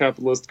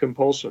capitalist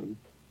compulsion.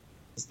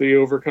 It's the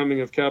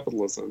overcoming of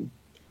capitalism.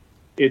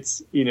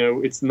 It's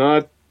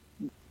not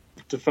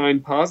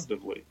defined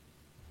positively.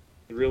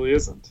 It really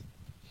isn't.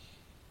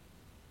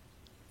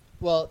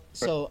 Well,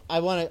 so I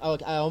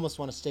almost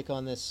want to stick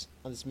on this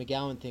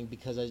McGowan thing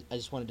because I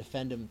just want to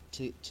defend him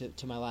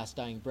to my last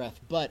dying breath.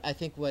 But I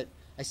think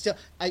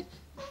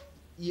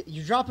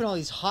you're dropping all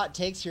these hot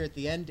takes here at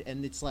the end,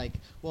 and it's like,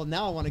 well,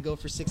 now I want to go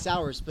for 6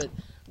 hours, but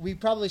we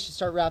probably should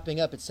start wrapping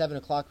up at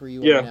 7:00 where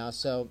you are now.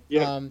 So,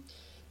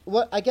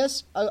 what I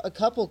guess a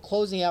couple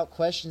closing out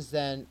questions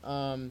then.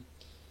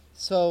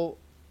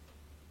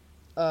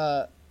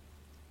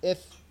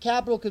 If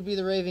capital could be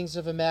the ravings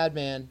of a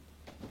madman,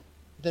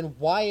 then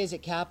why is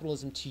it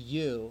capitalism to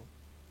you?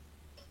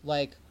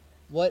 Like,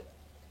 what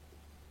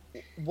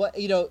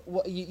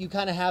you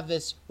kind of have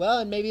this, well,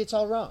 and maybe it's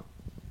all wrong.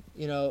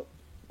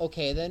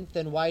 Okay, then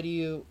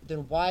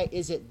why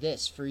is it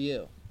this for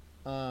you?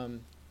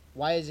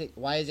 Why is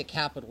it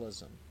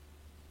capitalism?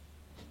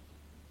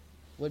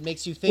 What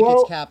makes you think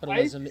it's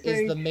capitalism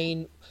is the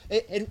main...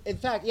 In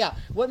fact, yeah,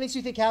 what makes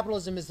you think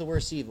capitalism is the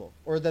worst evil?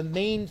 Or the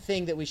main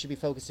thing that we should be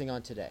focusing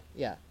on today?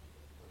 Yeah.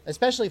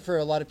 Especially for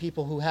a lot of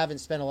people who haven't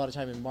spent a lot of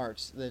time in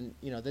Marx, then,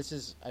 this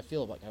is, I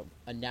feel like,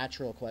 a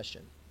natural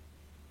question.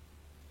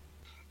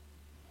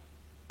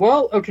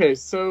 Well, okay,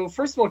 so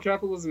first of all,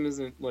 capitalism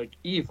isn't like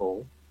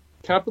evil.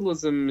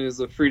 Capitalism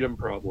is a freedom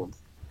problem.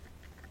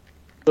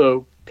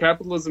 So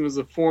capitalism is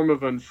a form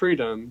of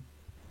unfreedom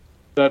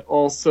that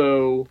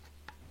also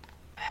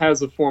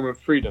has a form of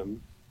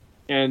freedom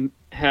and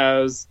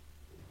has,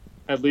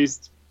 at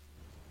least,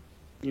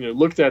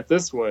 looked at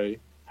this way,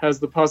 has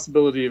the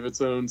possibility of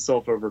its own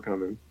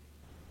self-overcoming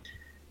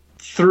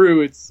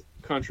through its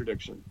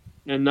contradiction.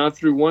 And not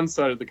through one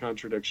side of the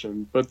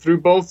contradiction, but through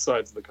both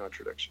sides of the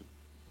contradiction.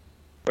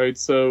 Right?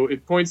 So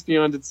it points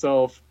beyond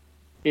itself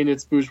in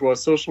its bourgeois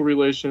social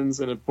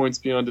relations, and it points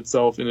beyond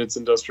itself in its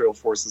industrial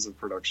forces of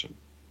production.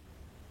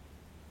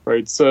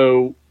 Right?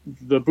 So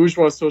the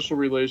bourgeois social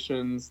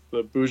relations,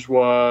 the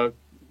bourgeois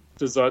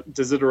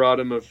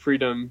desideratum of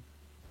freedom,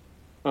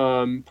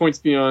 points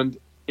beyond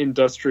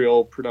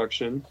industrial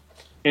production,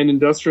 and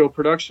industrial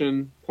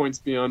production points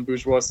beyond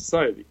bourgeois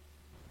society.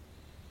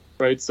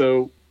 Right?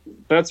 So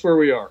that's where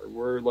we are.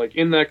 We're like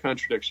in that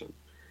contradiction.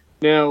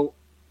 Now,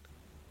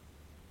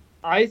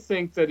 I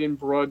think that in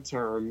broad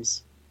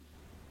terms,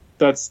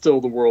 that's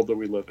still the world that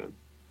we live in.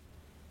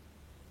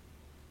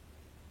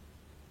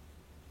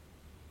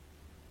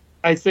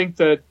 I think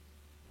that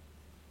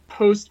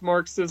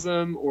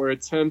post-Marxism, or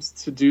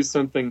attempts to do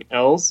something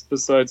else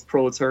besides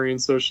proletarian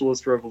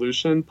socialist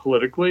revolution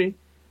politically,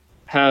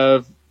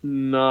 have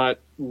not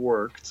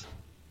worked.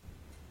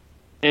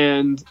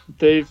 And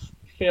they've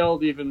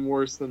failed even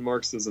worse than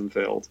Marxism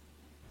failed.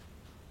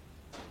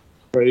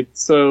 Right?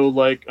 So,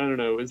 like, I don't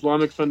know,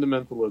 Islamic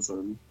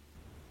fundamentalism,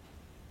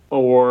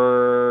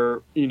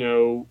 or,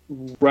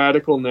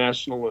 radical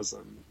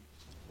nationalism.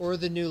 Or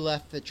the new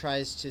left that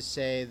tries to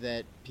say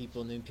that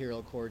people in the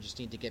imperial core just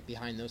need to get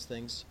behind those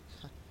things.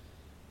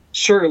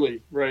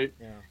 Surely, right?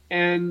 Yeah.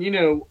 And,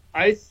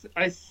 I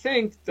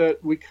think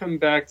that we come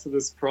back to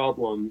this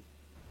problem,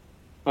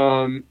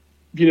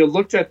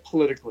 looked at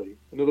politically.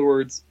 In other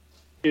words,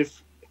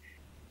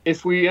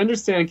 if we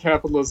understand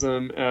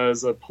capitalism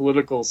as a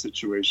political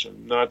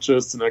situation, not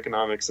just an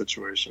economic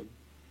situation,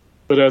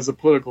 but as a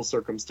political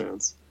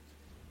circumstance,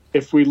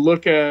 if we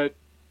look at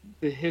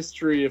the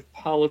history of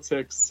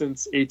politics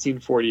since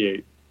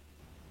 1848,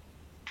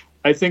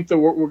 I think that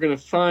what we're going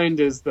to find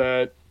is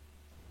that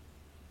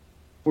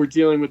we're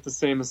dealing with the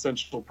same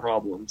essential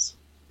problems.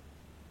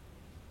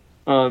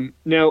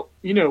 Now,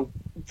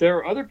 there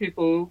are other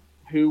people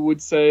who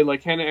would say,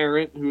 like Hannah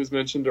Arendt, who was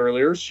mentioned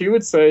earlier, she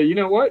would say, you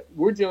know what,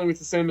 we're dealing with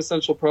the same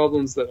essential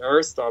problems that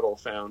Aristotle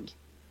found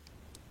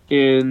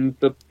in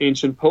the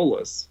ancient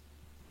polis.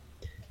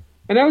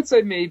 And I would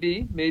say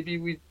maybe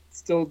we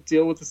still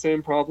deal with the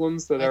same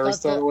problems that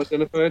Aristotle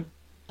identified.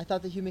 I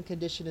thought the human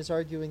condition is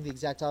arguing the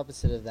exact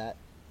opposite of that,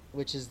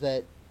 which is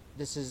that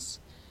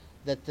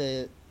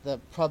the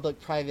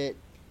public-private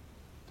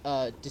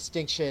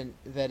distinction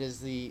that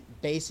is the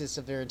basis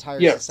of their entire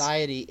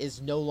society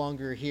is no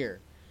longer here,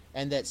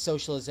 and that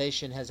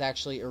socialization has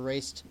actually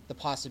erased the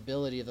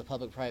possibility of the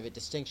public-private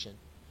distinction.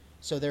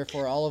 So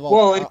therefore, all of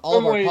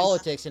our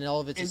politics and all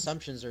of its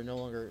assumptions are no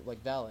longer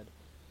valid.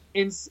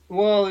 In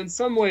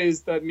some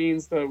ways, that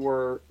means that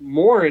we're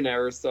more in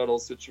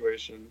Aristotle's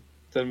situation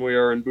than we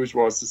are in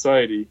bourgeois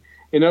society.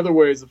 In other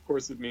ways, of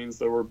course, it means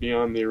that we're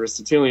beyond the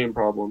Aristotelian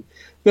problem.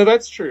 Now,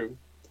 that's true.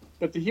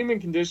 But the human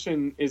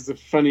condition is a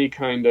funny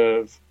kind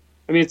of...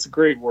 it's a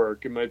great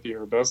work. It might be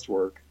her best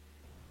work.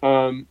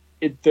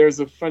 There's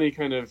a funny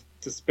kind of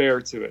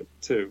despair to it,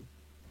 too.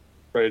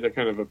 Right? A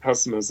kind of a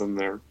pessimism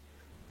there.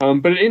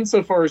 But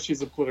insofar as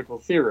she's a political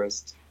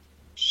theorist,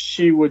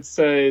 she would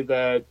say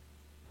that,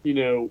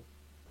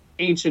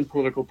 ancient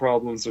political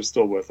problems are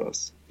still with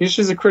us.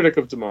 She's a critic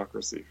of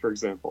democracy, for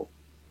example,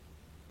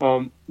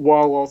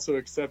 while also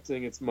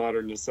accepting its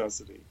modern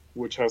necessity,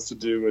 which has to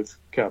do with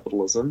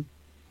capitalism.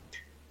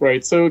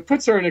 Right, so it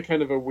puts her in a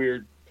kind of a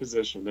weird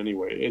position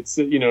anyway. It's,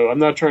 I'm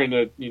not trying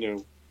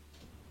to,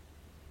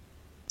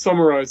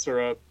 summarize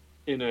her up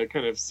in a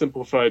kind of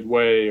simplified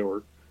way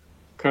or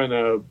kind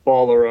of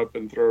ball her up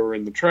and throw her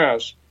in the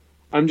trash.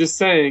 I'm just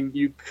saying,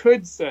 you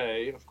could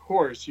say, of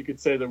course, you could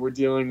say that we're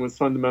dealing with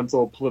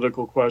fundamental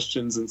political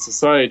questions in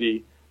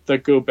society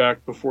that go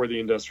back before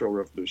the Industrial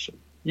Revolution.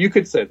 You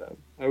could say that.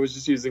 I was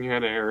just using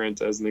Hannah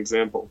Arendt as an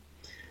example.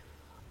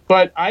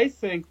 But I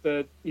think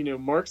that,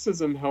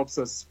 Marxism helps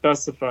us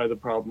specify the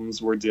problems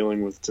we're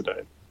dealing with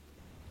today.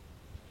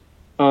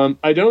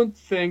 I don't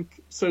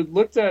think, so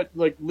looked at,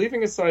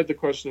 leaving aside the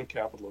question of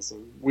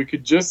capitalism, we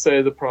could just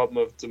say the problem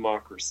of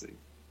democracy.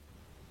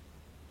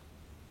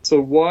 So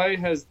why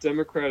has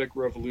democratic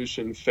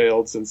revolution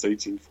failed since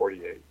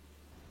 1848?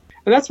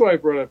 And that's why I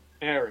brought up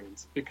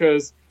Arendt,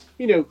 because,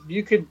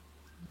 you could,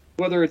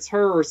 whether it's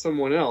her or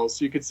someone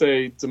else, you could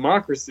say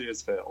democracy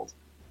has failed.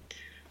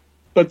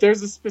 But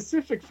there's a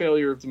specific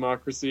failure of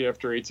democracy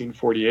after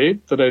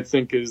 1848 that I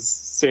think is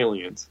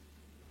salient,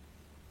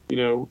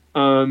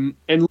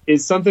 and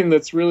is something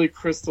that's really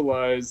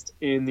crystallized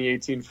in the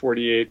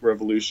 1848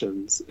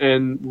 revolutions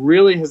and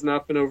really has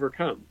not been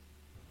overcome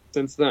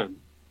since then.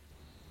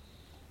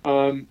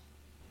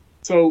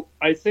 So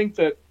I think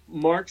that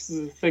Marx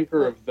is a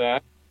thinker of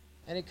that.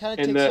 And it kind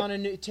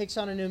of takes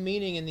on a new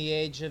meaning in the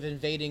age of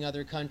invading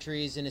other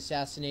countries and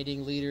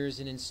assassinating leaders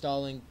and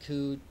installing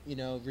coup,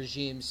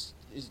 regimes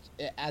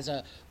as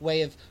a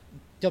way of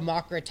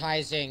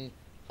democratizing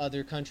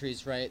other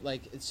countries, right?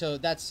 Like, so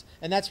that's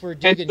where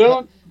Dugin.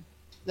 Don't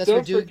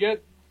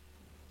forget.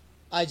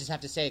 I just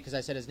have to say it because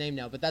I said his name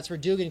now, but that's where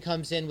Dugin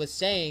comes in with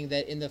saying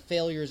that in the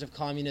failures of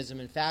communism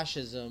and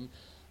fascism,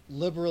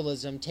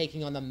 liberalism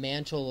taking on the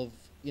mantle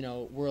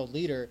of world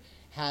leader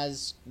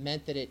has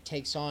meant that it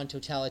takes on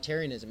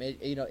totalitarianism.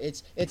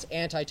 It's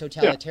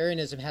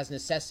anti-totalitarianism has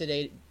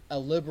necessitated a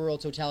liberal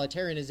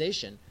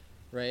totalitarianization,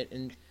 right?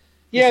 And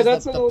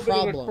that's a little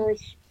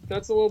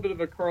bit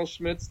of a Carl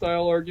Schmitt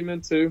style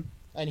argument too.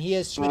 And he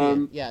is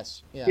Schmittian,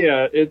 yes.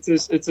 Yeah, it's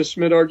a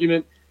Schmitt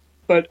argument,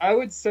 but I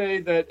would say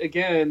that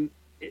again,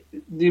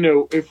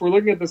 if we're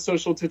looking at the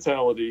social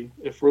totality,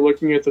 if we're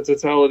looking at the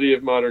totality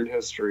of modern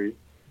history,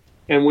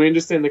 and we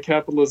understand that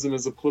capitalism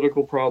is a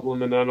political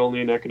problem and not only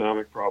an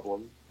economic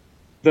problem,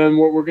 then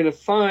what we're going to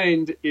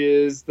find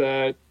is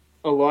that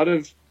a lot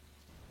of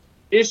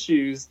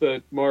issues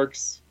that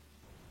Marx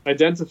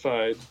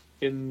identified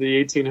in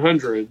the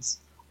 1800s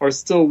are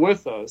still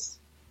with us,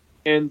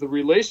 and the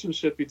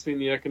relationship between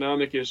the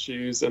economic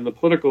issues and the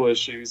political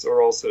issues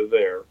are also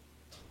there.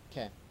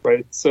 Okay.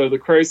 Right? So the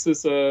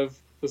crisis of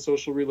the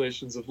social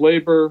relations of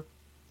labor,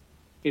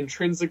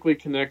 intrinsically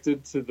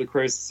connected to the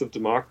crisis of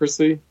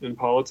democracy in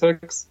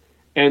politics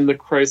and the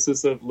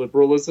crisis of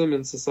liberalism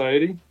in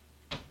society,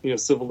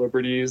 civil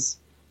liberties,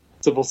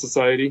 civil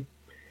society.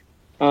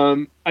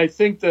 I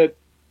think that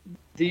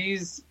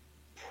these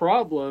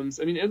problems,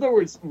 in other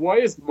words, why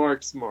is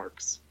Marx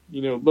Marx?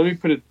 Let me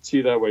put it to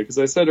you that way, because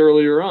I said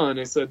earlier on,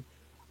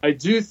 I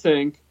do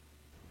think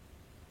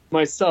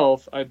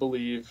myself, I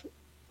believe,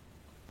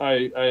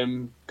 I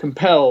am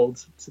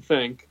compelled to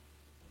think,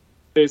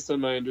 based on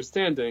my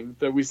understanding,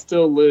 that we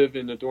still live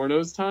in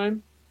Adorno's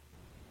time,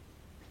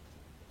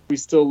 we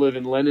still live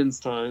in Lenin's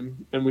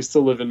time, and we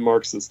still live in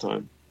Marx's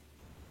time.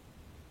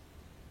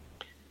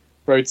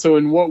 Right? So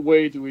in what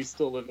way do we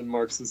still live in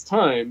Marx's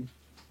time?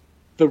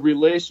 The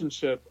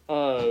relationship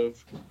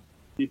of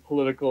the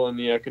political and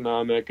the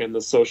economic and the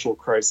social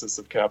crisis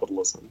of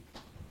capitalism.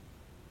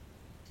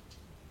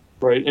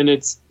 Right, and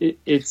it's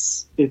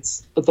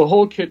the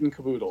whole kit and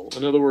caboodle.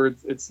 In other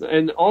words,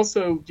 and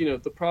also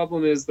the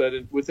problem is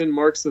that within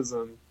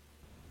Marxism,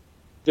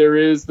 there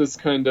is this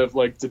kind of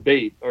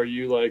debate: are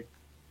you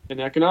an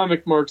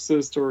economic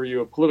Marxist or are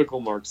you a political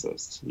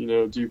Marxist? Do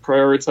you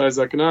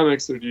prioritize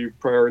economics or do you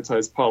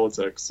prioritize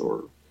politics,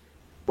 or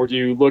do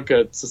you look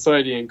at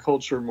society and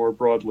culture more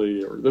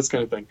broadly, or this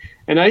kind of thing?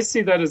 And I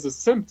see that as a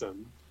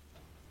symptom.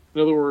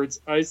 In other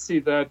words, I see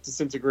that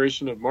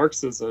disintegration of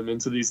Marxism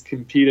into these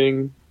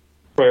competing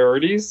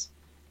priorities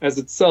as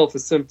itself a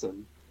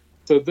symptom.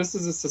 So this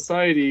is a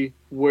society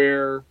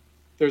where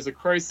there's a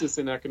crisis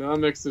in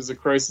economics, there's a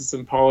crisis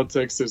in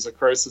politics, there's a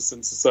crisis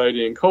in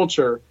society and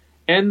culture,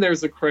 and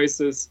there's a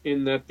crisis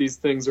in that these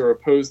things are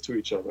opposed to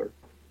each other,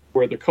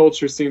 where the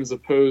culture seems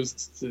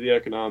opposed to the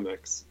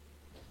economics,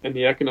 and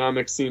the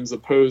economics seems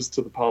opposed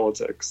to the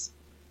politics,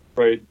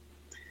 right?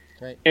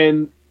 Right.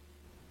 And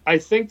I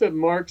think that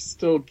Marx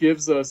still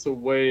gives us a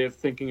way of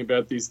thinking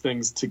about these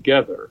things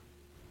together,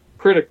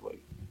 critically.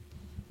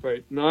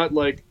 Right, not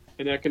like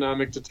an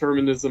economic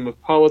determinism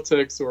of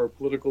politics or a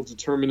political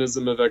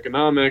determinism of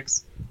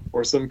economics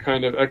or some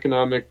kind of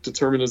economic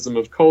determinism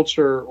of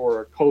culture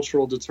or a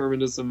cultural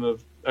determinism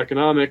of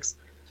economics,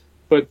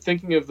 but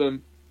thinking of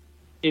them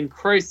in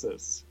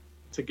crisis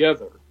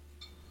together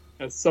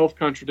as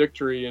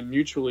self-contradictory and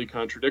mutually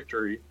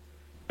contradictory.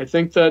 I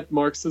think that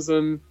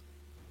Marxism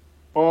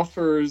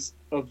offers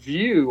a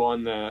view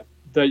on that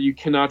you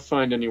cannot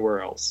find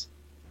anywhere else.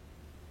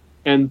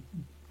 And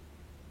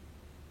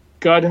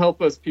God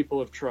help us, people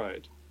have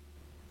tried,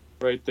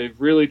 right? They've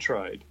really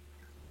tried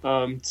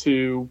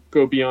to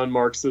go beyond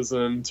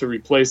Marxism, to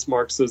replace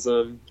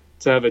Marxism,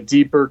 to have a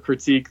deeper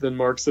critique than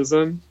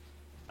Marxism.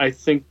 I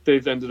think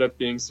they've ended up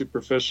being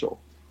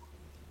superficial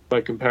by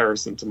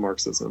comparison to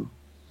Marxism.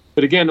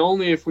 But again,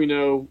 only if we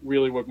know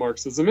really what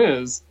Marxism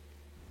is.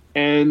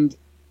 And,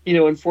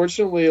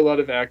 unfortunately, a lot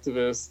of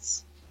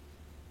activists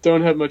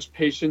don't have much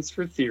patience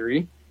for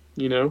theory,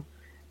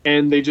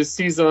 and they just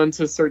seize on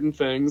to certain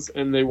things,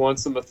 and they want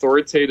some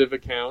authoritative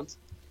account,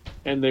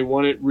 and they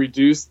want it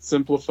reduced,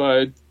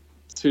 simplified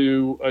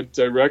to a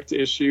direct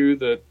issue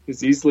that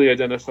is easily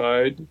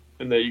identified,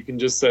 and that you can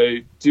just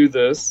say, do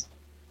this.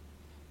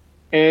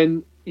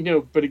 And,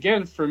 but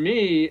again, for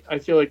me, I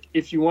feel like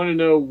if you want to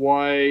know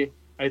why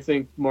I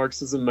think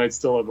Marxism might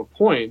still have a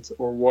point,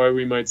 or why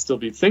we might still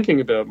be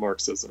thinking about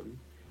Marxism,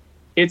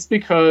 it's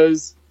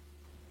because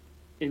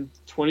in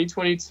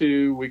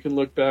 2022, we can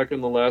look back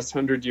on the last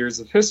 100 years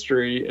of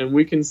history and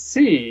we can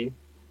see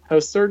how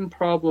certain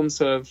problems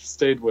have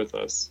stayed with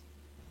us.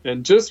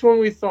 And just when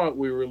we thought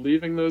we were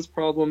leaving those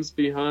problems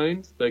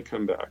behind, they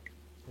come back.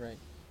 Right.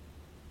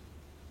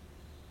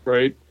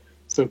 Right?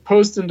 So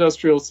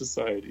post-industrial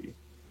society,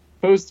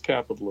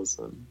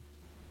 post-capitalism,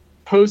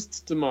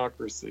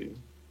 post-democracy,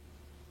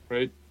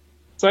 right?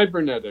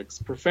 cybernetics,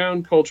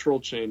 profound cultural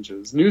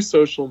changes, new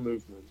social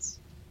movements.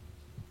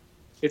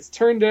 It's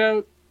turned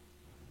out,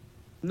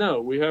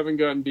 no, we haven't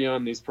gotten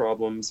beyond these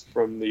problems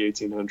from the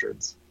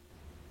 1800s.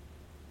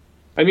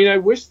 I mean, I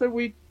wish that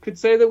we could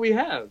say that we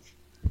have.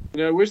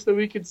 You know, I wish that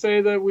we could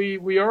say that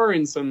we are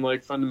in some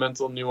like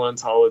fundamental new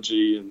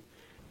ontology and,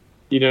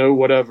 you know,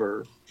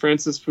 whatever.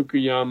 Francis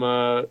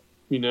Fukuyama,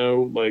 you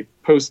know, like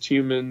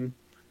post-human,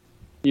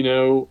 you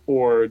know,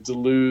 or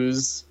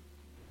Deleuze,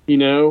 you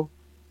know.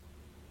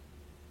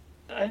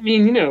 I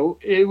mean, you know,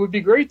 it would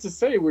be great to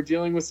say we're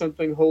dealing with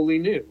something wholly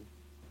new,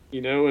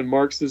 you know, and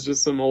Marx is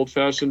just some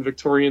old-fashioned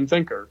Victorian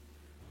thinker.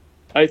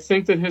 I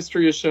think that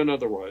history has shown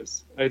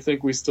otherwise. I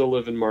think we still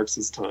live in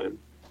Marx's time.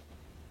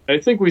 I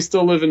think we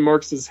still live in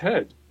Marx's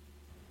head.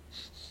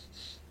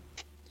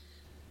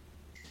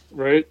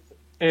 Right?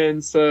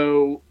 And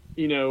so,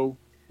 you know,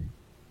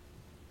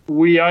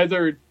 we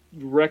either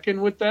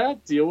reckon with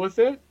that, deal with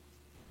it.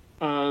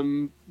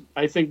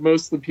 I think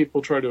most of the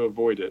people try to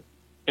avoid it.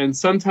 And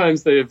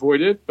sometimes they avoid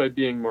it by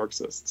being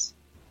Marxists.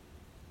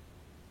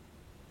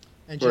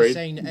 And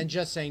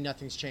just saying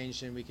nothing's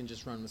changed and we can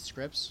just run with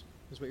scripts,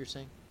 is what you're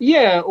saying?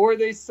 Yeah, or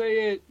they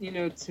say it, you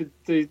know,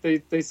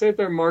 they say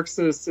they're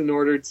Marxists in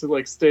order to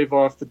like stave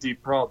off the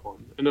deep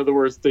problem. In other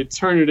words, they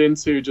turn it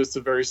into just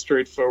a very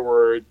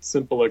straightforward,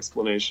 simple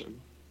explanation.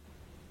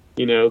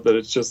 You know, that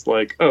it's just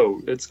like,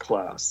 oh, it's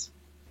class,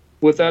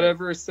 without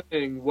ever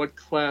saying what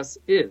class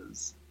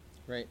is.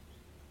 Right.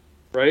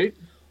 Right?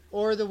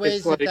 Or the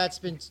ways that that's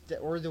been,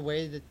 or the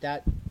way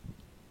that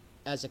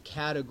as a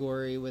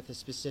category with a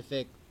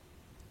specific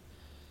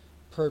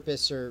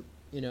purpose or,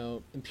 you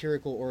know,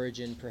 empirical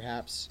origin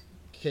perhaps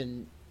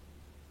could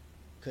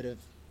have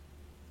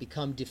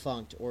become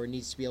defunct or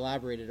needs to be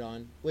elaborated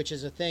on, which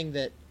is a thing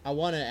that I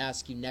want to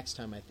ask you next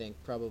time, I think,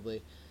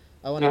 probably.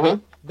 I want to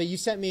but you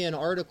sent me an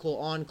article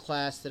on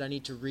class that I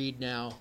need to read now,